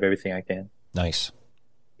little bit of everything I can. Nice.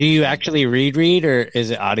 Do you actually read, or is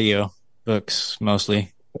it audio books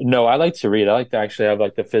mostly? No, I like to read. I like to actually have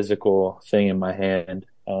like the physical thing in my hand.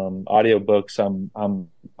 Audio books, I'm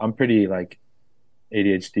pretty like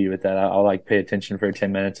ADHD with that. I'll like pay attention for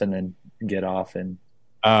 10 minutes and then get off and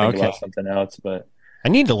think about something else. But I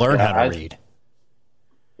need to learn how to read.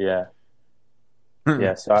 Yeah.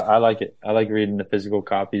 Yeah. So I like it. I like reading the physical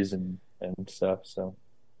copies and stuff. So.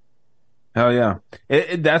 Hell yeah.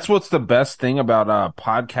 That's what's the best thing about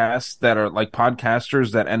podcasts that are like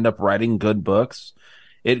podcasters that end up writing good books.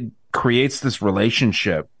 It creates this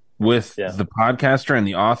relationship with the podcaster and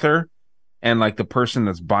the author and like the person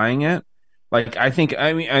that's buying it. Like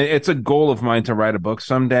it's a goal of mine to write a book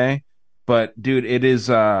someday, but dude, it is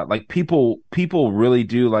like people really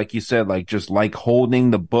do, like you said, like just like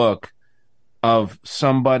holding the book of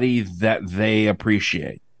somebody that they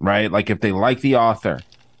appreciate, right? Like if they like the author,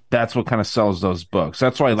 that's what kind of sells those books.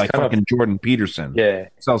 That's why, like fucking Jordan Peterson,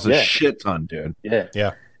 sells a shit ton, dude. Yeah,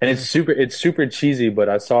 yeah. And it's super cheesy. But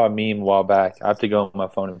I saw a meme a while back. I have to go on my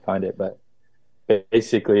phone and find it. But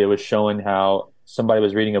basically, it was showing how somebody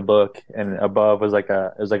was reading a book, and above was like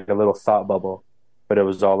a little thought bubble, but it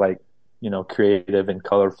was all like, you know, creative and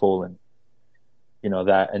colorful, and you know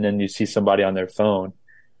that. And then you see somebody on their phone,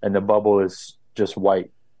 and the bubble is just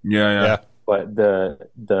white. Yeah. But the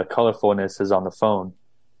colorfulness is on the phone.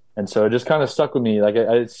 And so it just kind of stuck with me. Like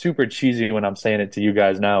it's super cheesy when I'm saying it to you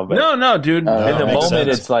guys now, but no, dude. in the moment,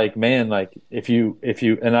 sense. it's like, man, like if you,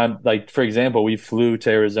 and I'm like, for example, we flew to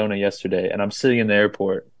Arizona yesterday, and I'm sitting in the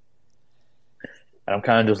airport, and I'm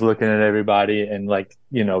kind of just looking at everybody, and like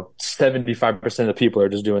 75% of the people are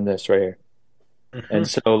just doing this right here. And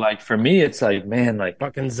so, like for me, it's like, man, like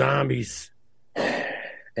fucking zombies.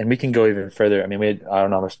 And we can go even further. I mean, I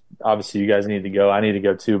don't know. Obviously, you guys need to go. I need to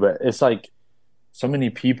go too. But it's like, so many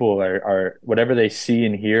people are whatever they see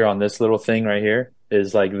and hear on this little thing right here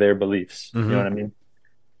is like their beliefs. You know what I mean?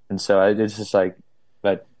 And so it's just like,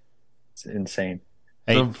 but it's insane.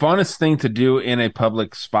 The funnest thing to do in a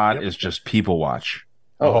public spot is just people watch.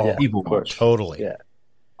 Oh, yeah, people watch. Totally. Yeah.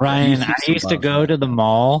 Ryan, I used to go to the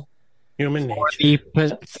mall Human nature.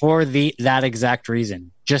 for that exact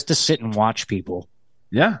reason, just to sit and watch people.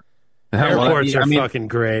 Yeah. Airports are fucking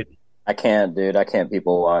great. I can't, dude. I can't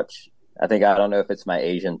people watch. I don't know if it's my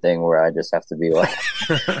Asian thing where I just have to be like,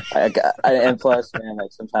 and plus, man,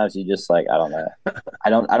 like sometimes you just like, I don't know. I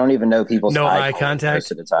don't even know people's eye contact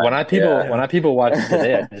most of the time. When I people watch it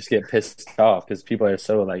today, I just get pissed off because people are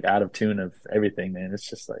so like out of tune of everything, man. It's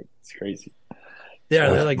just like, it's crazy.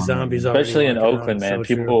 Yeah, they're like zombies. Especially in already Oakland, man.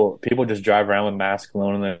 So people just drive around with masks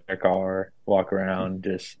alone in their car, walk around,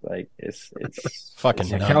 just like it's fucking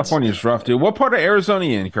nuts. California's rough, dude. What part of Arizona are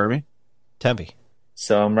you in, Kirby? Tempe.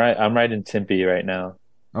 So I'm right in Tempe right now.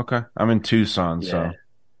 Okay, I'm in Tucson. So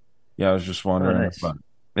yeah, I was just wondering. Nice. But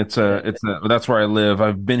it's that's where I live.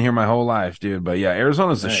 I've been here my whole life, dude. But yeah,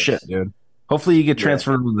 Arizona's the shit, dude. Hopefully you get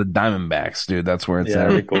transferred to the Diamondbacks, dude. That's where it's at.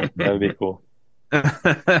 That'd be cool. That would be cool.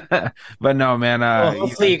 But no, man. Well,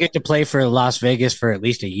 hopefully you get to play for Las Vegas for at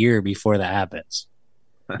least a year before that happens.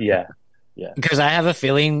 Yeah. Because I have a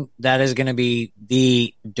feeling that is going to be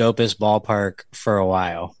the dopest ballpark for a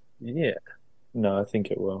while. Yeah. No, I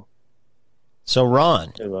think it will. So,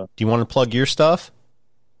 Ron, do you want to plug your stuff,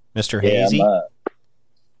 Mr. Hazy?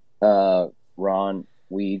 Ron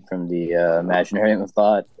Weed from the Imaginarium of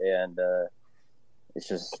Thought, and it's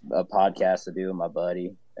just a podcast to do with my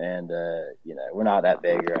buddy. And we're not that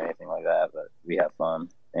big or anything like that, but we have fun,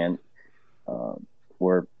 and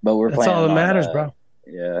we're that's planning all that on, matters, bro.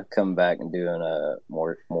 Yeah, coming back and doing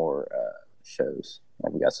more shows.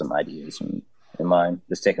 Like we got some ideas in mind.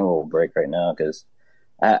 Just taking a little break right now because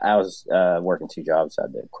I was working 2 jobs. So I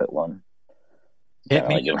had to quit one. Hit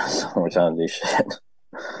me. Give myself more time to do shit.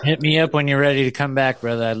 Hit me up when you're ready to come back,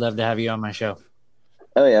 brother. I'd love to have you on my show.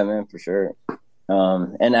 Oh yeah, man, for sure.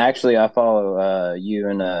 And actually, I follow you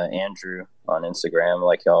and Andrew on Instagram,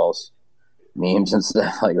 like y'all's memes and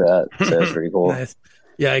stuff like that. So it's pretty cool. Nice.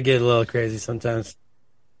 Yeah, I get a little crazy sometimes.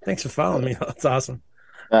 Thanks for following me. That's awesome.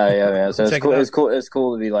 Yeah, man. So it's cool. It's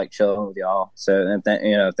cool to be like chilling with y'all. So and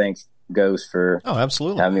thanks Ghost for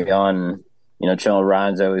absolutely having me on. Chilling with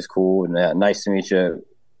Ryan's always cool, and nice to meet you,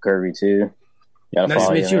 Kirby too. Nice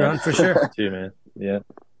to meet you, Ron, for sure. Too, man. Yeah.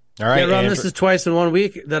 All right, yeah, Ron. Andrew. This is twice in 1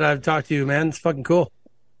 week that I've talked to you, man. It's fucking cool.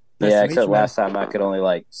 Nice yeah, to meet except you, man. last time I could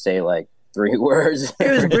only say 3 words.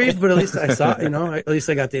 It was brief, but at least I saw. At least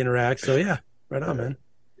I got to interact. So yeah, right on, man.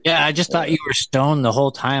 Yeah, I just thought you were stoned the whole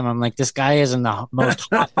time. I'm like, this guy is in the most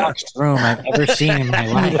hotboxed room I've ever seen in my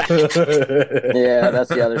life. Yeah, that's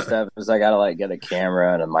the other stuff is I gotta get a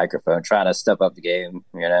camera and a microphone, trying to step up the game.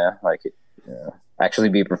 Actually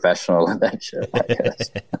be professional with that shit. I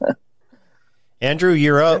guess. Andrew,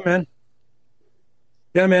 you're up, man.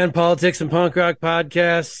 Yeah, man. Politics and Punk Rock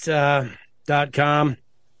Podcast .com.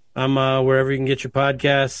 I'm wherever you can get your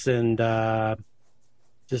podcasts, and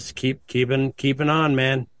just keeping on,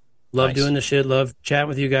 man. Love doing the shit. Love chatting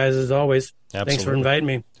with you guys as always. Absolutely. Thanks for inviting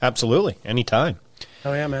me. Absolutely. Anytime.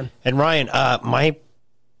 Oh, yeah, man. And Ryan, my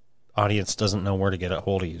audience doesn't know where to get a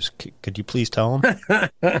hold of you. Could you please tell them?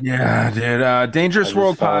 Yeah, dude. Dangerous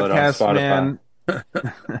World Podcast, man.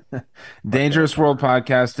 Dangerous World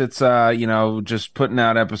Podcast. It's just putting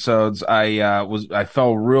out episodes. I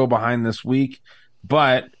fell real behind this week,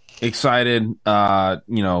 but excited,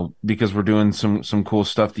 because we're doing some cool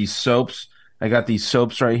stuff. These soaps. I got these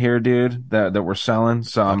soaps right here, dude, that we're selling.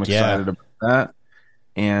 So I'm excited about that.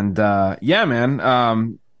 And yeah,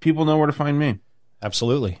 man. People know where to find me.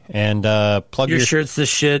 Absolutely. And plug your shirt's the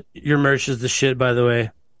shit. Your merch is the shit, by the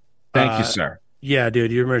way. Thank you, sir. Yeah,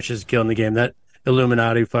 dude, your merch is killing the game. That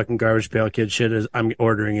Illuminati fucking garbage pail kid shit is. I'm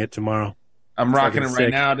ordering it tomorrow. I'm rocking it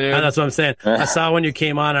right now, dude. That's what I'm saying. I saw when you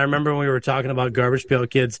came on. I remember when we were talking about Garbage Pail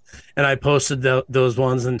Kids, and I posted those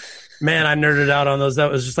ones, and man, I nerded out on those.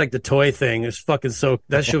 That was just like the toy thing. It was fucking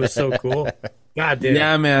that shit was so cool. God damn.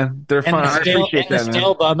 Yeah, man, they're fun. I appreciate that,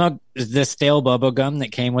 man. The stale bubble gum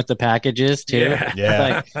that came with the packages too.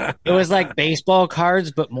 Yeah. It was like baseball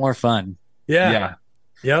cards, but more fun. Yeah.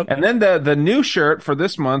 Yep. And then the new shirt for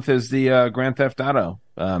this month is the Grand Theft Auto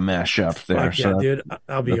mashup there. Fuck yeah, dude.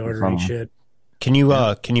 I'll be ordering shit. Can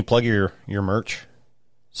you plug your merch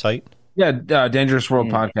site? Yeah,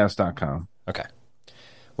 dangerousworldpodcast.com. Okay.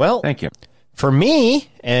 Well, thank you. For me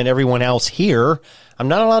and everyone else here, I'm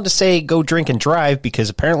not allowed to say go drink and drive because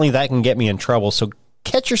apparently that can get me in trouble. So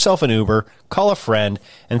catch yourself an Uber, call a friend,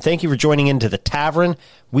 and thank you for joining into the Tavern.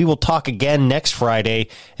 We will talk again next Friday,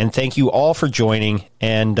 and thank you all for joining.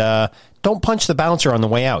 And don't punch the bouncer on the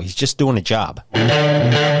way out. He's just doing a job.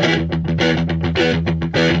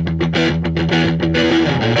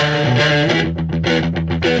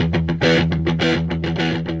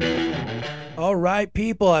 All right,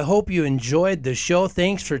 people, I hope you enjoyed the show.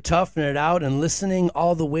 Thanks for toughing it out and listening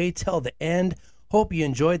all the way till the end. Hope you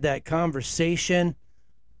enjoyed that conversation.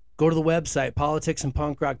 Go to the website,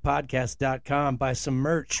 politicsandpunkrockpodcast.com, buy some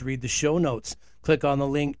merch, read the show notes. Click on the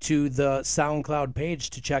link to the SoundCloud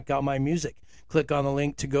page to check out my music. Click on the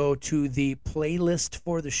link to go to the playlist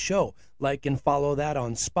for the show. Like and follow that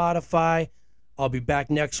on Spotify. I'll be back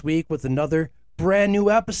next week with another brand new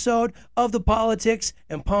episode of the Politics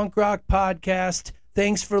and Punk Rock Podcast.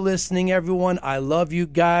 Thanks for listening, everyone. I love you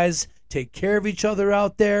guys. Take care of each other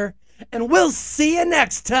out there, and we'll see you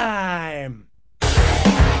next time.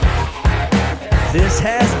 This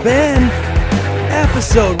has been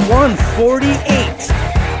episode 148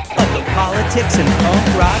 of the Politics and Punk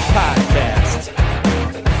Rock Podcast,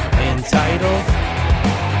 entitled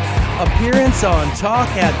Appearance on Talk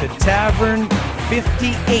at the Tavern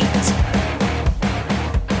 58.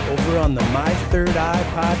 Over on the My Third Eye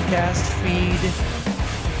podcast feed.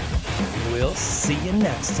 We'll see you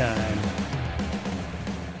next time.